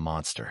kill the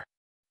monster.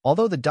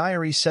 Although the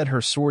diary said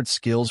her sword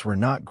skills were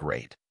not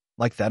great,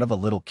 like that of a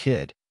little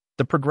kid,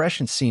 the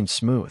progression seemed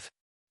smooth.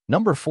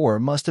 Number 4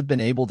 must have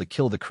been able to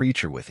kill the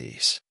creature with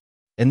ease.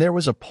 And there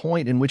was a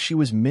point in which she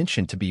was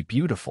mentioned to be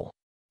beautiful.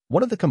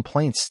 One of the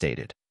complaints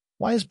stated,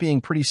 "Why is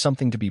being pretty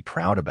something to be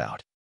proud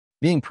about?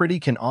 Being pretty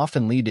can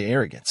often lead to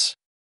arrogance."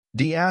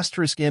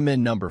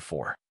 D*MN number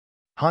 4.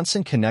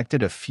 Hansen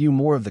connected a few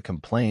more of the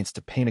complaints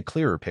to paint a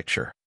clearer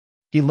picture.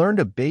 He learned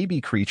a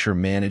baby creature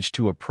managed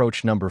to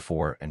approach number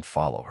 4 and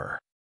follow her.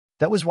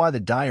 That was why the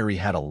diary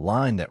had a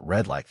line that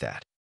read like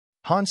that.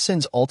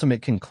 Hansen's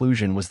ultimate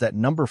conclusion was that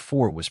number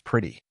 4 was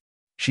pretty.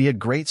 She had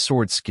great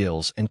sword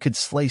skills and could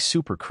slay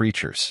super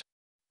creatures.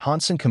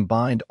 Hansen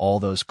combined all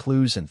those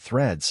clues and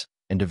threads,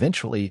 and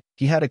eventually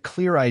he had a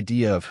clear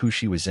idea of who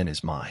she was in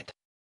his mind.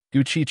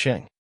 Gu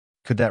Chi-cheng.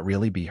 Could that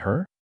really be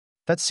her?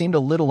 That seemed a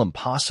little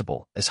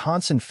impossible, as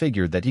Hansen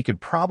figured that he could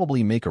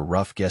probably make a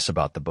rough guess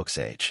about the book's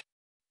age.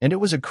 And it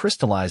was a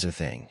crystallizer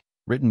thing,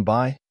 written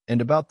by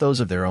and about those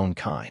of their own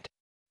kind.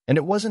 And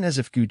it wasn't as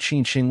if Gu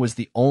Qingqing was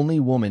the only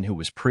woman who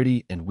was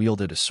pretty and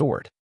wielded a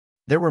sword.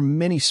 There were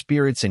many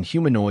spirits and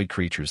humanoid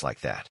creatures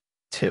like that,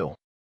 too.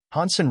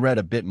 Hansen read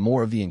a bit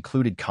more of the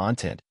included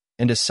content,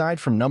 and aside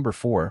from number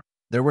 4,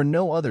 there were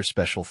no other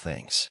special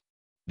things.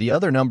 The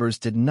other numbers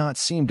did not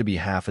seem to be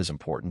half as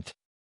important.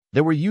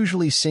 There were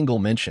usually single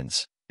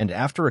mentions, and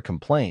after a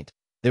complaint,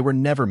 they were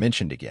never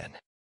mentioned again.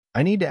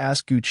 I need to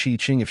ask Gu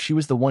Qingqing if she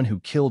was the one who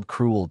killed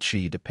Cruel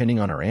Qi. Depending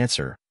on her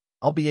answer,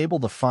 I'll be able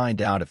to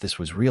find out if this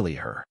was really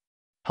her.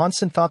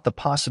 Hansen thought the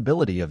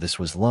possibility of this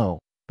was low,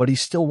 but he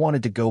still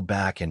wanted to go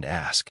back and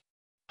ask.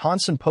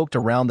 Hansen poked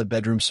around the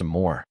bedroom some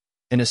more,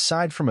 and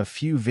aside from a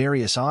few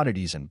various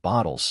oddities and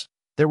bottles,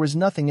 there was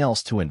nothing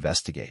else to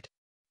investigate.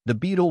 The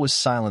beetle was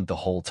silent the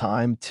whole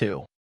time,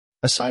 too.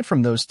 Aside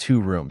from those 2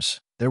 rooms,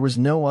 there was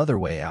no other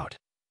way out,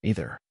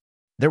 either.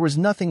 There was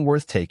nothing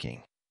worth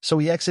taking, so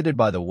he exited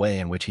by the way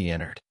in which he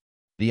entered.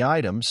 The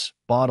items,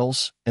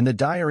 bottles, and the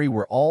diary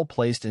were all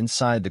placed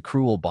inside the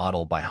cruel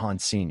bottle by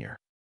Hans Sr.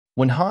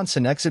 When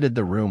Hansen exited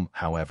the room,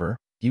 however,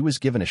 he was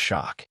given a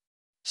shock.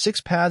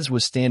 Six Paths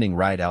was standing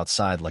right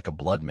outside like a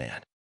blood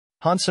man.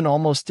 Hansen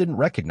almost didn't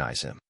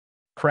recognize him.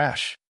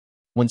 Crash.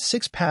 When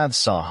Six Paths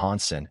saw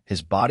Hansen,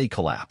 his body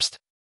collapsed.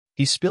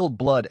 He spilled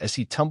blood as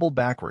he tumbled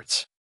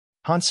backwards.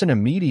 Hansen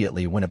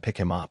immediately went to pick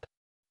him up.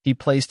 He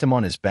placed him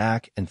on his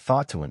back and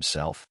thought to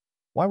himself,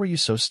 "Why were you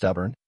so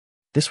stubborn?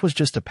 This was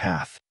just a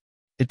path.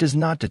 It does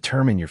not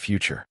determine your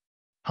future."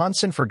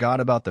 Hansen forgot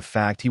about the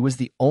fact he was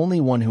the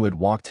only one who had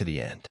walked to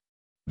the end.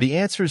 The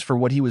answers for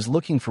what he was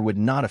looking for would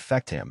not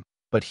affect him,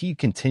 but he'd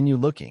continue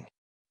looking.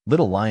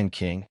 Little Lion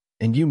King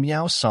and Yu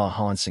Miao saw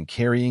Hansen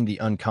carrying the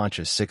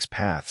unconscious Six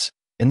Paths,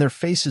 and their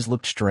faces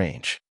looked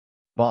strange.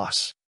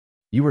 "Boss,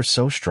 you were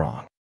so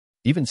strong.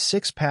 Even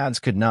Six Paths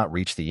could not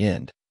reach the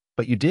end,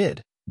 but you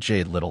did,"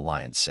 Jade Little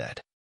Lion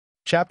said.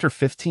 Chapter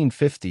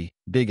 1550,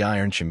 Big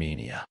Iron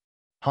Chimenia.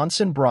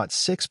 Hansen brought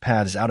Six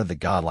Paths out of the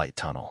godlight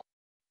tunnel.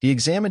 He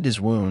examined his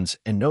wounds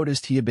and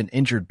noticed he had been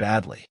injured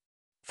badly.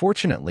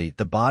 Fortunately,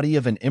 the body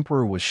of an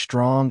emperor was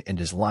strong and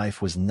his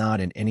life was not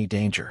in any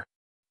danger.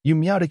 Yu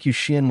Miao took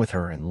Yuxian with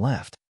her and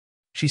left.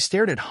 She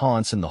stared at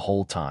Hansen the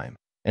whole time,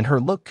 and her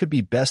look could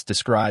be best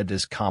described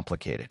as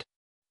complicated.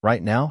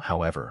 Right now,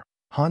 however,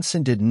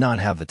 Hansen did not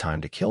have the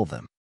time to kill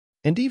them.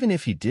 And even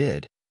if he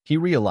did, he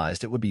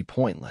realized it would be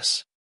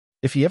pointless.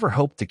 If he ever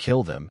hoped to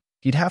kill them,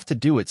 he'd have to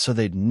do it so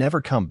they'd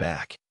never come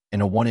back,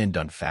 in a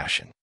one-and-done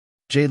fashion.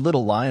 Jade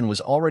Little Lion was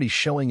already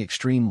showing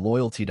extreme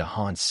loyalty to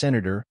Han's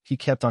senator. He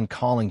kept on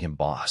calling him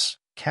boss,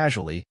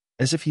 casually,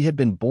 as if he had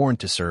been born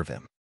to serve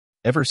him.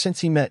 Ever since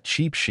he met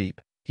Cheap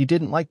Sheep, he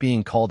didn't like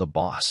being called a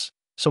boss,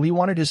 so he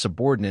wanted his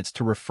subordinates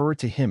to refer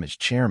to him as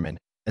chairman,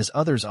 as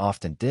others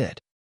often did.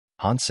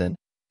 "Hansen,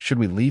 should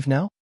we leave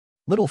now?"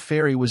 Little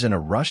Fairy was in a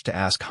rush to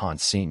ask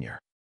Hans Sr.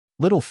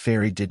 Little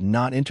Fairy did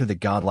not enter the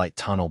godlight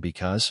tunnel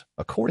because,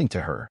 according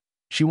to her,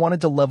 she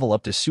wanted to level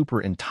up to super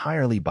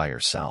entirely by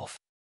herself.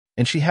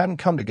 And she hadn't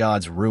come to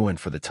God's ruin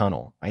for the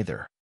tunnel,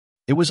 either.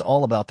 It was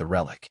all about the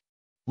relic.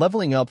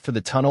 Leveling up for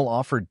the tunnel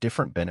offered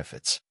different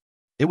benefits.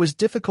 It was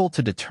difficult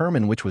to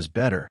determine which was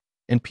better,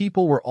 and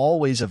people were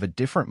always of a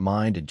different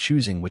mind in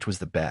choosing which was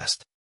the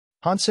best.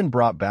 Hansen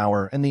brought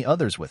Bauer and the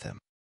others with him.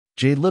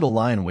 Jade Little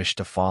Lion wished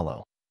to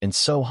follow, and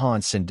so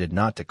Hansen did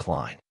not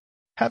decline.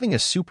 Having a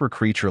super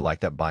creature like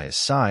that by his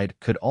side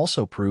could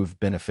also prove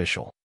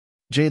beneficial.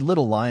 Jade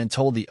Little Lion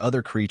told the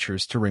other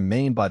creatures to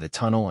remain by the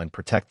tunnel and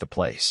protect the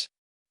place.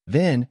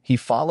 Then, he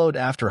followed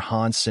after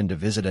Hansen to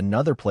visit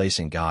another place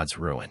in God's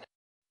ruin.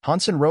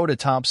 Hansen rode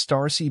atop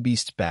Starsea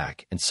Beast's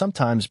back and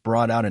sometimes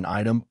brought out an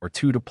item or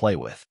two to play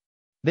with.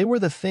 They were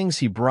the things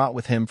he brought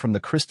with him from the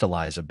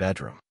Crystalliza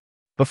bedroom.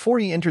 Before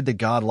he entered the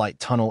Godlight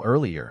tunnel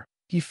earlier,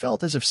 he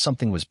felt as if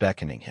something was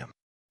beckoning him.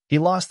 He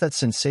lost that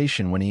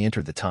sensation when he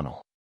entered the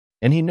tunnel,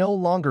 and he no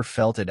longer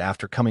felt it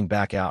after coming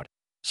back out,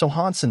 so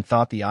Hansen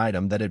thought the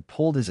item that had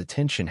pulled his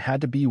attention had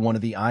to be one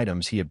of the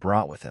items he had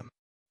brought with him.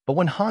 But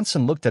when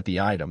Hansen looked at the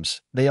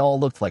items, they all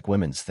looked like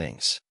women's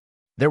things.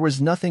 There was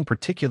nothing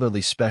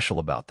particularly special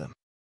about them.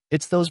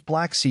 "It's those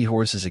black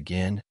seahorses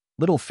again,"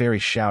 Little Fairy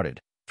shouted,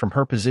 from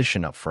her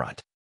position up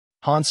front.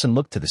 Hansen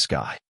looked to the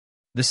sky.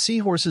 The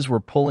seahorses were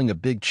pulling a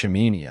big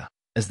chimenia,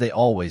 as they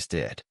always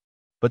did.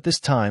 But this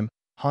time,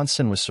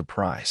 Hansen was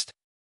surprised.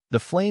 The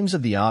flames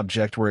of the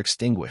object were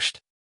extinguished.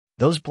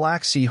 Those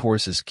black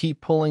seahorses keep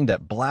pulling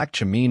that black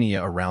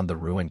chimenia around the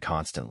ruin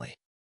constantly.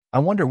 I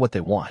wonder what they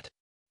want.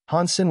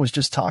 Hansen was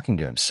just talking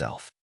to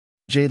himself.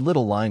 Jade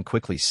Little Lion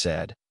quickly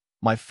said,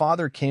 "My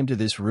father came to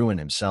this ruin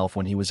himself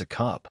when he was a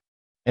cub.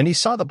 And he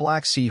saw the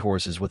black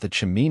seahorses with a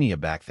chimenia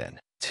back then,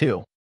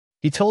 too.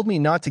 He told me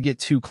not to get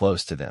too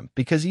close to them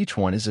because each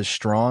one is as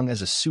strong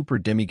as a super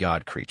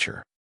demigod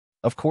creature.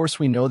 Of course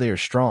we know they are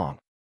strong."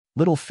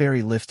 Little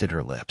Fairy lifted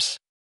her lips.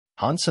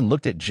 Hansen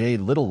looked at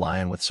Jade Little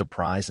Lion with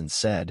surprise and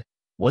said,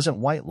 "Wasn't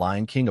White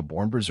Lion King a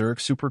born berserk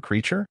super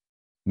creature?"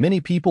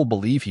 "Many people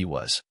believe he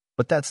was,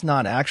 but that's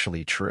not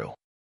actually true.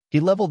 He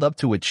leveled up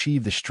to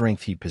achieve the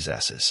strength he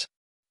possesses."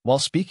 While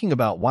speaking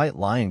about White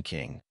Lion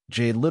King,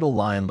 Jade Little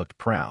Lion looked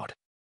proud.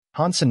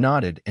 Hansen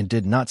nodded and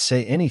did not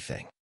say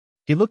anything.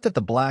 He looked at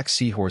the black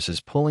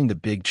seahorses pulling the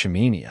big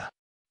chimney.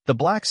 The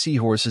black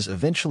seahorses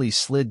eventually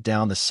slid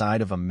down the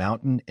side of a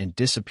mountain and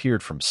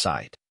disappeared from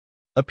sight.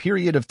 A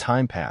period of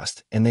time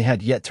passed, and they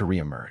had yet to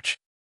reemerge.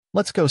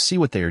 Let's go see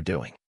what they are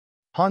doing.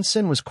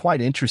 Hansen was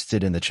quite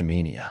interested in the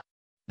chimney.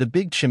 The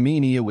big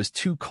chimney was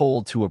too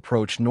cold to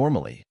approach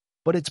normally,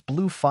 but its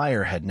blue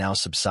fire had now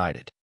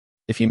subsided.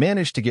 If he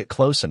managed to get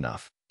close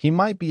enough, he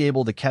might be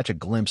able to catch a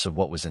glimpse of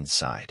what was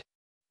inside.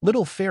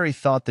 Little Fairy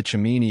thought the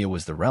chimney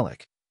was the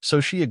relic, so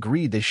she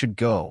agreed they should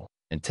go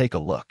and take a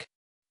look.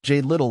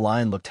 Jade Little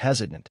Lion looked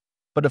hesitant,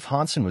 but if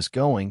Hansen was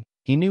going,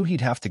 he knew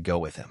he'd have to go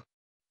with him.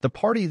 The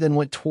party then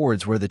went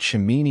towards where the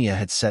chimney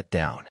had set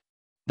down.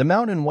 The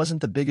mountain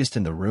wasn't the biggest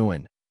in the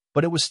ruin,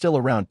 but it was still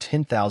around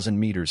 10,000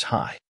 meters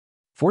high.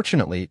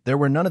 Fortunately, there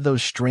were none of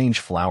those strange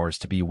flowers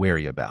to be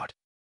wary about.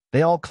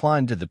 They all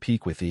climbed to the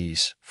peak with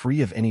ease,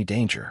 free of any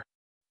danger.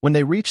 When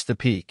they reached the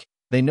peak,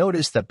 they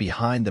noticed that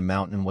behind the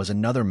mountain was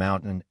another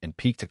mountain and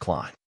peak to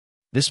climb.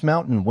 This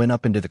mountain went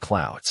up into the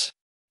clouds.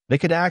 They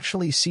could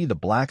actually see the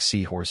black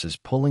seahorses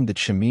pulling the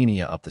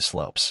chimney up the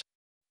slopes.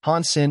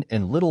 Hansen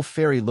and Little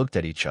Fairy looked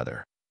at each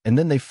other, and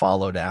then they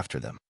followed after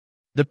them.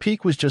 The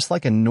peak was just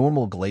like a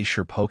normal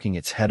glacier poking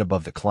its head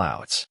above the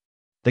clouds.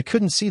 They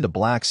couldn't see the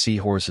black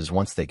seahorses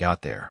once they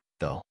got there,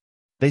 though.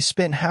 They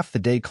spent half the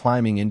day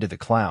climbing into the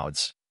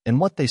clouds, and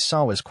what they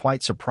saw was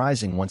quite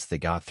surprising once they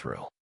got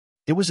through.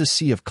 It was a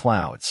sea of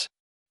clouds.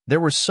 There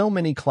were so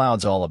many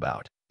clouds all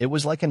about, it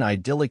was like an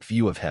idyllic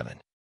view of heaven.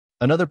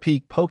 Another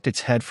peak poked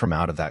its head from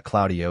out of that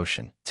cloudy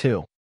ocean,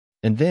 too.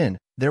 And then,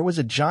 there was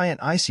a giant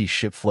icy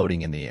ship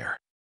floating in the air.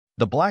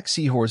 The black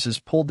seahorses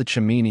pulled the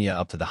chimney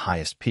up to the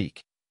highest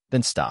peak,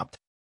 then stopped.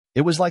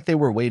 It was like they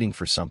were waiting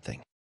for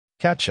something.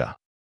 Catcha!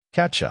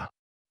 Catcha!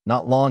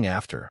 Not long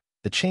after,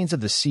 the chains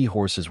of the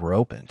seahorses were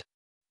opened.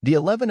 The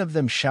 11 of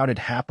them shouted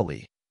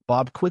happily,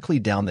 bobbed quickly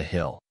down the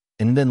hill,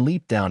 and then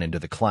leaped down into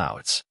the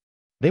clouds.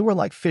 They were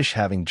like fish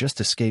having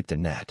just escaped a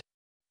net.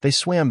 They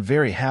swam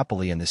very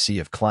happily in the sea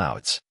of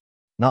clouds.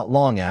 Not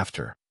long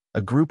after,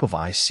 a group of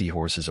ice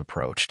seahorses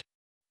approached.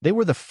 They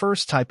were the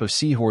first type of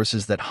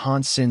seahorses that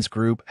Hansen's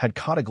group had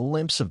caught a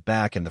glimpse of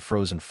back in the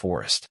frozen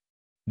forest.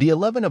 The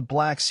 11 of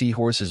black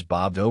seahorses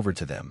bobbed over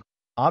to them,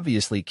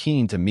 obviously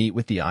keen to meet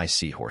with the ice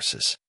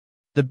seahorses.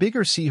 The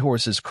bigger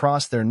seahorses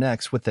crossed their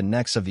necks with the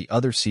necks of the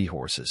other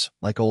seahorses,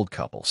 like old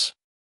couples.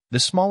 The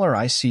smaller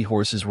ice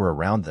seahorses were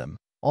around them,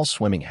 all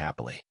swimming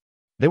happily.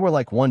 They were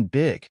like one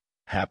big,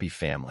 happy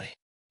family.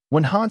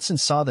 When Hansen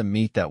saw them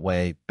meet that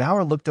way,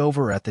 Bauer looked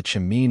over at the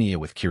chimney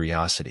with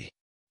curiosity.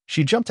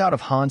 She jumped out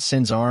of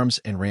Hansen's arms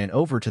and ran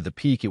over to the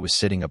peak it was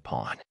sitting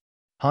upon.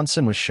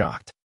 Hansen was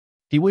shocked.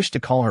 He wished to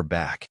call her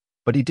back,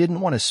 but he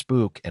didn't want to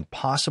spook and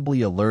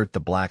possibly alert the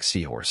black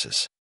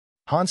seahorses.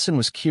 Hansen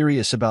was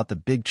curious about the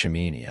big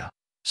chimney,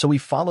 so he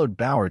followed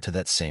Bauer to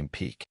that same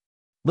peak.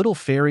 Little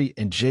Fairy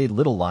and Jade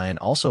Little Lion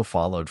also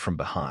followed from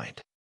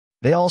behind.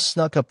 They all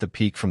snuck up the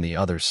peak from the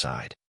other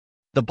side.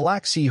 The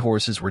black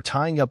seahorses were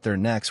tying up their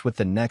necks with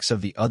the necks of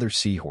the other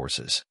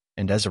seahorses,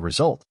 and as a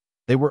result,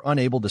 they were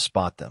unable to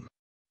spot them.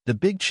 The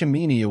big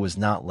chimney was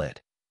not lit,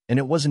 and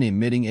it wasn't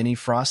emitting any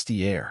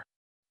frosty air.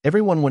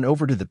 Everyone went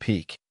over to the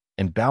peak,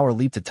 and Bauer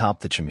leaped atop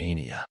the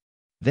chimney.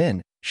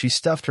 Then, she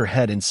stuffed her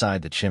head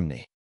inside the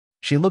chimney.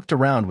 She looked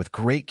around with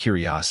great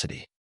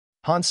curiosity.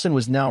 Hansen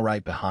was now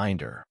right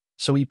behind her,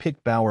 so he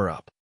picked Bauer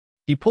up.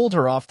 He pulled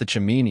her off the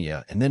chimney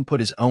and then put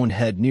his own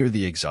head near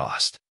the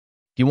exhaust.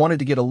 He wanted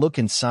to get a look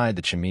inside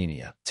the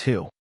chimney,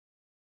 too.